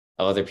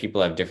of other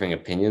people have differing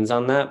opinions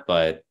on that,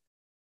 but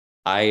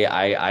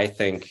I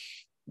think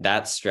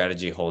that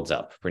strategy holds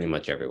up pretty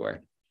much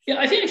everywhere. Yeah,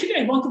 I think actually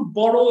I want to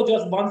borrow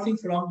just one thing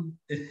from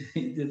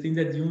the thing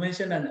that you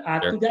mentioned and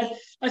add to that.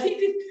 I think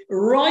this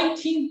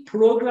writing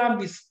program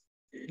with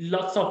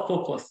lots of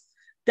focus.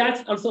 I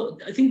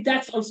think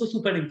that's also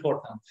super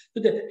important.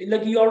 So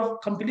like you are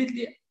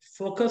completely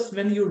focused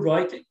when you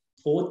write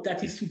code.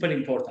 That is super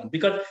important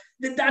because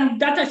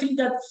that I think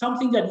that's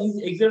something that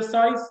needs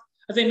exercise.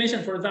 As I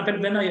mentioned, for example,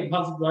 when I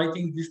was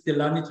writing this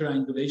Delany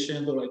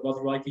triangulation, or I was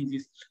writing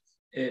this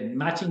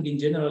matching in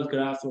general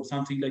graphs or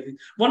something like this.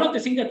 One of the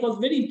things that was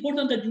very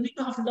important that you need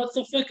to have lots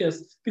of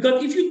focus,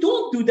 because if you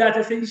don't do that,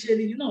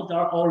 essentially, there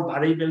are all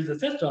variables,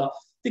 etc.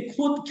 The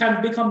code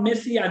can become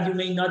messy and you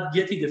may not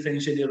get it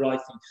essentially right.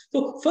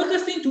 So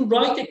focusing to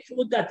write a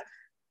code that,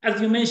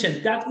 as you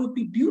mentioned, that would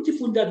be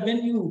beautiful that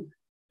when you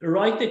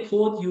write the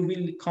code, you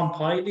will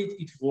compile it,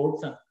 it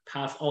works and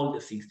pass all the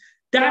things.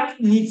 That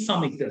needs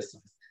some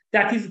exercise.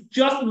 That is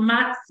just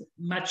math.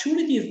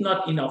 Maturity is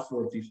not enough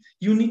for this.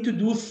 You need to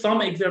do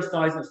some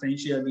exercise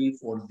essentially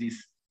for this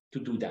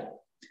to do that.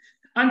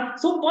 And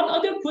so one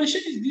other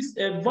question is this,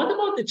 what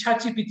about the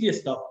ChatGPT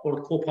stuff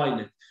or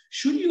Copilot?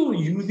 Should you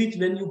use it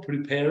when you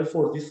prepare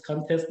for this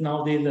contest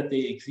nowadays that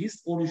they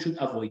exist, or you should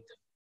avoid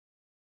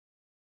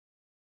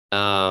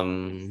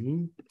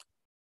them?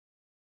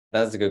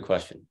 That's a good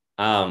question.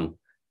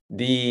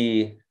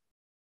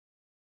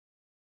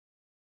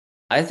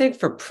 I think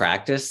for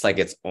practice, like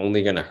it's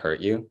only going to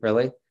hurt you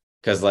really.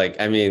 Cause like,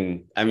 I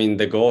mean,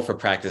 the goal for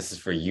practice is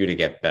for you to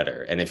get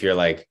better. And if you're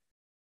like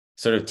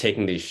sort of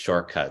taking these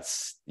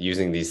shortcuts,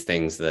 using these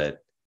things that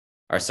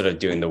are sort of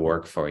doing the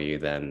work for you,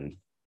 then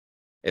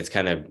it's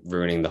kind of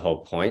ruining the whole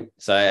point.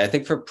 So I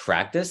think for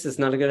practice, it's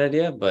not a good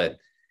idea. But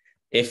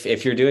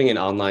if you're doing an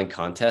online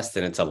contest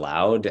and it's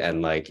allowed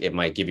and like it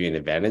might give you an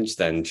advantage,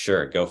 then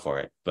sure, go for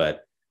it.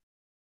 But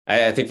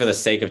I think for the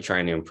sake of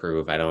trying to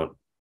improve, I don't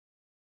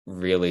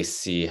really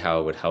see how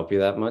it would help you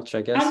that much,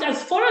 I guess. And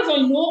as far as I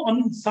know,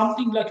 on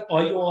something like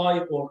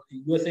IOI or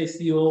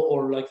USACO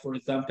or like, for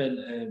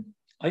example,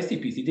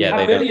 ICPC, they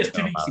have very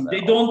strict things.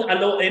 They don't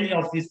allow any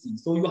of these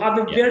things. So you have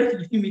a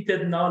very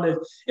limited knowledge.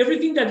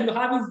 Everything that you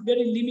have is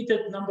very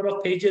limited number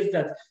of pages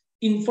that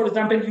for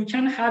example, you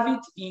can have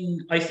it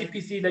in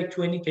ICPC like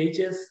 20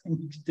 pages,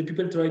 and the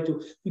people try to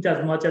put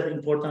as much as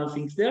important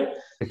things there.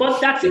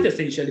 But that's it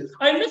essentially.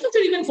 I'm not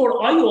sure even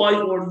for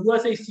IOI or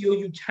USACO,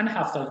 you can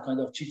have some kind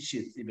of cheat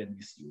sheets even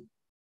with you.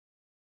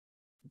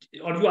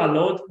 Are you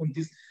allowed on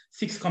these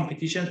 6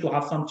 competitions to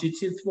have some cheat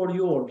sheets for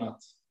you or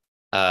not?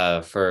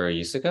 For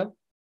USACO?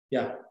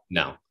 Yeah.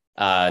 No.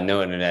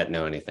 No internet,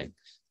 no anything.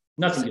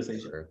 Nothing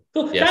essentially. So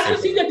that's the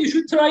thing that you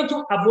should try to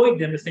avoid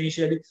them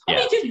essentially. I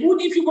mean, it is good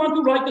if you want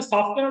to write a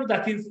software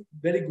that is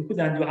very good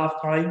and you have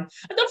time.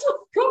 And also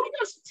probably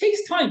also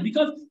takes time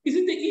because this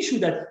is the issue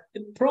that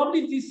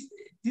probably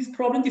this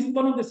problem, this is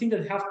one of the things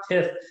that have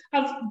tests.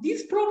 And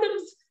these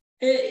problems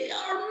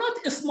are not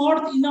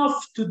smart enough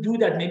to do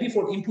that. Maybe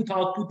for input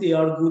output, they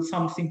are good.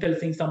 Some simple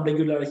things, some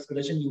regular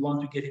expression you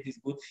want to get it is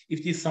good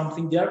if there's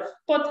something there.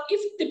 But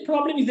if the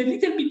problem is a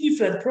little bit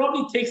different,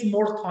 probably takes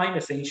more time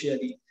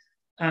essentially.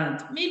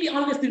 And maybe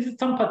unless there is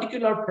some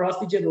particular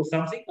procedure or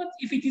something, but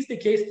if it is the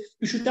case,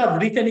 you should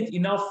have written it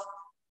enough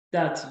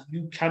that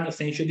you can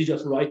essentially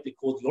just write the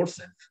code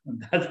yourself.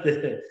 And that's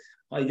the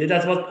idea.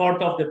 That's what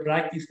part of the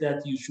practice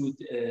that you should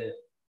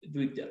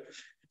do it there.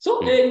 So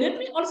let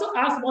me also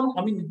ask one,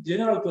 I mean,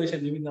 general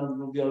question, maybe now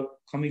we are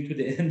coming to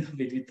the end of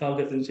it. We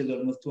talked essentially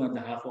almost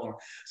 2.5 hours.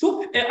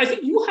 So I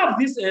think you have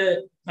this,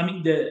 I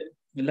mean,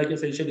 like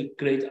essentially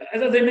great,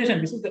 as I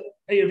mentioned, this is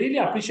I really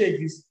appreciate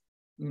this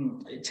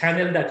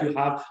channel that you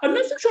have. I'm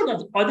not so sure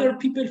that other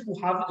people who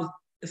have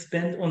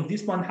spent on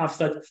this one have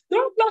such, there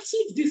are lots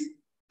of these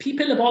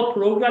people about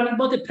programming,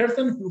 but the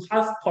person who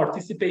has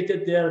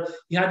participated there,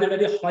 he had a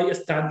very high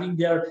standing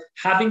there,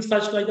 having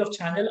such kind of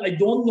channel. I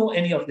don't know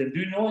any of them. Do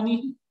you know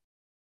any?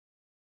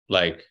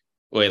 Like,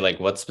 wait,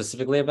 like what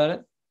specifically about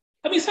it?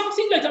 I mean,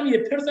 something like, I mean,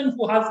 a person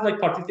who has like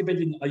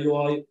participated in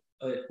IOI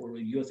or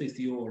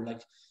USACO or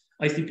like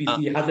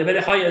ICPC has a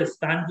very high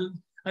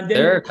standing. And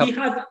then he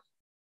has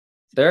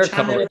there are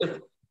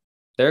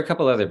a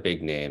couple other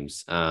big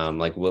names,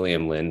 like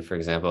William Lin, for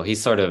example.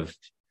 He's sort of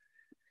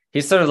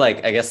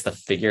like, I guess, the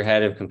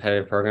figurehead of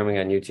competitive programming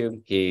on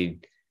YouTube. He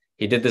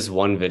did this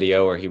one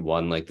video where he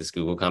won like this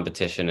Google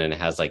competition and it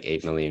has like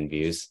 8 million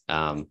views.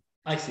 I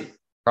see.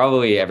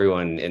 Probably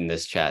everyone in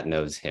this chat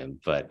knows him,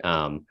 but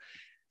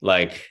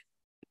like,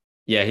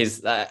 yeah,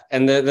 he's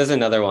and there's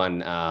another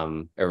one,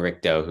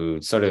 Ericto,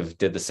 who sort of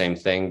did the same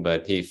thing,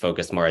 but he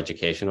focused more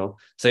educational.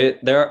 So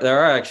there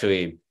are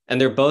actually, and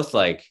they're both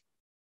like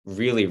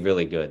really,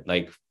 really good.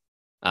 Like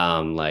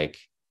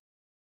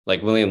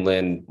William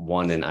Lin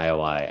won in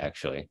IOI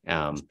actually.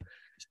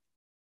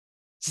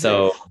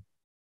 So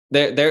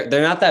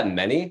they're not that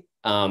many,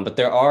 but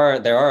there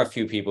are a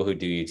few people who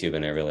do YouTube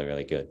and are really,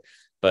 really good.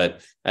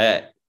 But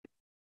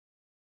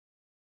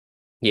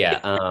yeah,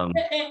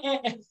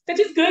 that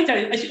is great.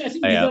 I think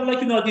these are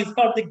like, these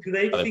are the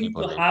great things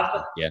to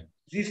have.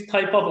 This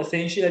type of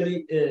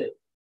essentially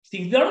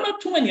things. There are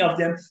not too many of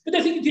them, but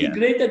I think it is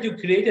great that you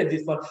created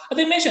this one. As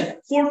I mentioned,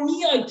 for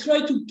me, I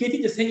try to get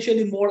it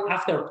essentially more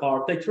after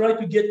part. I try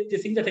to get the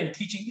thing that I'm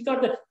teaching. These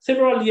are the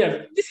several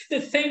years. This is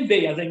the same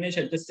way, as I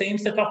mentioned, the same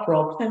set of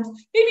problems,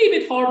 maybe a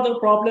bit harder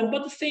problem,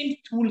 but the same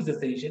tools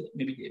essentially,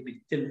 maybe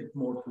a little bit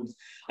more tools.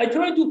 I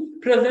try to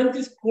present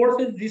these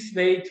courses this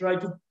way, try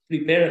to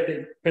prepare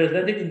it,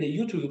 present it in the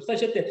YouTube,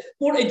 such as the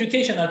more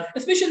educational,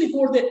 especially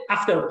for the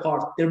after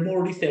part, the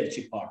more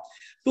researchy part.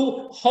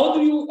 So how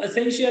do you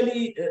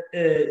essentially,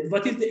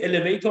 what is the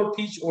elevator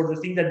pitch or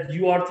the thing that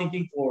you are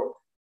thinking for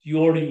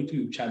your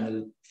YouTube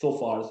channel so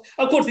far?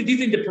 Of course, it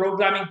is in the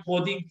programming,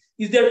 coding.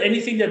 Is there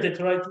anything that they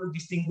try to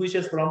distinguish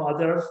us from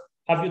others?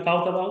 Have you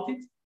thought about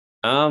it?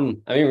 I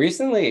mean,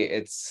 recently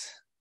it's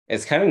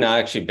kind of not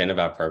actually been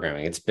about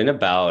programming. It's been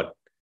about,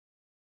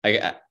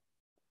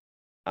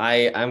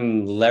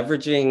 I'm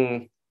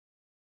leveraging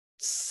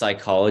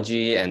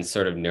psychology and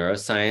sort of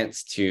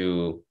neuroscience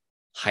to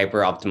hyper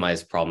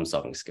optimized problem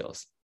solving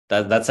skills.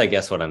 That's I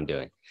guess what I'm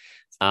doing.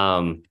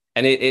 And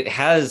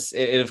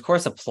it of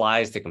course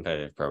applies to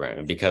competitive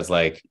programming because,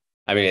 like,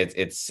 I mean,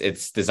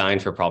 it's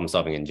designed for problem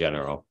solving in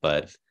general,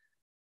 but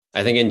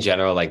I think in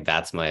general, like,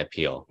 that's my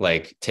appeal,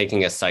 like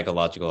taking a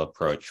psychological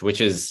approach, which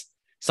is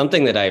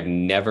something that I've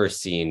never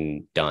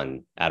seen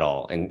done at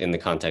all in the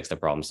context of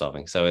problem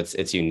solving. So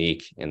it's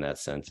unique in that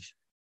sense.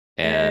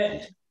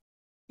 And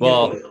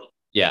well,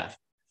 yeah,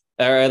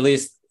 or at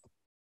least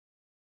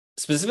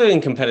specifically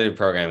in competitive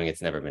programming,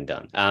 it's never been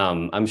done.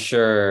 I'm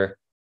sure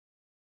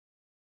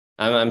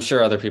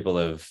other people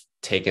have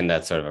taken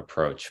that sort of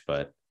approach,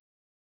 but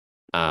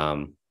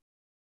I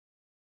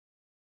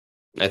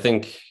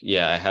think,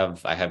 I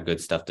have good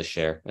stuff to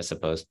share, I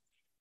suppose.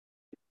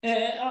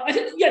 I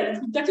think,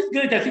 that is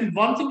great. I think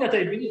one thing that I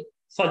really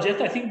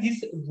suggest, I think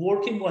this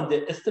working on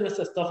the stress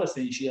stuff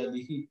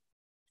essentially,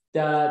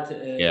 that,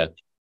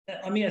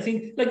 I mean, I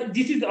think like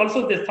this is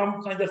also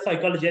some kind of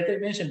psychology that I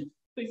mentioned.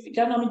 So if you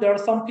can, I mean, there are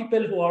some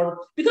people who are,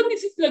 because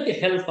this is like a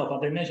health of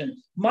what I mentioned.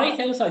 My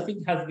health, I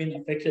think, has been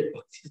affected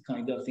by this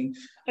kind of thing.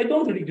 I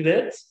don't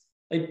regret.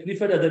 I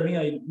prefer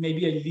that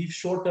maybe I live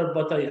shorter,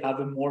 but I have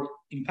a more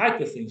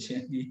impact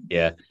essentially.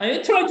 Yeah. I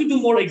try to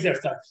do more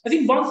exercise. I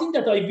think one thing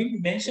that I will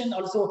mention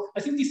also, I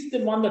think this is the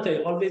one that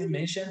I always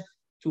mention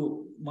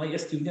to my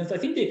students. I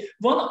think maybe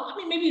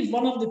it's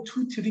one of the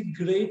 2-3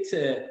 great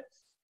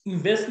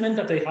investment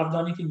that I have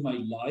done it in my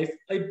life.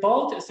 I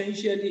bought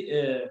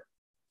essentially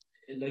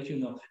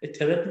a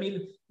treadmill,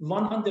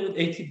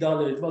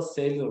 $180. It was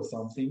sale or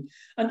something.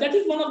 And that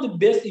is one of the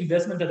best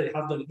investment that I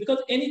have done,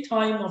 because any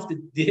time of the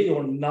day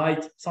or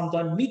night,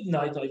 sometime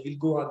midnight, I will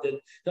go and then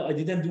I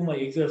didn't do my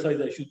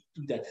exercise, I should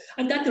do that.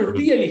 And that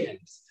really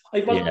helps. I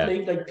was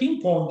playing like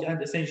ping pong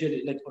and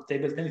essentially or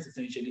table tennis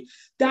essentially,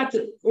 that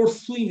or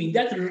swimming,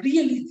 that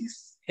really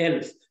this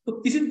helps.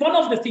 So this is one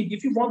of the things.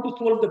 If you want to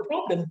solve the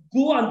problem,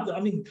 go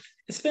and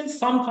spend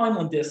some time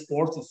on the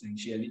sports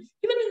essentially.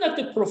 Even not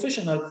the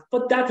professional,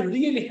 but that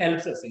really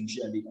helps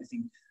essentially, I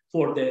think,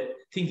 for the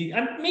thinking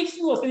and makes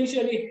you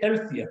essentially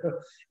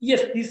healthier.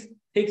 Yes, this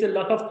takes a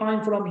lot of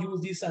time from you,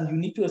 this, and you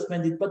need to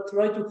spend it, but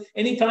try to,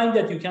 any time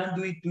that you can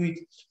do it,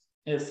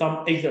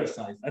 some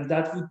exercise. And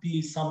that would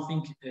be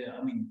something,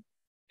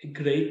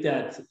 great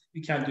that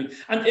we can do it.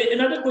 And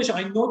another question,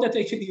 I know that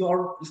actually you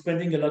are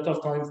spending a lot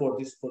of time for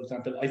this, for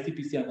example,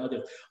 ICPC and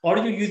others. Are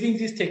you using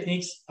these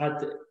techniques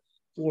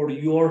for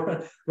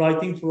your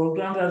writing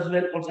program as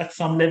well, or at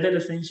some level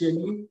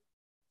essentially?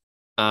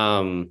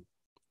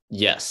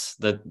 Yes.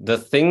 The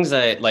things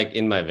I like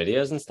in my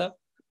videos and stuff.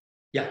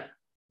 Yeah.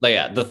 Like,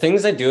 yeah, the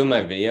things I do in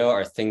my video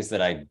are things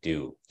that I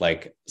do,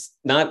 like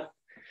not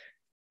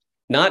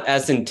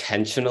as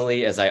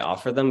intentionally as I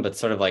offer them, but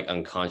sort of like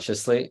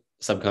unconsciously,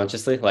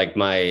 subconsciously. Like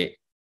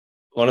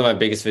one of my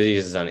biggest videos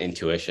is on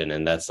intuition.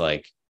 And that's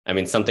like,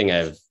 something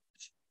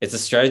it's a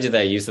strategy that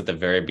I use at the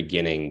very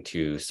beginning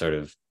to sort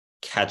of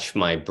catch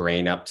my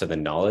brain up to the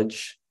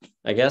knowledge,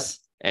 I guess.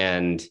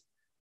 And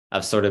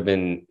I've sort of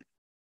been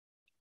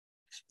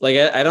like,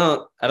 I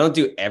don't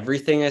do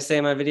everything I say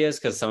in my videos,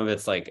 because some of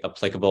it's like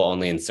applicable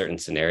only in certain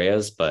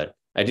scenarios, but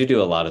I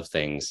do a lot of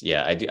things.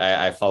 Yeah, I do.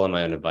 I follow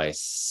my own advice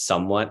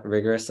somewhat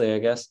rigorously, I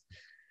guess.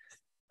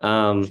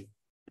 I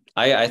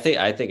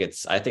think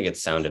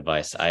it's sound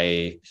advice.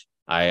 I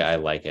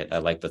like it. I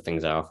like the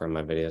things I offer in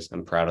my videos.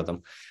 I'm proud of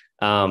them.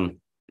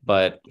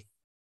 But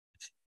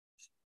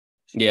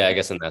yeah, I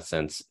guess in that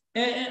sense.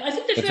 I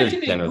think that's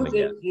actually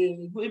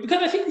good,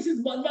 because I think this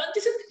is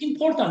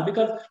important,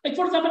 because, like,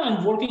 for example,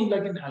 I'm working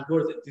like an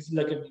algorithm. This is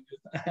like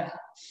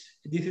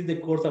this is the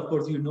course, of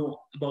course, you know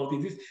about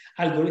it. This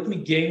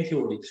algorithmic game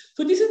theory.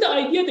 So this is the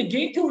idea. The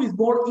game theory is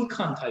more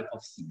econ type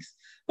of things.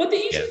 But the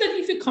issue that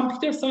if a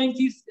computer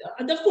scientist,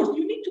 and of course,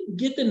 you need to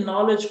get the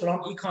knowledge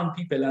from econ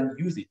people and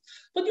use it.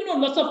 But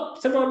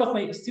several of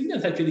my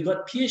students actually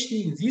got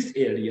PhD in this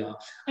area,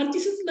 and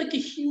this is like a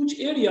huge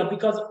area,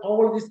 because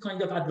all this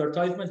kind of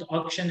advertisement,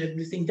 auction,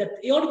 everything,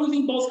 that they are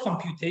using both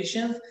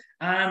computations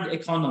and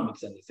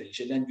economics and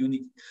essentially, and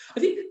unity. I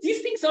think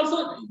these things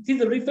also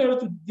is refer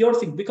to your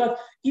thing, because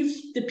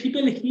if the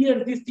people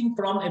hear this thing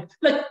from a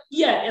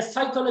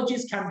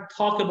psychologist can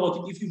talk about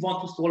it. If you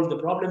want to solve the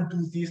problem,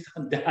 do this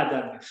and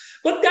that,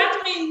 but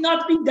that may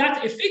not be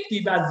that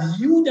effective as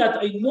you. That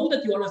I know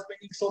that you are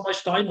spending so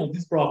much time on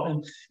this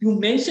problem. You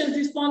mentioned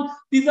this one.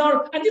 These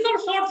are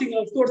hard things.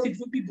 Of course, it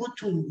would be good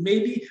to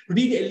maybe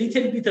read a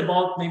little bit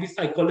about maybe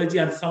psychology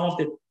and some of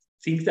the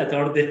things that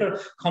are there,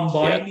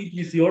 combine it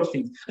with your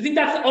things. I think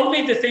that's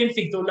always the same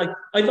thing. So, like,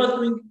 I was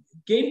doing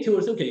game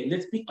theories. Okay,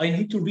 I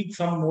need to read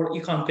some more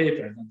econ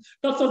papers.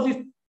 Lots of this.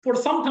 For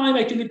some time,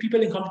 actually,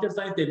 people in computer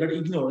science, they were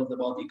ignorant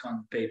about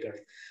econ papers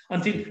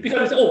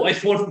because I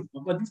solved it.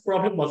 But this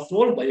problem was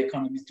solved by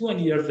economists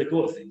 20 years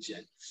ago,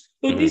 essentially.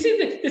 So this is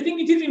the thing.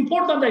 It is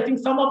important. I think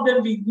some of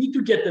them we need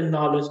to get the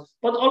knowledge,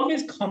 but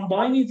always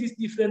combining this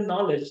different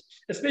knowledge,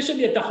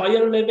 especially at the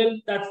higher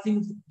level, that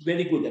seems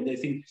very good. And I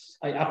think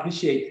I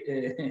appreciate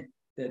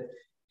that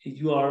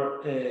you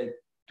are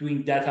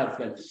doing that as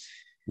well.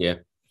 Yeah.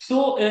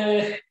 So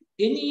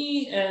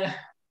any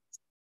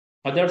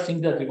other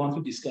things that we want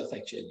to discuss,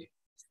 actually?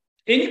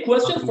 Any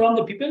questions from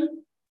the people?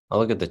 I'll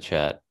look at the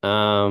chat.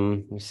 Let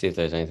me see if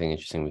there's anything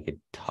interesting we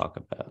could talk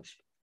about.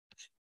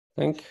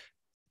 I think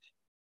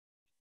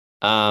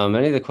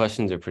many of the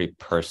questions are pretty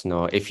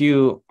personal. If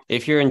you're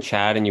in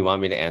chat and you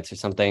want me to answer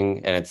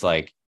something and it's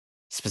like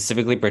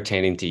specifically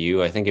pertaining to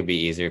you, I think it'd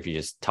be easier if you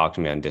just talk to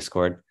me on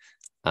Discord.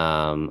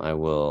 I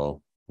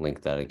will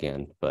link that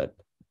again, but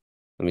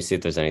let me see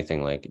if there's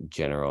anything like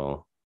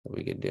general that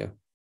we could do.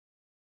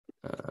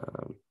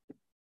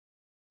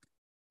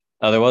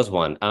 There was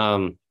one.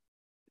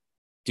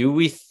 Do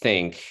we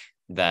think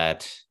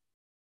that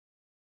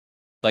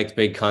like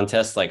big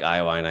contests like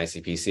IOI and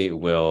ICPC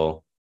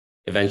will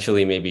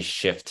eventually maybe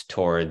shift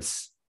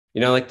towards,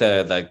 like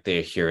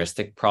the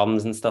heuristic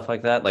problems and stuff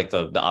like that, like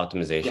the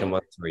optimization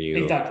ones where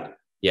you exactly.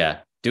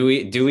 Yeah. Do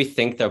we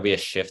think there'll be a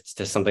shift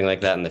to something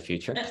like that in the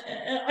future?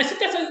 I think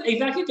that's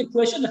exactly the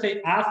question that I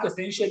asked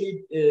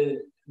essentially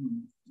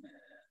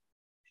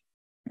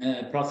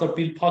Prof.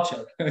 Bill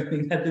Potter.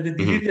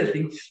 This is the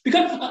thing,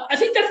 because I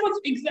think that's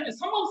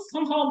what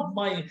somehow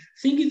my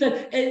thing is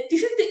that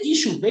this is the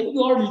issue. When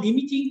you are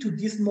limiting to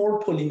this more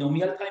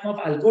polynomial type of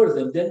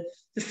algorithm, then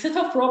the set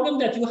of problem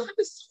that you have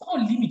is so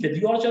limited.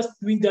 You are just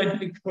doing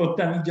dynamic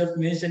programming, just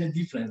mentioning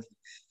differently.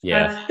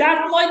 Yeah. And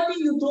that might be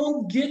you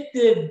don't get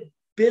the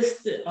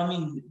best.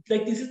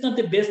 This is not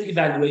the best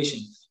evaluation.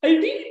 I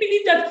really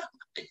believe that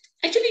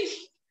actually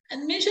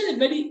and mentioned a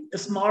very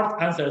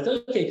smart answer.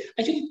 So, okay,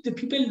 actually, the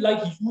people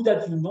like you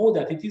that you know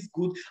that it is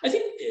good, I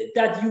think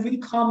that you will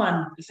come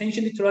and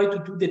essentially try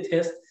to do the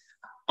test.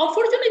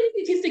 Unfortunately,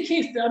 it is the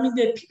case. I mean,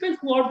 the people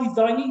who are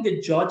designing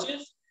the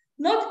judges,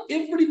 not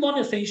everyone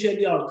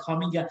essentially are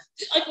coming.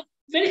 I'm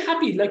very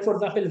happy, like for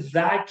example,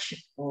 Zach,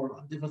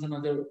 or there was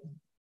another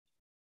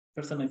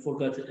person, I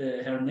forgot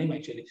her name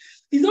actually.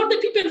 These are the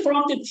people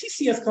from the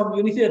TCS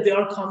community that they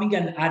are coming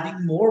and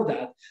adding more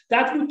that.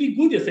 That would be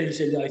good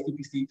essentially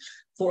ICPC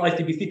for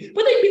ICPC.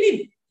 But I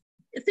believe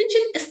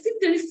essentially still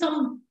there is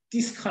some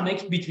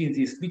disconnect between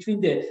this, between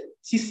the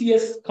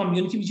TCS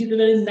community, which is a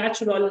very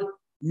natural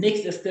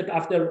next step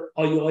after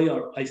IOI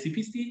or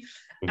ICPC,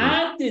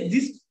 and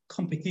this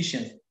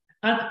competition.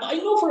 And I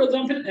know, for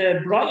example,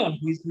 Brian,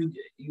 who is with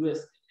US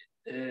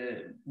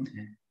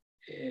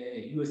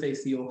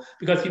USACO,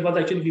 because he was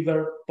actually, we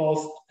were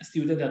both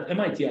students at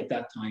MIT at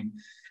that time.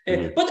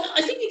 But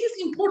I think it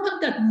is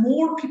important that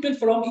more people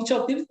from each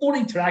of them, more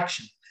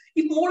interaction.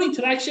 If more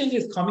interaction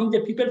is coming,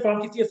 the people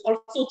from TCS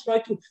also try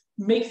to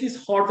make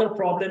this harder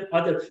problem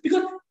other.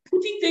 Because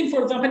putting them,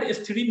 for example, a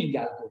streaming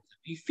algorithm,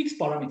 a fixed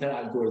parameter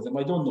algorithm,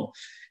 I don't know,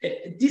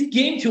 this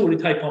game theory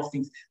type of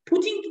things,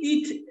 putting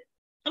it,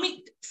 I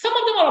mean, some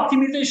of them are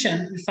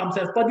optimization in some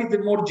sense, but it's a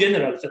more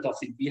general set of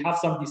things. We have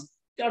some,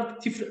 they are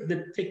different,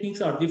 the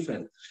techniques are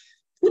different.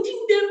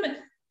 Putting them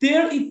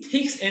there, it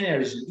takes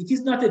energy. It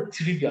is not a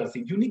trivial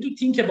thing. You need to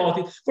think about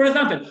it. For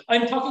example,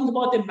 I'm talking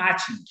about the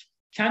matching.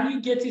 Can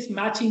you get this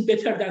matching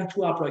better than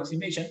two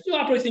approximation? Two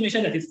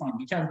approximation, that is fine.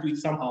 We can do it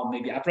somehow.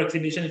 Maybe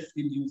approximation is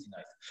still used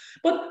nice.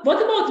 But what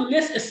about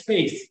less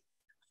space?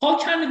 How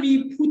can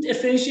we put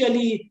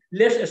essentially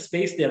less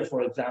space there,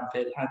 for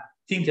example, and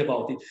think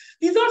about it?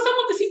 These are some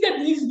of the things that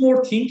needs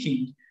more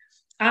thinking.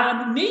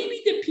 And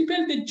maybe the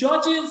people, the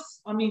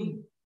judges, I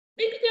mean,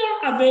 maybe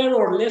they are aware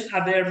or less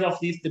aware of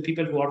this, the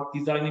people who are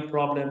designing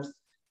problems.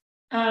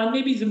 And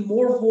maybe it's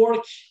more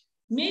work.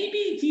 Maybe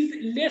it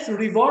is less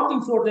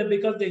rewarding for them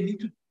because they need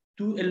to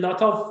do a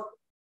lot of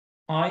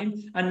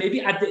time. And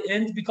maybe at the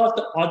end, because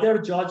the other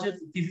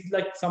judges, this is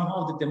like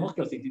somehow the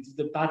democracy. This is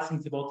the bad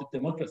things about the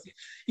democracy.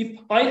 If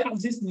I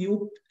have this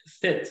new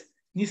set,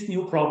 this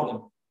new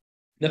problem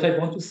that I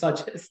want to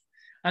suggest,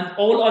 and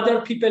all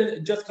other people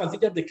just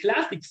consider the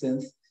classic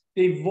sense,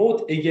 they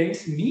vote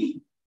against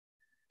me,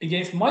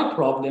 against my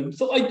problem.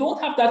 So I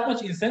don't have that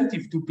much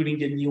incentive to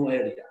bring a new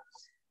area.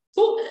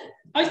 So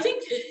I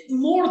think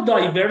more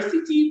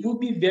diversity would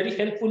be very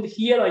helpful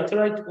here. I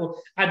try to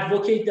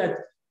advocate that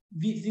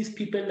these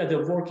people that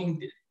are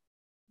working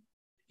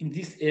in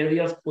these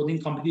areas,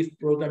 coding competitive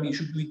programming,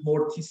 should do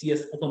more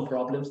TCS open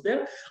problems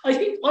there. I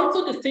think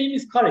also the same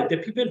is correct. The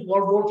people who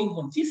are working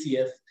on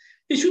TCS,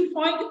 they should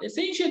find,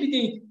 essentially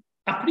they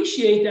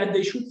appreciate and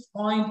they should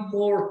find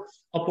more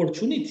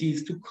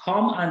opportunities to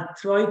come and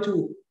try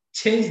to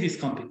change this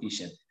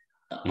competition.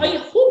 I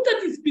hope that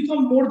it's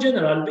become more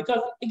general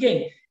because,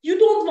 again, you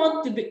don't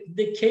want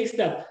the case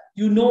that,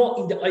 you know,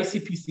 in the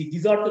ICPC,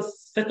 these are the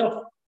set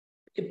of,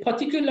 a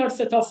particular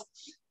set of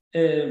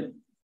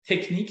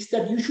techniques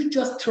that you should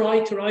just try,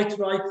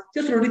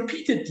 just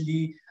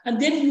repeatedly, and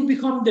then you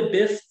become the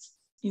best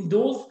in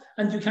those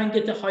and you can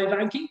get a high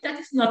ranking. That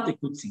is not the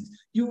good thing.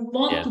 You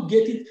want to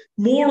get it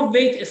more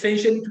weight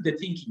essentially to the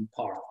thinking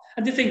part.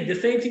 And the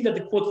same thing that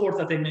the code force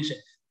that I mentioned,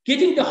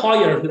 getting the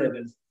higher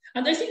levels.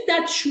 And I think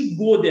that should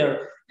go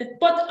there.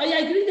 But I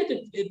agree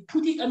that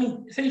putting, I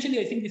mean, essentially,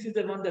 I think this is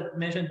the one that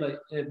mentioned by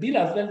Bill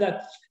as well,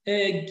 that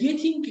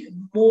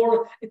getting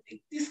more,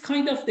 this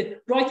kind of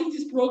writing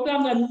this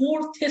program and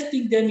more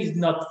testing them is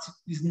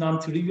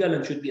non-trivial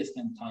and should be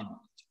spent time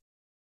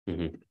on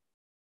it.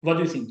 What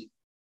do you think?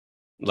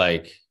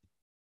 Like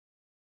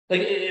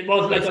it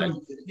was like,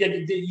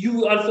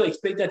 you also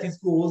expect that it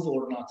goes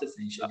or not,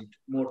 essentially,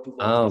 more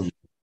to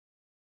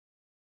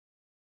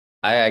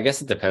I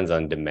guess it depends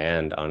on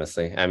demand,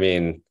 honestly. I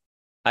mean,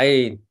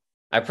 I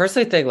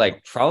personally think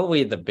like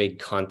probably the big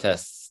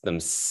contests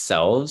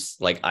themselves,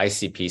 like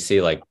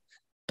ICPC, like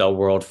the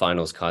World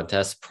Finals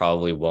contest,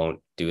 probably won't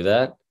do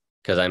that.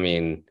 Because I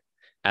mean,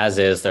 as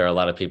is, there are a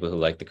lot of people who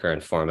like the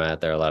current format.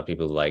 There are a lot of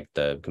people who like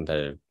the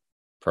competitive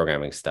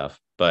programming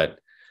stuff. But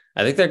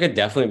I think there could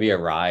definitely be a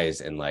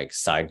rise in like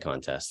side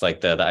contests,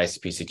 like the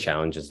ICPC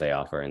challenges they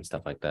offer and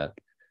stuff like that.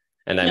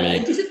 And I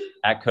mean,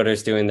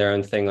 AtCoder's doing their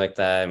own thing like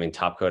that. I mean,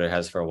 TopCoder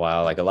has for a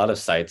while. Like a lot of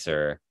sites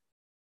are.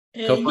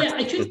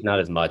 It's not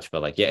as much,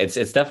 but like, it's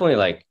definitely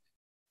like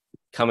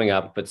coming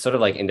up, but sort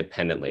of like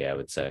independently, I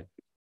would say.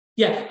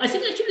 Yeah, I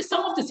think actually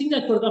some of the things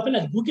that, for example,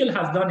 like Google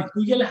has done it.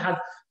 Google has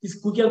this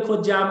Google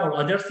Code Jam or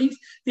other things.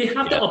 They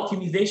have the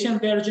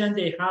optimization version.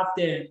 They have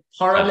the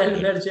parallel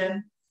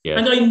version. Yeah.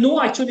 And I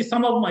know actually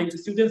some of my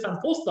students and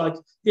postdocs,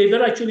 they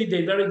were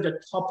in the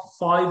top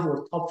 5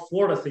 or top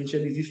 4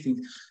 essentially these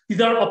things.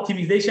 These are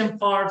optimization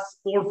parts,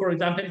 or for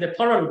example, the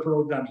parallel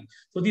programming.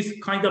 So this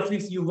kind of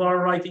things you are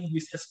writing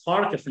with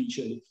Spark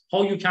essentially,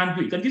 how you can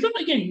do it. And these are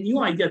again new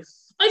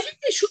ideas. I think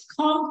they should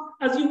come,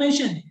 as you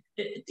mentioned,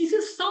 this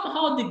is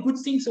somehow the good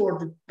things or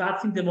the bad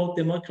things about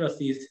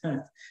democracy is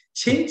that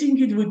changing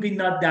it would be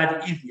not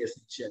that easy,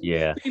 essentially.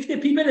 Yeah. So if the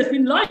people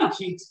still like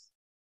it,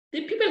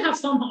 the people have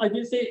some, I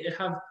will say,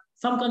 have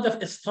some kind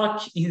of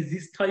stock in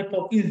this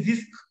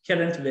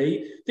current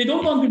way. They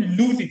don't want to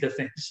lose it,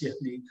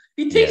 essentially.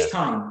 It takes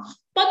time.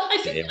 But I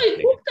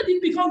hope that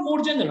it becomes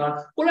more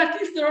general, or at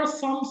least there are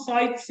some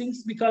side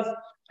things because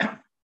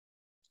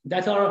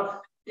that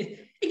are,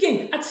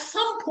 again, at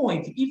some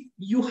point, if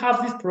you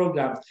have this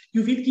program,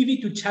 you will give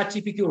it to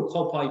ChatGPT or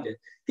Copilot.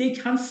 They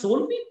can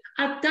solve it.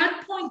 At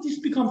that point, this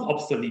becomes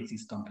obsolete,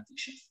 these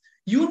competitions.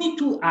 You need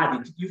to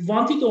add it. You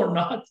want it or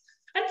not.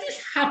 And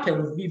this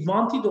happens, we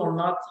want it or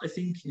not. I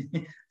think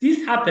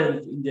this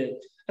happens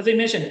as I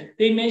mentioned,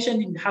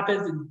 it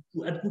happens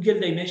at Google,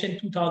 they mentioned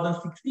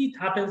 2016, it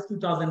happens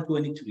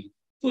 2023.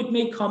 So it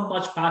may come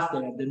much faster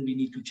and then we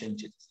need to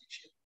change it.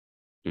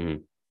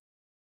 Mm-hmm.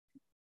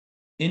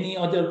 Any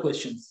other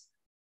questions?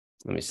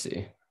 Let me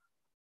see.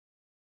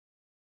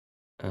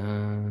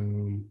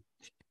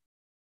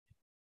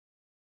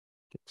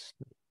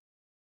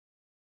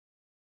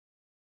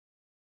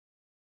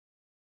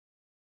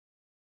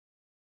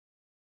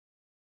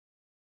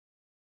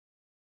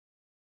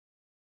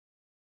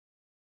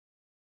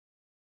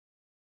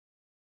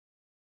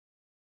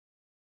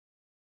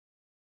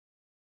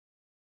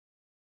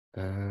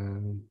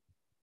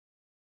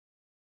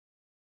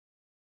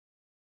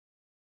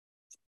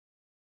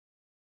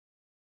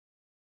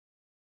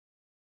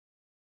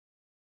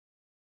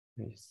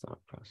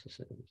 Thought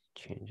processes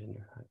change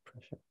under high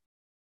pressure.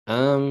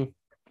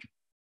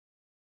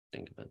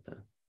 Think about that.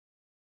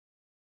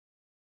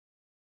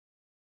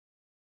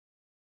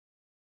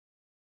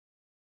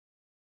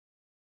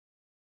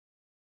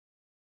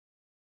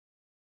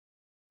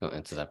 I'll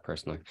answer that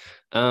personally.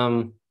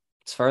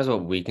 As far as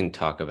what we can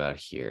talk about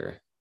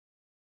here,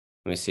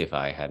 let me see if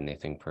I had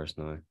anything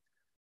personally.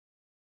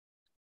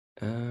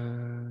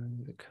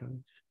 The coach.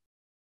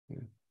 Yeah.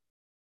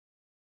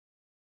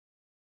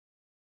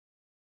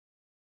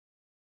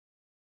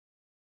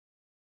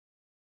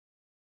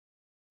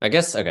 I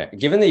guess, okay,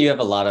 given that you have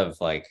a lot of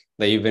that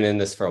you've been in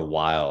this for a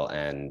while,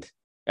 and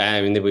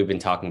I mean that we've been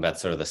talking about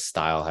sort of the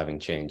style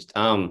having changed.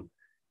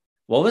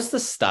 What was the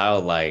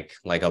style like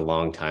a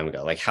long time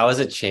ago? Like, how has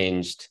it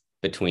changed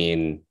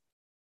between,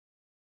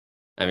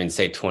 I mean,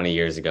 say 20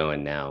 years ago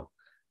and now?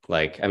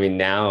 Like, I mean,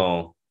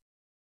 now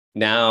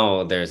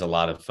there's a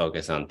lot of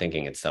focus on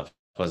thinking and stuff.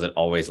 Was it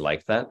always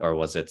like that, or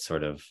was it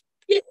sort of?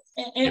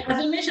 As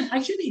I mentioned,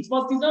 actually, it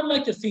was these are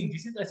like the thing.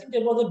 I think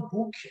there was a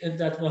book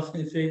that was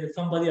say that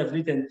somebody has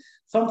written.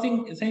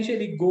 Something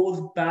essentially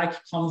goes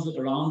back, comes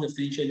around,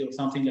 essentially, or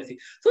something like that.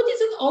 So this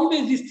is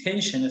always this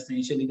tension,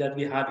 essentially, that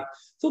we have it.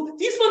 So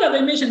this was,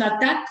 as I mentioned, at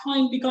that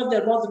time, because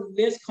there was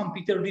less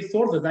computer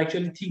resources,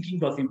 actually thinking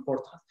was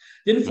important.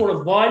 Then for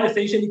a while,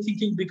 essentially,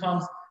 thinking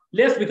becomes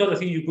less because I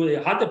think you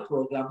could have the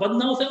program. But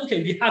now say,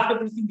 okay, we have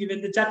everything,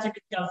 given the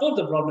ChatGPT can solve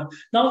the problem.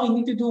 Now we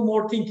need to do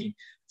more thinking.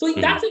 So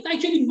that's it.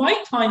 Actually, my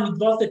time, it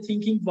was the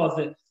thinking was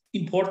an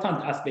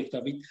important aspect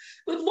of it.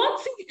 But one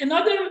thing,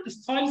 another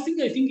style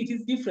thing, I think it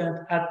is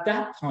different at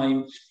that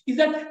time, is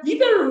that we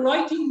were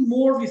writing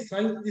more with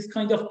this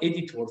kind of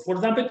editor. For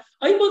example,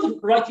 I was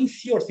writing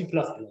C or C++.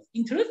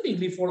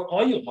 Interestingly, for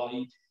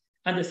Hajiaghayi,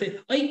 and I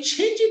said, I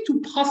changed it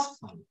to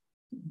Pascal.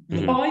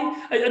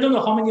 Why? I don't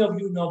know how many of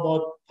you know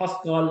about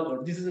Pascal,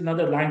 or this is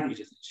another language,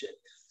 essentially.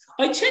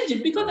 I changed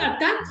it because at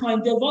that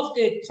time there was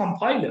a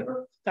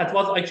compiler that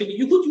was actually,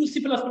 you could use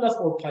C++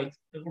 or Python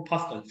or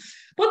Pascal.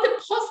 But the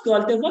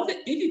Pascal, there was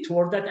an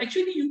editor that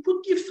actually you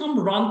could give some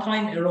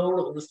runtime error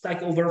or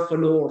stack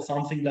overflow or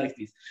something like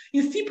this.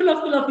 In C++, these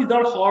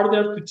are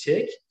harder to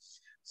check.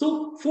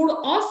 So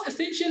for us,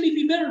 essentially,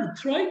 we were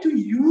trying to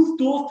use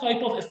those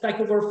type of stack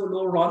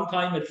overflow,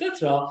 runtime,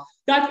 etc.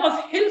 That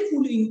was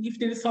helpful if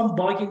there is some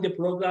bug in the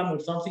program or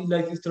something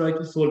like this, try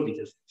to solve it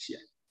essentially.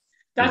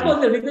 That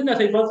was the reason that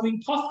I was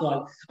doing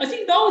Pascal. I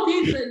think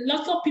nowadays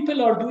lots of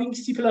people are doing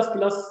C++,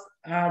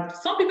 and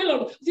some people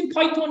are in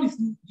Python.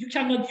 You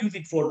cannot use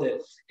it for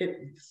the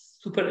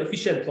super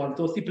efficient one,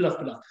 so C++.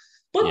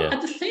 But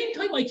at the same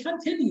time, I can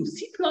tell you,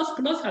 C++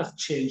 has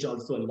changed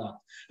also a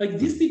lot. Like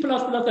this C++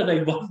 that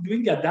I was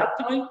doing at that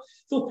time.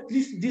 So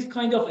this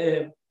kind of,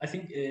 I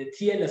think,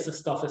 TLS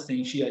stuff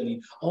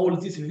essentially, all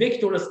this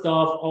vector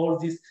stuff, all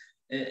this,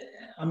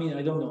 I mean,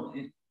 I don't know,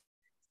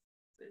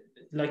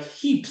 like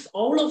heaps,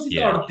 all of these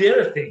are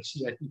there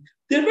essentially.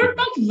 They were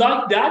not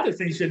like that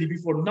essentially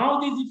before.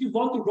 Nowadays, if you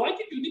want to write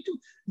it, you need to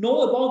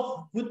know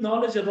about good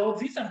knowledge about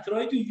this and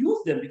try to use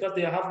them because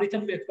they have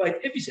written quite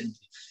efficiently.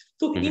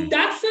 So in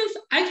that sense,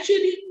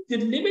 actually, the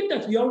level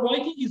that we are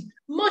writing is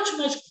much,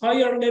 much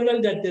higher level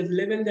than the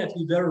level that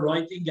we were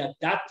writing at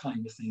that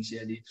time,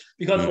 essentially.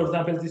 Because, for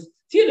example, this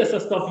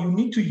TLS stuff, you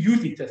need to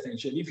use it,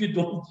 essentially. If you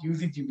don't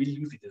use it, you will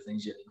use it,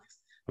 essentially.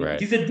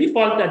 Right. It is a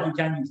default that you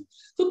can use it.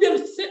 So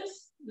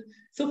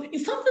so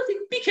in some sense,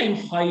 it became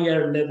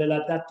higher level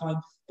at that time.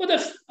 But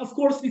of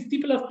course, with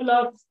C++,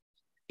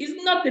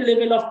 is not the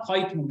level of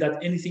Python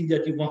that anything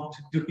that you want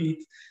to do it.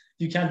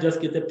 you can't just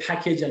get a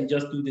package and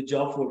just do the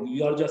job for you.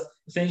 You are just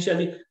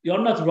essentially, you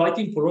are not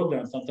writing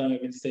programs. Sometimes I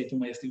will say to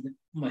my student,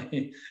 my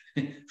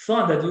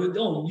son, that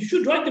you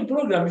should write the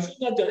program. You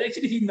should not just,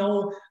 actually he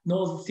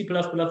knows C++.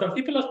 And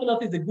C++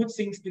 is a good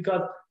thing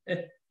because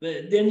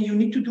then you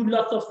need to do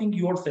lots of things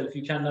yourself.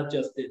 You cannot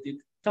just,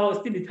 still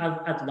it has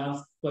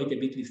advanced quite a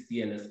bit with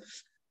TLS.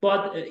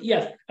 But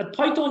yes, at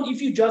Python,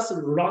 if you just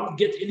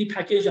get any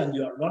package and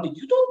you are running,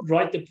 you don't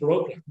write the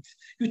program.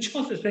 You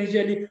just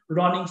essentially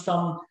running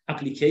some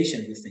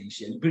applications,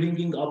 essentially,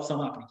 bringing up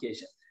some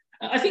application.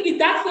 I think in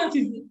that sense,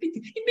 it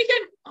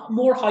became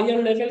more higher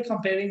level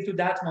comparing to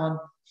that one.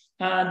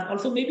 And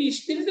also maybe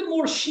there is a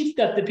more shift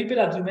that the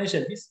people, as you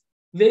mentioned, this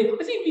way,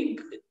 I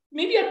think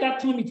maybe at that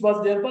time it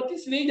was there, but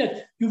this way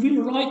that you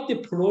will write the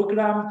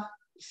program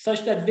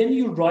such that when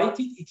you write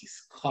it, it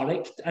is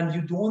correct and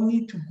you don't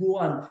need to go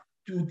and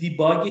to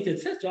debug it,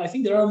 etc. I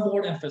think there are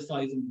more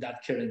emphasizing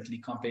that currently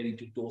comparing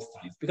to those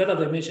times. Because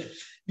as I mentioned,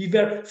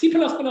 C++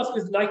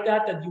 is like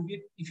that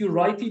if you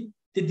write it,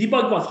 the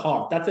debug was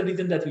hard. That's the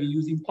reason that we're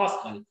using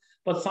Pascal.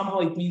 But somehow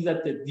it means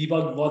that the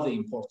debug was an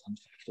important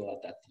factor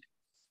at that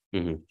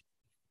time.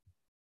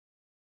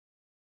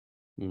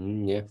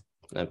 Yeah,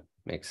 that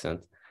makes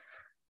sense.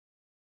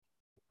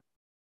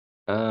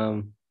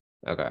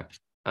 Okay.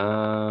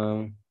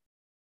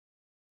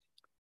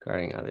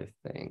 Regarding other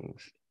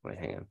things. Wait,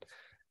 hang on.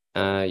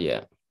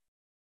 Yeah.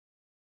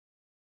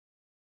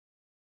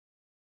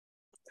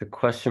 The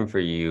question for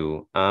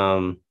you.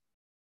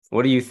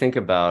 What do you think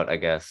about, I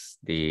guess,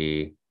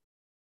 the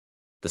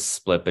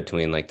split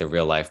between like the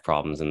real life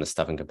problems and the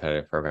stuff in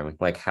competitive programming?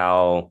 Like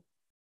how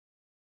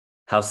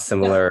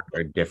similar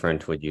or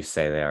different would you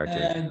say they are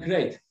to?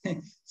 Great.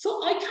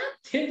 So I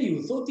can't tell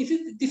you. So this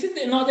is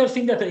another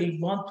thing that I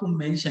want to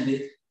mention.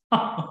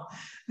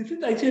 This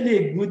is actually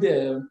a good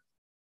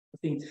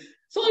thing.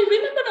 So I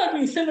remember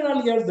that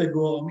several years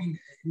ago,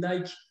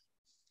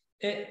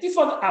 this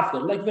was after,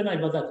 like when I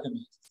was at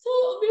MIT. So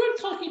we were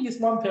talking this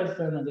one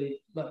person, and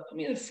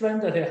a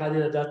friend that I had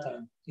at that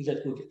time, he's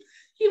at Google.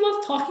 He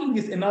was talking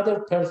with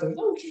another person,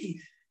 okay.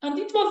 And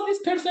it was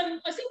this person,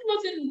 I think it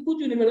was in good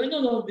university. I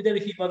don't know whether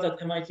he was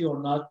at MIT or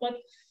not, but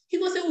he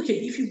was saying, okay,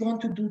 if you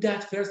want to do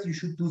that first, you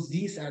should do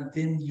this, and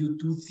then you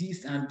do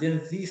this, and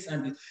then this,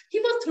 and this. He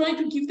was trying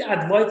to give the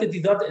advice that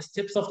these are the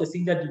steps of the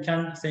thing that you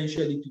can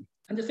essentially do,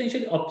 and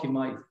essentially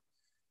optimize.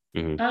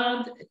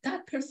 And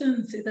that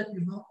person said that,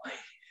 I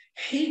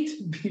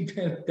hate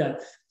people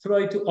that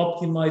try to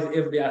optimize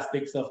every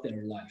aspect of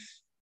their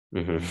life.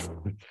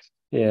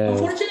 Yeah.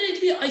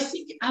 Unfortunately, I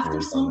think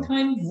after some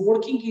time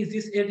working in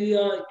this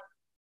area,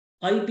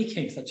 I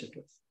became such a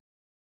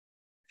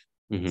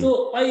person.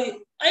 So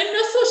I'm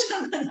not so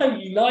sure that I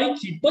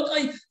like it, but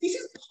this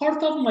is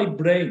part of my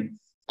brain.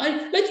 I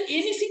like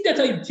anything that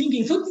I'm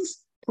thinking. So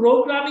this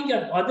programming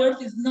and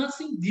others is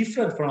nothing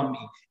different from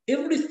me.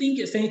 Everything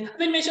is saying, as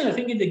I mentioned, I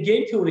think in the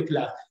game theory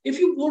class, if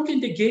you work in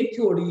the game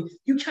theory,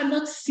 you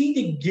cannot see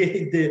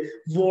the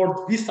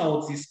world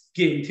without this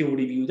game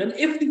theory view. And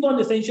everyone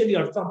essentially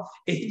are some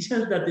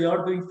agents that they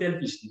are doing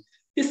selfishly.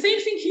 The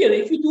same thing here,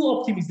 if you do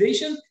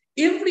optimization,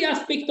 every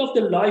aspect of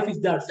the life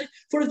is there. So,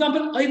 for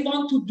example, I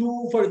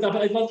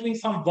was doing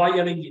some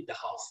wiring in the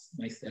house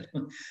myself.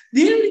 Then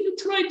you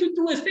try to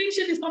do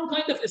essentially some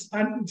kind of a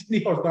spanning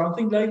tree or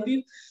something like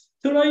this.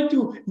 Try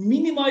to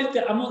minimize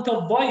the amount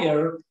of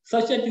wire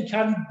such that you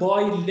can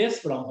buy less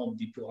from Home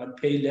Depot and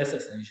pay less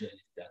essentially.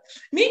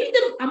 Maybe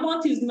the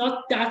amount is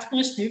not that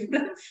much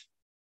different,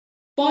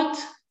 but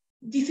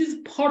this is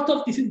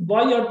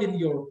wired in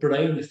your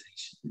brain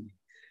essentially.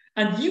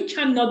 And you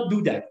cannot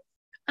do that.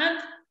 And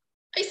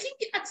I think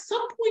at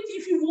some point,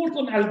 if you work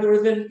on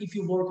algorithm, if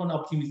you work on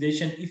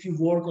optimization, if you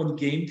work on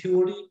game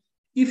theory,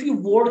 if you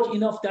work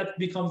enough, that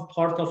becomes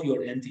part of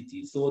your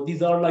entity. So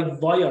these are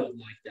like wired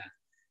like that.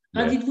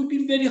 And it would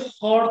be very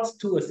hard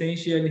to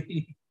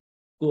essentially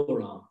go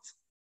around.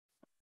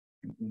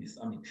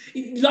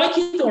 Like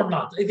it or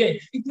not, again,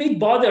 it may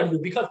bother you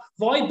because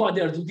why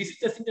bother you? This is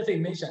the thing that I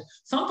mentioned.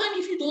 Sometimes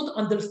if you don't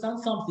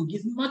understand something,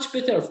 it's much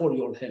better for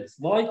your health.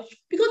 Why?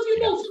 Because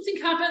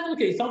something happens,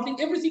 okay,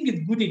 everything is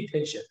good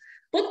intention.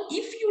 But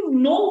if you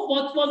know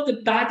what was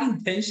the bad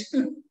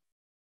intention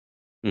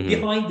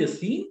behind the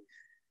scene,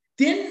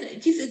 then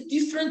it is a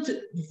different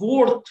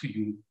word to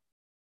you.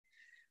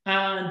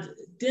 And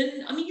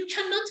then, you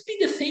cannot be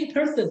the same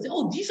person.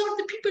 These are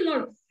the people who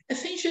are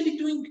essentially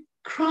doing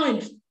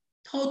crimes.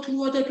 How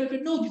to other people?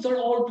 No, these are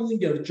all doing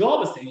their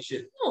job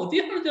essentially. No,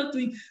 they are just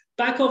doing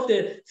back of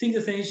the things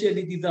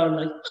essentially. These are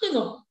like, I don't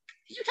know.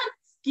 You can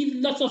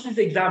give lots of these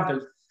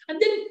examples.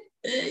 And then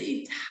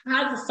it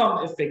has some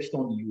effect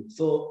on you.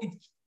 So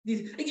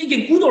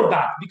again, good or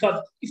bad, because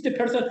if the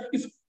person,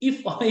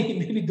 if I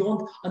maybe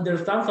don't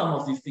understand some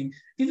of these things,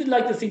 this is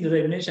like the thing that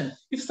I mentioned.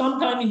 If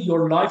sometime in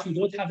your life you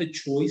don't have a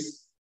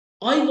choice,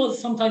 I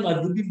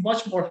would be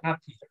much more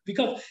happier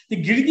because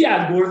the greedy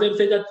algorithm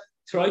say that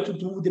try to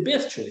do the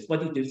best choice,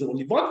 but if there's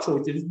only one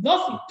choice, there is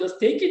nothing. Just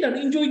take it and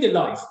enjoy the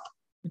life.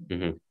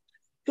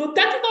 So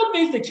that is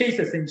always the case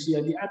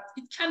essentially, and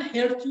it can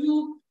hurt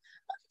you.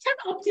 It can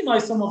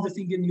optimize some of the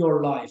things in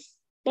your life.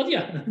 But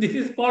yeah, this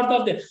is part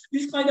of this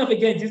kind of,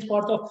 again, this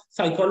part of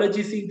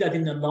psychology thing that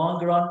in the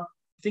long run,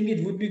 I think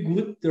it would be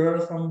good. There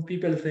are some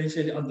people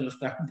essentially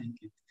understanding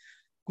it,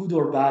 good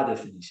or bad,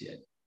 essentially.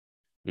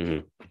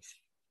 Mm-hmm.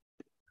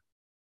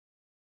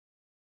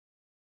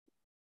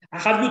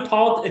 Have you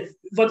thought,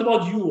 what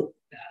about you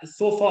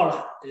so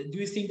far? Do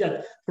you think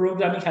that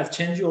programming has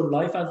changed your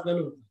life as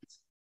well?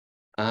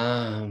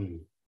 I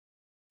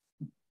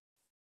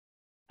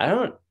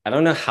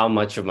don't know how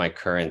much of my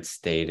current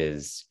state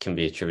can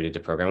be attributed to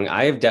programming.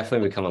 I have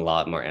definitely become a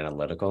lot more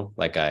analytical.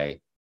 Like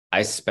I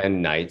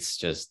spend nights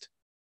just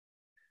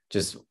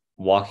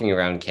walking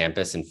around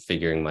campus and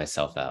figuring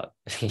myself out.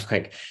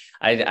 Like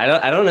I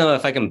don't know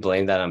if I can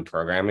blame that on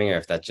programming or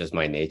if that's just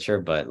my nature,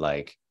 but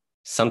like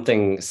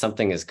something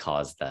has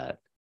caused that.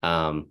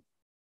 And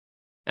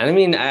I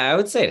mean, I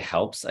would say it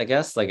helps, I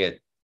guess. Like it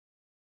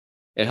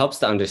helps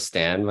to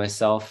understand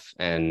myself,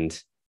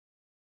 and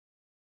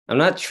I'm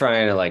not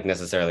trying to like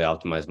necessarily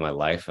optimize my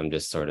life. I'm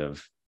just sort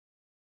of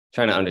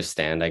trying to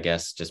understand, I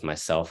guess, just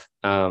myself.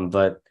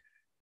 But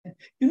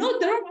there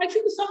are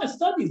actually some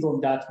studies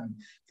on that one.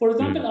 For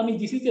example, I mean,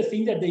 this is the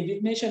thing that they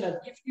did mention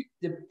that if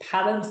the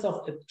parents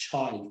of a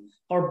child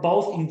are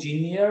both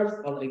engineers,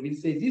 or I will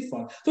say this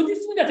one. So this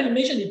thing that I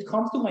mentioned, it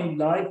comes to my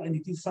life and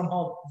it is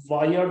somehow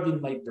wired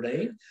in my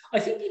brain. I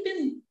think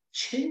even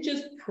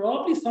changes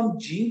probably some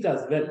genes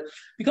as well,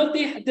 because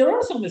there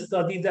are some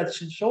studies that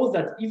shows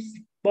that if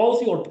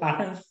both your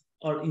parents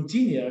are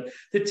engineer,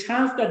 the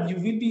chance that you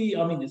will be,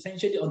 I mean,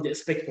 essentially on the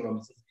spectrum.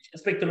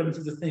 Spectrum is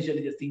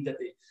essentially the thing that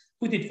they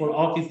put it for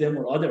autism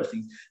or other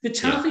things. The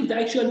chance is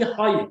actually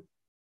higher.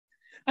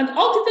 And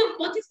autism,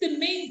 what is the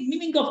main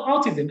meaning of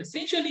autism?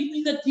 Essentially, it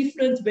means a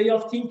different way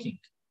of thinking.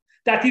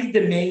 That is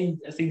the main,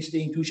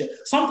 essentially, intuition.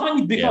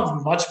 Sometimes it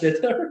becomes much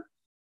better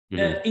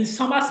in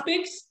some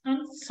aspects,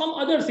 and some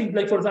other things,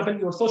 like, for example,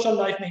 your social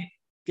life may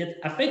get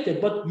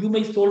affected, but you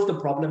may solve the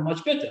problem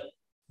much better.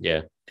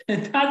 Yeah.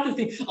 And that's the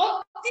thing.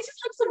 Oh, this is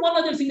also one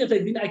other thing that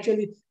I've been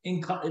actually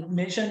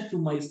mentioned to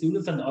my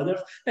students and others,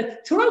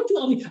 that try to,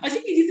 I mean, I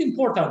think it is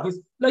important. It's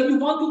like you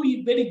want to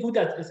be very good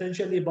at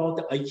essentially about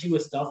the IQ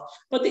stuff,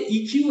 but the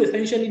EQ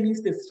essentially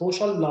means the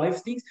social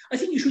life things. I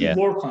think you should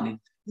work on it.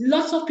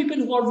 Lots of people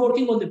who are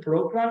working on the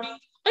programming,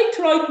 I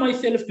tried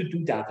myself to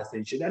do that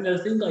essentially, and I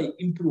think I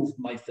improved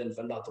myself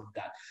a lot of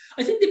that.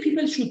 I think the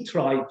people should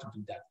try to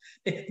do that.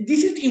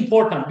 This is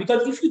important,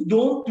 because if you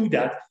don't do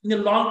that, in the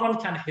long run,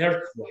 can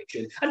hurt you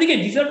actually. And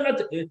again, these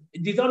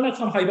are not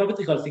some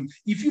hypothetical things.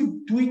 If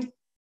you do it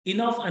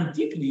enough and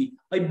deeply,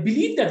 I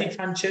believe that it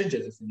can change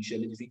it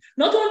essentially.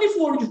 Not only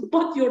for you,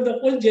 but the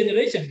whole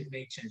generation it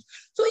may change.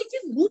 So it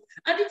is good,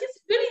 and it is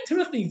very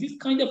interesting. This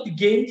kind of the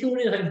game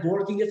theory that I'm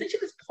working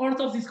essentially is part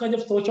of this kind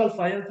of social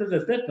sciences,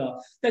 etc.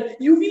 That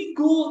you will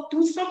go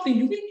do something.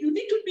 You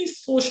need to be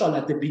social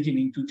at the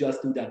beginning to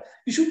just do that.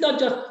 You should not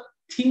just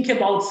think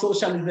about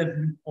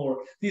socialism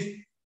or this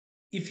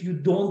if you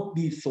don't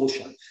be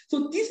social.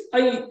 So this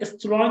I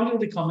strongly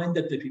recommend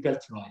that the people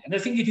try. And I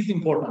think it is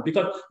important,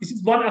 because this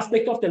is one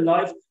aspect of the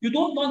life. You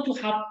don't want to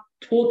have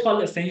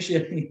total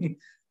essentially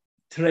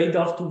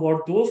trade-off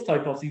toward those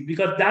type of things,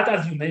 because that,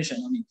 as you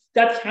mentioned, I mean,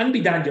 that can be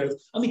dangerous.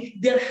 I mean,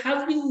 there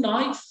have been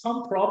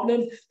some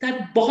problems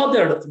that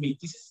bothered me.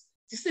 This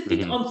is a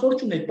bit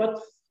unfortunate, but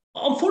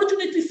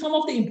unfortunately, some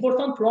of the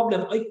important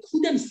problems, I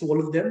couldn't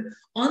solve them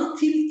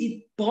until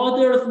it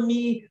bothered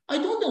me. I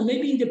don't know,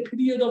 maybe in the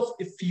period of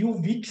a few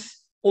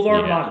weeks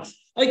overnight.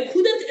 I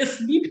couldn't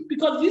sleep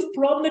because this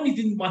problem is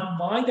in my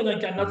mind and I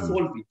cannot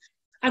solve it.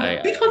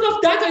 And because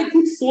of that, I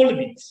could solve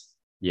it.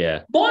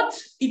 Yeah.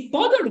 But it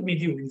bothered me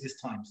during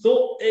this time.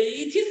 So there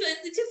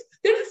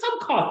is some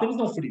cost. There is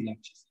no free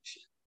lunch.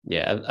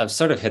 Yeah, I've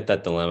sort of hit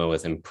that dilemma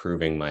with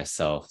improving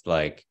myself,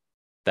 like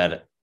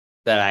that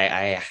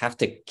I have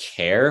to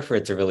care for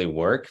it to really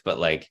work, but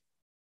like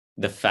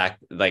the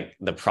fact, like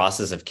the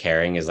process of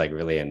caring is like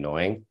really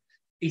annoying.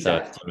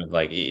 Exactly. So it's sort of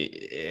like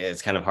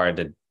it's kind of hard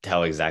to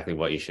tell exactly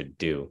what you should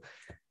do.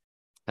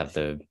 Have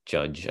to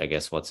judge, I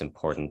guess, what's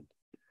important.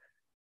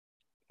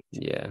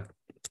 Yeah.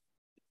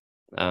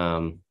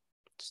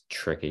 It's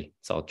tricky.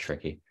 It's all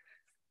tricky.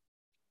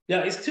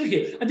 Yeah, it's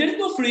tricky. And there is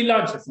no free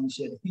lunch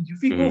essentially.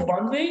 If you go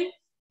one way,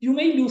 you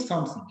may lose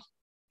something.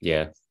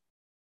 Yeah.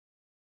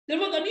 You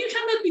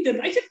cannot be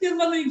the. I think there's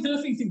one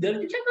interesting thing there.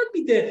 You cannot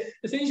be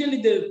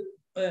essentially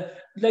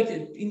like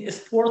in a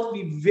sport,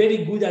 be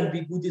very good and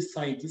be good as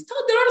scientists. So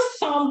there are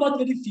some, but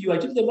very few. I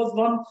think there was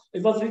one. I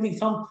was reading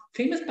some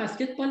famous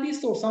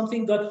basketballist or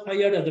something got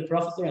hired as a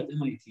professor at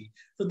MIT.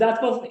 So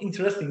that was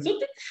interesting. So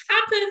that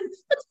happened,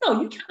 but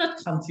no, you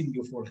cannot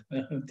continue for.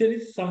 There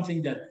is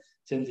something that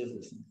changes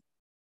this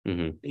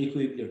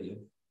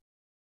equilibrium.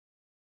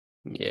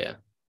 Yeah.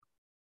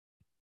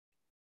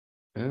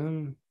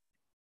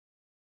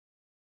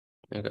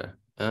 Okay.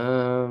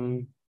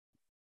 Don't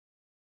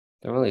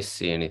really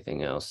see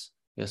anything else.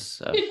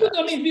 Yes. I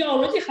mean, we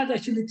already had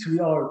actually 3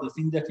 hours. I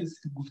think that is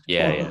good for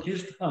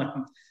this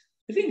time.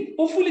 I think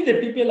hopefully the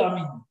people, I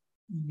mean,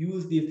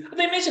 use this. As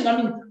I mentioned, I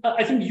mean,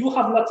 I think you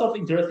have lots of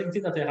interesting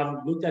things that I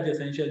haven't looked at,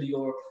 essentially,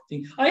 your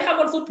thing. I have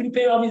also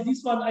prepared, I mean,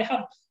 this one I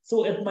have,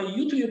 so at my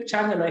YouTube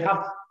channel, I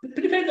have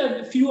prepared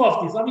a few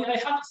of these. I mean, I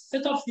have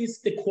set up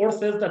the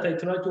courses that I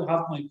try to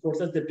have my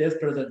courses, the best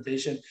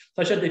presentation,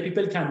 such that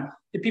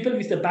the people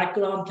with the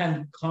background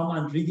can come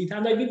and read it.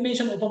 And I will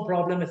mention open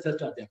problem,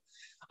 etc. there.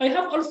 I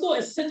have also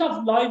a set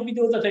of live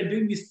videos that I'm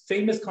doing with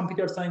famous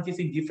computer scientists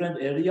in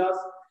different areas.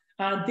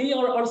 And they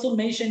are also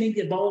mentioning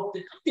about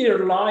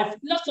their life,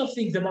 lots of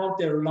things about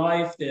their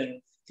life, their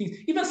things.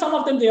 Even some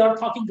of them, they are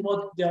talking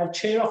about their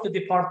chair of the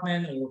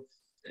department or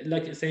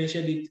like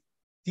essentially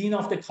dean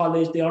of the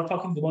college. They are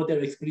talking about their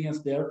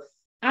experience there.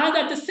 And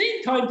at the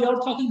same time, they are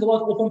talking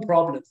about open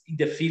problems in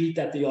the field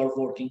that they are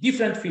working,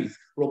 different fields,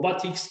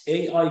 robotics,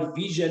 AI,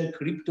 vision,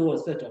 crypto,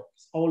 etc.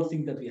 All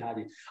things that we had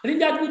it. I think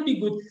that would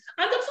be good.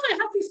 And also I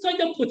have this kind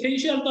of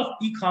potential of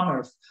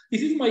e-commerce.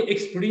 This is my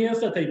experience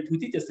that I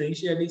put it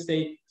essentially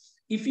say,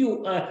 if you,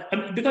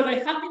 because I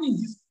have been in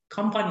this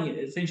company,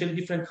 essentially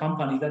different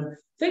companies, and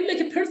say like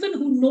a person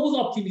who knows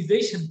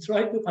optimization,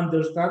 try to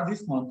understand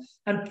this one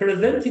and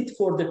present it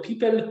for the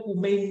people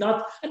who may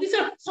not, and these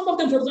are some of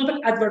them, for example,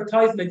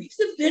 advertisement. It's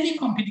a very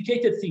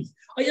complicated thing.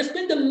 I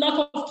spend a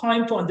lot of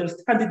time to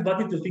understand it, what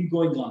is the thing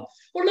going on.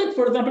 Or like,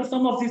 for example,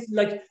 some of these,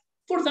 like,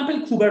 for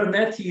example,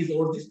 Kubernetes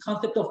or this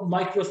concept of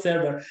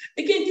microserver.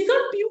 Again, these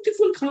are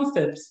beautiful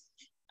concepts.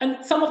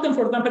 And some of them,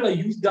 for example, I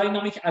use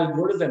dynamic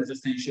algorithms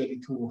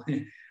essentially to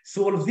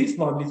solve this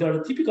one. These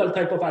are a typical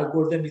type of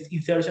algorithm with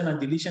insertion and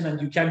deletion, and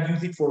you can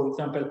use it, for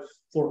example,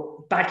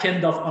 for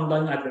backend of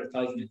online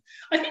advertisement.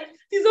 I think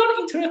these are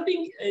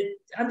interesting,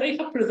 and I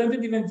have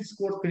presented even this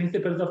course,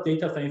 principles of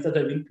data science, that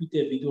I will put the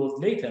videos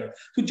later,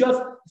 to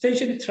just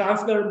essentially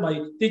transfer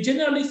they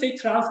generally say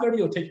transfer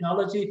your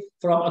technology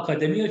from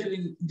academia to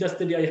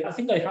industry. I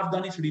think I have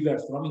done it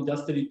reverse, from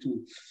industry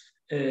to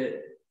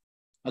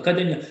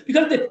academia,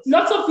 because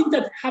lots of things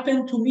that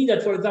happened to me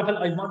that, for example,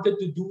 I wanted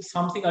to do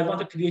something, I want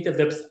to create a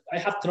website. I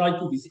have tried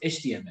to with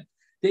HTML,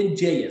 then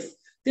JS,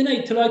 then I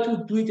tried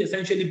to do it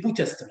essentially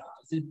bootstrap.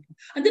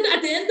 And then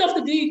at the end of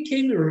the day, it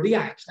came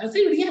React. I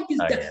say React is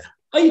the,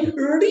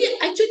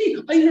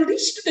 I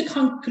reached to the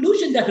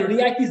conclusion that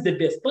React is the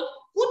best. But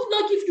good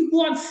luck if you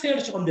go and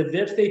search on the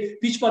website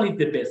which one is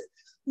the best.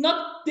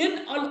 Not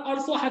then I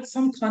also had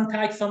some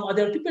contacts, some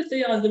other people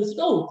say,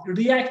 oh,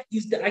 React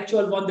is the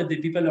actual one that the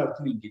people are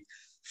doing it.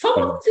 Some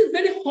of this is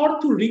very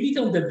hard to read it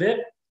on the web,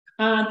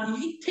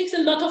 and it takes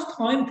a lot of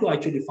time to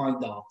actually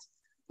find out.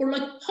 Or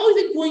like, how is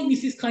it going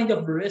with this kind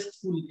of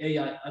RESTful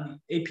AI, I mean,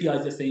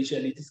 APIs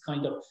essentially, this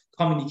kind of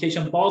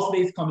communication,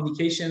 boss-based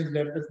communication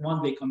versus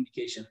one-way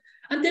communication.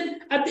 And then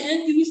at the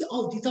end, you say,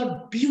 oh, these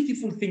are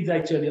beautiful things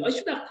actually. I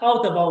should have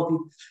thought about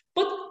it.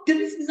 But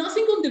there is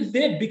nothing on the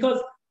web because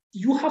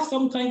you have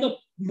some kind of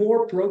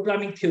more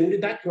programming theory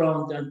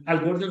background and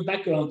algorithm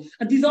background,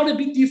 and these are a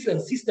bit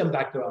different system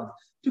background.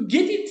 To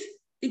get it,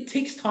 it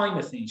takes time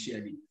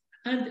essentially.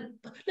 And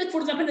like,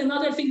 for example,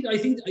 another thing I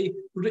think I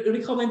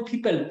recommend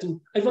people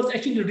to, I was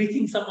actually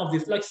reading some of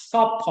this, like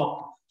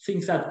sub-pop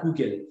things at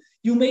Google.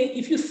 You may,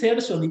 if you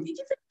search on it, it is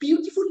a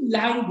beautiful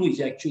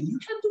language actually. You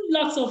can do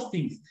lots of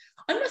things.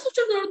 I'm not so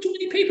sure there are too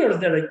many papers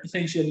there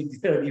essentially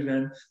there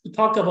even to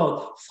talk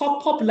about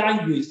sub-pop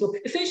language. So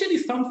essentially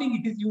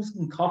something it is used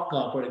in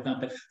Kafka, for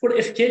example, for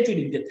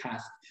scheduling the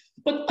task.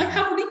 But I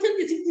have written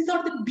this, these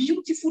are the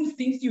beautiful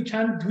things you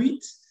can do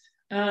it.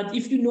 And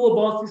if you know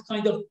about this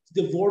kind of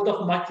the world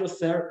of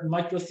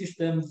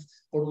microsystems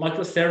or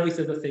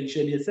microservices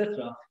essentially,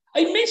 etc.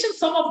 I mentioned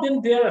some of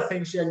them there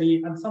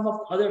essentially, and some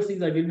of other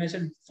things I will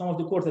mention some of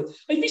the courses.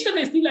 I wish that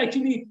I still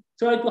actually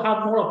try to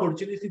have more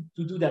opportunity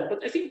to do that.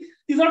 But I think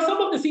these are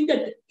some of the things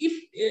that if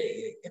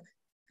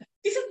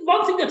this is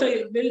one thing that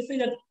I will say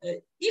that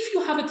if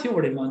you have a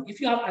theorem on,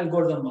 if you have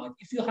algorithm on,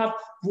 if you have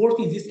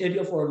worked in this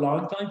area for a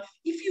long time,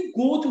 if you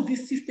go to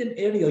this system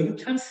area, you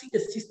can see the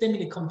system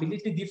in a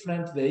completely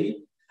different way,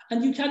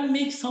 and you can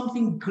make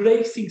something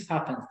great things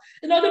happen.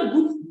 Another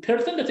good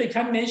person that I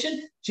can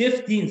mention,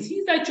 Jeff Deans.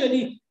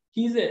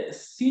 He's a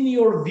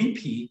senior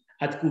VP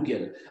at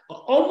Google.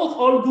 Almost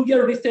all Google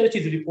research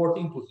is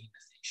reporting to him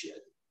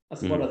essentially.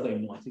 As far as I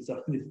know, he's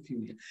a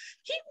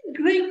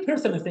great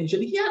person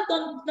essentially. He has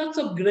done lots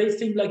of great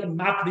things like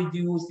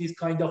MapReduce, this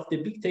kind of the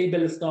big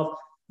table stuff,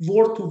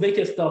 word to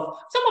vec stuff.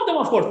 Some of them,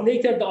 of course,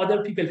 later the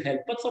other people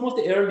help, but some of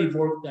the early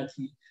work that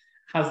he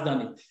has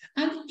done it.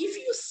 And if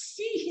you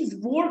see his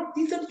work,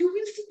 you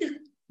will see the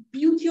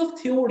beauty of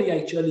theory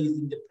actually is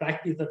in the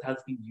practice that has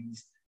been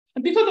used.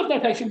 And because of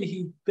that, actually,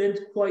 he built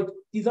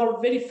these are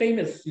very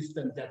famous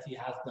systems that he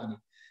has done it.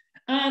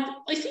 And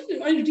I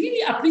think I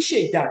really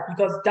appreciate that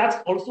because that's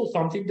also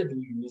something that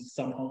we use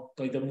somehow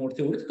kind of more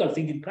theoretical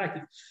thing in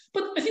practice.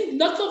 But I think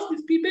lots of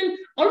these people,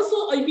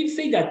 also I will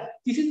say that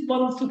this is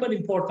one super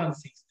important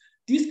thing.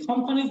 These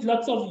companies,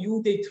 lots of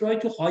you, they try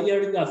to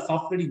hire as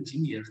software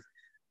engineers.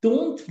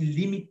 Don't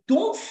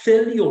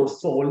sell your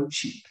soul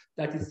cheap.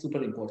 That is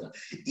super important.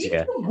 If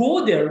you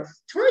go there,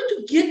 try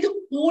to get the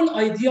whole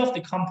idea of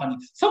the company.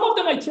 Some of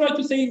them I try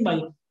to say in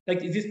my,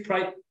 like this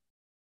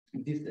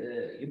this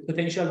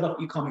potential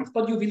of e-commerce,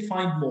 but you will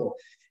find more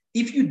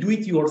if you do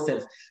it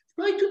yourself.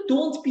 Try to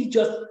don't be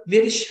just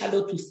very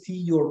shallow to see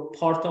your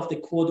part of the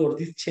code or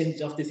this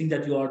change of the thing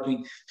that you are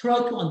doing. Try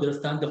to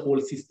understand the whole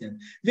system.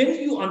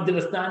 When you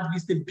understand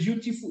with the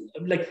beautiful,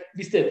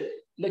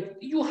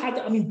 you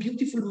had,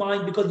 beautiful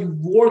mind because you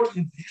work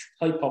in this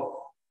type of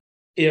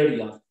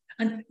area.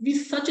 And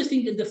with such a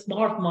thing in the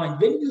smart mind,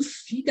 when you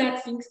see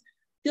that things,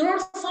 there are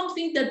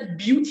something that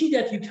beauty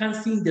that you can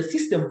see in the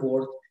system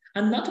world.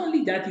 And not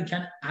only that, you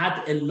can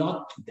add a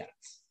lot to that.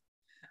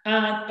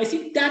 And I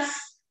think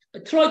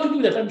try to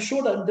do that. I'm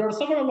sure that there are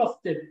several of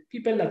the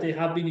people that they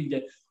have been in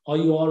the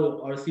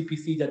IUR or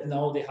CPC that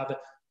now they have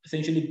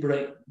essentially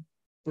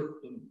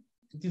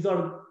these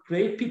are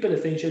great people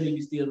essentially.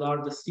 These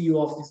are the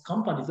CEO of these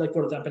companies, like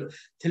for example,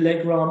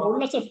 Telegram or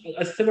lots of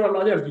several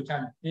others you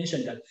can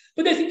mention that.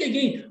 But I think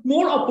again,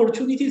 more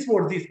opportunities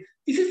for this.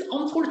 This is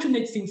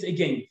unfortunate things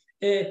again.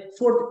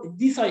 For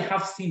this, I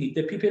have seen it.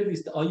 The people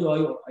with the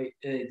IUI or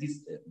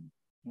this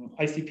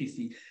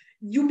ICPC,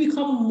 you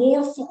become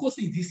more focused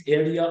in this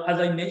area. As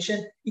I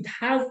mentioned, it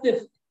has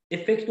the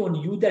effect on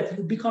you that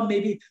you become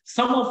maybe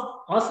some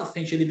of us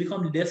essentially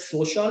become less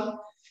social.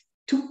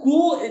 To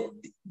go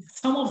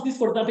some of this,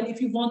 for example,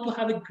 if you want to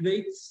have a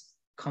great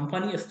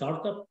company, a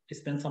startup,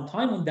 spend some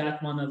time on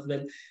that one as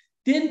well.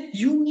 Then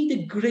you need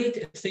a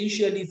great,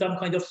 essentially, some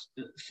kind of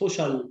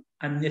social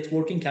and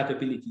networking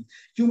capability.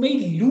 You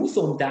may lose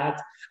on that,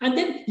 and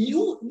then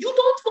you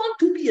don't want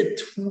to be a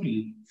tool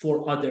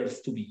for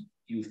others to be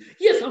used.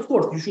 Yes, of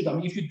course, you should.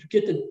 If you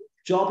get a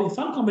job in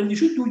some company, you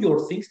should do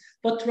your things,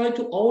 but try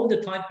to all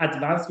the time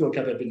advance your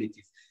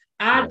capabilities.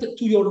 Add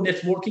to your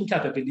networking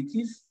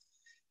capabilities.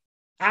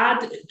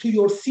 Add to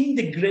your seeing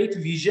the great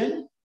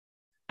vision.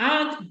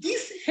 And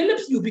this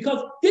helps you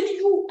because then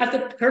you as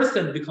a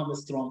person become a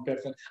strong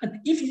person. And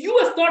if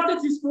you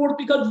started this sport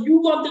because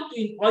you wanted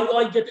to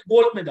get a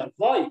gold medal,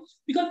 why?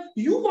 Because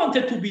you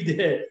wanted to be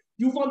there.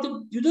 You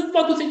don't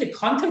want to say the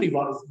country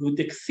was good,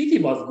 the city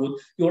was good,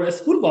 your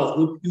school was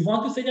good. You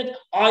want to say that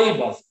I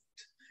was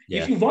good.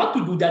 Yeah. If you want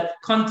to do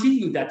that,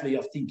 continue that way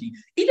of thinking.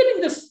 Either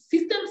in the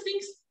system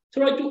things,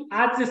 try to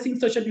add the things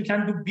such that you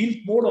can build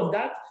more on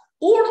that.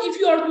 Or if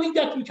you are doing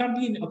that, you can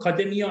be in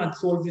academia and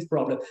solve this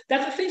problem.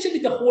 That's essentially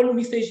the whole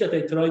message that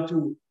I try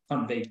to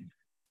convey.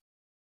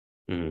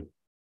 Mm-hmm.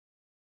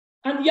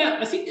 And yeah,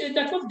 I think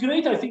that was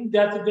great. I think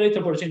that's a great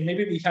opportunity.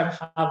 Maybe we can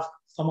have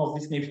some of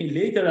this maybe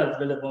later as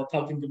well about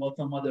talking about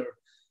some other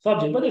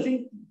subject. But I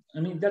think,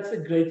 that's a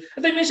great,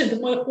 as I mentioned,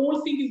 my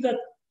whole thing is that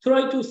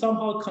try to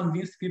somehow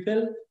convince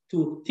people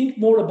to think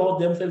more about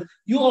themselves.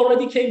 You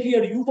already came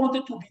here. You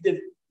wanted to be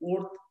the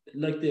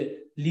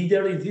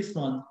leader in this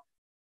one.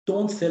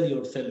 Don't sell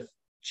yourself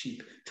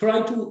cheap.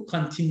 Try to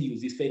continue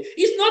this way.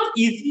 It's not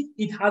easy.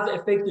 It has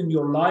effect in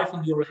your life,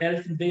 in your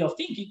health, in way of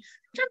thinking.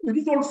 You can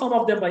resolve some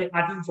of them by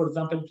adding, for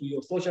example, to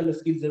your social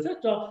skills,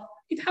 etc.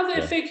 It has an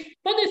effect,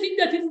 but I think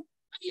that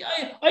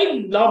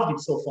I loved it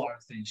so far,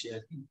 essentially.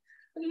 As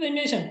I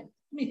mentioned,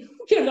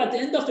 who cares at the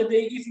end of the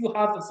day if you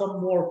have some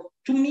more,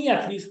 to me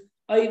at least,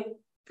 I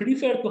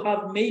prefer to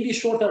have maybe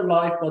shorter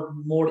life, but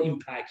more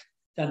impact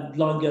than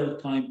longer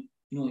time,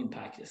 no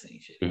impact,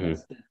 essentially.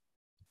 Mm-hmm.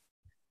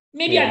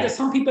 Maybe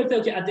some people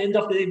say, okay, at the end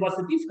of the day, what's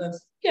the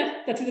difference?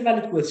 Yeah, that is a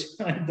valid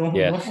question. I don't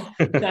know.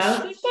 But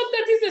that is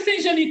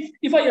essentially,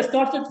 if I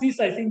started this,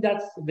 I think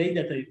that's the way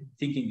that I'm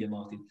thinking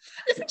about it.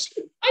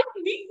 Essentially, I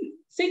will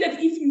say that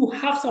if you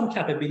have some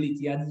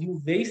capability and you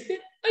waste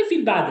it, I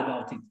feel bad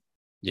about it.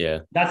 Yeah.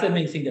 That's the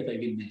main thing that I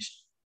will mention.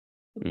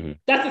 Mm-hmm.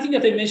 That's the thing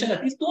that I mentioned,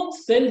 at least don't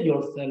sell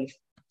yourself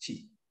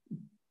cheap.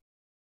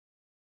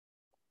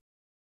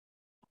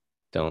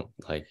 Don't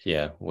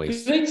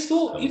waste. Great.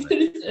 So if there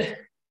is...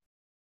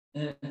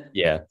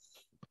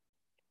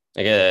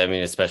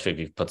 especially if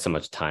you've put so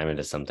much time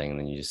into something and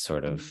then you just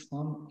sort of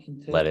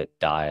let it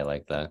die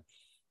like that.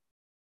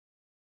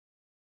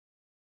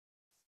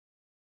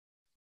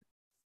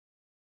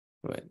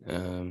 Right.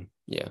 I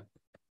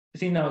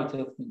think now it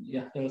has,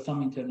 there was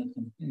some internet.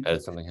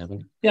 Has something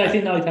happened? Yeah, I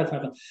think now it has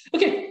happened.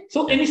 Okay,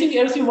 so anything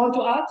else you want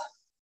to add?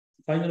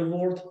 Final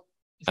word?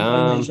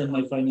 I mentioned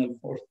my final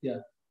word,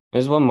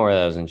 There's one more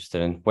that I was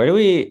interested in. Where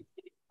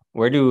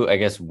do I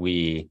guess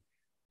we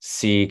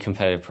see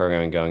competitive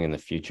programming going in the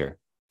future?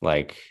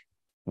 Like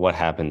what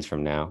happens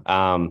from now?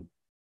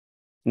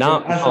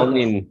 Not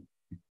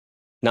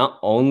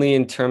only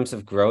in terms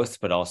of growth,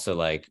 but also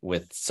like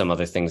with some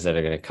other things that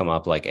are going to come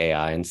up like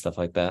AI and stuff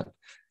like that.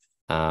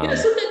 So that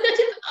is,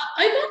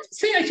 I want to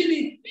say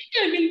actually, maybe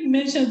I will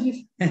mention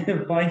this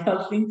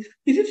final thing.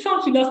 This is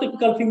some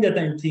philosophical thing that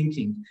I'm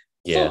thinking.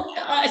 So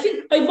I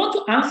think I want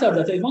to answer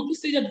that. I want to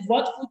say that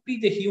what would be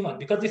the human?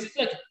 Because this is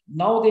like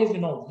nowadays,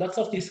 lots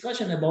of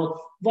discussion about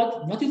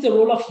what is the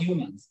role of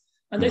humans.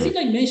 And I think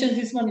I mentioned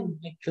this one in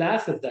my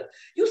classes that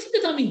you see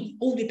that,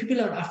 the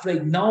people are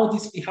afraid. Now we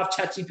have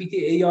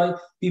ChatGPT, AI,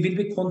 we will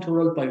be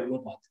controlled by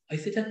robots. I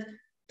said that,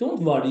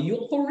 don't worry, you're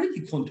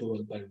already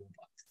controlled by robots.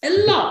 A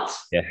lot.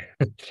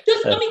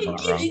 Just a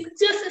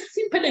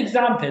simple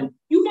example.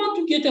 You want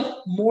to get a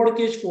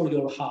mortgage for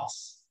your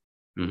house.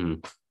 Mm-hmm.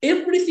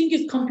 Everything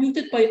is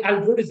computed by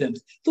algorithms.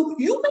 So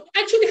you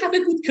might actually have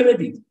a good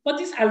credit, but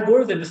this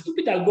algorithm, the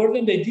stupid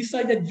algorithm, they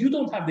decide that you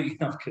don't have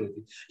enough credit.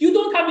 You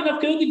don't have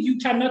enough credit, you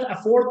cannot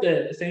afford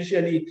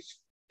essentially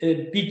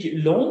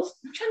big loans,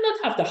 you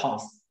cannot have the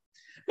house.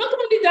 Not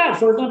only that,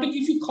 for example,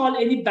 if you call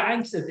any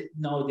banks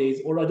nowadays,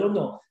 or I don't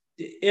know,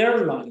 the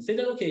airline, say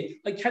that, okay,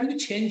 like, can we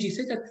change it?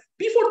 Say that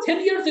before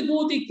 10 years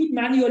ago, they could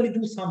manually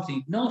do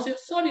something. Now say,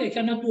 sorry, I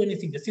cannot do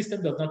anything. The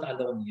system does not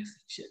allow me,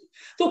 essentially.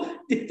 So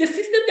the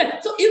system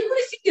so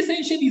everything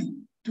essentially is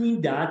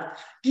doing that.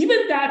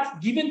 Given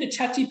the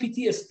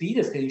ChatGPT speed,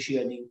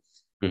 essentially,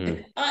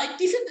 Mm-hmm.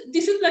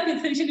 this is like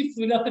essentially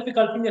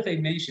philosophical thing that I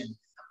mentioned.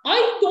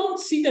 I don't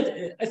see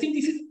that. I think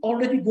this is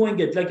already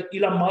going at, like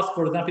Elon Musk,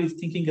 for example, is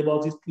thinking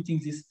about this, putting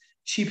these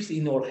chips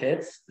in our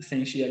heads,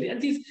 essentially,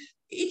 and it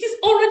is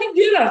already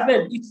there as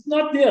well. It's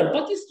not there,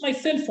 but it's my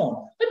cell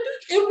phone. I'm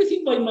doing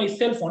everything by my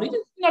cell phone. It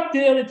is not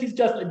there. It is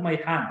just in my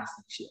hand,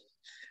 essentially.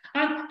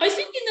 And I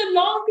think in the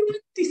long run,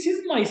 this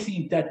is my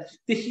thing, that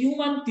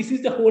this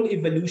is the whole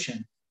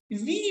evolution.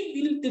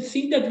 The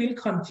thing that will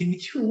continue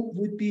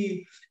would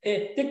be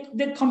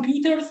the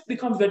computers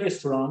become very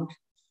strong.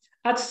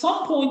 At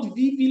some point,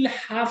 we will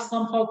have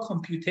somehow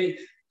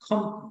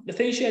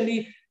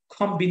essentially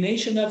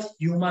combination of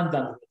humans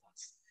and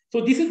robots.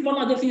 So this is one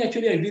other thing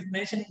actually I did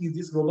mention in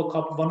this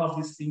RoboCup, one of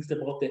these things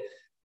about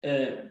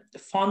the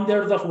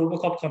founders of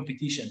RoboCup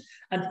competition.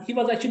 And he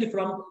was actually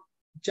from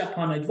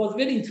Japan. It was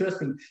very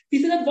interesting.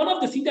 He said that one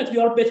of the things that we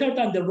are better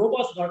than the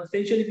robots are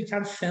essentially we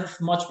can sense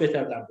much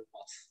better than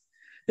robots.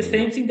 The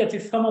same thing that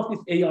is some of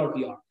this AR,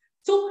 VR.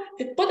 So,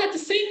 but at the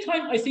same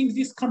time, I think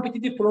this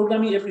competitive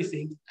programming,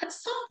 everything, at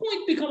some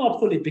point become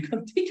obsolete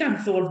because they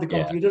can solve the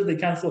computers, they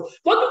can solve.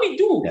 What do we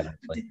do?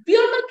 Definitely. We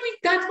are not doing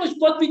that much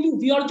what we do.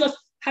 We are just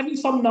having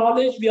some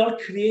knowledge, we are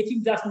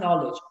creating that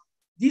knowledge.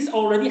 This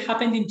already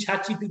happened in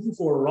ChatGPT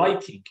for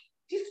writing.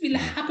 This will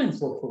happen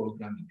for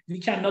programming. We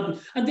cannot do,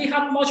 and they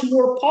have much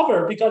more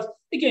power because,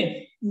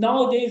 again,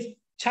 nowadays,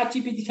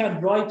 ChatGPT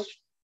can write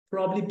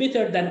probably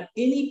better than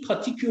any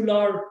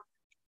particular,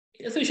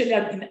 especially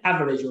in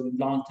average or in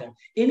long term,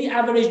 any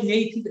average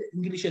native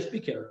English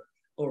speaker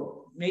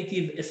or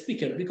native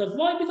speaker. Because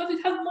why? Because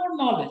it has more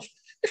knowledge.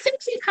 The same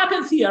thing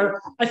happens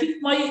here. I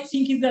think my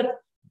thinking is that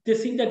the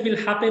thing that will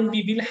happen,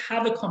 we will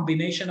have a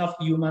combination of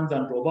humans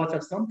and robots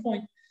at some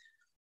point.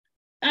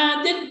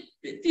 And then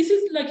this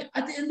is like,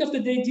 at the end of the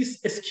day,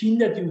 this skin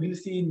that you will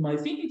see in my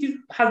thing,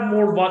 has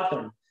more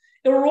water.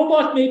 A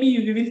robot, maybe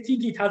you will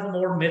think it has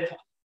more metal.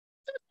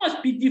 There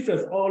must be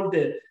different, all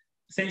the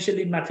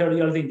essentially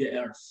materials in the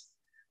earth.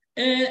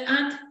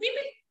 And we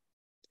will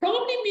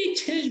probably may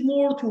change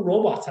more to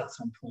robots at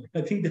some point.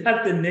 I think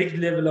that's the next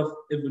level of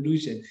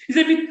evolution. It's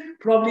a bit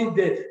probably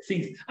the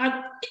things. And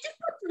it is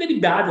not very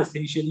bad,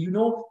 essentially. You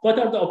know, what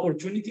are the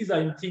opportunities?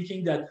 I'm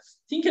thinking that,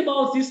 think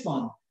about this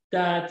one,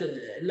 that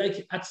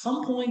like at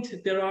some point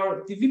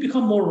we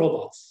become more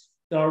robots.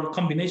 There are a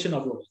combination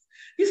of robots.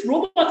 These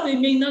robots, they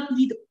may not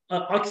need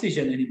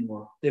oxygen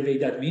anymore the way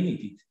that we need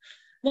it.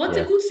 What's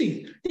a good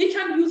thing? They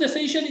can use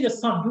essentially the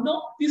sun. You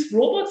know, these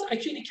robots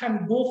actually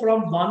can go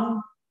from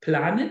one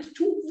planet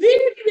to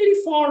very, very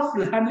far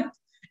planet,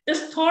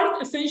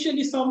 start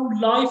essentially some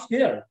life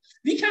there.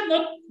 We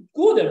cannot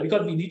go there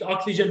because we need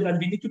oxygen and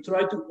we need to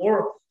try to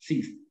or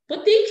things.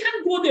 But they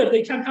can go there.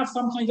 They can have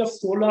some kind of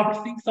solar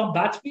thing, some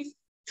batteries,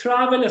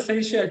 travel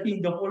essentially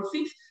in the whole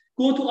thing,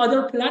 go to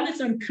other planets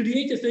and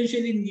create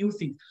essentially new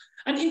things.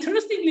 And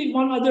interestingly,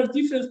 one other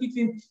difference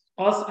between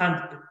us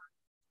and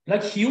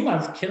like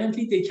humans,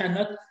 currently they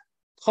cannot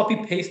copy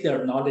paste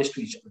their knowledge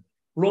to each other.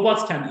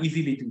 Robots can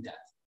easily do that.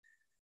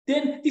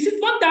 Then this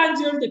is one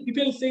danger that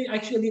people say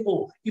actually,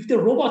 oh, if the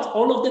robots,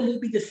 all of them will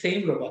be the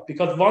same robot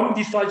because one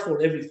decides for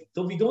everything.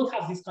 So we don't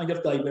have this kind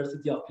of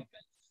diversity of people.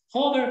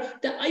 However,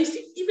 I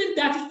think even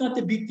that is not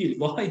a big deal.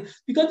 Why?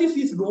 Because if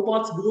these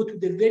robots go to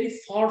the very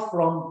far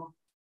from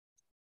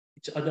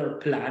each other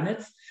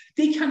planets,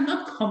 they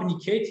cannot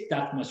communicate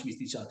that much with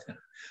each other.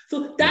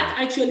 So that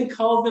actually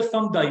causes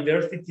some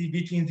diversity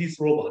between these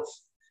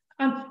robots.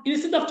 And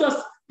instead of just,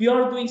 we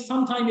are doing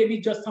sometime maybe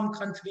just some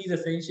countries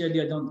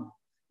essentially, I don't know.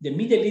 The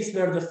Middle East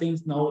were the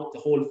things, now the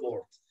whole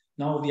world.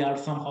 Now we are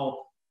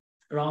somehow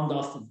around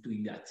us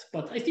doing that.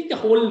 But I think it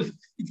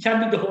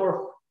can be the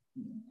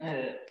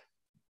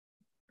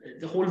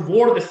whole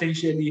world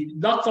essentially.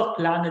 Lots of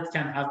planets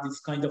can have this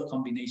kind of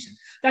combination.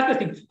 That's the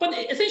thing. But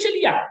essentially,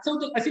 yeah.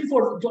 So I think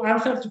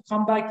to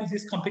come back to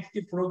this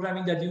competitive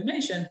programming that you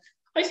mentioned,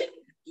 I think,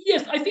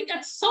 yes, I think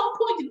at some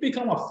point it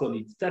becomes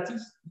obsolete. That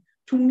is,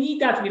 to me,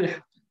 that will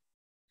happen.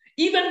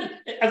 Even,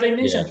 as I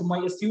mentioned to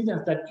my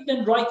students, that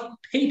even writing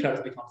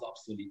papers becomes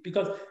obsolete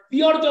because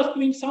we are just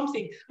doing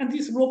something and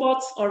these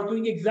robots are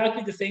doing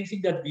exactly the same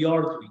thing that we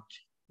are doing.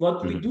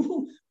 What we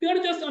do, we are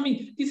just,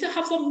 these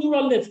have some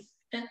neural nets.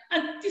 And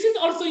this is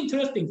also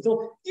interesting.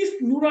 So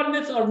these neural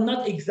nets are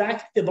not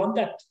exactly the one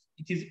that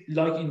it is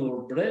like in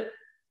our brain,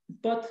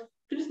 but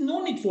there is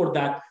no need for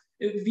that.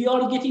 We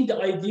are getting the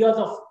ideas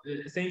of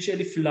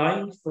essentially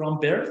flying from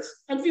birds,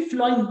 and we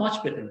fly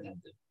much better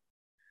than them.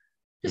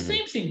 The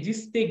same thing.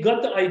 They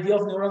got the idea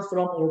of neurons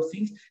from our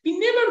things. We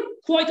never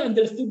quite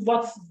understood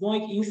what's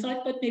going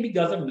inside, but maybe it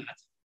doesn't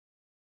matter.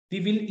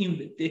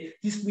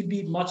 This will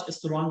be much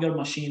stronger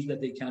machines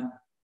that they can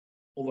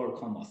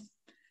overcome us.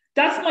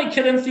 That's my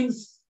current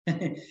things.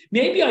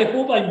 Maybe I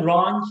hope I'm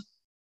wrong,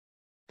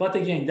 but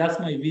again, that's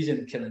my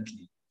vision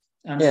currently.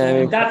 And yeah, so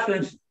in that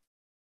sense,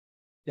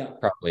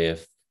 probably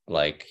if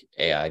like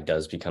AI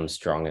does become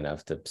strong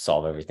enough to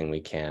solve everything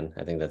we can,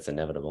 I think that's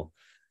inevitable.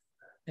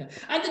 Yeah,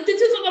 and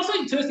this is also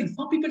interesting.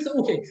 Some people say,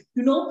 okay,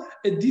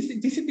 this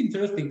is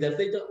interesting that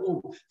they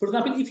do, for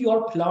example, if you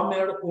are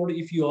plumber or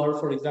if you are,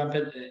 for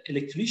example,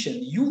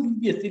 electrician, you will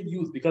be still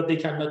used because they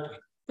cannot do it.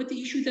 But the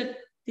issue is that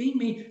they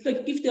may,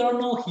 like, if there are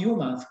no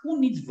humans, who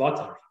needs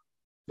water?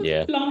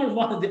 Yeah. Plumber,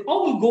 water, they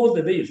all goes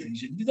away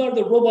essentially. These are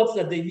the robots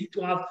that they need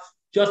to have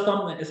just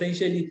some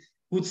essentially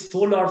good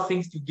solar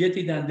things to get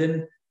it, and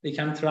then they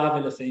can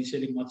travel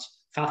essentially much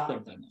faster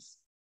than us.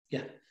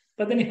 Yeah,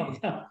 but anyhow,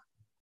 yeah.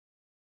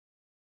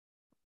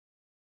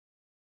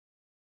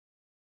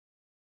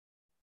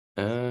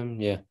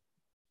 Yeah.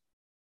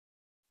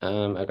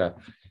 Okay.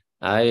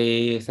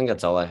 I think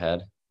that's all I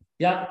had.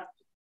 Yeah.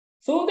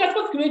 So that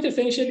was great.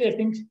 Essentially, I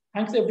think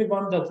thanks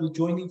everyone that was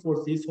joining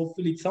for this.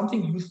 Hopefully, it's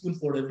something useful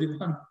for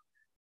everyone.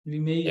 We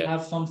may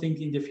have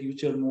something in the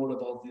future more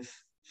about this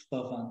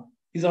stuff, and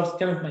these are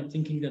kind of my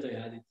thinking that I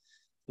had it,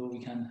 so we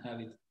can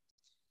have it.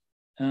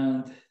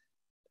 And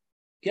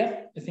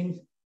yeah, I think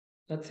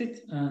that's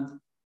it. And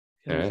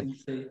I think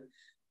say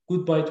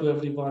goodbye to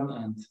everyone,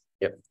 and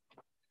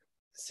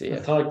see ya.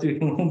 talk to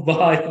you.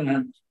 Bye.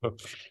 And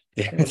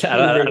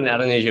I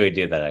don't usually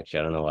do that, actually.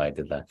 I don't know why I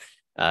did that.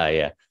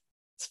 Yeah,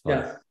 it's fun.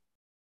 Yeah.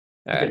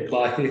 Okay,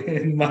 bye.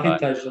 My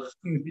type of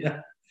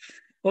yeah.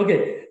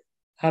 Okay.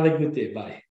 Have a good day. Bye.